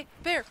 Okay!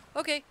 Bear!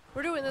 Okay!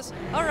 We're doing this!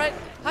 Alright!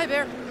 Hi,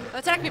 bear!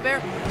 Attack me,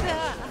 bear!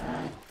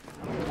 Ah.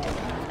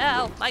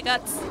 Ow! My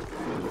guts!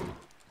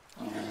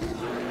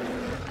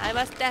 I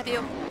must stab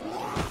you!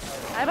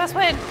 I must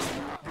win!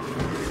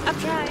 I'm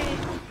trying!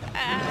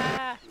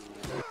 Ah!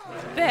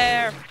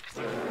 Bear!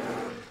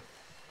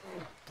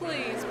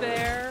 Please,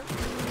 bear!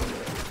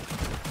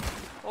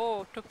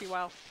 Oh, took me a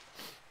while.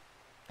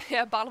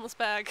 Yeah, bottomless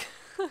bag.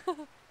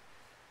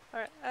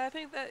 Alright, I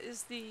think that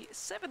is the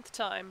 7th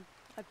time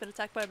I've been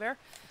attacked by a bear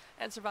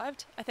and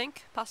survived, I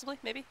think, possibly,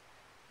 maybe.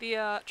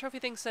 The trophy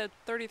thing said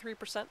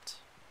 33%,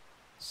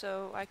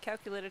 so I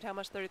calculated how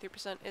much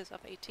 33% is of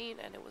 18,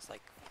 and it was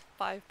like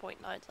 5.9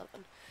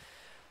 something.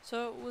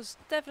 So it was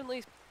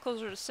definitely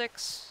closer to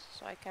 6,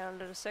 so I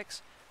counted it as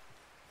 6.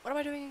 What am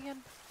I doing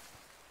again?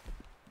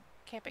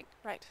 Camping,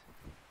 right.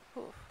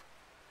 Whew.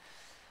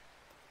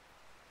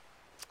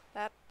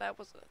 That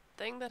was a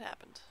thing that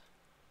happened.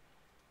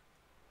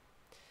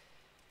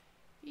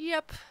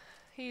 Yep,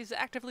 he's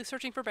actively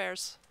searching for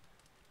bears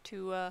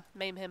to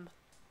maim him.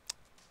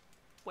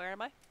 Where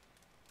am I?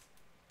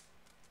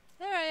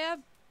 There I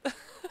am!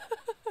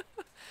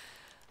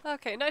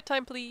 Okay,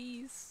 nighttime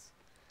please.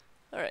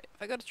 Alright,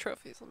 if I go to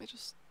trophies, let me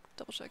just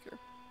double check here.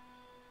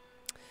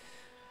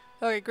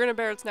 Okay, Grin and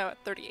Bear is now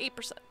at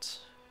 38%.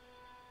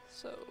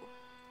 So,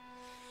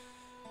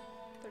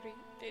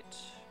 38%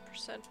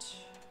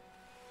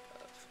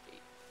 of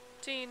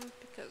 18,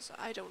 because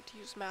I don't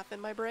use math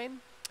in my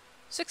brain.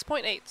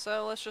 6.8,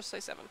 so let's just say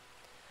 7.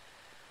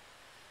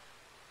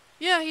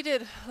 Yeah, he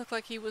did look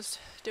like he was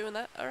doing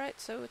that.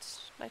 Alright, so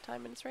it's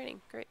nighttime and it's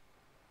raining. Great.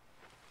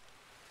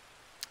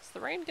 Is the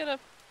rain gonna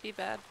be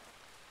bad?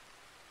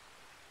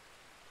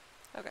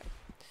 Okay.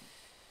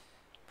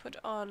 Put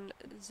on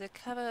the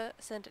cover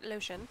scent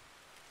lotion.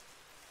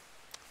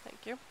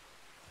 Thank you.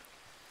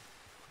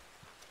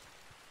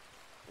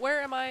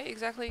 Where am I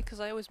exactly? Because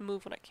I always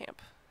move when I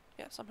camp.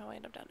 Yeah, somehow I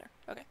end up down there.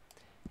 Okay.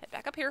 Head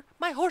back up here.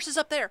 My horse is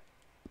up there!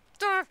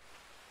 Arr!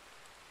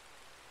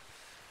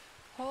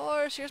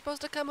 Horse, you're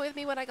supposed to come with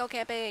me when I go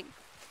camping.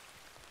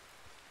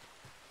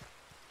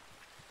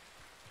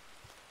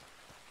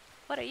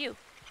 What are you?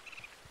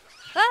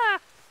 Ah!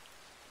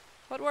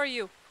 What were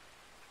you?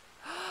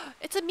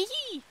 It's a me!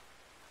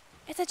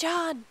 It's a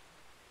John!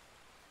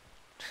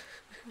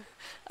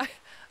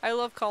 I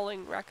love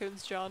calling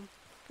raccoons John,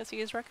 because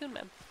he is Raccoon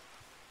Man.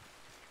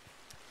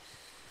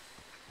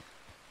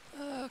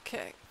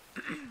 Okay.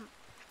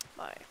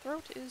 My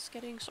throat is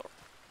getting sore.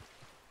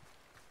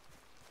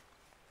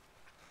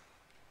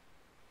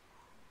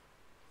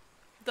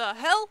 The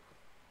hell?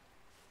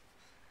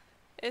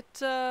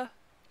 That's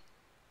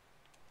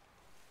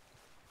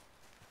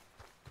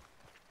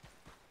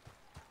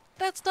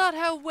not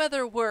how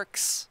weather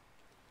works.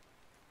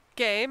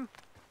 Game.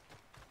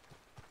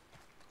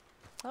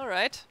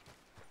 Alright.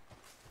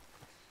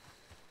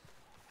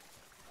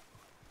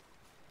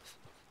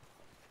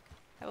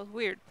 That was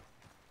weird.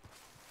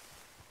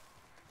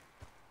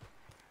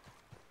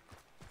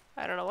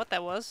 I don't know what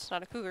that was. It's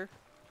not a cougar.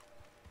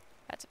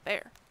 That's a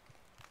bear.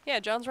 Yeah,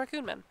 John's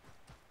Raccoon Man.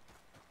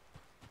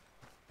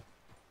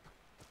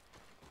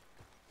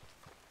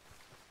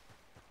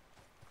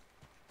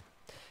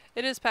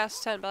 It is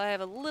past 10, but I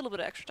have a little bit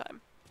of extra time.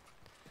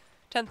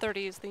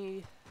 10:30 is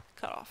the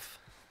cutoff.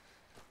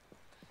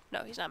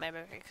 No, he's not my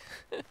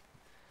baby.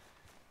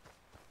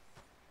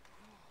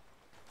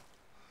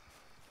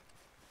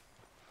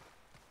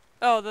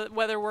 Oh, the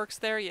weather works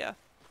there? Yeah.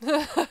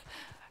 I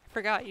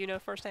forgot, you know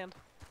firsthand.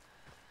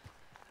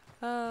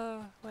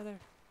 Weather.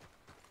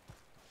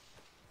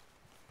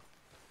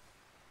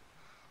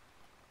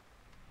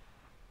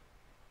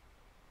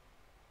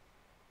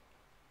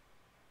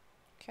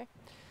 Okay.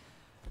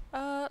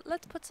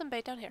 Let's put some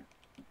bait down here.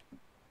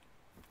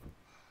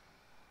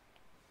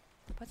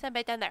 Put some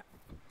bait down there.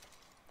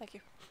 Thank you.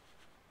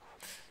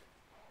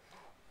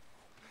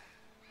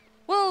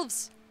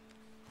 Wolves!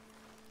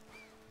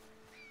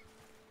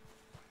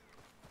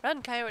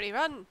 Run, coyote,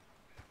 run!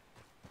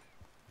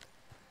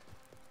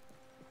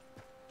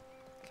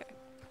 Okay.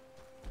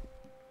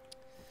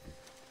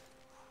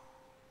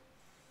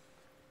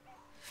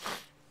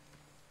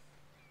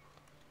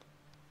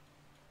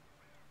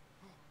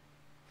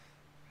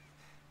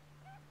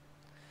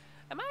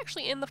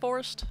 actually in the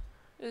forest?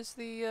 Is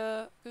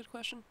the good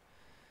question.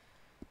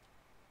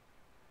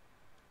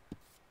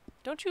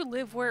 Don't you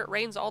live where it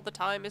rains all the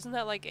time? Isn't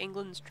that like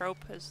England's trope,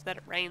 is that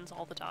it rains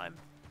all the time?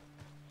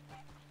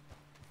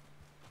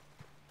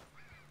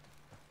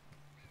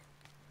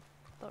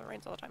 Though it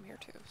rains all the time here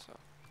too, so.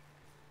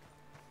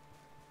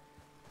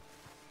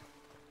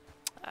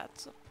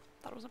 That's a,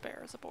 thought it was a bear,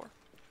 it's a boar.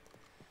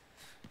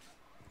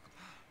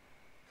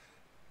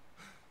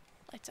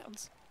 Night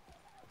sounds.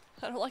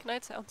 I don't like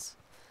night sounds.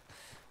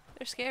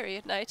 They're scary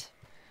at night.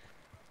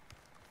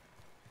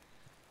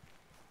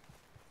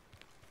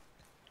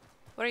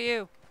 What are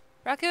you?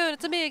 Raccoon,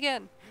 it's me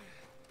again!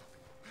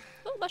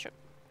 Oh, mushroom.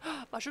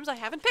 Mushrooms I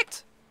haven't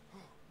picked!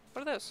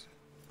 What are those?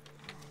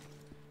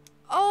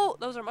 Oh,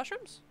 those are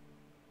mushrooms?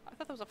 I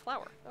thought that was a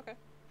flower. Okay.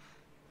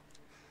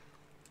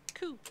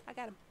 Cool, I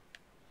got him.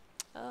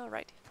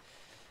 Alright.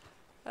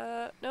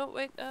 No,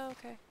 wait, oh,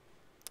 okay.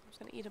 I was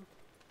gonna eat him.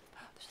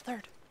 There's a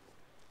third.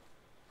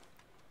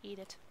 Eat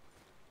it.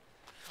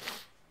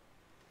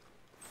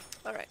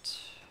 Alright.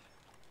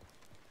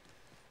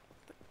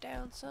 Put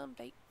down some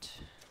bait.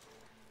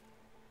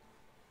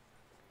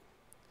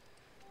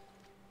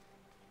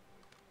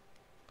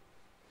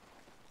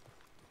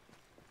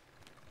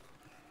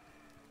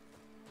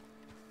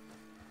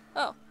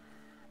 Oh.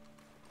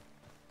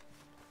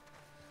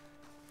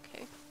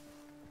 Okay.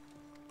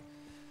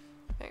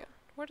 Hang on.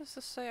 Where does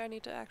this say I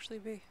need to actually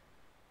be?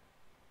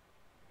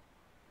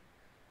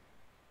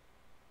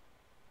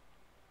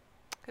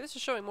 Okay, this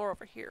is showing more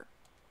over here.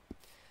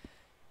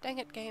 Dang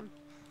it, game.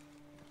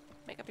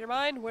 Make up your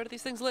mind. Where do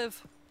these things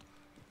live?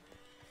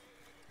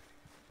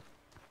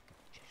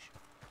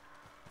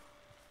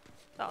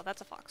 Oh,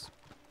 that's a fox.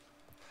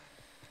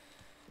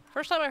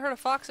 First time I heard a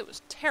fox, it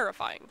was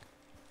terrifying.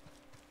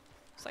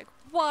 It's like,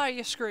 why are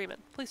you screaming?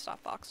 Please stop,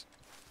 fox.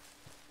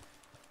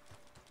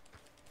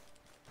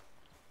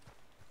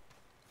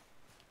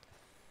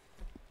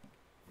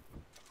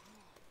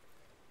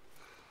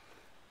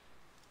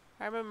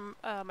 I remember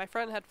my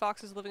friend had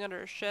foxes living under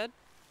his shed,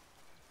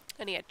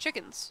 and he had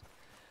chickens.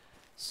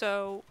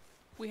 So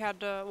we had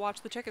to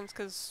watch the chickens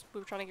because we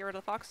were trying to get rid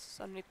of the foxes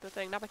underneath the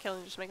thing, not by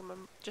killing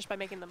them, just by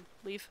making them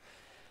leave.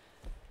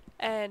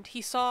 And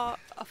he saw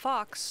a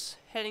fox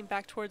heading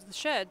back towards the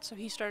shed, so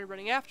he started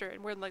running after it,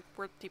 and we're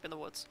deep in the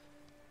woods.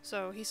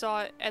 So he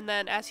saw it, and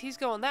then as he's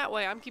going that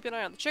way, I'm keeping an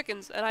eye on the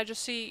chickens, and I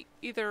just see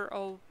either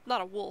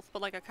not a wolf,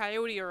 but like a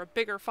coyote or a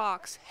bigger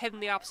fox heading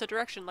the opposite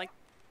direction. Like,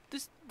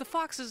 the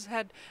foxes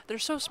they're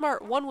so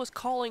smart. One was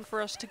calling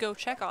for us to go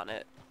check on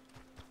it,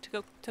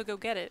 to go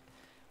get it,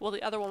 while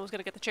the other one was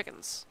gonna get the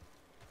chickens.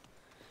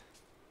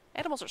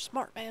 Animals are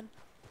smart, man.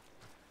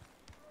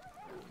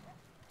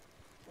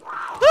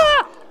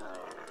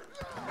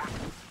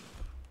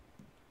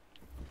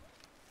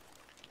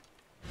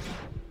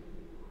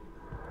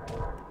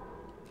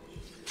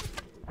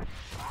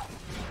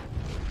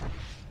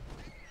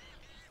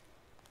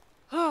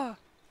 Ah!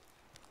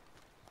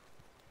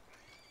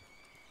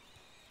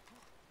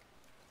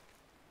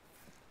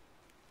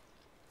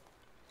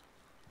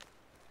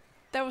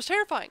 That was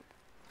terrifying.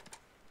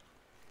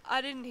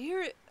 I didn't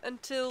hear it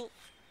until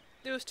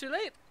it was too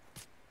late.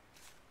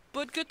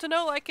 But good to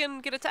know I can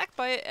get attacked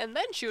by it and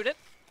then shoot it.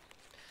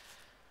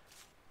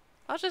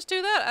 I'll just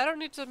do that. I don't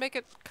need to make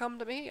it come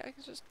to me. I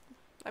can just...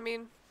 I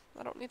mean,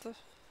 I don't need to...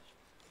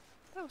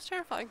 That was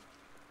terrifying.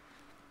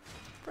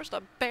 First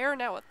a bear,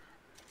 now a...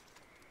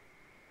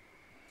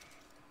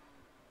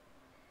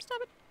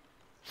 Stop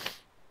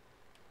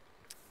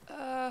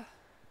it.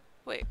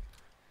 Wait.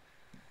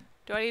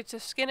 Do I need to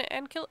skin it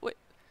and kill it? Wait.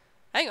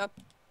 Hang on.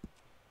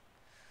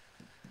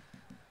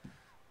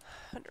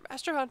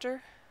 Master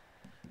Hunter.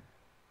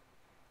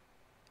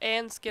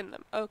 And skin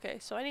them. Okay,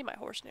 so I need my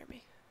horse near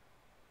me.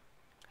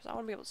 Because I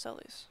want to be able to sell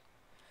these.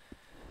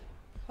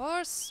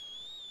 Horse!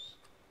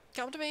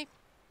 Come to me.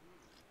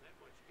 That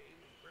much game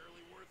is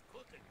barely worth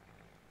cooking.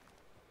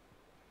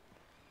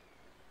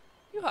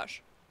 You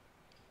hush.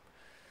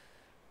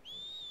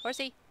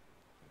 Horsey.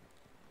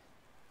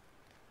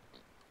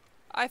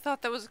 I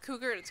thought that was a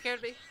cougar and it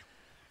scared me.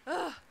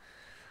 Ugh.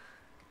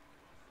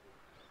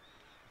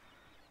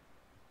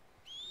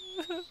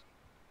 Is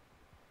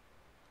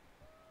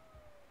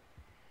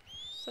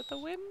that the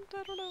wind?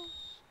 I don't know.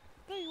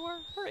 There you are.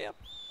 Hurry up.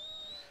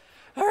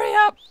 Hurry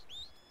up!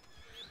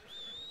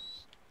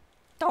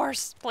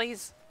 Horse,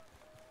 please.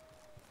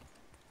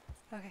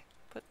 Okay,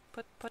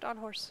 put on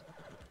horse.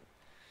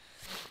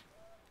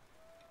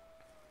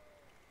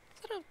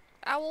 Is that an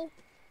owl?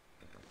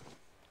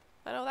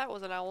 I know that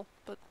was an owl,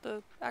 but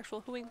the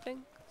actual hooing thing,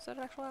 is that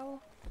an actual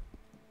owl?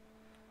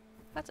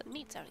 That's a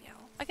neat sounding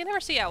owl. I can never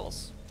see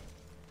owls.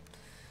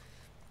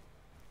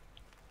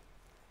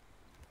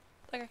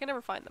 Like, I can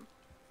never find them.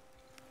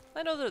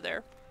 I know they're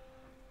there.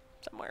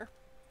 Somewhere.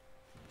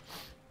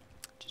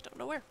 Just don't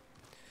know where.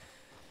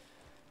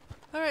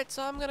 Alright,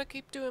 so I'm gonna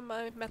keep doing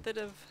my method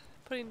of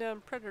putting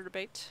down predator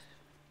bait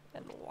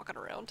and walking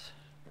around.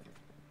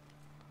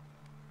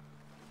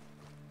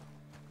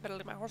 Better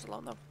leave my horse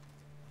alone, though.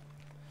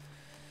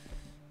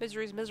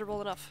 Misery's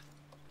miserable enough.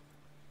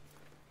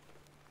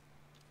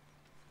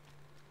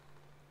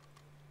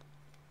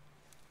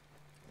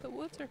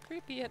 are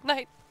creepy at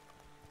night.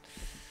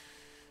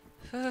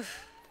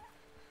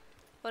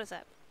 What is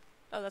that?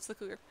 Oh, that's the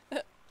cougar.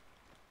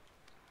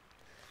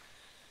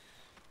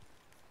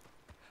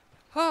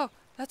 Oh,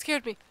 that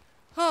scared me.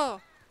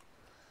 Oh.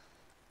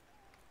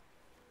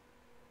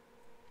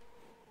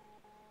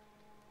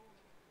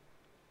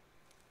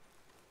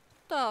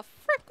 The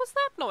frick was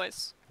that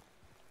noise?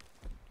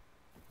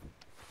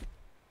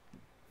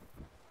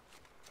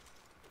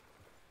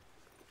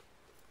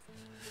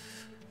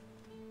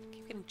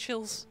 Keep getting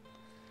chills.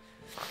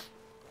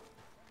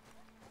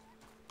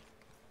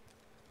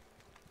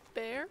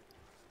 Bear?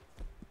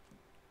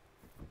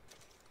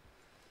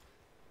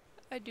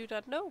 I do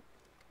not know.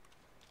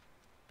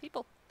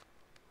 People.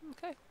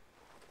 Okay.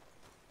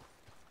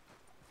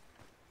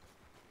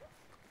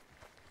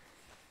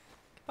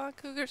 Come on,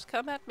 cougars,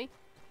 come at me.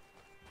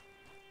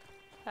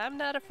 I'm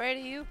not afraid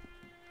of you.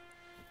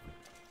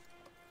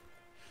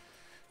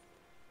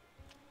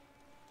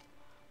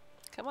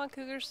 Come on,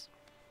 cougars.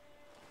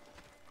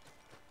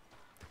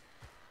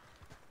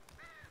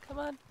 Come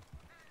on.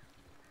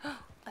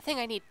 A thing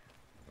I need.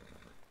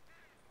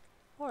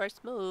 Horse,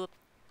 move.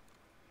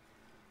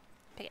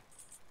 Pick it.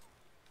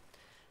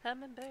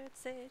 Hummingbird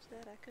sage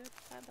that I could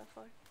find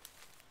before.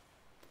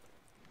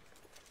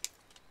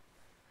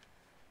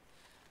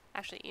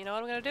 Actually, you know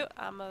what I'm gonna do?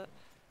 I'm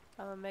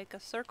gonna make a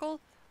circle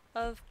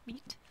of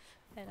meat,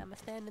 and I'm gonna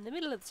stand in the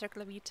middle of the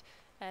circle of meat,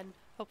 and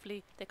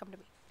hopefully they come to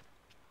me.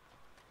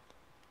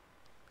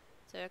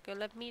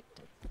 Circle of meat,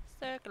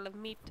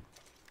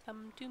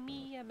 come to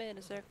me, I'm in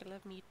a circle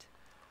of meat.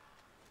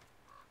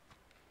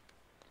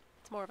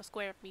 It's more of a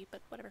square of meat,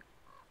 but whatever.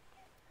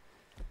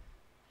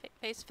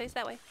 Face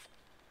that way.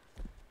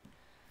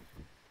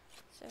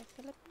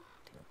 Circle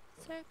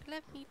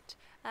of meat.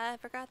 I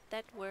forgot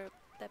that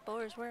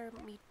boars were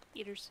meat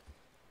eaters.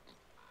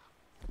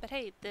 But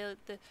hey, the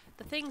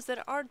things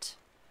that aren't,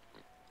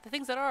 the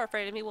things that are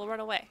afraid of me will run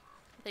away.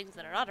 The things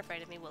that are not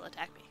afraid of me will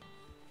attack me.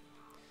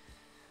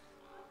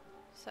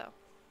 So,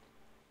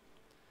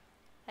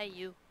 hey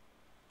you.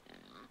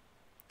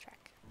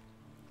 Track.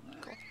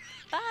 Cool.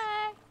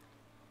 Bye!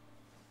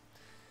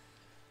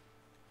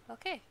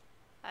 Okay,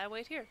 I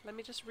wait here. Let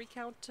me just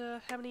recount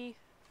how many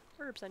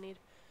herbs I need.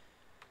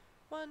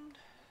 1,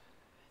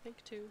 I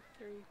think 2,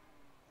 3,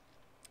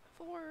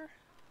 4,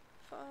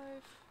 5,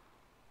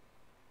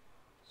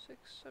 6,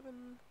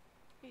 7,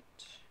 8,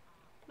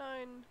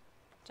 9,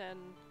 10,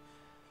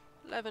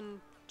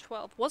 11,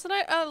 12. Wasn't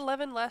I at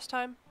 11 last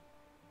time?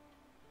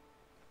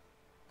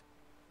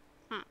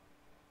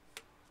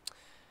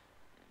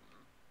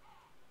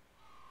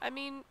 I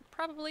mean,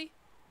 probably.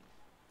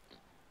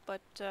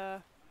 But,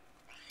 I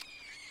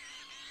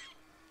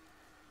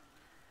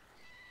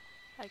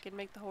can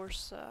make the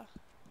horse,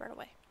 run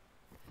away.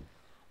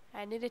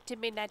 I need it to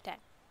be nighttime.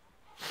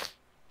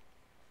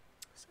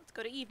 So let's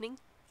go to evening.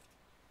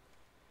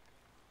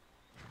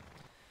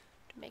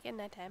 To make it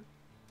nighttime.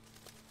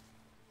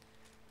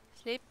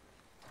 Sleep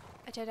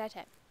until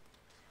nighttime.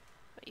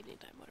 Or evening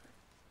time, whatever.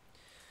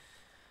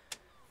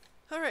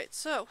 Alright,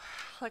 so,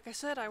 like I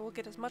said, I will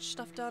get as much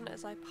stuff done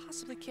as I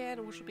possibly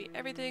can, which will be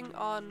everything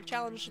on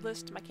challenge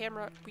list, my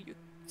camera. Will you,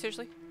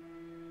 seriously?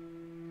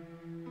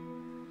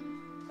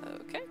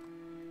 Okay.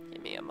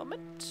 Give me a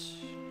moment.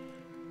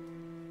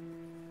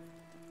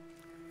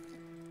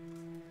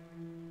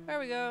 There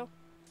we go.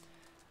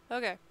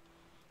 Okay.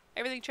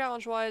 Everything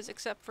challenge-wise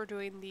except for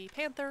doing the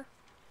panther.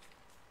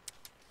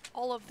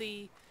 All of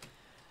the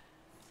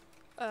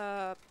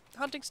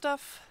hunting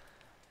stuff.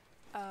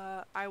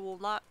 I will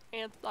not,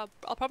 and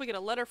I'll probably get a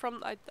letter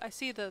from, I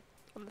see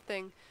on the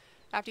thing,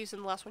 after you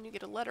send the last one you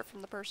get a letter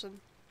from the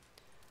person.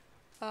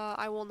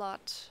 I will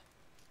not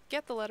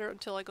get the letter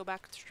until I go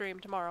back to stream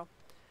tomorrow.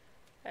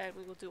 And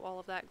we will do all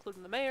of that,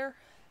 including the mayor,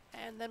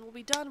 and then we'll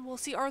be done, we'll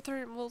see Arthur,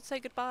 and we'll say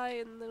goodbye,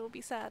 and then we'll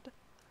be sad.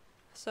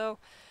 So,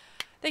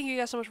 thank you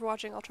guys so much for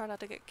watching. I'll try not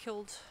to get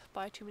killed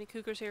by too many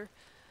cougars here.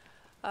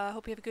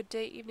 Hope you have a good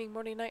day, evening,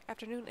 morning, night,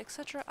 afternoon,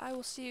 etc. I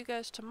will see you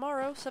guys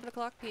tomorrow, 7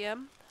 o'clock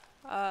p.m.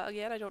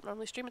 Again, I don't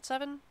normally stream at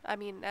 7. I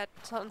mean,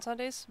 on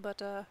Sundays,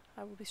 but I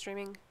will be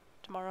streaming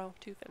tomorrow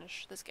to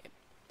finish this game.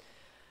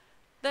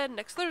 Then,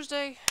 next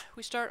Thursday,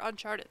 we start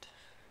Uncharted.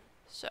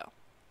 So,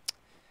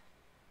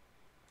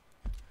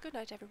 good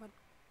night, everyone.